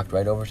 so I walked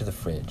right over to the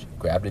fridge,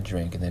 grabbed a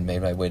drink, and then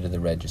made my way to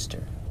the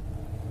register.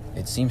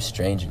 It seemed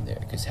strange in there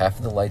because half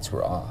of the lights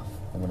were off,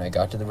 and when I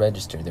got to the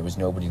register, there was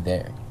nobody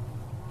there.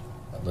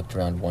 I looked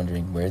around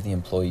wondering where the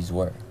employees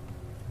were.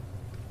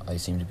 I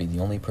seemed to be the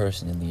only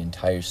person in the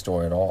entire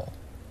store at all.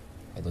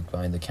 I looked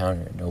behind the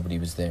counter and nobody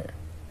was there.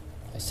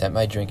 I set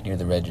my drink near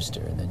the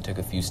register and then took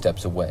a few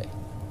steps away.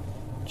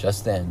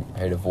 Just then, I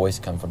heard a voice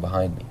come from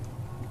behind me.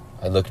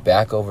 I looked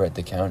back over at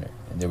the counter,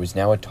 and there was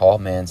now a tall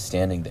man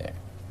standing there.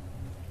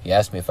 He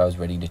asked me if I was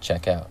ready to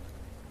check out.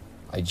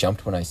 I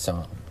jumped when I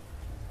saw him.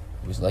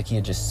 It was like he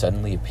had just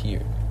suddenly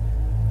appeared.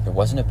 There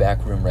wasn't a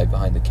back room right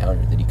behind the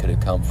counter that he could have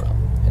come from,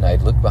 and I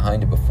had looked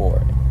behind it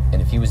before,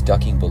 and if he was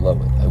ducking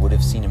below it, I would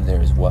have seen him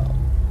there as well.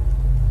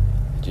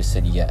 I just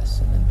said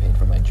yes, and then paid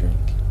for my drink.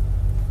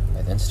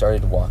 I then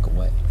started to walk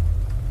away.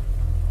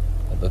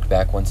 I looked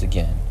back once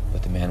again,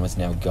 but the man was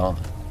now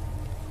gone.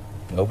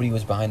 Nobody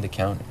was behind the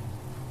counter.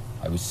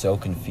 I was so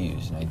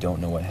confused, and I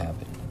don't know what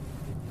happened.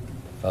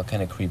 I felt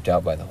kind of creeped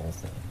out by the whole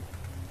thing.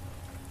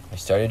 I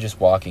started just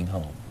walking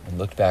home, and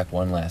looked back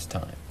one last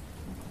time.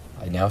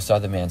 I now saw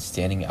the man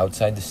standing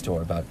outside the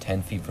store about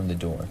 10 feet from the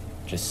door,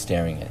 just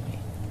staring at me.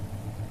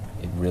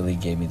 It really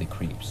gave me the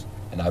creeps,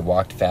 and I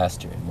walked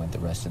faster and went the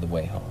rest of the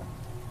way home.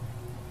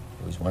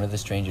 It was one of the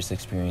strangest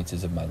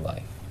experiences of my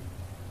life.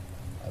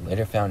 I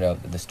later found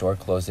out that the store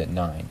closed at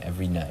 9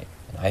 every night,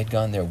 and I had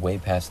gone there way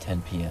past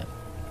 10 p.m.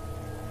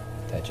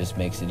 That just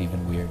makes it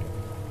even weirder.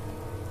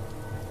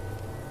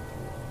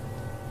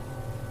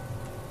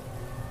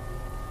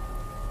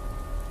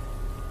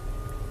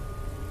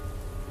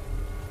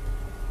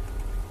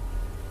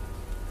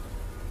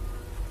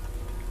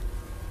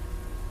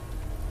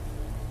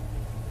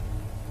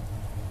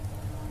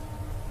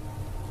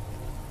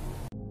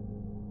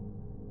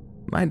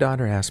 My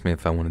daughter asked me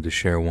if I wanted to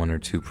share one or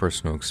two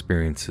personal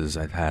experiences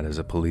I've had as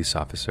a police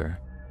officer.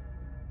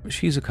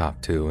 She's a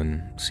cop too,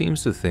 and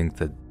seems to think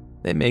that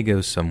they may go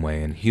some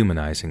way in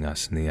humanizing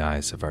us in the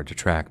eyes of our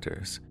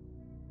detractors.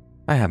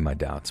 I have my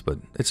doubts, but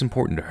it's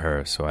important to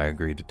her, so I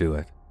agreed to do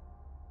it.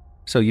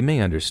 So you may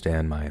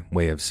understand my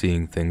way of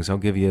seeing things. I'll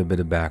give you a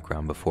bit of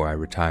background before I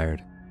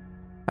retired.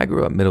 I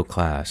grew up middle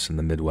class in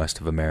the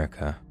Midwest of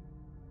America.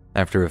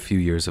 After a few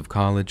years of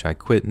college, I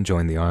quit and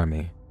joined the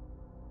Army.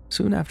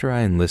 Soon after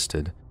I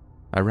enlisted,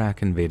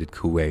 Iraq invaded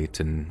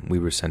Kuwait and we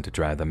were sent to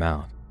drive them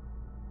out.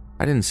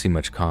 I didn't see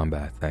much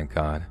combat, thank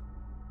God.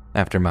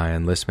 After my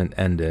enlistment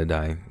ended,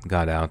 I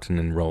got out and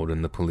enrolled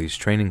in the police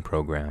training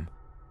program.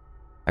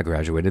 I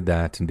graduated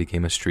that and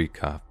became a street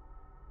cop.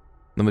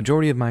 The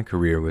majority of my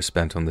career was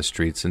spent on the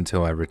streets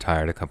until I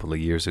retired a couple of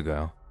years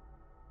ago.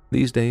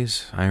 These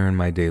days, I earn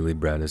my daily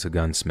bread as a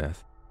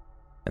gunsmith,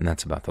 and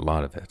that's about the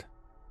lot of it.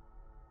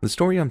 The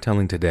story I'm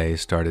telling today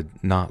started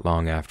not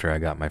long after I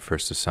got my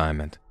first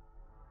assignment.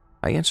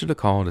 I answered a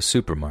call at a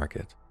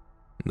supermarket.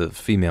 The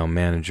female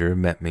manager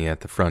met me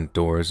at the front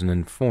doors and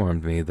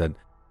informed me that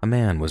a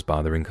man was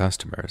bothering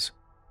customers.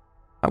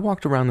 I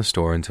walked around the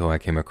store until I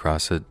came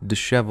across a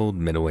disheveled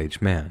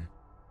middle-aged man.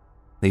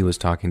 He was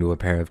talking to a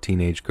pair of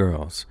teenage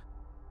girls.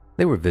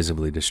 They were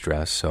visibly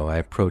distressed, so I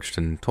approached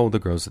and told the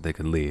girls that they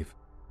could leave.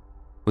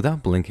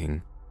 Without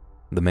blinking,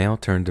 the male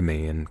turned to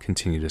me and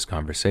continued his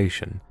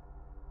conversation.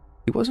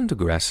 He wasn't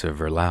aggressive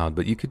or loud,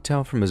 but you could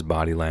tell from his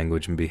body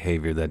language and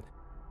behavior that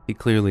he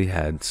clearly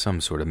had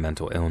some sort of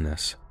mental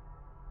illness.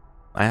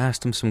 I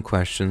asked him some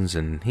questions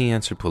and he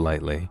answered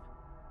politely.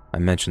 I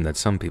mentioned that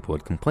some people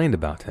had complained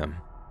about him.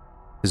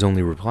 His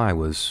only reply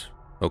was,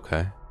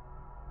 okay.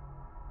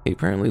 He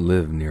apparently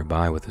lived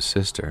nearby with his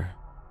sister.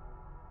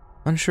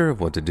 Unsure of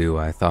what to do,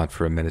 I thought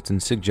for a minute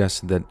and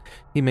suggested that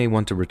he may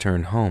want to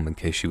return home in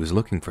case she was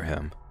looking for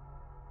him.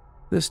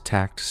 This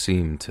tact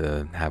seemed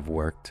to have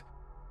worked,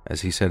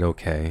 as he said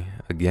okay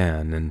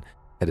again and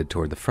headed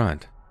toward the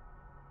front.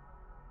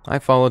 I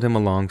followed him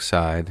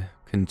alongside,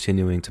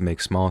 continuing to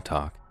make small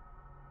talk.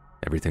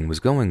 Everything was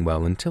going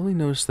well until he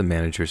noticed the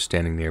manager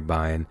standing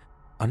nearby and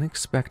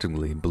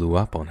unexpectedly blew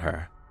up on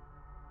her.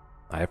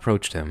 I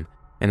approached him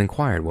and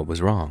inquired what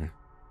was wrong.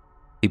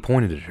 He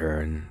pointed at her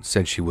and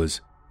said she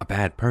was a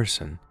bad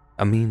person,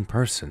 a mean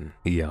person,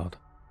 he yelled.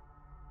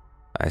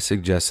 I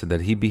suggested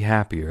that he'd be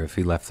happier if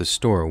he left the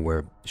store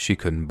where she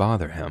couldn't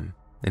bother him,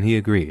 and he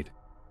agreed.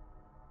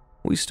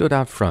 We stood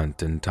out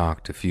front and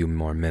talked a few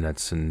more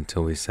minutes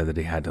until he said that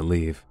he had to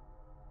leave.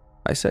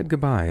 I said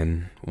goodbye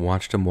and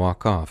watched him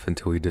walk off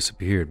until he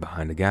disappeared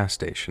behind a gas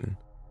station.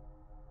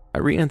 I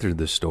re-entered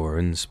the store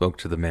and spoke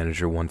to the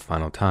manager one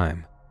final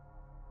time.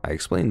 I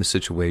explained the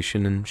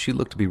situation and she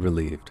looked to be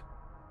relieved.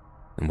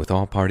 And with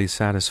all parties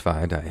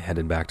satisfied, I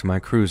headed back to my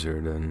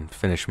cruiser to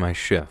finish my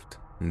shift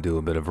and do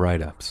a bit of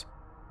write-ups.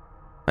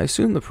 I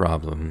assumed the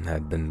problem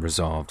had been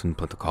resolved and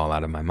put the call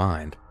out of my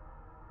mind.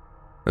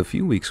 A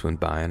few weeks went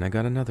by and I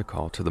got another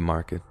call to the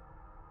market.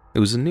 It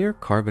was a near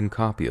carbon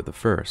copy of the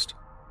first.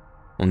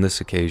 On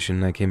this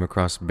occasion, I came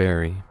across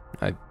Barry.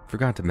 I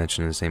forgot to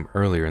mention his name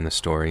earlier in the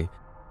story,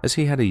 as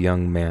he had a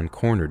young man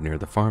cornered near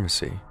the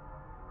pharmacy.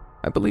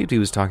 I believed he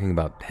was talking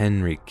about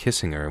Henry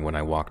kissing her when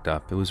I walked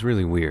up. It was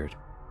really weird.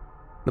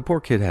 The poor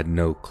kid had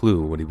no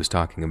clue what he was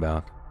talking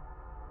about.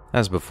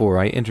 As before,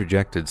 I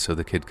interjected so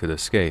the kid could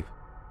escape.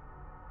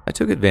 I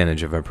took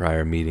advantage of our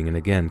prior meeting and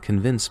again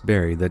convinced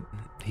Barry that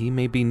he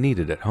may be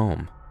needed at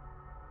home.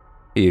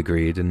 He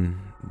agreed, and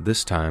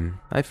this time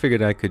I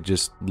figured I could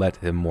just let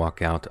him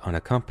walk out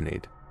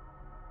unaccompanied.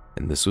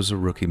 And this was a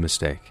rookie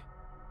mistake.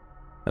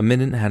 A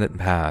minute hadn't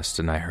passed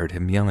and I heard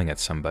him yelling at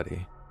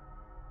somebody.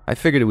 I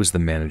figured it was the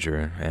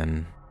manager,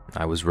 and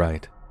I was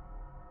right.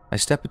 I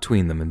stepped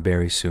between them and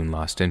Barry soon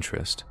lost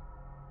interest.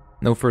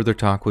 No further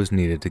talk was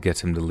needed to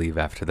get him to leave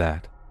after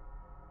that.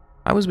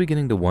 I was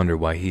beginning to wonder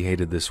why he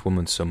hated this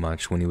woman so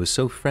much when he was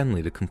so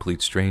friendly to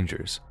complete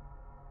strangers.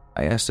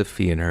 I asked if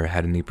he and her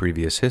had any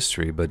previous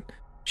history, but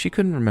she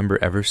couldn't remember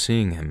ever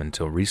seeing him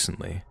until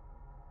recently.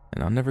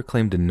 And I'll never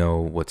claim to know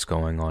what's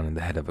going on in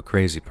the head of a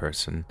crazy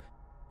person.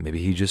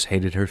 Maybe he just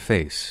hated her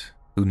face.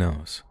 Who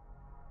knows?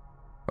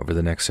 Over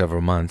the next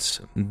several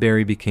months,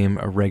 Barry became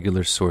a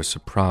regular source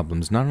of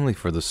problems not only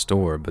for the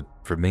store, but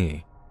for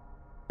me.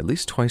 At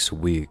least twice a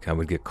week, I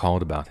would get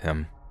called about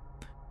him.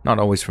 Not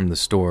always from the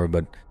store,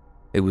 but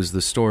it was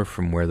the store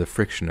from where the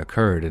friction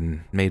occurred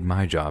and made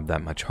my job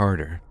that much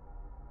harder.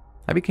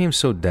 I became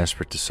so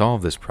desperate to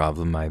solve this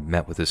problem, I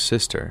met with his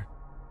sister.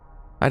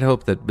 I'd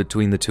hoped that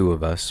between the two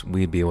of us,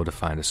 we'd be able to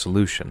find a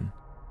solution.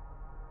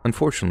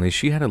 Unfortunately,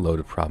 she had a load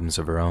of problems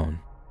of her own.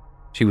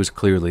 She was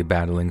clearly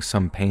battling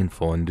some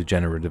painful and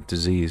degenerative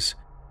disease.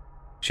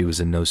 She was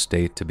in no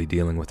state to be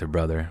dealing with her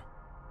brother.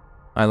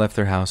 I left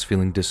their house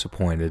feeling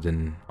disappointed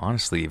and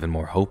honestly even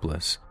more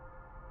hopeless.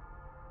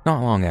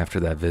 Not long after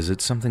that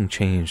visit, something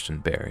changed in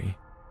Barry.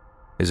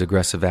 His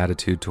aggressive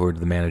attitude toward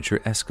the manager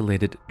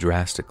escalated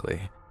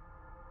drastically.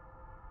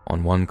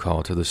 On one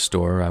call to the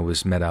store, I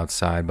was met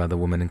outside by the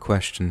woman in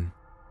question,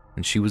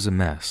 and she was a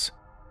mess.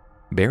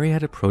 Barry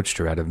had approached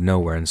her out of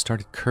nowhere and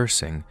started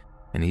cursing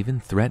and even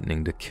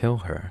threatening to kill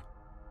her.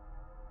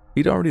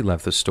 He'd already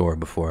left the store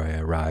before I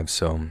arrived,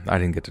 so I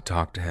didn't get to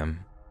talk to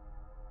him.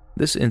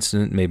 This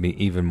incident made me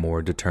even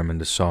more determined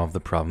to solve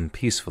the problem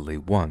peacefully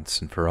once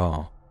and for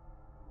all.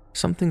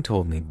 Something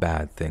told me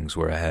bad things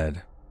were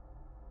ahead.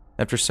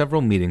 After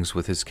several meetings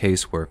with his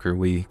caseworker,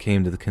 we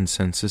came to the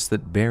consensus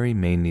that Barry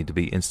may need to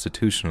be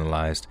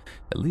institutionalized,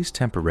 at least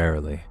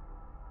temporarily.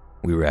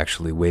 We were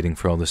actually waiting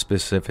for all the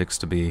specifics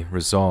to be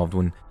resolved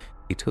when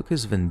he took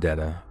his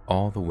vendetta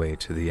all the way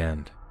to the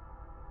end.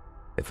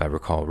 If I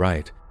recall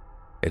right,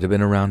 it had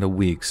been around a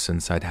week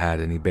since I'd had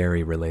any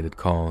Barry-related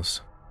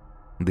calls.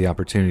 The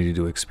opportunity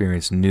to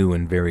experience new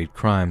and varied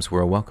crimes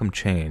were a welcome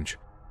change.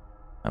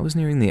 I was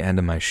nearing the end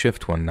of my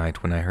shift one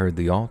night when I heard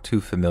the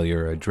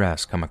all-too-familiar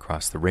address come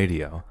across the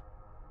radio.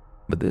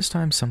 But this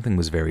time something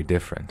was very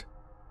different.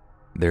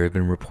 There had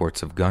been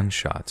reports of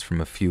gunshots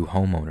from a few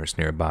homeowners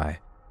nearby,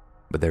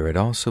 but there had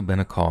also been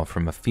a call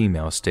from a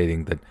female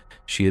stating that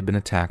she had been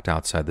attacked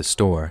outside the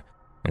store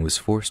and was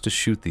forced to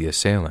shoot the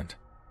assailant.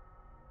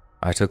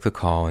 I took the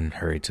call and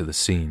hurried to the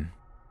scene.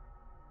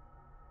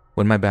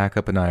 When my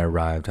backup and I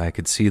arrived, I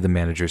could see the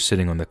manager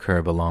sitting on the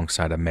curb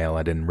alongside a male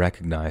I didn't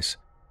recognize.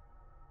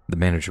 The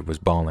manager was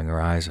bawling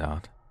her eyes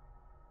out.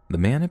 The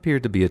man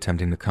appeared to be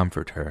attempting to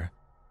comfort her.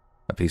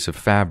 A piece of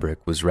fabric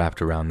was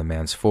wrapped around the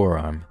man's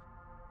forearm.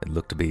 It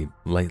looked to be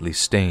lightly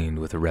stained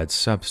with a red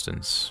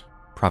substance,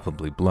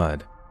 probably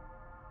blood.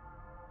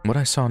 What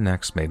I saw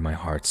next made my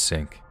heart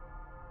sink.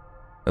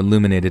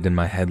 Illuminated in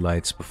my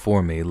headlights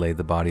before me lay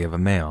the body of a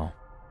male,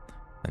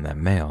 and that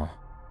male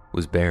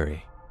was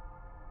Barry.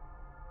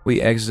 We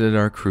exited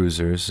our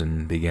cruisers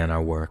and began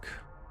our work.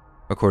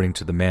 According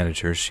to the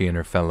manager, she and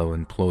her fellow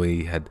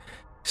employee had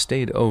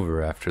stayed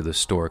over after the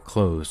store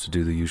closed to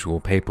do the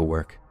usual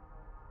paperwork.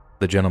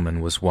 The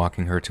gentleman was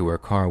walking her to her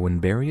car when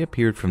Barry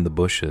appeared from the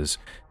bushes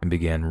and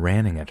began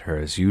ranting at her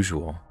as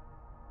usual.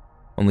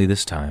 Only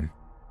this time,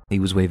 he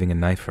was waving a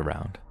knife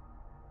around.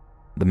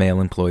 The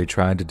male employee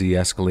tried to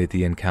de-escalate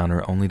the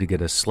encounter only to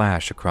get a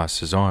slash across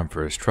his arm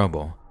for his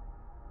trouble.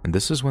 And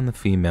this is when the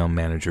female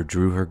manager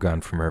drew her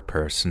gun from her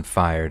purse and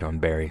fired on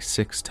Barry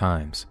 6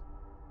 times.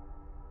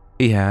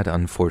 He had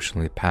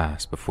unfortunately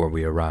passed before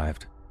we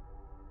arrived.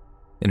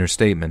 In her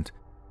statement,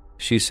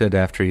 She said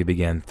after he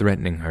began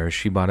threatening her,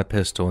 she bought a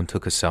pistol and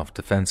took a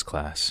self-defense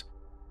class.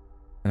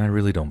 And I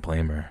really don't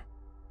blame her.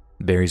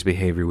 Barry's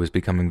behavior was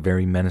becoming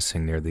very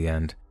menacing near the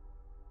end.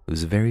 It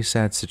was a very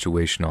sad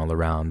situation all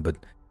around, but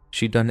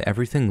she'd done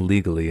everything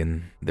legally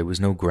and there was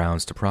no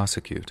grounds to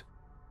prosecute.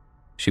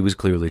 She was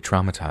clearly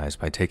traumatized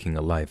by taking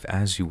a life,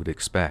 as you would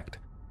expect.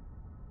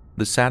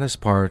 The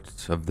saddest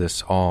part of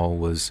this all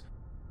was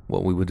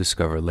what we would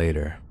discover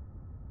later.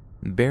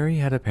 Barry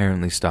had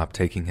apparently stopped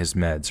taking his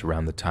meds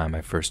around the time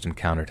I first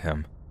encountered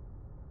him.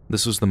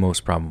 This was the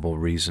most probable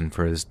reason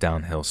for his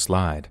downhill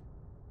slide.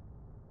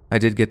 I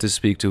did get to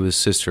speak to his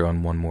sister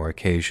on one more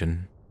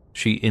occasion.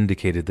 She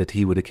indicated that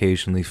he would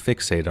occasionally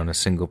fixate on a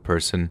single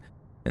person,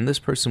 and this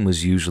person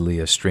was usually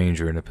a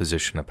stranger in a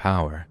position of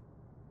power.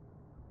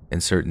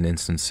 In certain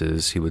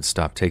instances, he would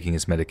stop taking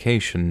his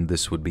medication,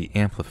 this would be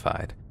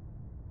amplified.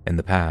 In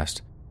the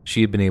past,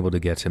 she had been able to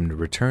get him to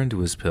return to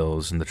his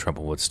pills and the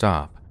trouble would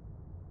stop.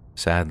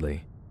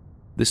 Sadly,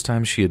 this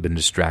time she had been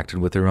distracted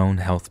with her own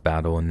health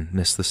battle and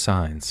missed the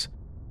signs,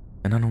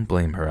 and I don't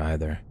blame her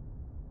either.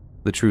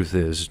 The truth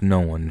is, no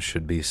one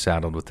should be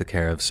saddled with the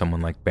care of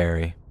someone like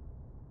Barry.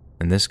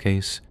 In this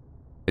case,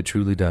 it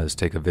truly does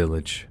take a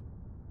village.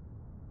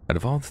 Out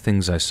of all the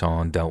things I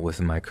saw and dealt with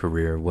in my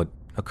career, what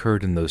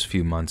occurred in those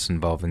few months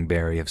involving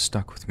Barry have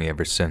stuck with me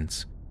ever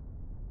since.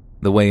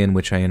 The way in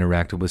which I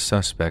interacted with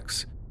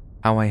suspects,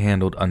 how I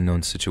handled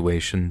unknown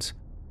situations,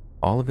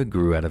 all of it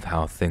grew out of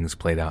how things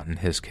played out in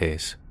his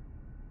case.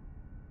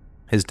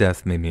 His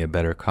death made me a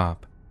better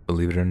cop,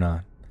 believe it or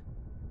not.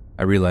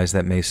 I realize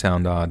that may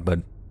sound odd,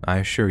 but I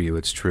assure you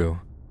it's true.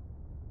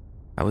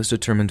 I was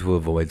determined to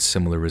avoid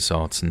similar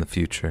results in the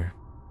future.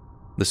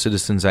 The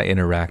citizens I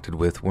interacted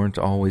with weren't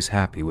always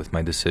happy with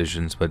my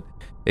decisions, but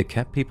it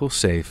kept people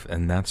safe,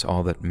 and that's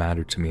all that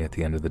mattered to me at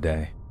the end of the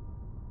day.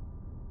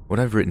 What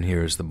I've written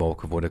here is the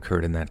bulk of what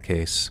occurred in that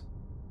case.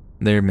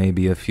 There may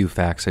be a few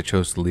facts I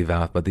chose to leave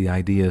out, but the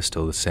idea is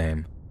still the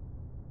same.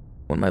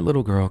 When my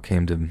little girl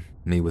came to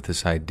me with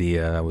this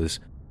idea, I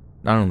was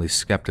not only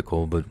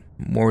skeptical, but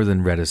more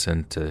than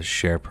reticent to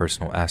share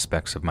personal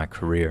aspects of my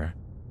career.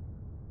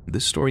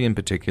 This story in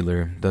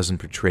particular doesn't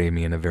portray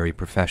me in a very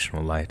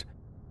professional light.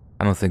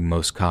 I don't think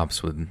most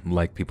cops would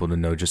like people to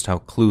know just how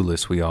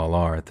clueless we all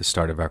are at the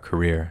start of our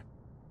career.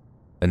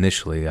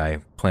 Initially, I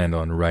planned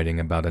on writing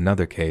about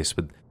another case,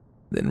 but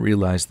then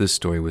realized this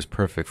story was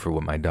perfect for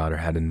what my daughter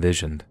had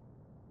envisioned.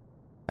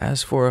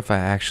 As for if I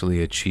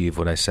actually achieve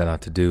what I set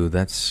out to do,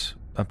 that's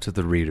up to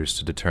the readers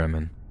to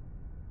determine.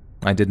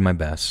 I did my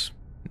best.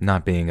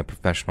 Not being a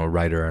professional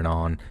writer and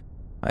all,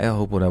 I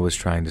hope what I was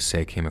trying to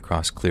say came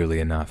across clearly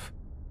enough.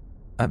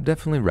 I've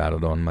definitely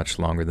rattled on much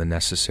longer than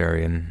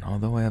necessary, and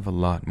although I have a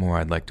lot more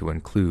I'd like to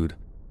include,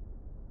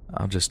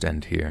 I'll just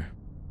end here.